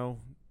better, you know,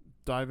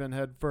 dive in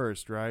head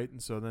first, right?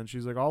 And so then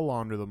she's like, I'll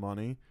launder the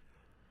money.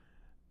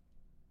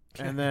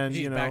 And then,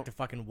 she's you know, back to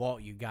fucking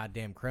Walt, you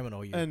goddamn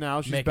criminal. You and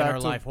now she's making back our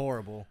to life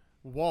horrible.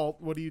 Walt,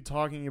 what are you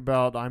talking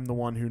about? I'm the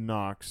one who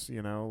knocks,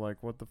 you know,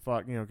 like what the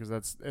fuck, you know, because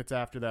it's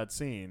after that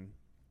scene.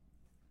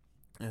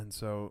 And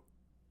so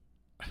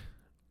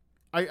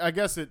I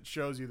guess it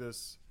shows you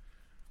this,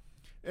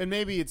 and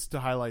maybe it's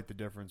to highlight the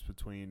difference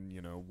between,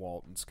 you know,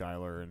 Walt and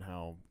Skylar and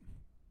how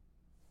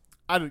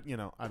I don't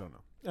know.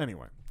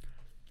 Anyway,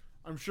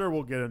 I'm sure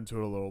we'll get into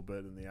it a little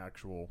bit in the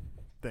actual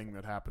thing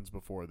that happens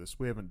before this.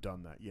 We haven't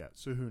done that yet,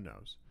 so who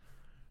knows?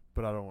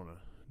 But I don't want to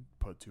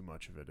put too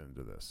much of it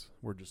into this.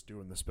 We're just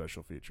doing the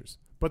special features.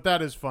 But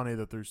that is funny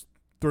that there's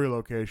 3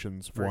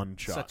 locations, for one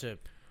shot. Such a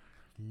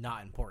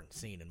not important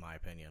scene, in my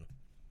opinion.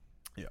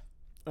 Yeah.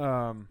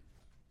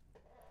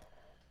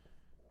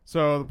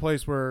 So the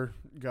place where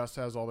Gus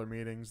has all their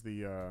meetings,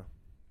 the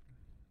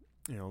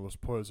you know, Los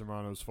Pollos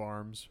Hermanos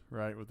farms,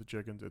 right, with the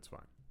chickens, it's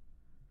fine.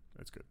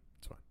 It's good.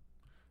 It's fine.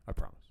 I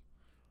promise.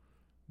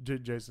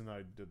 Jason and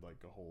I did like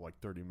a whole like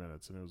 30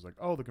 minutes, and it was like,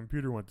 oh, the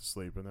computer went to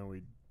sleep, and then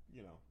we,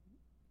 you know,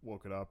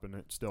 woke it up, and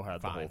it still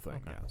had the whole thing.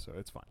 Okay. Yeah, so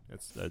it's fine.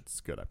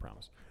 It's good. I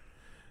promise.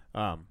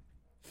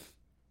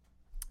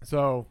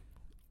 So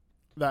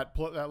that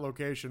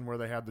location where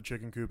they had the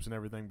chicken coops and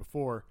everything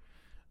before,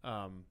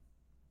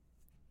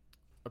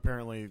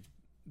 apparently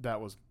that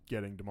was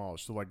getting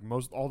demolished. So like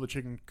all the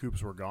chicken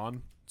coops were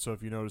gone. So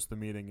if you notice the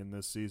meeting in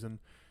this season,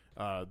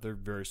 they're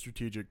very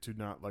strategic to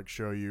not like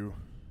show you,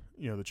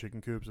 you know, the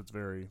chicken coops. It's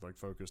very like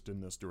focused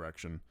in this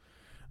direction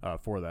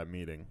for that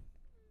meeting.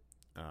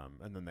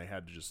 And then they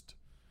had to just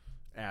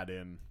add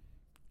in,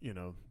 you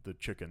know, the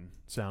chicken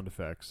sound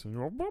effects. And, you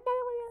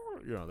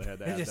know, they had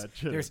to add that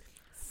shit. There's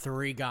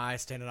 3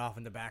 guys standing off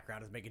in the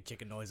background is making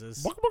chicken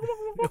noises.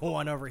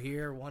 One over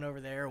here, one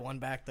over there, one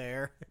back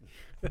there.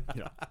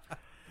 Yeah.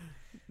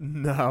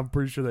 No, I'm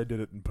pretty sure they did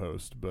it in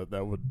post, but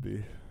that would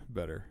be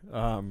better.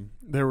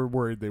 They were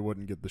worried they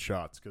wouldn't get the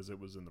shots because it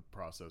was in the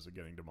process of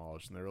getting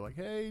demolished, and they were like,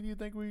 "Hey, do you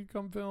think we can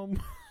come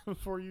film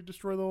before you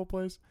destroy the whole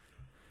place?"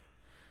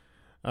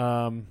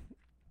 And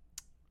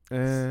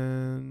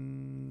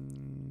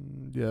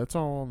yeah, it's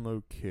all on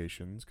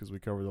locations because we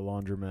cover the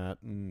laundromat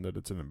and that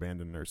it's an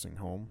abandoned nursing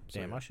home. So,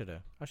 damn, yeah.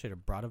 I should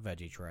have brought a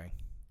veggie tray.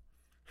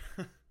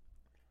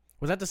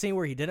 Was that the scene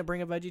where he didn't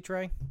bring a veggie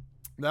tray?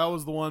 That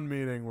was the one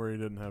meeting where he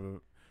didn't have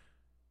a.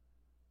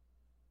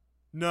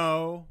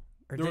 No,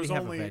 Or there did was he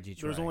have only a veggie tray?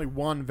 there was only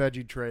one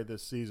veggie tray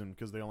this season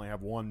because they only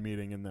have one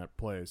meeting in that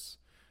place.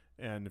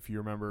 And if you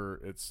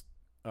remember, it's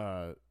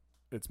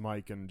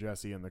Mike and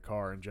Jesse in the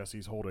car, and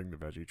Jesse's holding the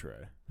veggie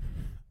tray.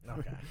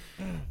 Okay.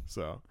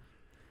 So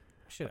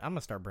I'm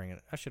gonna start bringing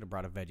it. I should have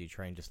brought a veggie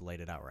tray and just laid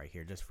it out right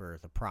here, just for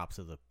the props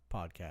of the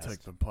podcast.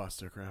 take the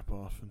plastic wrap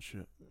off and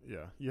shit.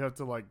 Yeah, you have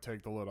to like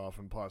take the lid off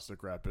and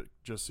plastic wrap it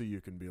just so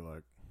you can be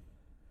like,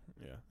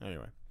 yeah.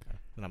 Anyway.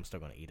 And I'm still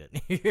gonna eat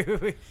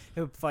it.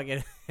 He'll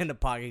fucking in the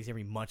pocket. He's gonna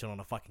be munching on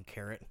a fucking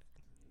carrot.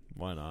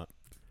 Why not?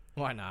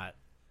 Why not?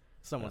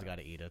 Someone's got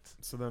to eat it.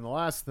 So then the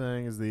last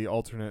thing is the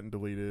alternate and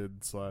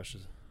deleted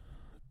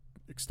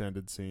 /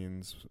 extended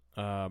scenes.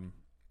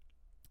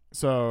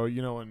 So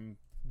when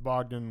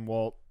Bogdan and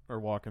Walt are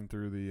walking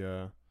through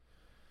the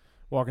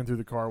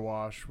car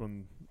wash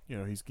when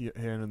he's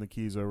handing the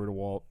keys over to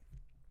Walt.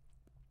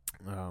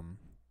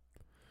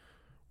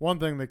 One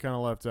thing they kind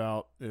of left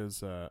out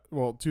is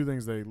two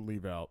things they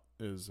leave out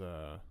is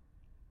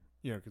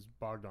because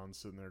Bogdan's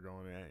sitting there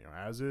going, hey,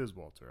 as is,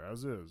 Walter, as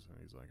is, and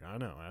he's like, I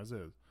know, as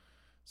is.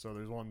 So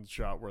there's one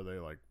shot where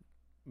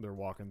they're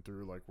walking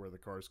through like where the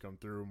cars come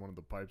through and one of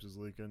the pipes is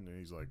leaking, and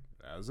he's like,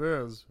 as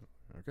is,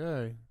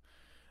 okay.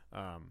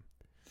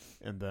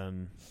 And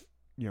then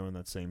in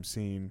that same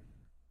scene,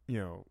 he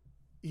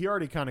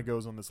already kind of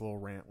goes on this little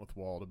rant with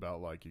Walt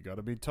about like, you got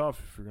to be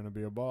tough if you're gonna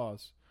be a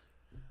boss.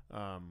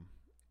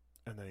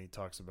 And then he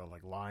talks about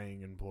like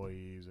lying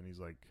employees, and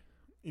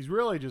he's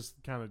really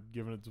just kind of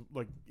giving it to,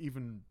 like,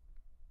 even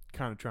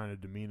kind of trying to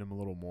demean him a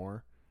little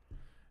more.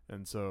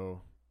 And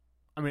so,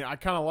 I mean, I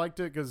kind of liked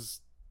it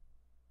because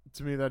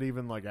to me that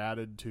even like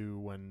added to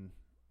when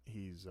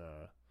he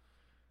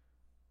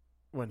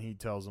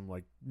tells him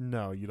like,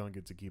 no, you don't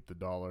get to keep the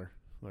dollar,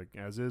 like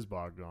as is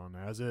Bogdan,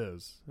 as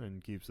is,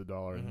 and keeps the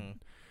dollar. Mm-hmm. And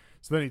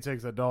so then he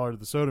takes that dollar to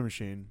the soda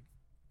machine.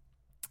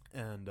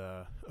 And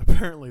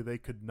apparently they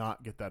could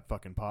not get that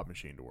fucking pop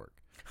machine to work.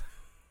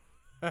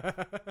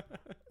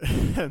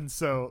 And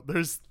so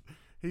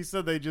he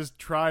said they just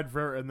tried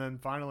and then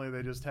finally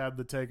they just had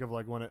the take of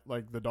like when it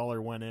like the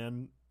dollar went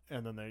in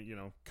and then they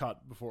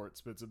cut before it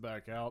spits it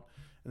back out,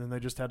 and then they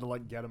just had to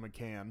like get him a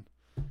can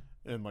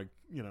and like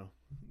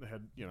they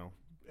had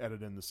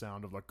edit in the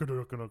sound of like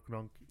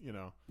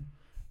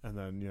and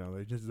then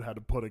they just had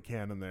to put a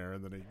can in there,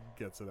 and then he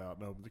gets it out.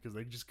 No, because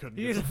they just couldn't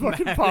get the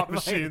fucking pop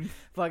machine.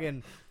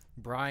 Fucking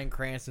Bryan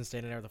Cranston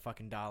standing there with a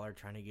fucking dollar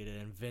trying to get it,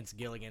 and Vince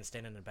Gilligan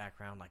standing in the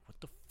background like, what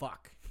the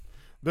fuck?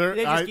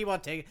 They just keep on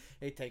taking.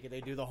 They take it.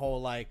 They do the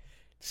whole like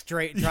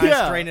try and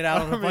straighten it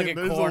out on the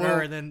fucking corner,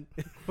 and then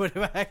put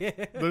it back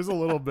in. There's a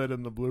little bit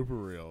in the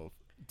blooper reel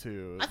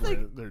too. I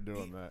think they're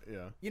doing that.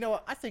 Yeah. You know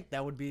what? I think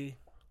that would be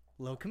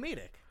a little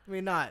comedic. I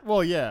mean, not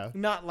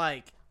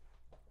like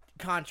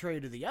contrary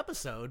to the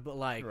episode, but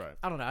like, right.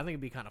 I don't know. I think it'd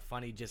be kind of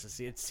funny just to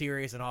see it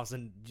serious and all of a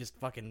sudden just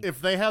fucking.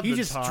 If they had, he's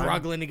just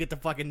struggling to get the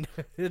fucking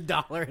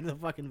dollar in the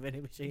fucking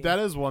vending machine. That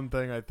is one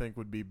thing I think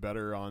would be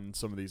better on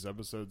some of these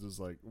episodes. Is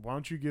like, why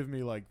don't you give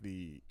me like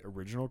the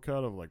original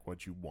cut of like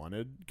what you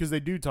wanted? Because they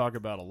do talk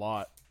about a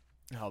lot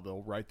how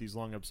they'll write these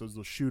long episodes,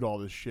 they'll shoot all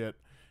this shit,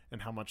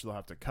 and how much they'll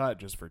have to cut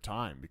just for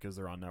time because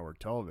they're on network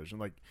television.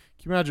 Like,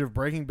 can you imagine if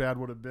Breaking Bad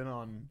would have been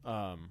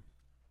on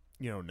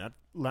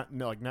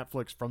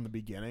Netflix from the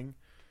beginning,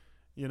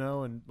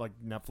 and like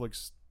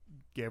Netflix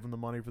gave them the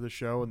money for the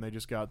show and they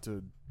just got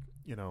to,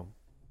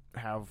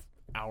 have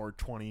hour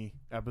 20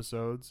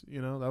 episodes,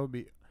 that would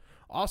be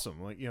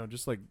awesome. Like,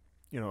 just like,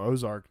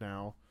 Ozark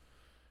now.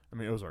 I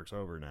mean, Ozark's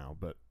over now,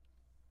 but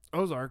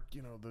Ozark,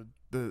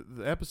 the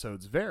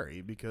episodes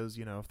vary because,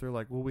 if they're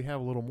like, well, we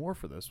have a little more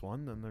for this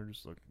one, then they're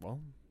just like,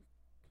 well,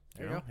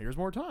 here's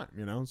more time,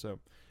 so.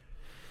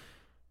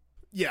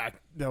 Yeah,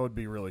 that would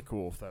be really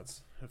cool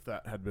if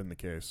that had been the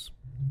case.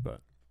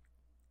 But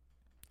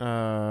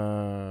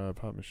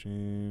pop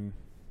machine.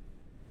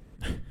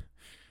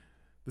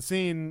 The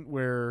scene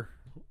where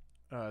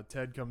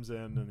Ted comes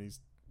in and he's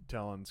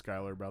telling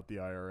Skylar about the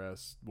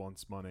IRS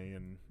wants money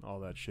and all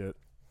that shit.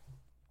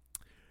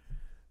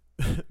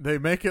 They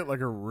make it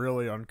like a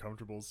really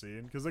uncomfortable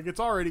scene because like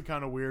it's already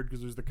kind of weird because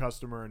there's the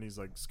customer and he's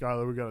like,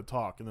 Skylar, we got to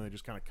talk, and then they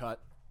just kind of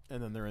cut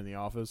and then they're in the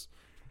office.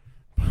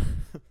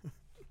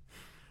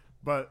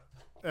 But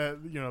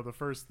the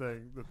first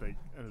thing that they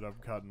ended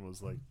up cutting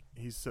was like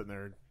he's sitting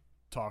there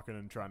talking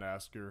and trying to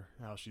ask her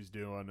how she's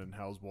doing and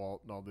how's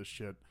Walt and all this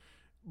shit,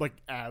 like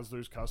as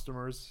there's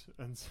customers,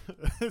 and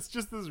it's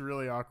just this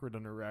really awkward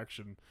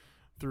interaction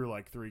through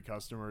like 3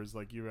 customers.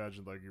 Like you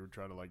imagine like you were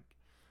trying to like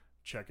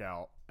check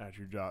out at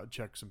your job,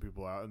 check some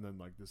people out, and then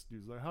like this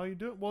dude's like, how you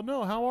doing? Well,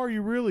 no, how are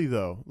you really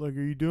though? Like,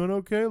 are you doing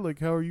okay? Like,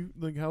 how are you?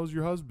 Like, how's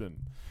your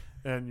husband?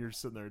 And you're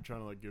sitting there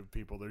trying to like give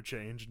people their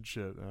change and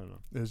shit. I don't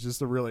know. It's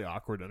just a really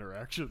awkward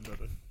interaction that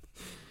I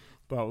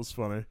thought was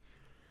funny.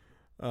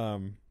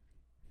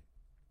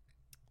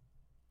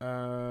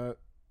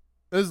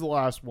 This is the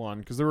last one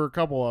because there were a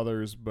couple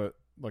others, but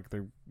like they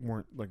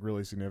weren't like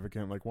really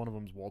significant. Like one of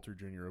them's Walter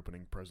Jr.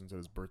 opening presents at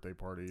his birthday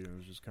party, and it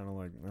was just kind of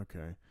like,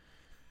 okay.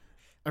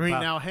 I mean,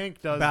 About- now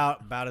Hank does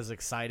About as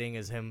exciting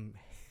as him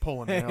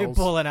pulling nails.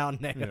 pulling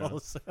out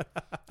nails.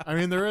 I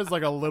mean, there is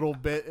like a little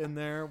bit in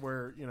there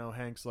where,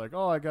 Hank's like,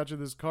 oh, I got you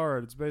this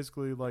card. It's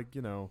basically like,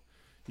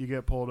 you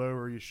get pulled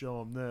over, you show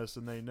them this,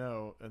 and they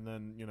know. And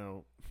then,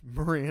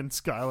 Marie and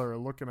Skylar are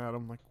looking at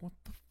him like, what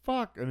the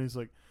fuck? And he's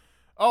like,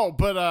 oh,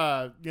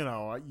 but,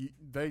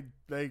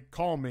 they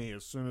call me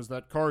as soon as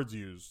that card's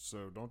used,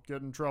 so don't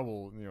get in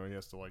trouble. He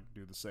has to, like,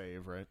 do the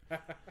save, right?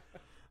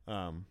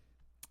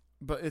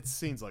 But it's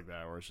scenes like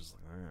that where it's just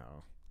like,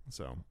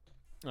 So,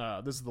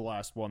 this is the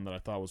last one that I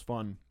thought was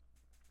fun.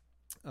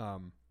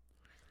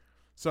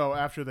 So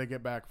after they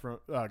get back from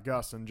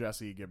Gus and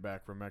Jesse get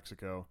back from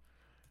Mexico,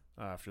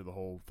 after the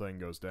whole thing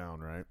goes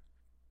down, right?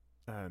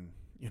 And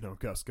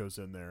Gus goes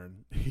in there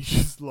and he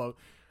just loves.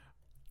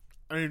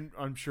 I mean,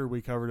 I'm sure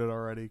we covered it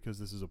already because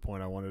this is a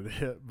point I wanted to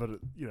hit. But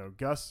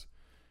Gus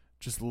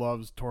just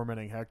loves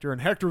tormenting Hector, and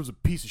Hector was a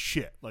piece of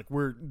shit. Like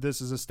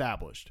this is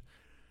established,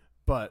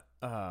 but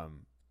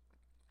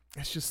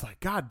it's just like,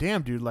 God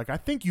damn, dude. Like I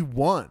think you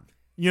won.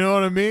 You know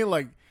what I mean?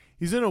 Like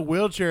he's in a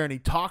wheelchair and he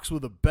talks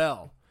with a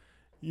bell.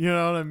 You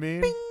know what I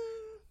mean? Bing!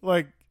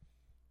 Like,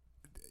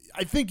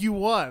 I think you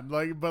won.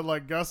 Like, but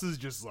like Gus is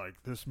just like,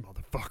 this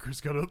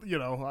motherfucker's gonna,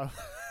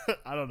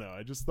 I don't know.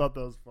 I just thought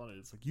that was funny.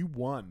 It's like, you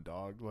won,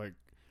 dog. Like,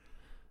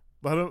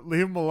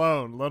 leave him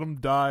alone. Let him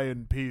die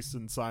in peace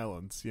and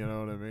silence. You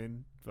know what I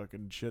mean?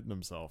 Fucking shitting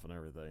himself and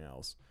everything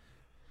else.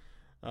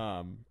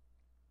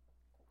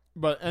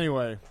 But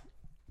anyway,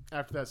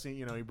 after that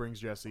scene, he brings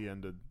Jesse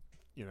in to,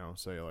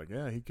 say like,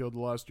 yeah, he killed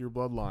the last of your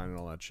bloodline and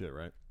all that shit,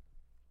 right?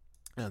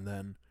 And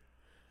then,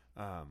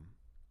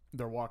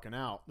 they're walking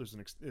out. It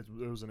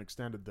was an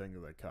extended thing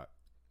that they cut,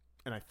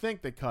 and I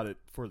think they cut it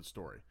for the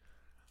story,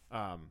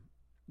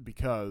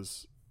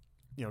 because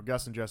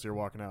Gus and Jesse are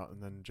walking out,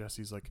 and then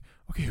Jesse's like,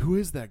 okay, who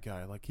is that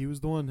guy? Like he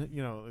was the one,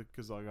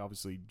 because like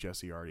obviously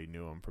Jesse already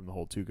knew him from the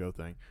whole Tuco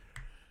thing,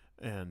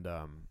 and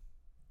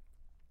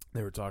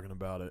they were talking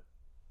about it,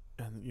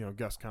 and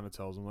Gus kind of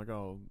tells him like,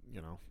 oh,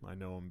 I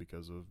know him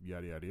because of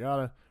yada yada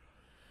yada,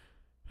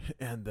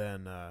 and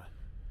then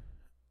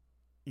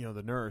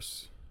the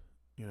nurse.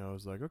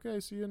 Is like, okay,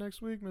 see you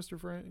next week, Mr.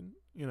 Frank.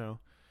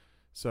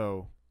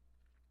 So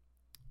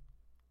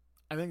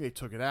I think they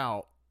took it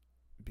out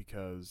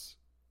because,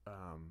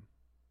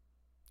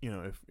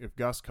 if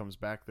Gus comes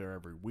back there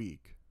every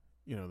week,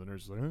 the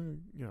nurse is like,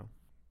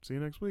 see you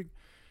next week.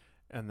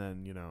 And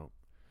then,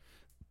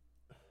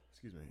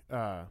 excuse me.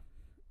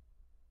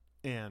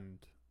 And,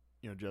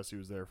 Jesse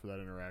was there for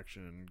that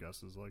interaction and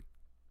Gus is like,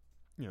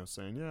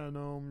 saying, yeah,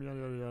 no, yada,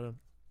 yada, yada.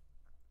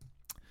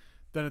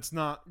 Then it's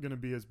not going to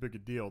be as big a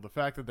deal. The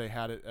fact that they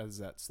had it as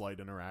that slight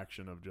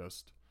interaction of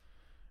just,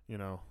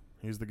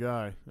 he's the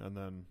guy, and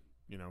then,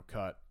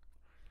 cut,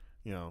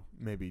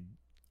 maybe,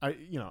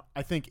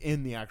 I think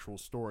in the actual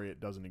story it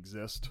doesn't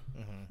exist,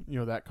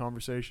 that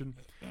conversation,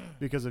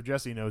 because if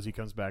Jesse knows he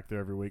comes back there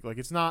every week, like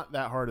it's not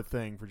that hard a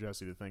thing for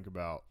Jesse to think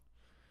about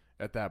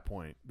at that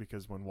point,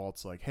 because when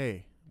Walt's like,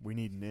 hey, we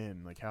need an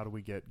in, like how do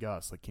we get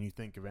Gus? Like, can you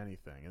think of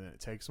anything? And then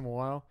it takes him a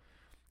while.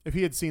 If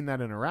he had seen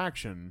that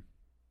interaction,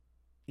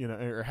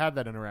 or had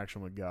that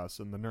interaction with Gus,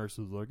 and the nurse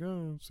is like,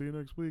 oh, see you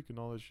next week, and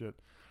all this shit.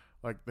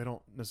 Like, they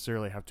don't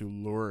necessarily have to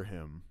lure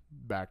him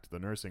back to the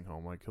nursing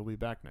home. Like, he'll be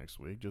back next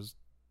week. Just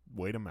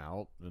wait him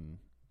out, and,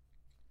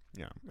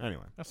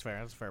 anyway. That's fair.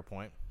 That's a fair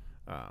point.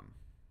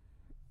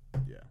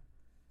 Yeah.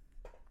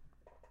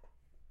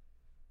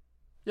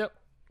 Yep.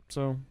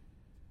 So,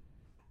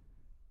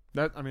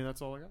 that's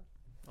all I got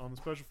on the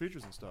special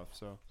features and stuff,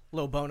 so.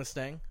 Little bonus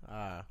thing.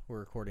 We're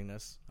recording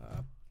this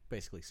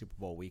basically Super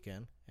Bowl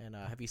weekend. And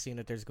have you seen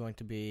that there's going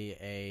to be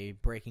a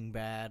Breaking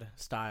Bad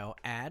style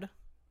ad?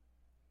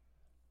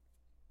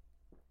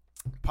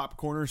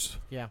 Popcorners.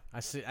 Yeah, I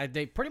see.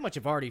 They pretty much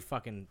have already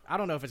fucking. I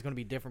don't know if it's going to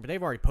be different, but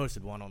they've already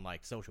posted one on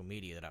like social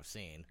media that I've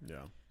seen.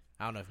 Yeah.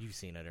 I don't know if you've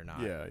seen it or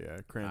not. Yeah.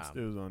 It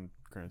was on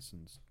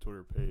Cranston's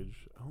Twitter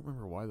page. I don't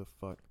remember why the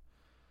fuck.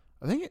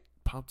 I think it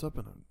popped up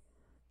in a.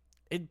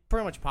 It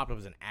pretty much popped up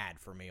as an ad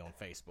for me on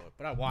Facebook,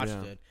 but I watched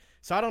it.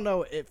 So I don't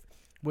know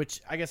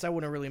which I guess that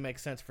wouldn't really make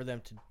sense for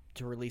them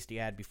to release the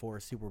ad before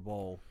Super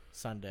Bowl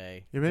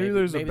Sunday. Yeah, maybe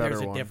there's a better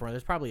one. Different.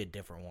 There's probably a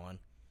different one.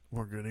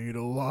 We're gonna eat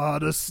a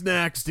lot of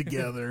snacks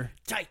together.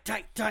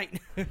 Tight.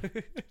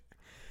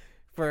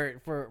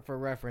 For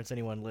reference,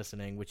 anyone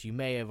listening, which you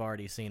may have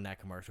already seen that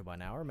commercial by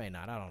now, or may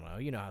not. I don't know.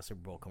 You know how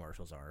Super Bowl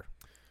commercials are,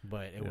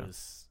 but it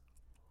was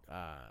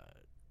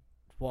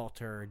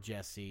Walter,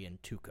 Jesse,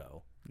 and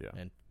Tuco. Yeah,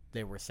 and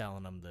they were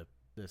selling them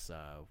this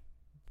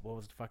what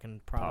was the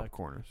fucking product?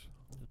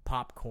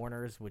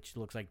 Popcorners, which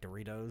looks like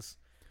Doritos.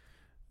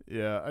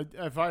 Yeah,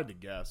 if I had to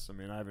guess,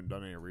 I haven't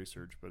done any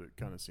research, but it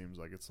kind of seems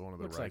like it's one of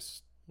the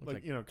rice, kind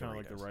of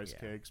like the rice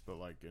cakes, but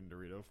like in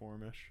Dorito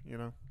form-ish,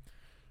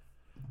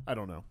 I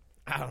don't know.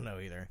 I don't know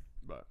either.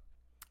 But,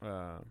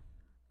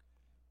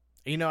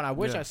 and I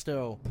wish I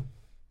still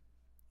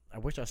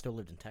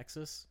lived in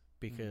Texas,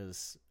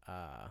 because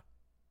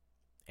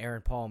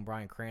Aaron Paul and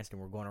Bryan Cranston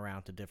were going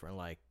around to different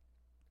like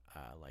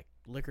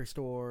liquor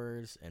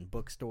stores and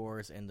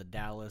bookstores in the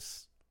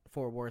Dallas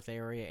Fort Worth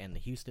area and the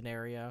Houston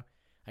area.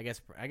 I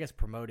guess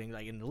promoting,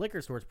 like in the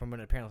liquor stores,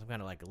 promoting apparently some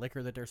kind of like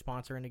liquor that they're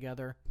sponsoring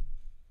together.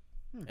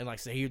 And like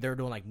say they're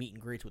doing like meet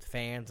and greets with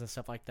fans and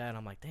stuff like that. And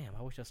I'm like, damn,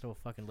 I wish I still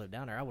fucking lived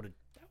down there. I would have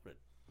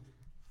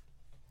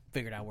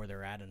figured out where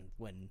they're at and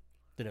when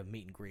did a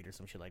meet and greet or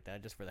some shit like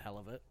that just for the hell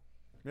of it.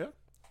 Yeah.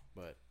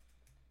 But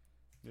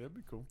Yeah, it'd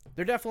be cool.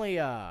 they're definitely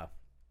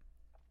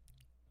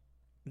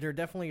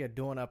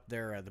doing up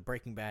their the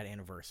Breaking Bad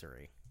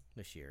anniversary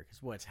this year because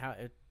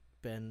it's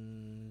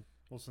been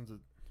Well,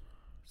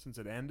 since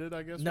it ended,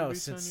 I guess. no would be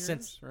since 10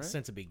 years, right?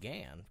 since it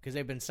began because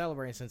they've been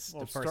celebrating since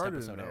Well, the it first started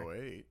episode in aired.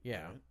 08.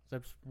 Yeah, right? so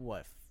that's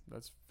what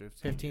That's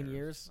 15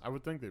 years? I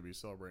would think they'd be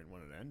celebrating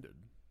when it ended,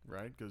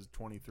 right? Because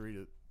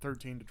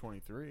 13 to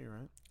 23,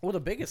 right? Well, the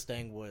biggest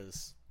thing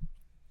was,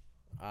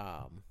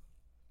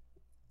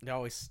 they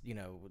always,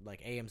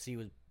 like AMC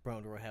was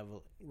promoted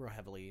real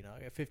heavily.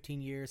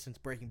 15 years since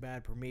Breaking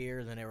Bad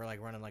premiered, and they were like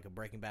running like a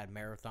Breaking Bad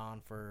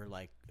marathon for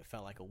like it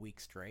felt like a week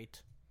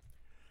straight.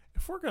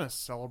 If we're gonna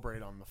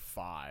celebrate on the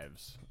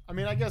fives, I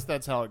mean, I guess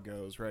that's how it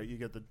goes, right? You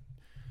get the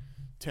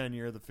 10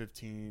 year, the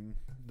 15,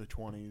 the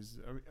 20s.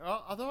 I mean,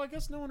 although I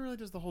guess no one really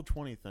does the whole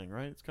 20 thing,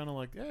 right? It's kind of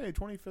like, hey,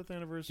 25th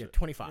anniversary. Yeah,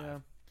 25. Yeah.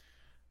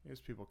 I guess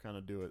people kind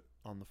of do it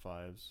on the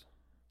fives.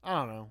 I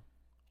don't know.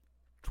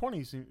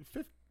 20 seems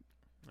 50.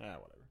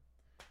 Whatever.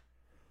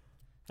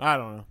 I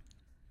don't know.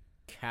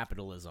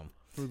 Capitalism.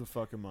 Who the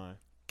fuck am I?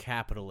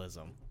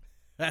 Capitalism.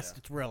 That's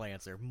the real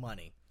answer.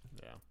 Money.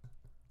 Yeah.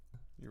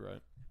 You're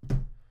right.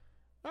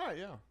 All right,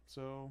 yeah.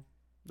 So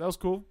that was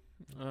cool.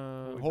 be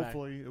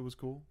Hopefully it was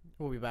cool.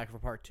 We'll be back for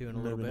part 2 in a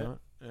little Maybe bit. not.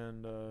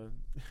 And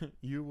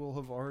you will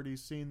have already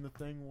seen the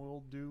thing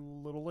we'll do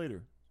a little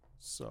later.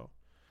 So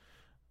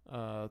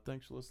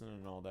thanks for listening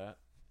and all that.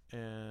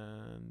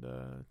 And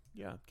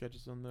yeah, catch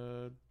us on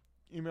the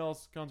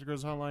emails,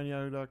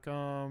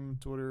 consequences@yahoo.com,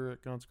 Twitter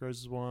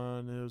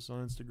 @consequences1, hit us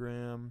on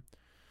Instagram,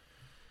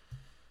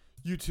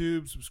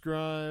 YouTube,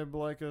 subscribe,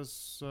 like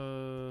us,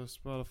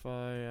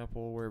 Spotify,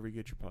 Apple, wherever you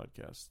get your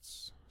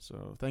podcasts.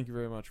 So thank you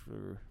very much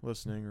for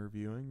listening,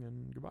 reviewing,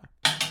 and goodbye.